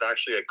Ash is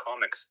actually a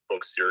comics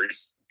book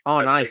series. Oh,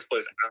 that nice. Takes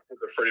place after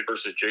the Freddy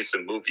vs.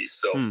 Jason movies.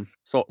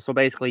 So, so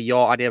basically,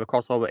 your idea of a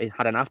crossover it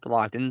had an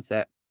afterlife, didn't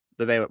it?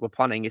 The way we're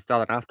planning is still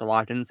an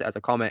afterlife, didn't it, as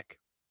a comic?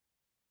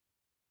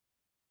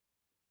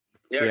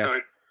 Yeah,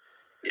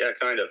 So,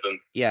 kind of.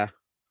 Yeah.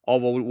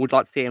 Although we would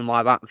like to see it in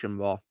live action,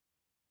 though.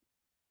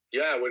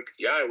 Yeah, I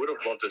would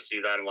have loved to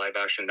see that in live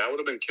action. That would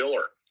have been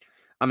killer.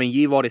 I mean,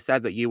 you've already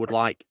said that you would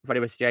like Freddy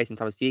vs. Jason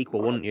to have a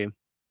sequel, wouldn't you?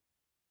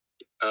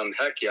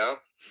 Heck yeah.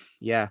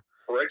 Yeah.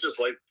 Or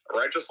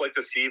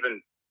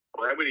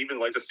I would even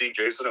like to see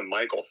Jason and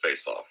Michael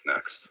face off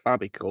next.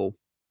 That'd be cool.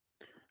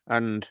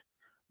 And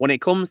when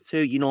it comes to,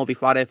 you know, the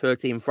Friday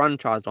 13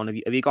 franchise, Don, have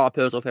you got a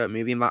personal favourite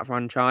movie in that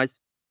franchise?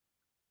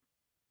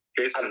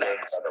 Jason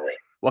Lives.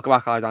 Welcome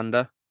back,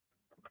 Alexander.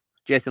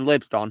 Jason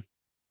Lives, Don.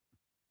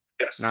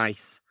 Yes.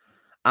 Nice.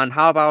 And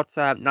how about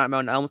Nightmare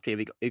on Elm Street?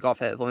 Have you got a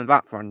favourite film in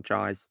that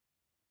franchise?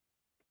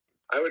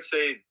 I would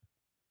say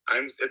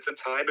it's a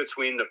tie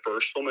between the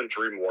first film and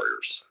Dream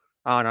Warriors.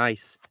 Oh,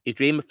 nice. Is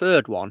Dream the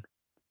third one?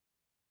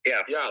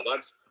 Yeah,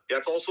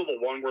 that's also the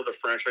one where the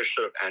franchise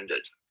should have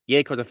ended. Yeah,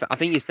 because I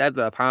think you said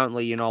that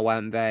apparently, you know,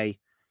 when they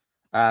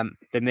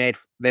made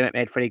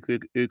Freddy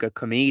Krueger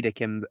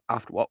comedic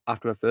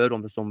after a third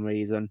one for some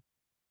reason.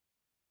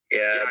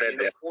 Yeah,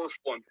 the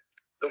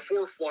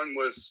fourth one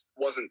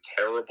wasn't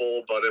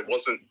terrible, but it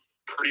wasn't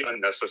pretty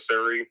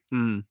unnecessary.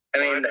 I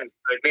mean,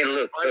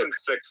 look, 5 and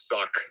 6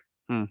 suck.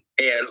 Yeah,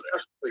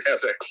 especially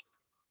 6.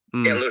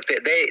 Yeah, look,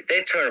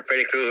 they turned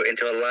Freddy Krueger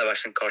into a live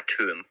action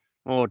cartoon.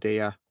 Oh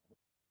dear.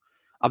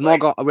 I've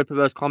not got a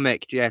Ripperverse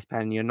comic, GS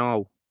Pen, you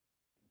know.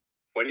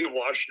 When you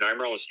watch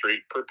Nightmare on the Street,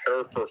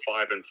 prepare for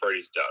 5 and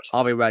Freddy's Dead.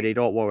 I'll be ready,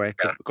 don't worry.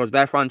 Because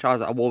their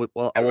franchise, I will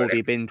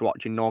be binge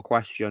watching, no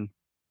question.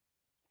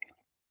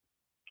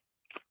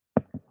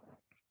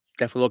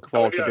 Definitely looking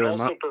forward to doing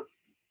that.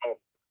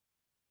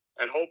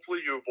 And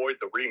hopefully you avoid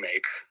the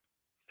remake.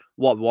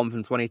 What, the one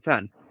from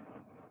 2010?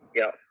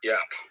 Yeah.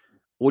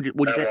 Would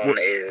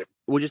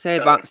you say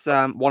that's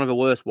one of the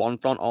worst ones,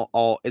 Don,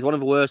 or is one of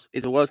the worst?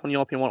 Is the worst one in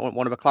your opinion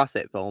one of the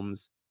classic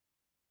films?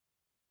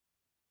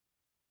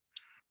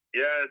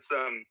 Yeah,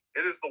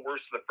 it is the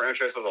worst of the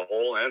franchise as a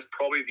whole, and it's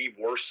probably the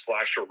worst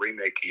slasher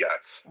remake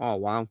yet. Oh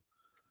wow!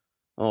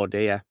 Oh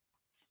dear.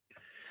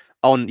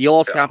 Oh, and you're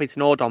also happy to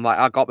know, Don, like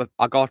I got the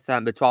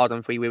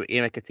 2003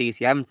 remake of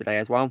TCM today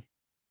as well.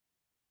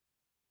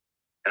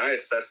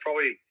 Nice. That's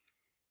probably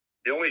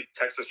the only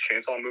Texas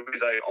Chainsaw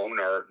movies I own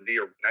are the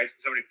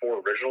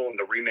 1974 original and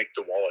the remake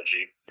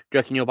duology. Do you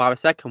reckon you'll buy a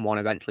second one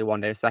eventually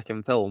one day, a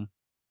second film?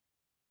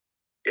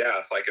 Yeah,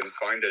 if I can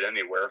find it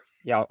anywhere.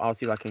 Yeah, I'll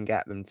see if I can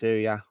get them too.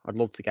 Yeah, I'd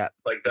love to get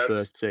the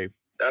first two.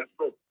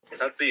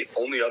 That's the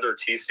only other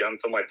TCM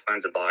film I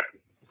plan to buy.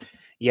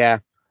 Yeah,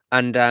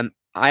 and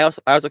I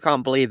also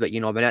can't believe that,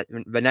 you know,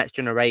 the next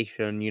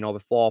generation, you know, the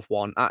fourth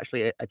one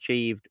actually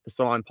achieved the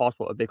so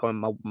impossible of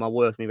becoming my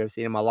worst movie I've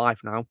seen in my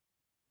life now.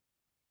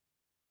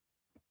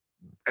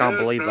 Can't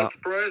believe that. That's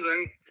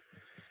surprising.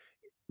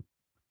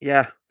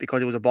 Yeah,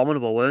 because it was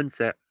abominable, weren't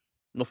it?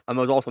 And there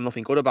was also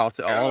nothing good about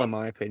it at all, in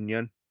my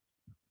opinion.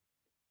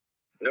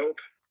 Nope.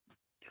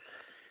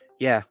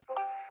 Yeah.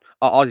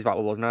 Ozzy's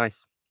battle was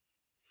nice.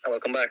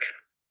 Welcome back.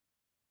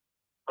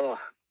 Oh,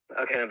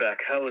 okay, I'm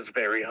back. I was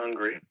very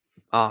hungry.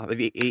 Have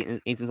you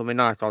eaten something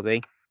nice,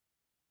 Ozzy?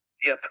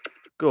 Yep.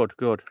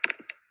 Good.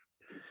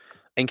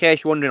 In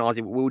case you're wondering,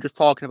 Ozzy, we were just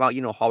talking about,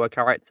 horror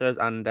characters,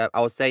 and I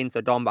was saying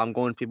to Dom that I'm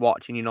going to be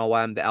watching,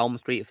 the Elm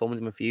Street films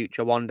in the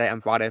future one day on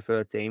Friday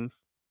 13th.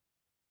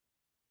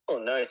 Oh,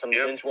 nice. I'm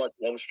binge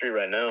watching Elm Street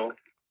right now.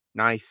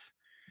 Nice.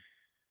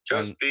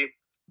 Just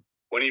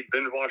when you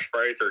binge watch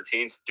Friday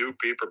 13th, do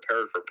be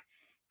prepared for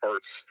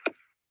parts.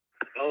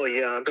 Oh,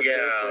 yeah. I'm prepared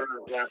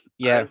for,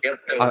 yeah.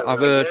 I've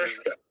heard...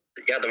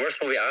 the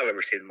worst movie I've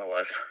ever seen in my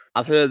life.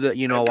 I've heard that,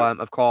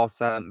 of course,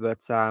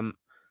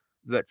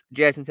 that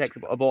Jason Takes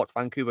a Boat to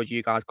Vancouver, as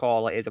you guys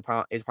call it, is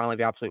apparently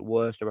the absolute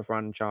worst of a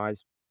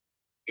franchise.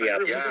 Yeah.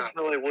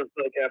 How it was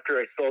like after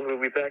I saw the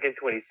movie back in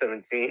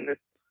 2017.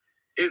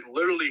 It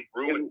literally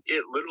ruined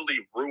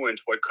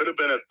what could have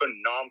been a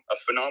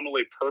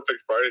phenomenally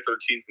perfect Friday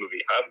 13th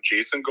movie. Have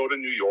Jason go to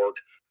New York,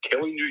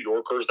 killing New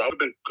Yorkers. That would have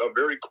been a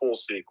very cool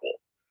sequel.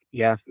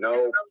 Yeah.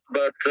 No,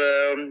 but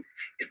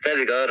instead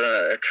we got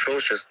an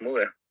atrocious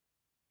movie.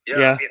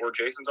 Yeah. Where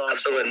Jason's on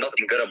absolutely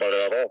nothing good about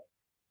it at all.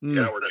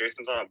 Yeah, where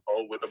Jason's on a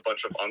boat with a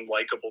bunch of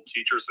unlikable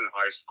teachers and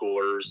high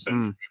schoolers,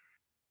 and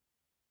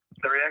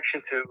the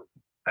reaction to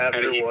after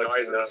and he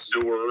dies in the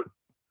sewer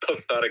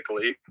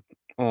pathetically.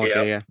 Oh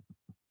yeah.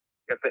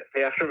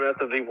 The aftermath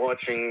of me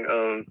watching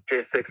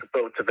Jason Takes a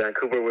Boat to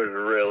Vancouver was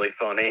really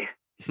funny.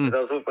 I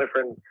was with my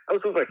friend. I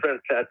was with my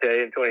friends that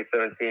day in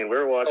 2017. We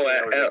were watching.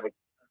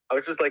 I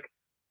was just like,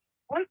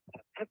 "What the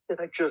heck did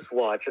I just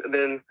watch?" And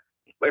then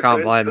my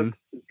friend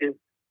took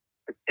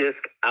the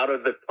disc out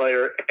of the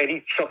player and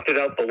he chucked it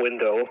out the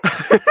window.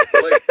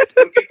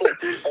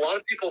 A lot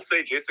of people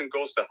say Jason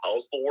Goes to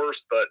Hell's the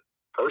worst, but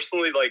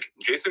personally,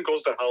 Jason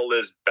Goes to Hell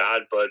is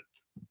bad, but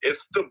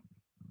it's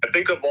I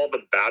think of all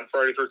the bad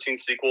Friday 13th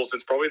sequels,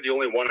 it's probably the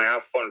only one I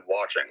have fun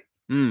watching.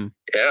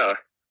 Yeah.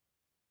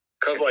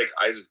 Because,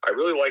 I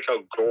really like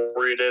how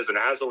gory it is, and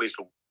it has at least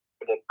a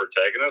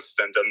protagonist,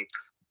 and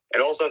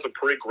it also has a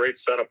pretty great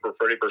setup for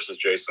Freddy versus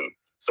Jason.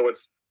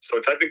 So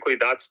technically,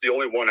 that's the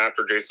only one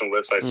after Jason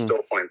Lives I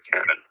still find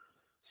canon.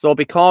 So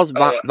because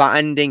that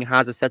ending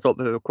has a setup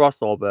of a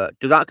crossover,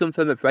 does that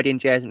confirm that Freddy and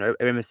Jason are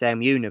in the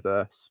same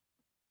universe?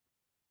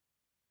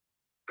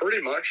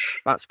 Pretty much.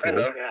 That's cool.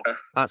 Yeah.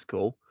 That's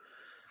cool.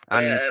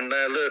 And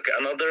look,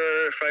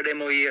 another Friday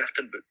movie you have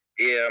to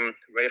be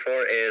ready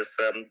for is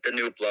The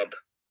New Blood.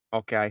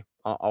 Okay,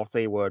 I'll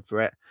say a word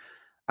for it.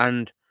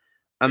 And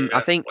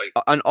I think,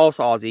 and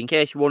also, Ozzy, in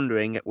case you're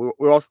wondering,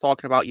 we're also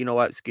talking about,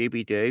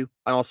 Scooby-Doo,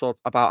 and also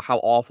about how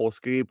awful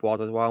Scoob was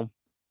as well.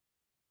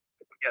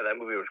 Yeah, that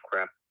movie was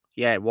crap.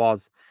 Yeah, it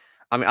was.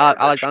 I mean,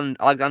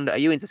 Alexander, are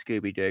you into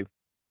Scooby-Doo?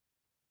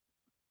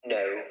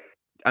 No.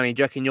 I mean,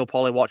 do you reckon you'll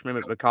probably watch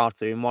the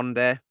cartoon one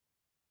day?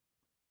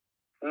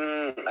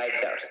 I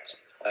doubt it.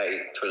 I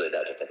truly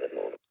doubt it at the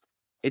moment.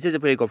 It is a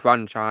pretty good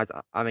franchise.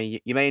 I mean,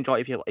 you may enjoy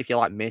it if you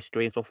like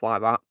mystery and stuff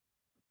like that.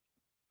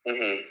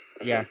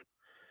 Yeah.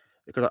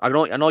 Because I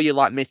know you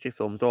like mystery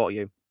films, don't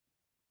you?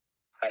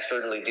 I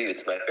certainly do.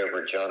 It's my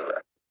favorite genre.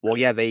 Well,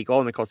 yeah, there you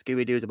go. Because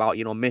Scooby-Doo is about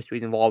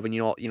mysteries involving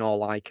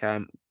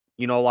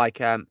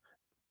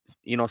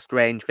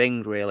strange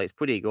things. Really, it's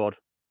pretty good.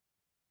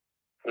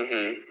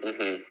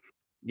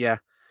 Yeah,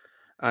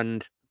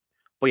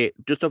 but yeah,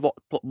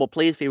 but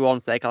please, for your own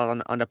sake,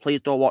 and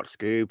please don't watch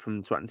Scoob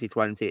from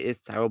 2020. It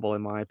is terrible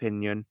in my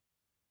opinion.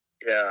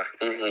 Yeah.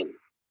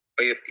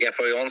 But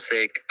for your own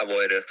sake,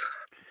 avoid it.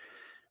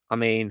 I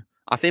mean,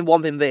 I think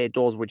one thing that it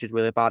does, which is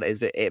really bad, is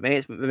that it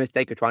makes the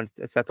mistake of trying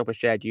to set up a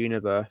shared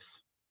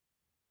universe.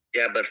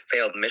 Yeah, but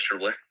failed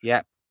miserably.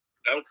 Yeah.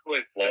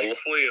 Hopefully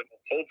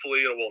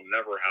it will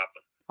never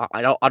happen.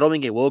 I don't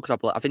think it will, because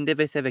I think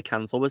they say they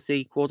cancel the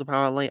sequels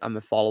apparently and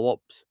the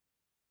follow-ups.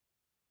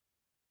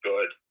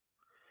 Good.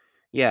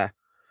 Yeah,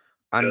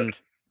 and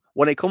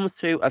when it comes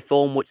to a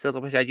film which sets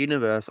up a shared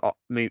universe,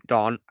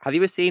 Don, have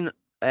you ever seen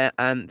the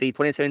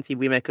 2017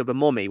 remake of The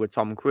Mummy with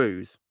Tom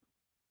Cruise?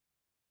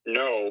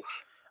 No.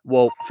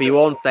 Well, for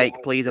your own sake,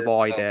 please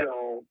avoid it.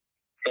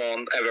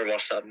 Don't ever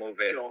watch that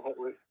movie.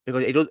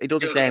 Because it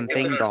does the same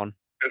thing, Don.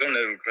 You're gonna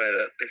regret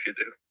it if you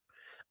do.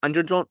 And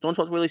don't what's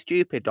really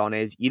stupid, Don,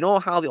 is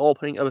how the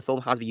opening of the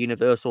film has the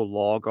Universal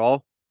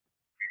logo?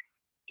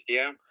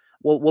 Yeah.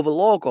 Well, the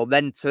logo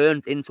then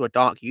turns into a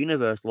Dark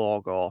Universe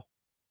logo.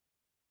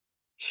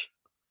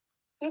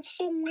 That's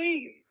so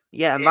lame.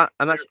 Yeah,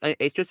 and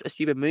it's just a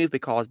stupid move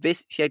because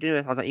this shared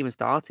universe hasn't even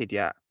started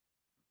yet.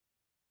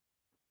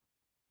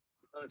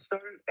 It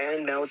started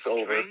and now it's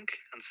over.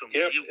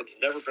 Yep, it's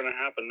never going to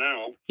happen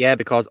now. Yeah,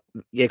 because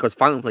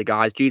thankfully,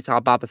 guys, due to how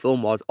bad the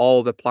film was,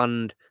 all the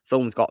planned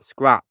films got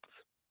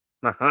scrapped.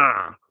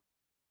 Haha.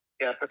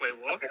 Yeah, wait,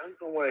 what? I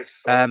don't know why I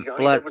saw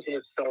Johnny Depp was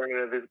going to star in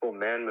an Invisible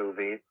Man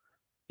movie.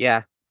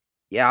 Yeah,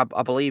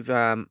 I believe.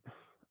 I don't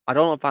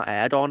know if that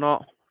aired or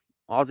not.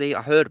 Ozzy,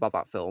 I heard about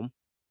that film.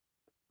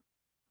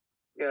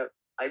 Yeah,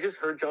 I just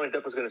heard Johnny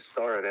Depp was going to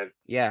star in it.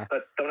 Yeah,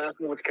 but don't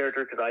ask me which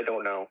character because I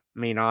don't know.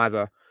 Me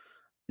neither.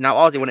 Now,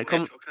 Ozzy, when it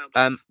comes,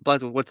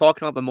 Blaise, we're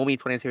talking about The Mummy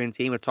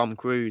 2017 with Tom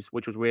Cruise,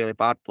 which was really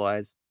bad,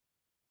 Blaise.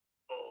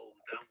 Oh,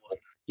 that one.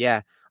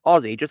 Yeah,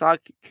 Ozzy, just out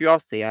of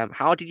curiosity,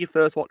 how did you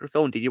first watch the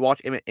film? Did you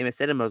watch it in the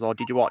cinemas or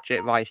did you watch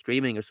it via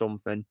streaming or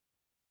something?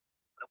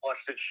 I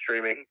watched it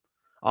streaming.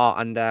 Oh,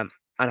 and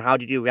how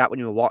did you react when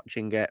you were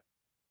watching it?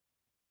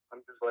 I'm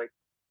just like,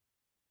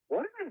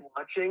 what am I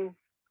watching?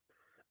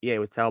 Yeah, it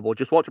was terrible.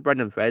 Just watch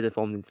Brendan Fraser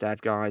films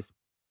instead, guys.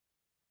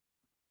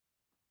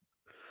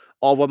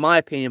 Although, in my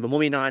opinion, The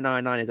Mummy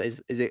 999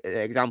 is an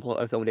example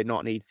of a film that did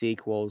not need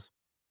sequels.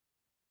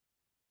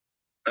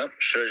 Nope,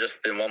 should have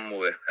just been one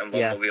movie and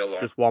one movie alone.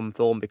 Just one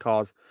film,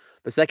 because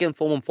the second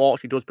film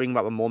unfortunately does bring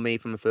back the mummy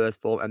from the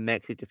first film and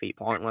makes his defeat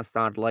pointless,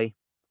 sadly.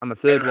 And the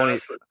third one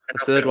is a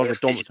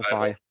dumpster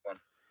fire.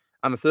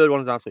 And the third one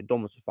is an absolute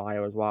dumpster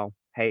fire as well.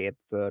 Hated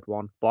the third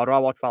one. But I'd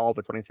rather watch that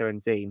over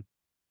 2017.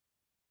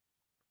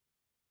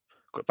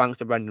 Thanks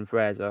to Brendan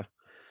Fraser.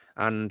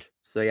 And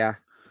so yeah.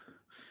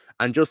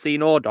 And just so you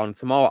know, Don,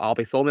 tomorrow I'll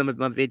be filming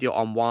my video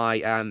on why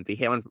the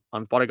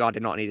Hitman's Bodyguard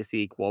did not need a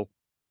sequel.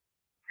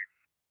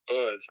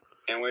 Good.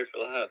 Can't wait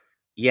for that.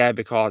 Yeah,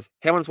 because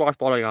Hitman's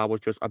Bodyguard was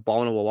just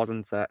abominable,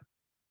 wasn't it?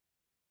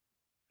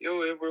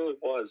 Yo, it really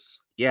was.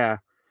 Yeah.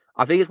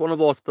 I think it's one of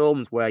those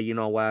films where, you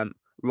know,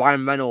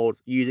 Ryan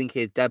Reynolds using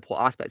his Deadpool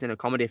aspects in a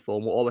comedy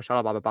film were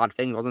overshadowed by the bad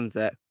things, wasn't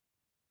it?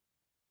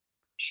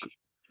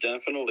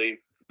 Definitely.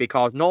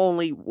 Because not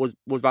only was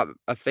that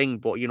a thing,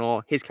 but, you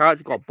know, his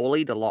character got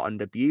bullied a lot and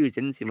abused,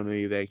 didn't he, in the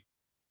movie?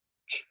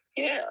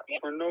 Yeah,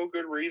 for no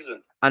good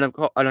reason. And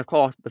of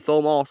course, the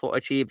film also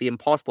achieved the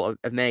impossible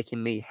of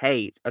making me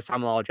hate a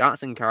Samuel L.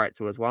 Jackson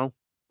character as well.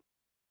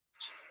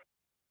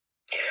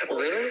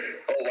 Really?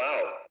 Oh,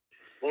 wow.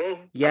 Well,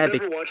 Yeah, I've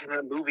never watched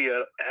that movie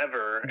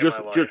ever just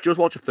in my life. just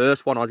watch the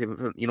first one,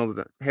 you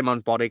know,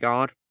 Hitman's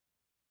Bodyguard.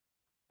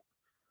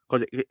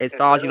 Because it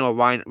stars, you know,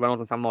 Ryan Reynolds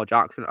and Samuel L.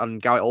 Jackson,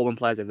 and Gary Oldman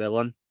plays a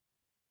villain.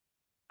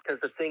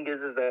 Because the thing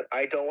is that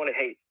I don't want to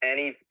hate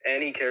any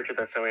character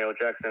that Samuel L.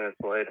 Jackson has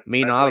played.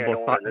 Me neither,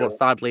 but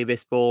sadly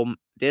this film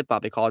did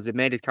that because it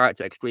made his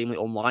character extremely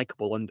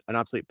unlikable and an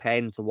absolute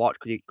pain to watch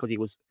because he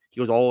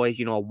was always,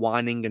 you know,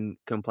 whining and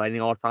complaining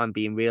all the time,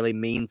 being really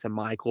mean to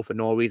Michael for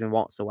no reason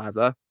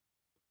whatsoever.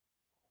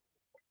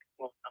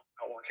 Well,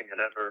 I'm not watching it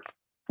ever.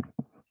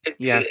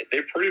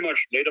 They pretty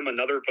much made him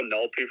another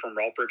Penelope from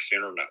Ralph Breaks the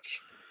Internet.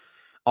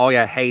 Oh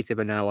yeah, hated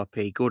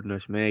Penelope.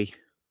 Goodness me.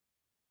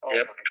 Oh,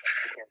 yep.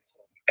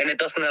 And it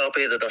doesn't help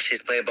either that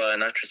she's played by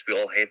an actress we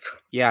all hate.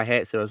 Yeah, I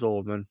hate Sarah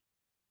Silverman.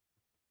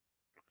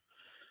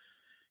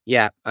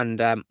 Yeah,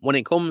 and when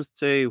it comes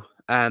to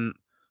and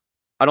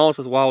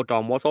also as well,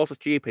 Don, what's also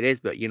stupid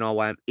is that, you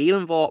know,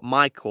 even though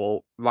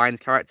Michael, Ryan's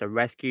character,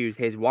 rescues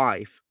his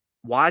wife,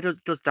 why does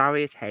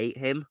Darius hate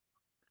him?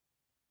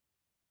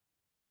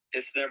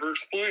 It's never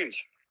explained.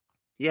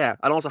 Yeah,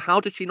 and also, how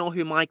did she know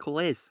who Michael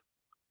is?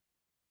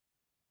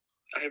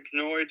 I have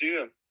no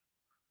idea.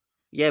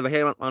 Yeah, but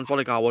Hitman's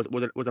Bodyguard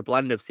was a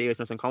blend of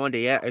seriousness and comedy.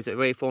 Yeah, it's a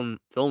really fun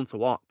film to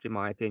watch, in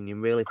my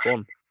opinion. Really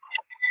fun.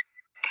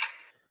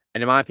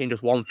 And in my opinion,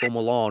 just one film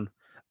alone.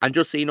 And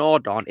just so you know,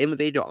 Don, in the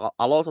video,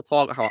 I'll also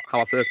talk how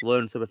I first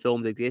learned of the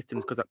film's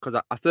existence,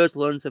 because I first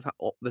learned of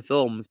the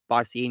films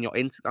by seeing your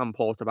Instagram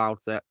post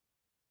about it.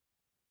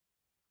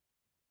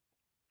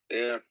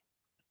 Yeah.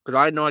 Because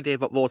I had no idea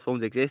that those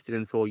films existed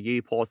until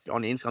you posted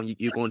on Instagram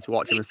you going to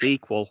watch them a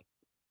sequel.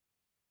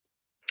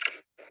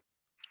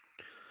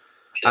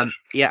 And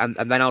yeah,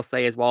 and then I'll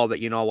say as well that,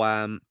 you know,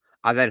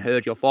 I then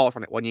heard your thoughts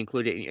on it when you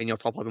included it in your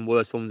top 11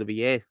 worst films of the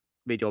year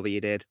video that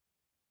you did.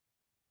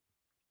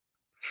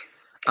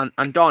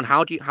 And Don,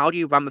 how do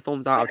you rank the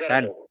films out of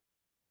 10? Go.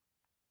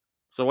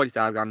 So what do you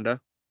say,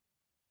 Alexander?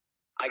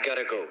 I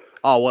gotta go.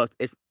 Oh well,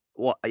 do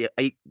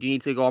you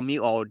need to go on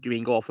mute or do you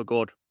mean go for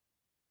good?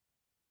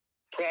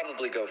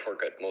 Probably go for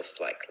good,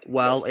 most likely.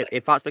 Well,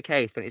 if that's the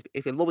case, then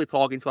it's been lovely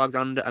talking to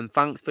Alexander, and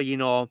thanks for, you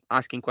know,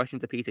 asking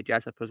questions to Peter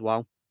Jessop as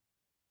well.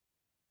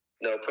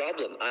 No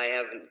problem. I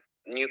have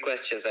new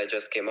questions I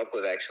just came up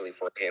with actually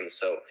for him.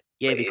 So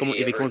yeah, if he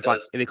comes back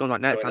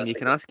next time, you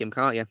can ask him,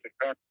 can't you?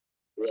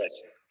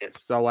 Yes.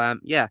 So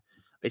yeah,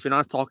 it's been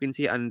nice talking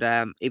to you, and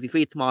if you're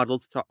free tomorrow, I'd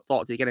love to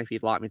talk to you again if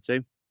you'd like me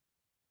to.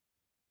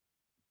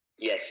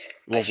 Yes,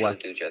 lovely. I shall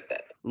do just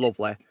that.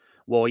 Lovely.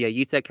 Well, yeah,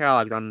 you take care,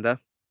 Alexander.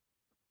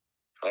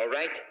 All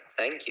right.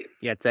 Thank you.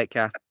 Yeah, take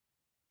care.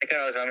 Take care,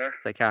 Alexander.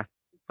 Take care.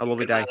 Have a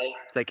lovely day.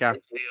 Take care. See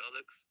you,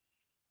 Alex.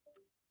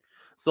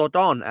 So,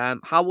 Don,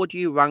 how would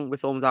you rank the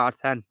films out of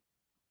 10?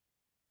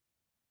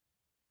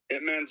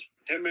 Hitman's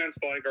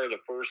Bodyguard, the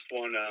first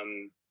one,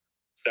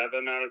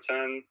 7 out of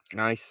 10.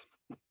 Nice.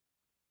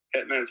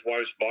 Hitman's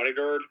Wife's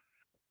Bodyguard,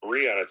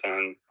 3 out of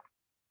 10.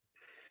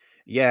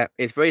 Yeah,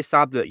 it's very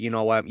sad that, you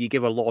know, you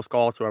give a low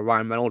score to a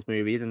Ryan Reynolds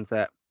movie, isn't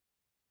it?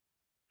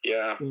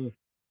 Yeah.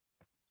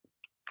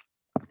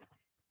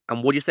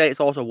 And would you say it's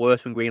also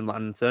worse than Green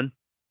Lantern?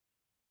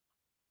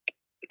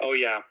 Oh,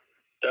 yeah.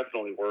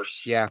 Definitely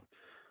worse. Yeah.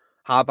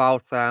 How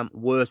about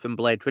worse than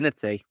Blade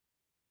Trinity?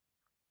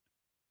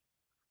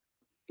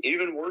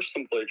 Even worse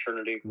than Blade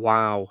Trinity.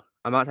 Wow.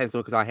 I'm not saying so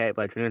because I hate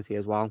Blade Trinity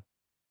as well.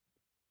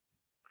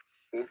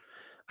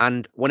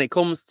 And when it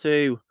comes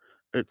to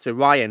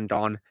Ryan,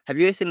 Don, have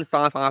you ever seen the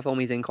sci-fi film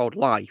he's in called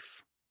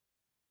Life?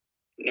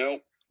 No.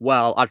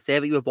 Well, I'd say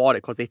that you avoid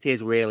it because it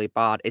is really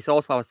bad. It's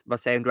also the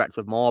same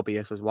director of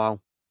Morbius as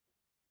well.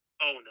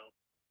 Oh, no.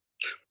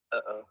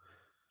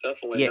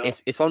 Definitely Yeah,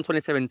 not. it's from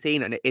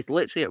 2017, and it's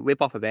literally a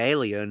rip-off of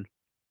Alien.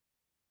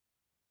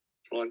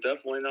 Well, I'm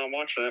definitely not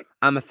watching it.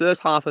 And the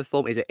first half of the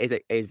film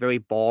is very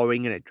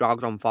boring and it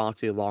drags on far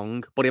too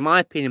long. But in my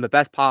opinion, the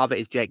best part of it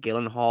is Jake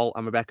Gyllenhaal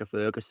and Rebecca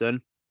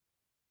Ferguson.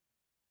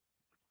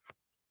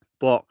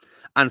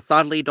 And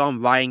sadly,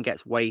 Don Ryan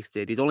gets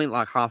wasted. He's only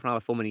like half an hour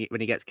of film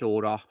when he gets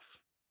killed off.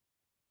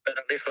 But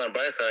at least on the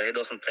bright side, he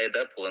doesn't play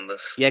Deadpool in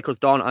this. Yeah, because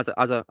Don, as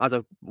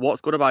a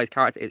what's good about his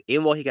character is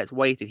even though he gets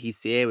wasted, he's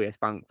serious.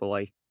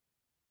 Thankfully,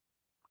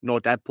 no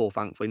Deadpool.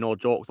 Thankfully, no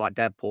jokes like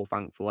Deadpool.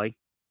 Thankfully.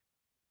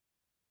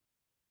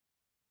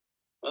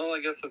 Well,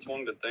 I guess that's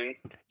one good thing.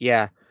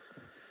 Yeah,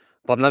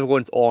 but I'm never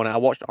going to own it. I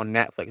watched it on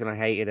Netflix and I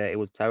hated it. It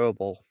was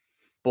terrible.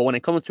 But when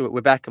it comes to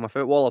Rebecca, my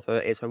favorite role of her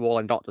is her role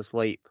in Doctor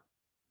Sleep.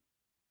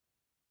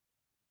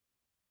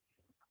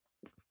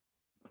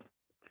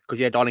 Because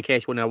yeah, Don, in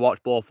case you want to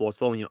watch both of those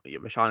films,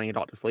 you're shining a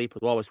Doctor Sleep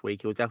as well this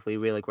week. It was definitely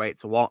really great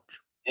to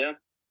watch. Yeah,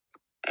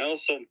 I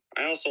also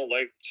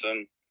liked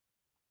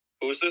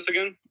who was this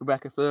again?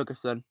 Rebecca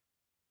Ferguson.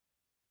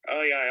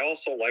 Oh yeah, I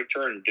also liked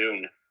her in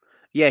Dune.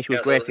 Yeah, she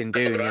was great in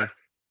Dune. Yeah,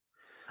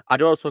 I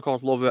do also of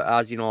course love her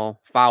as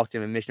Faust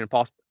in the Mission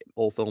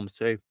Impossible films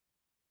too.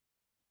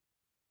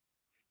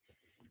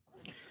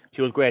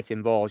 She was great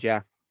in those.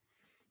 Yeah,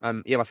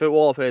 yeah, my favorite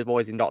role of hers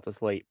was in Doctor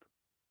Sleep.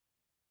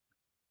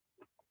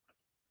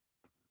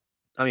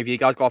 I mean, have you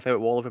guys got a favorite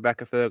role of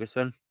Rebecca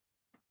Ferguson?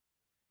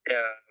 Yeah,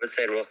 I would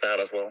say it was that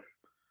as well.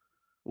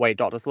 Wait,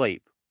 Doctor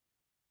Sleep?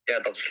 Yeah,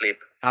 Doctor Sleep.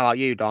 How about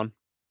you, Don?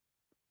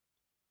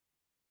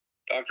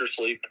 Doctor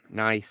Sleep.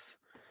 Nice.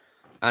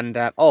 And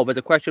there's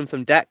a question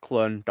from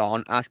Declan,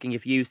 Don, asking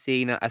if you've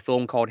seen a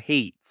film called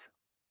Heat.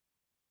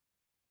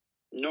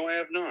 No, I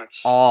have not.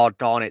 Oh,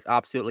 Don, it's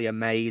absolutely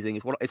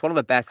amazing. It's one of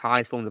the best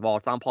heist films of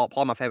all time.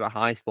 Probably my favorite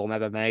heist film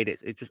ever made.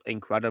 It's just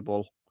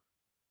incredible.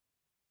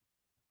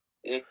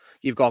 Yeah.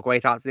 You've got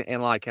great actors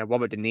in like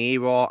Robert De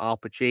Niro, Al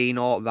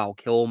Pacino, Val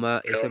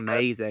Kilmer. It's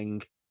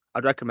amazing.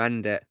 I'd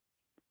recommend it.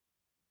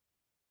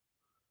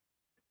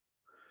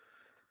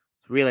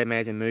 It's a really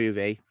amazing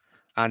movie.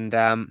 And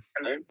That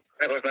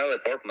was Natalie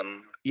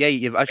Portman. yeah,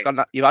 you've actually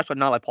got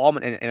Natalie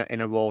Portman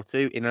in a role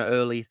too in her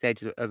early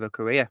stages of her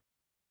career.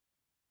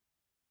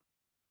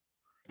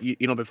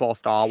 Before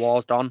Star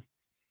Wars, Don.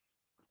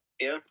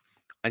 Yeah.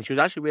 And she was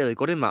actually really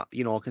good in that,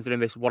 considering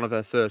this was one of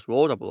her first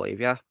roles, I believe.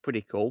 Yeah,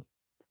 pretty cool.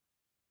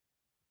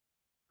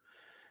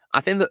 I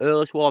think the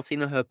earliest role I've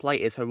seen her play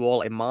is her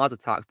role in Mars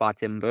Attacks by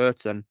Tim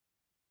Burton.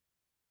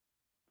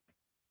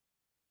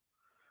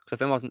 Because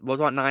I think it was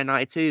like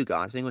 1992,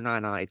 guys. I think it was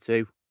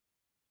 1992.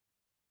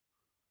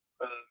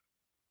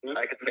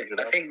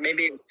 I think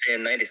maybe it's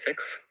in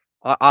 96.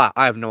 I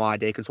have no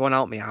idea. Can someone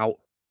help me out?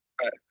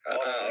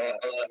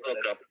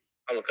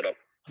 I'll look it up.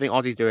 I think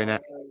Ozzy's doing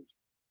it.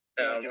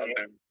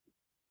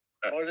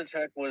 Mars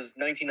Attack was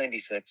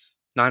 1996.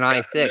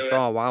 1996.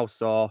 Oh wow!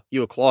 So you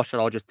were close,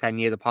 or just 10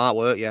 years apart,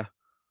 weren't you?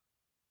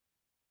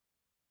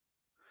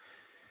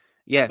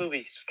 Yeah. That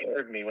movie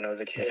scared me when I was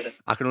a kid.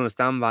 I can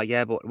understand that,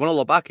 yeah, but when I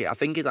look back at it, I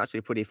think it's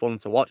actually pretty fun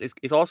to watch.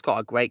 It's also got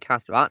a great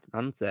cast of actors,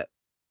 hasn't it?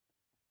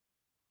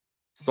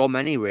 So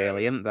many,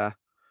 really, isn't there?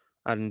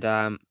 And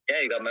yeah,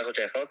 you got Michael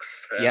J.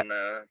 Fox. And,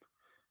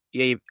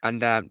 yeah, and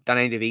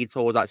Danny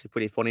DeVito was actually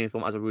pretty funny in the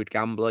film as a rude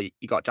gambler.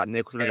 You got Jack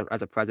Nicholson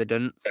as a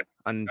president,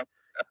 and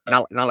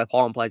Natalie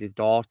Portman plays his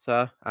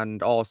daughter,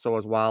 and also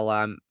as well,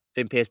 I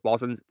think Pierce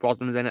Brosnan's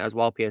in it as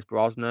well. Pierce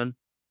Brosnan.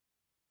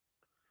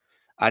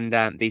 And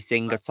the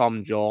singer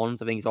Tom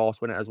Jones, I think he's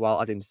also in it as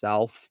well as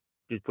himself,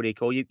 which is pretty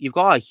cool. You've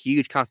got a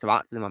huge cast of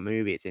actors in that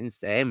movie. It's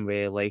insane,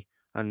 really.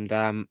 And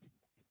a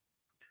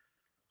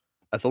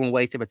film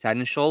wasted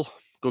potential.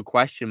 Good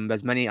question.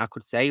 There's many I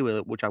could say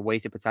which have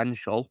wasted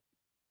potential.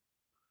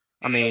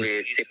 I mean,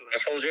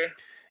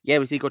 yeah,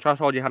 we see Secret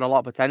Soldier had a lot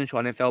of potential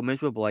and it failed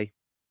miserably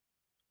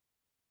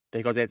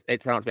because it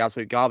turned out to be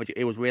absolute garbage.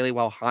 It was really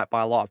well hyped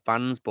by a lot of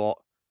fans, but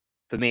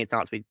for me, it turned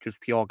out to be just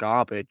pure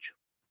garbage.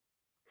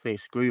 So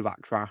screw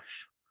that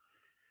trash.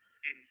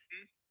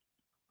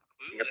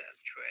 That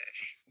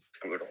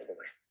trash.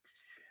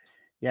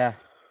 Yeah.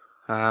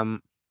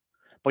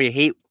 But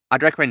yeah,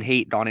 I'd recommend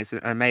Heat, Don. It's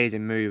an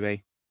amazing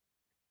movie.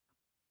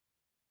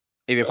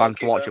 If you plan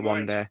to watch it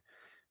one day.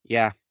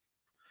 Yeah.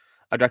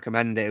 I'd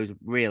recommend it. It was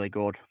really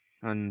good.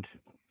 And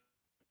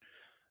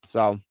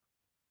so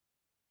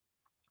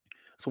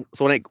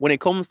when it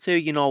comes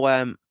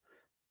to,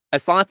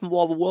 aside from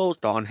War of the Worlds,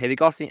 Don, have you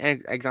got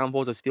any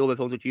examples of Spielberg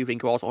films that you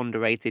think are also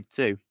underrated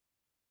too?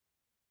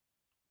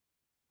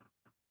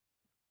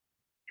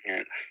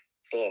 Yeah.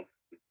 So,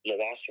 The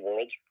Lost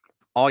World.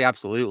 Oh yeah,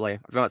 absolutely.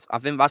 I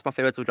think that's my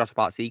favourite of Jurassic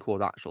Park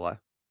sequels, actually.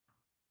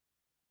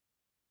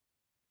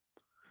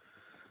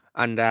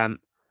 And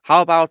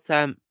how about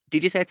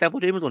did you say Temple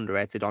of Doom was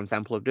underrated on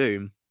Temple of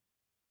Doom?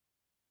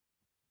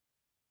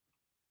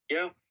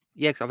 Yeah.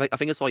 Yeah, because I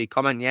think I saw your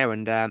comment, yeah,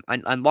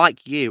 and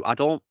like you, I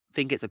don't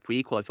think it's a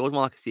prequel. It feels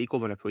more like a sequel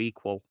than a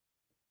prequel.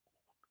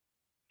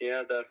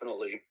 Yeah,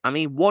 definitely. I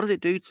mean, what does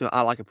it do to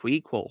like a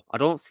prequel? I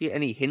don't see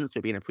any hints to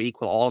it being a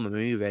prequel or in the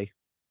movie.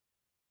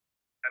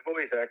 I've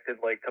always acted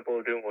like Temple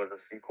of Doom was a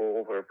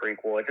sequel or a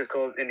prequel. I just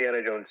call it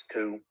Indiana Jones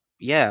 2.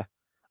 Yeah.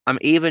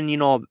 Even,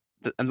 and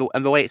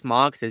the way it's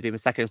marketed, being the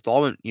second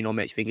installment,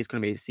 makes you think it's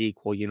going to be a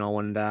sequel,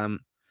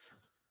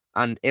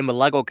 and in the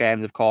Lego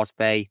games, of course,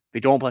 they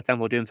don't play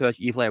Temple of Doom first,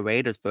 you play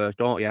Raiders first,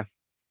 don't you?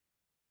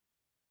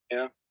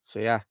 Yeah. So,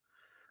 yeah.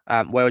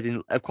 Whereas,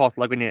 of course,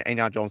 Lego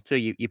Indiana Jones 2,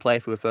 you play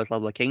through the first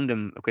level of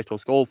Kingdom of Crystal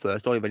Skull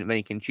first, don't you? Then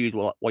you can choose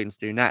what you want to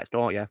do next,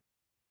 don't you?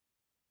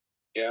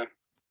 Yeah.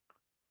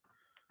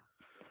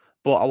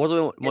 But I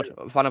wasn't much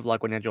a fan of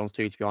Lego Indiana Jones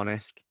 2, to be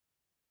honest.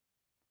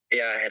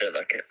 Yeah, I hated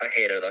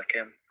that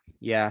game.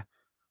 Yeah.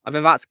 I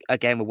think that's a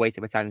game with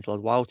wasted potential as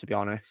well, to be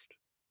honest.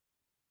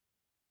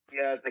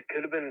 Yeah, they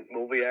could have been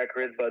movie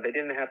accurate, but they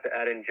didn't have to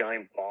add in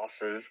giant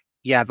bosses.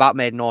 Yeah, that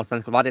made no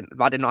sense, because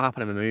that did not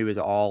happen in the movies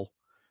at all.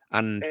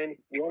 And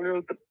you want to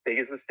know the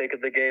biggest mistake of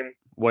the game?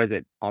 What is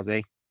it,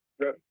 Ozzy?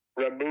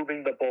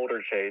 Removing the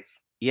boulder chase.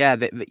 Yeah,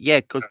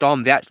 because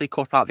Dom, they actually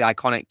cut out the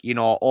iconic,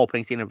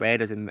 opening scene of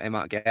Raiders in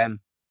that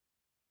game.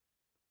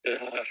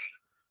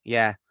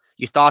 Yeah,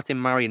 you start in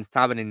Marion's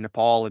Tavern in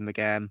Nepal in the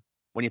game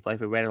when you play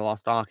for Raiders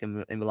Lost Ark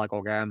in the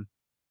Lego game.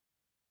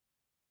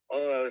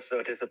 Oh, I was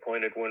so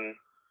disappointed when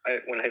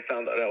I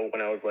found that out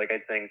when I was like, I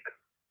think,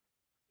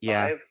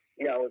 5?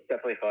 Yeah, I was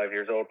definitely 5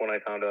 years old when I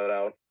found that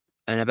out.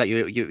 And I bet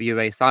you were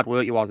very sad,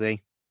 weren't you,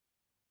 Ozzy?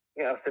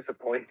 Yeah, I was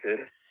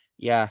disappointed.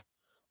 Yeah,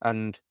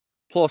 and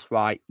plus,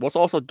 right, what's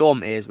also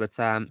dumb is that,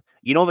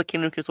 the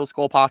Kingdom Crystal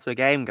Skull part of the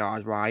game,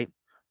 guys, right?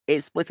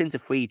 It's split into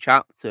 3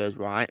 chapters,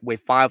 right,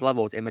 with 5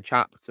 levels in the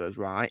chapters,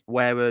 right?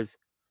 Whereas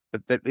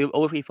the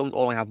other 3 films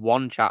only have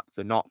 1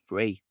 chapter, not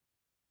 3.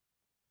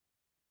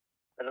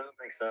 That doesn't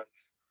make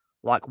sense.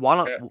 Like, why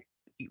not?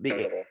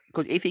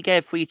 Because if you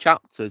gave 3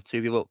 chapters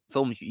to the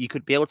films, you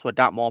could be able to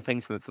adapt more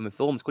things from the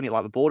films, couldn't you?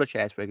 Like the border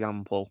chase, for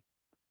example.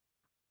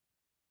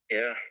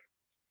 Yeah.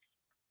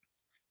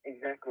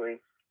 Exactly.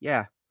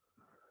 Yeah.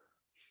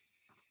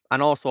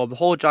 And also, the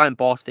whole giant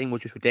boss thing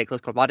was just ridiculous,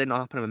 because that did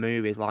not happen in the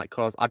movies. Like,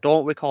 because I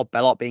don't recall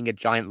Belloc being a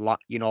giant,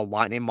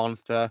 lightning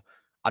monster.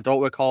 I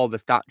don't recall the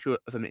statue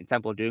of him in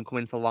Temple of Doom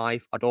coming to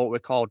life. I don't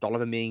recall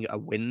Donovan being a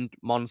wind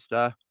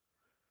monster,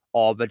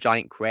 or the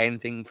giant crane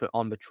thing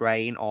on the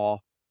train, or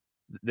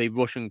the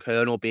Russian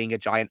colonel being a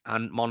giant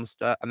ant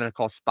monster, and then of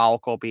course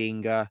Spalko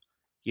being a,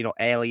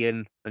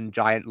 alien and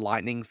giant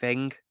lightning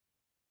thing.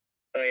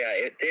 Oh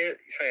yeah,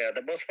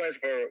 the boss fights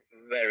were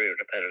very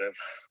repetitive.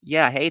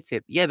 Yeah, I hate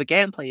it. Yeah, the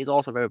gameplay is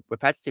also very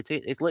repetitive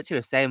too. It's literally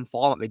the same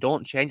format. They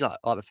don't change like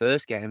the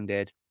first game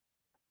did.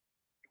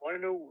 You want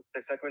to know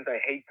the segments I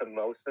hate the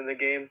most in the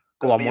game?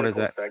 Go on, what is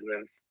it?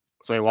 Segments.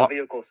 Sorry, what? The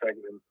vehicle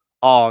segments.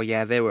 Oh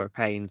yeah, they were a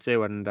pain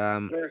too, and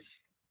they're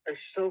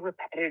so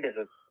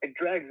repetitive. It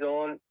drags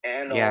on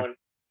and on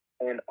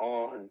and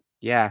on.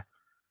 Yeah,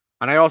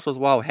 and I also as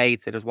well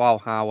hated as well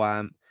how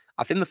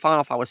I think the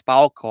final fight with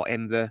Spalko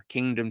in the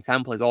Kingdom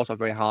Temple is also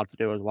very hard to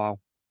do as well.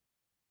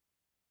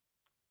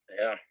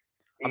 Yeah.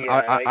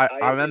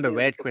 I remember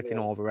raid quitting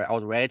over it. I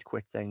was raid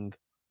quitting.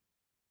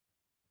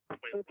 It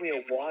took me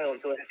a while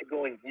until I had to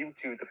go on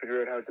YouTube to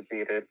figure out how to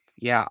beat it.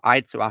 Yeah, I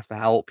had to ask for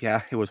help.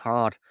 Yeah, it was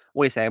hard.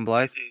 What are you saying,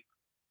 Blaze?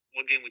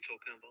 What game we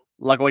talking about?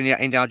 Lego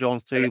Indiana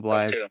Jones 2,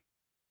 Blaze. Oh,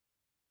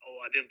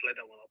 I didn't play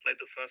that one. I played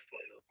the first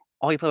one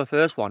though. Oh, you played the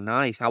first one.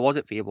 Nice. How was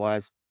it for you,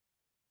 Blaze?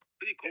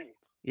 Pretty cool.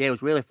 Yeah, it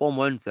was really fun,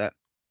 wasn't it?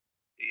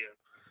 Yeah.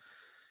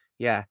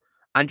 Yeah.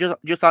 And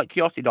just out of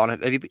curiosity, Don,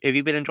 have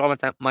you been enjoying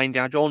my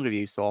Indiana Jones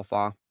review so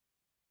far?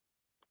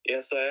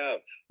 Yes, I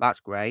have.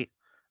 That's great.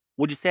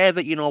 Would you say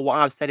that, what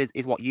I've said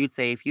is what you'd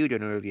say if you're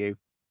doing a review?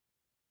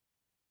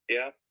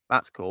 Yeah.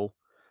 That's cool.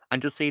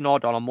 And just so you know,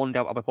 Don, on Monday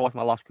I'll be posting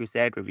my Last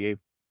Crusade review.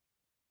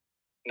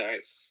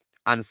 Nice.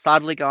 And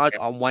sadly, guys,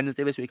 on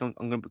Wednesday this week, I'm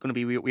going to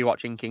be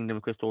rewatching Kingdom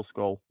of Crystal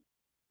Skull.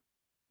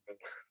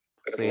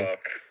 Good luck.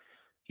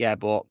 Yeah,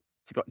 but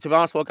to be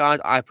honest, guys,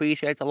 I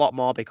appreciate it a lot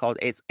more because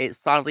it's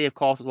sadly, of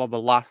course, one of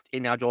the last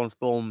Indiana Jones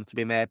film to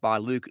be made by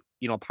Luke,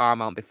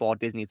 Paramount before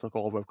Disney took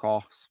over, of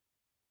course.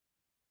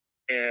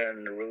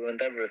 And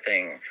ruined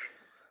everything.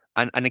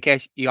 And in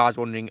case you guys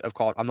are wondering, of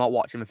course, I'm not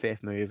watching the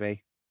 5th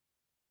movie.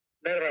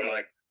 Neither am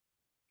I.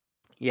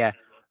 Yeah.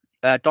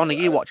 Don, are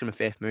you watching the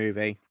 5th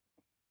movie?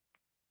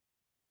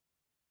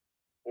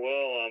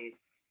 Well,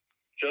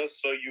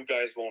 just so you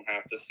guys won't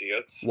have to see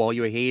it. Well,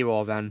 you're a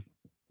hero then.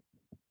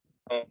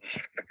 Oh,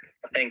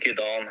 thank you,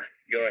 Don.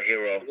 You're a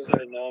hero. Because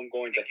I know I'm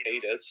going to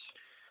hate it.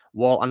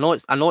 Well, I know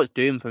it's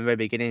doomed from the very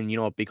beginning,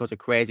 because of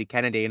Crazy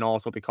Kennedy and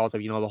also because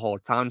of, the whole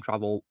time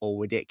travel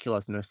or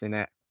ridiculousness in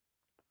it.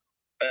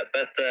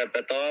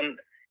 But Don,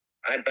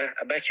 I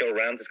bet your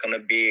rant is gonna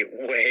be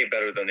way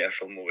better than the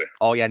actual movie.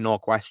 Oh yeah, no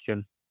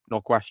question.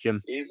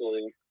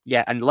 Easily.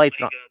 Yeah, and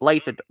later,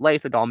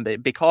 Don,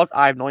 because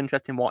I have no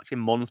interest in watching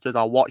monsters,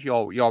 I'll watch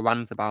your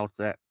rant about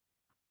it.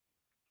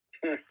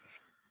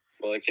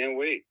 Well, I can't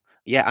wait.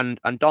 Yeah,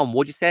 and Don,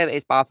 would you say that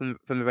it's bad from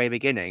the very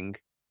beginning?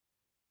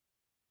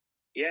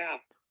 Yeah.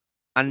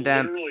 And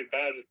literally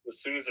bad as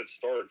soon as it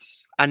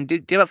starts. And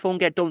did that film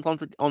get dumped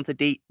onto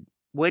D?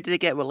 Where did it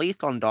get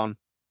released on, Don?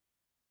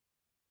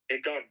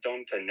 It got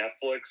dumped to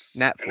Netflix.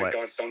 And it got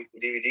Netflix. dumped to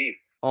DVD.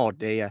 Oh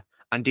dear.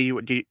 And did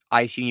you?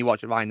 I assume you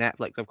watched it via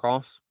Netflix, of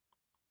course.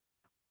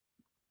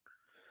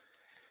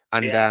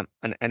 And Yeah.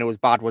 and it was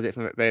bad, was it,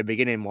 from the very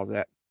beginning? Was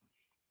it?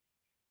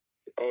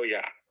 Oh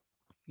yeah.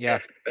 Yeah.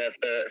 Yes, but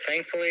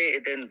thankfully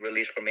it didn't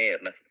release for me in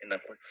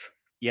Netflix.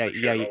 Yeah, Which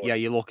yeah, is yeah.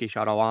 You're lucky,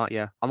 Shadow, aren't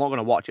you? I'm not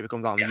gonna watch it if it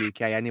comes out in the Yeah.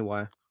 UK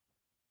anyway.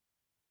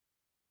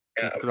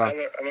 Yeah, Because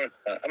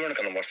I'm not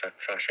gonna watch that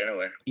trash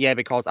anyway. yeah,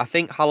 because I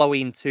think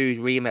Halloween 2's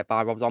remake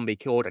by Rob Zombie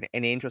killed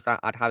any interest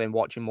I'd have in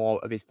watching more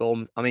of his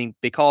films. I mean,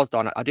 because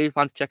Don, I do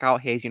plan to check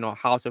out his,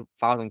 House of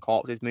Thousand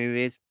Corpses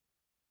movies.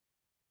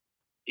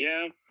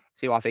 Yeah.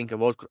 See what I think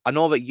of those. 'Cause I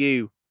know that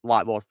you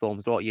like those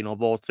films, don't you?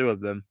 Those two of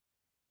them.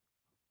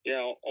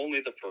 Yeah,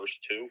 only the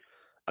first two.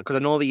 Because I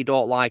know that you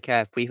don't like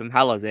Free from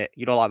Hell, is it?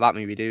 You don't like that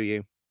movie, do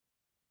you?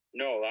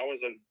 No, that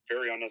was a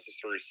very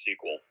unnecessary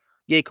sequel.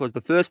 Yeah, because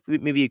the first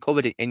movie you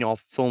covered in your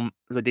film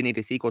as a Didn't Need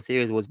a Sequel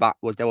series was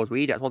Devil's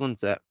Rejects,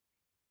 wasn't it?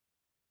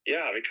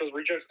 Yeah, because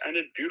Rejects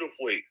ended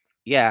beautifully.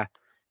 Yeah.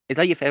 Is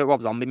that your favourite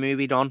Rob Zombie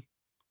movie, Don?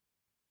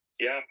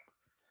 Yeah.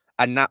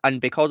 And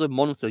because of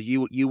Monsters,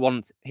 you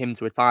want him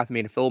to retire from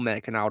being a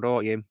filmmaker now,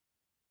 don't you?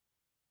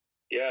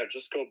 Yeah,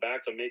 just go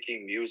back to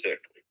making music.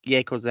 Yeah,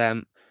 because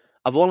I've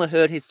only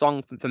heard his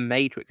song from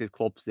Matrix's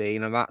Club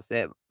Scene, and that's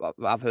it.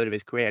 I've heard of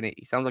his career, and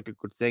he sounds like a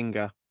good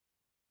singer.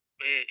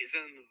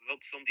 Isn't Rob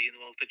Zombie in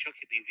all the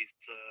Chucky movies?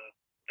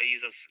 They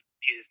use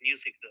his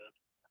music there.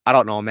 I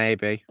don't know,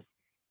 maybe.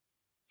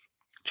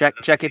 Check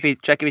if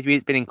his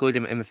music's been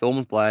included in the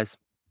films, Blaze.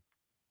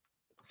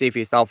 See for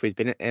yourself if he's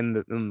been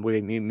in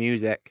with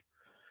music.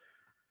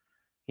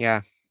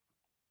 Yeah.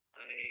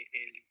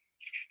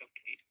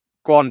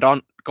 Go on,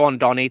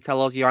 Donnie.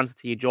 Tell us your answer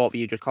to your joke that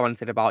you just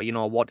commented about.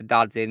 What the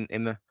dads in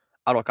the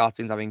adult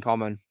cartoons have in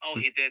common. Oh,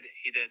 he did.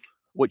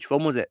 Which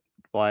film was it,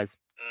 Blaze?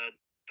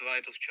 The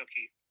Ride of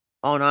Chucky.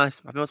 Oh,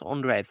 nice. I think it's an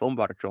underrated film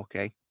about a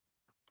Chucky.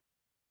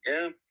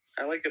 Yeah,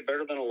 I like it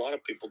better than a lot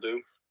of people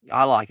do.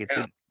 I like it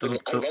too. I love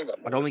that movie.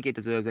 I don't think it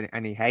deserves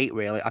any hate,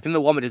 really. I think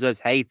the one that deserves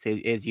hate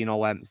is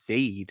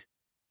Seed.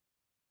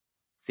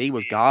 Seed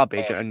was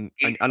garbage, and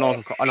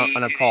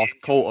of course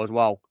Cult as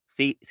well.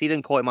 Seed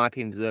and Cult, in my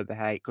opinion, deserve the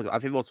hate because I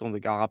think those films are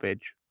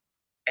garbage.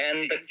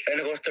 And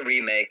it was the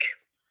remake.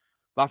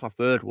 That's my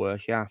third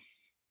worst, yeah.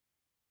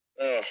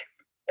 Ugh,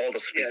 all the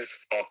sweet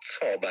sucked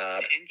so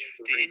bad.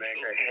 The remake,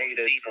 I hate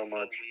it so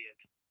much.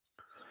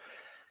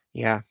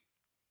 Yeah.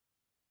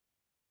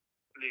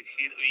 Luke,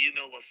 you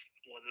know what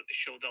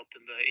showed up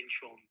in the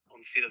intro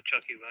on Seed of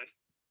Chucky,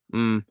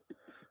 right?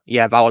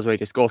 Yeah, that was really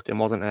disgusting,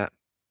 wasn't it?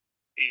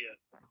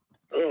 Yeah.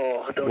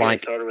 Oh, don't Like,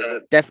 get started with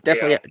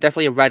it.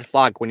 definitely a red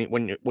flag when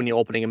you're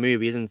opening a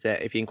movie, isn't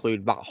it? If you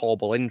include that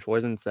horrible intro,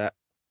 isn't it?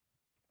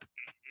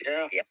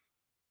 Yeah.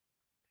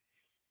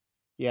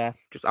 Yeah,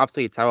 just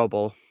absolutely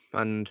terrible.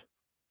 And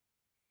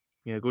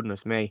yeah,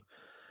 goodness me.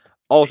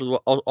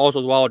 Also as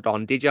well,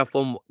 Don, did you have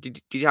fun?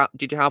 Did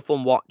you have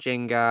fun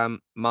watching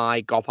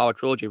my Godfather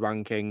trilogy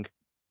ranking?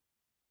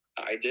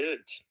 I did.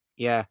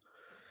 Yeah.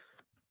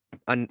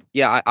 And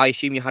yeah, I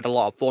assume you had a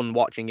lot of fun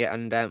watching it.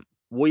 And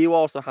were you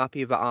also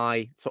happy that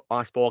I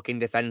spoke in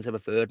defense of a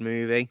third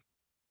movie?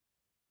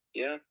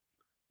 Yeah.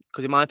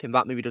 Because in my opinion,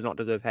 that movie does not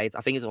deserve hate.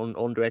 I think it's an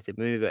underrated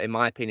movie that, in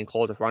my opinion,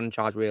 closed the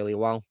franchise really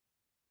well.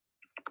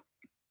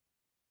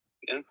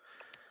 Yeah.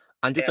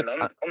 And just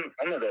none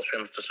of those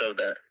films deserve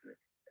that.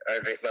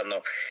 Well,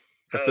 no.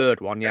 The third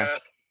one, yeah.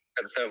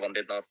 The third one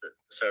did not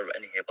deserve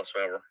any hate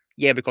whatsoever.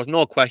 Yeah, because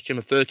no question,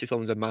 the first two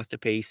films are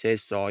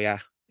masterpieces. So yeah,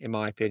 in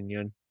my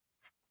opinion.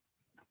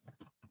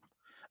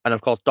 And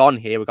of course, Don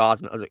here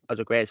regards them as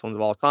the greatest ones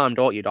of all time,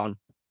 don't you, Don?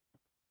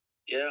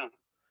 Yeah.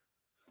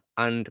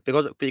 And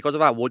because of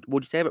that, would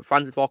you say that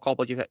Francis Ford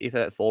Coppola is your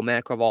favorite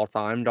filmmaker of all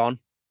time, Don?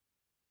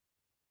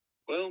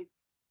 Well,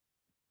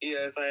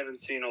 yes, I haven't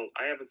seen a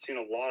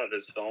lot of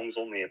his films,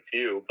 only a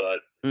few,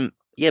 but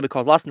yeah,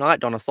 because last night,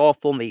 Don, I saw a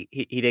film he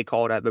did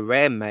called The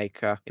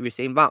Rainmaker. Have you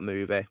seen that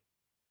movie?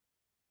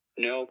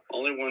 No,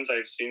 only ones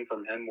I've seen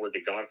from him were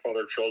the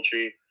Godfather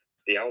trilogy,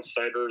 The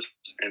Outsiders,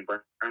 and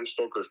Bram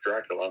Stoker's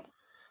Dracula.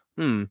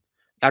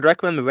 I'd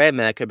recommend The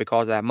Rainmaker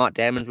because Matt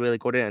Damon's really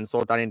good in it, and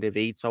so Danny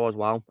DeVito as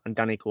well, and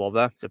Danny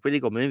Glover. It's a pretty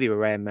good movie, The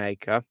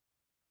Rainmaker.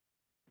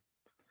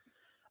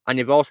 And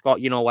you've also got,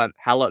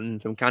 Helen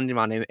from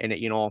Candyman in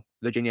it,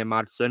 Virginia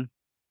Madsen.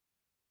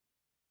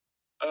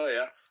 Oh,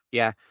 yeah.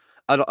 Yeah.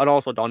 And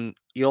also, Don,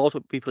 you'll also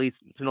be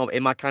pleased to know that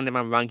in my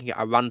Candyman ranking,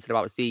 I ranted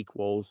about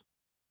sequels.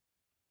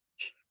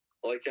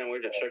 Well, I can't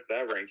wait to check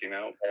that ranking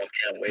out. Oh,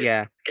 can't wait.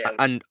 Yeah.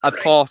 And of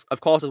course as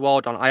well,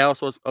 Don, I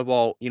also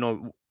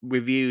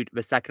reviewed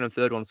the second and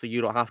third one, so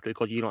you don't have to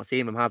because you don't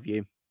seen them, have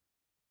you?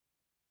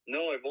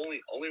 No, I've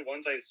only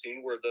ones I've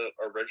seen were the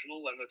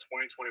original and the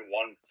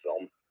 2021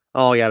 film.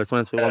 Oh yeah, the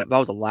 2021. That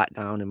was a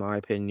letdown in my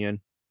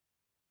opinion.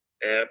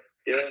 Yeah.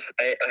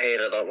 I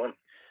hated that one.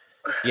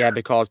 Yeah,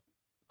 because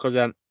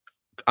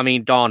I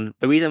mean, Don,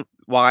 the reason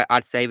why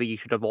I'd say that you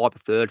should avoid the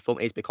third film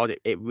is because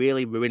it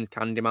really ruins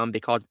Candyman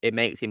because it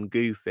makes him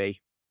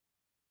goofy.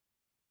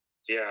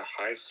 Yeah,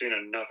 I've seen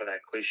enough of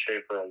that cliche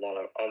for a lot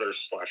of other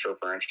slasher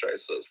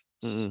franchises.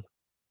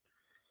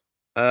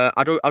 I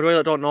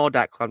really don't know,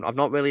 Declan. I've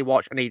not really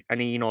watched any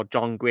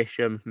John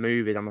Grisham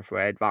movies, I'm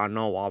afraid, that I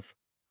know of.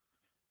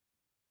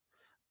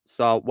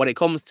 So when it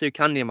comes to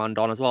Candyman,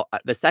 Don, as well,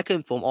 the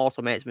second film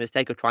also makes the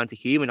mistake of trying to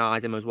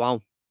humanize him as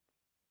well,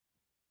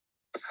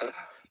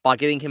 by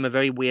giving him a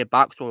very weird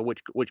backstory,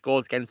 which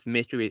goes against the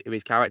mystery of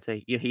his character.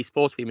 He's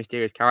supposed to be a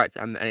mysterious character,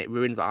 and it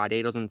ruins the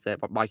idea, doesn't it?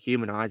 By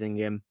humanizing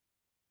him.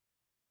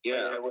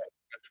 Yeah.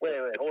 Wait,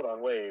 hold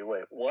on, wait,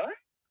 what?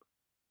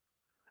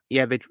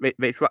 Yeah, they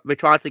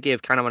tried to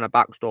give Candyman a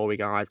backstory,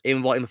 guys.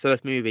 In the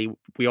first movie,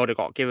 we already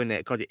got given it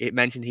because it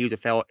mentioned he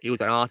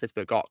was an artist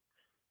that got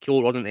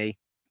killed, wasn't he?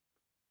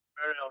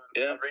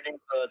 Yeah. I'm reading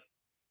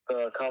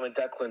the comment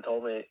Declan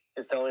told me.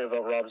 It's telling me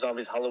about Rob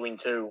Zombie's Halloween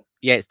 2.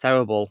 Yeah, it's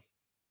terrible.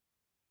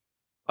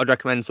 I'd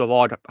recommend to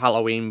avoid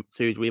Halloween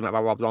 2's remake by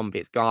Rob Zombie.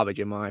 It's garbage,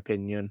 in my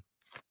opinion.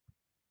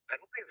 I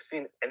don't think I've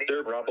seen any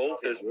of Rob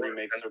Zombie's his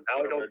remakes.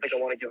 I don't think I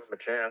want to give him a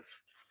chance.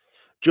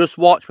 Just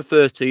watch the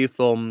first two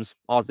films,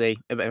 Ozzy,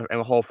 and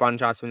the whole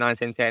franchise from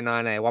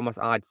 1989. What must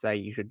I'd say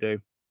you should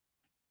do?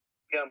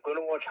 Yeah, I'm going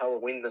to watch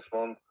Halloween this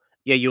month.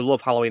 Yeah, you'll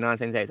love Halloween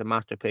 1988. It's a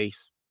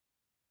masterpiece.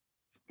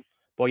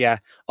 But yeah.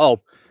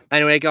 Oh,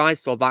 anyway,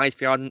 guys, so that is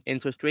for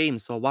into a stream.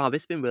 So wow,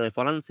 this has been really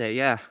fun, hasn't it?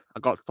 Yeah, I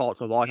got to talk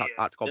to a voice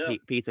actor called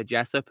Peter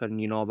Jessop,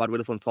 and I've had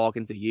really fun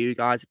talking to you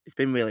guys. It's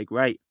been really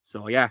great.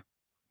 So yeah.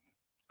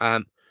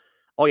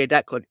 Oh yeah,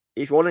 Declan,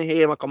 if you want to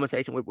hear my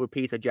conversation with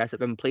Peter Jessop,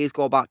 then please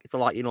go back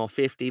to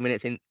 50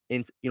 minutes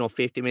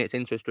 50 minutes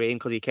into a stream,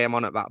 because he came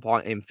on at that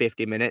point in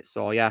 50 minutes.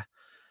 So yeah.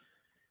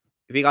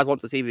 If you guys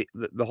want to see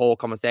the whole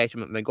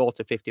conversation, then go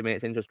to 50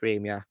 minutes into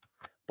stream, yeah.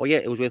 But yeah,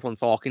 it was really fun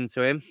talking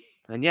to him.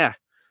 And yeah.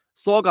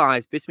 So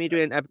guys, this is me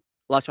doing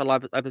Last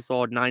Live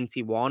episode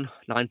 91.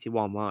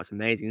 91, wow, it's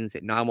amazing, isn't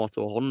it? Now more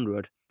to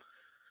 100.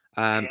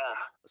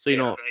 So you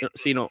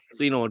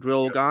know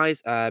drill,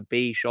 guys.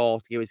 Be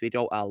sure to give this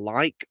video a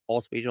like.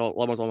 Also be sure to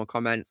let us know in the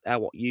comments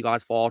what you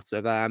guys thought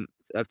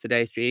of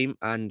today's stream,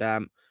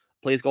 and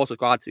please go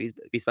subscribe to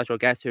these special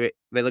guests who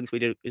the links will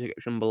be in the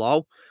description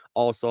below.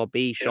 Also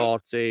be sure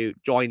to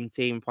join the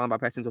team by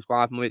pressing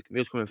subscribe for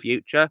videos coming in the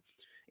future.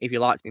 If you'd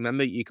like to be a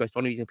member, you can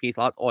join using Peace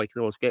Lads, or you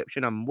can do a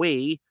subscription, and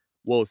we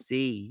will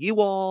see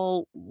you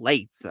all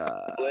later.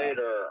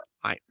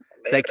 Right.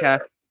 Take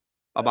care.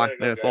 Bye bye.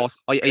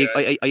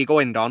 Are you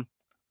going, Don?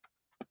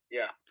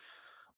 Yeah.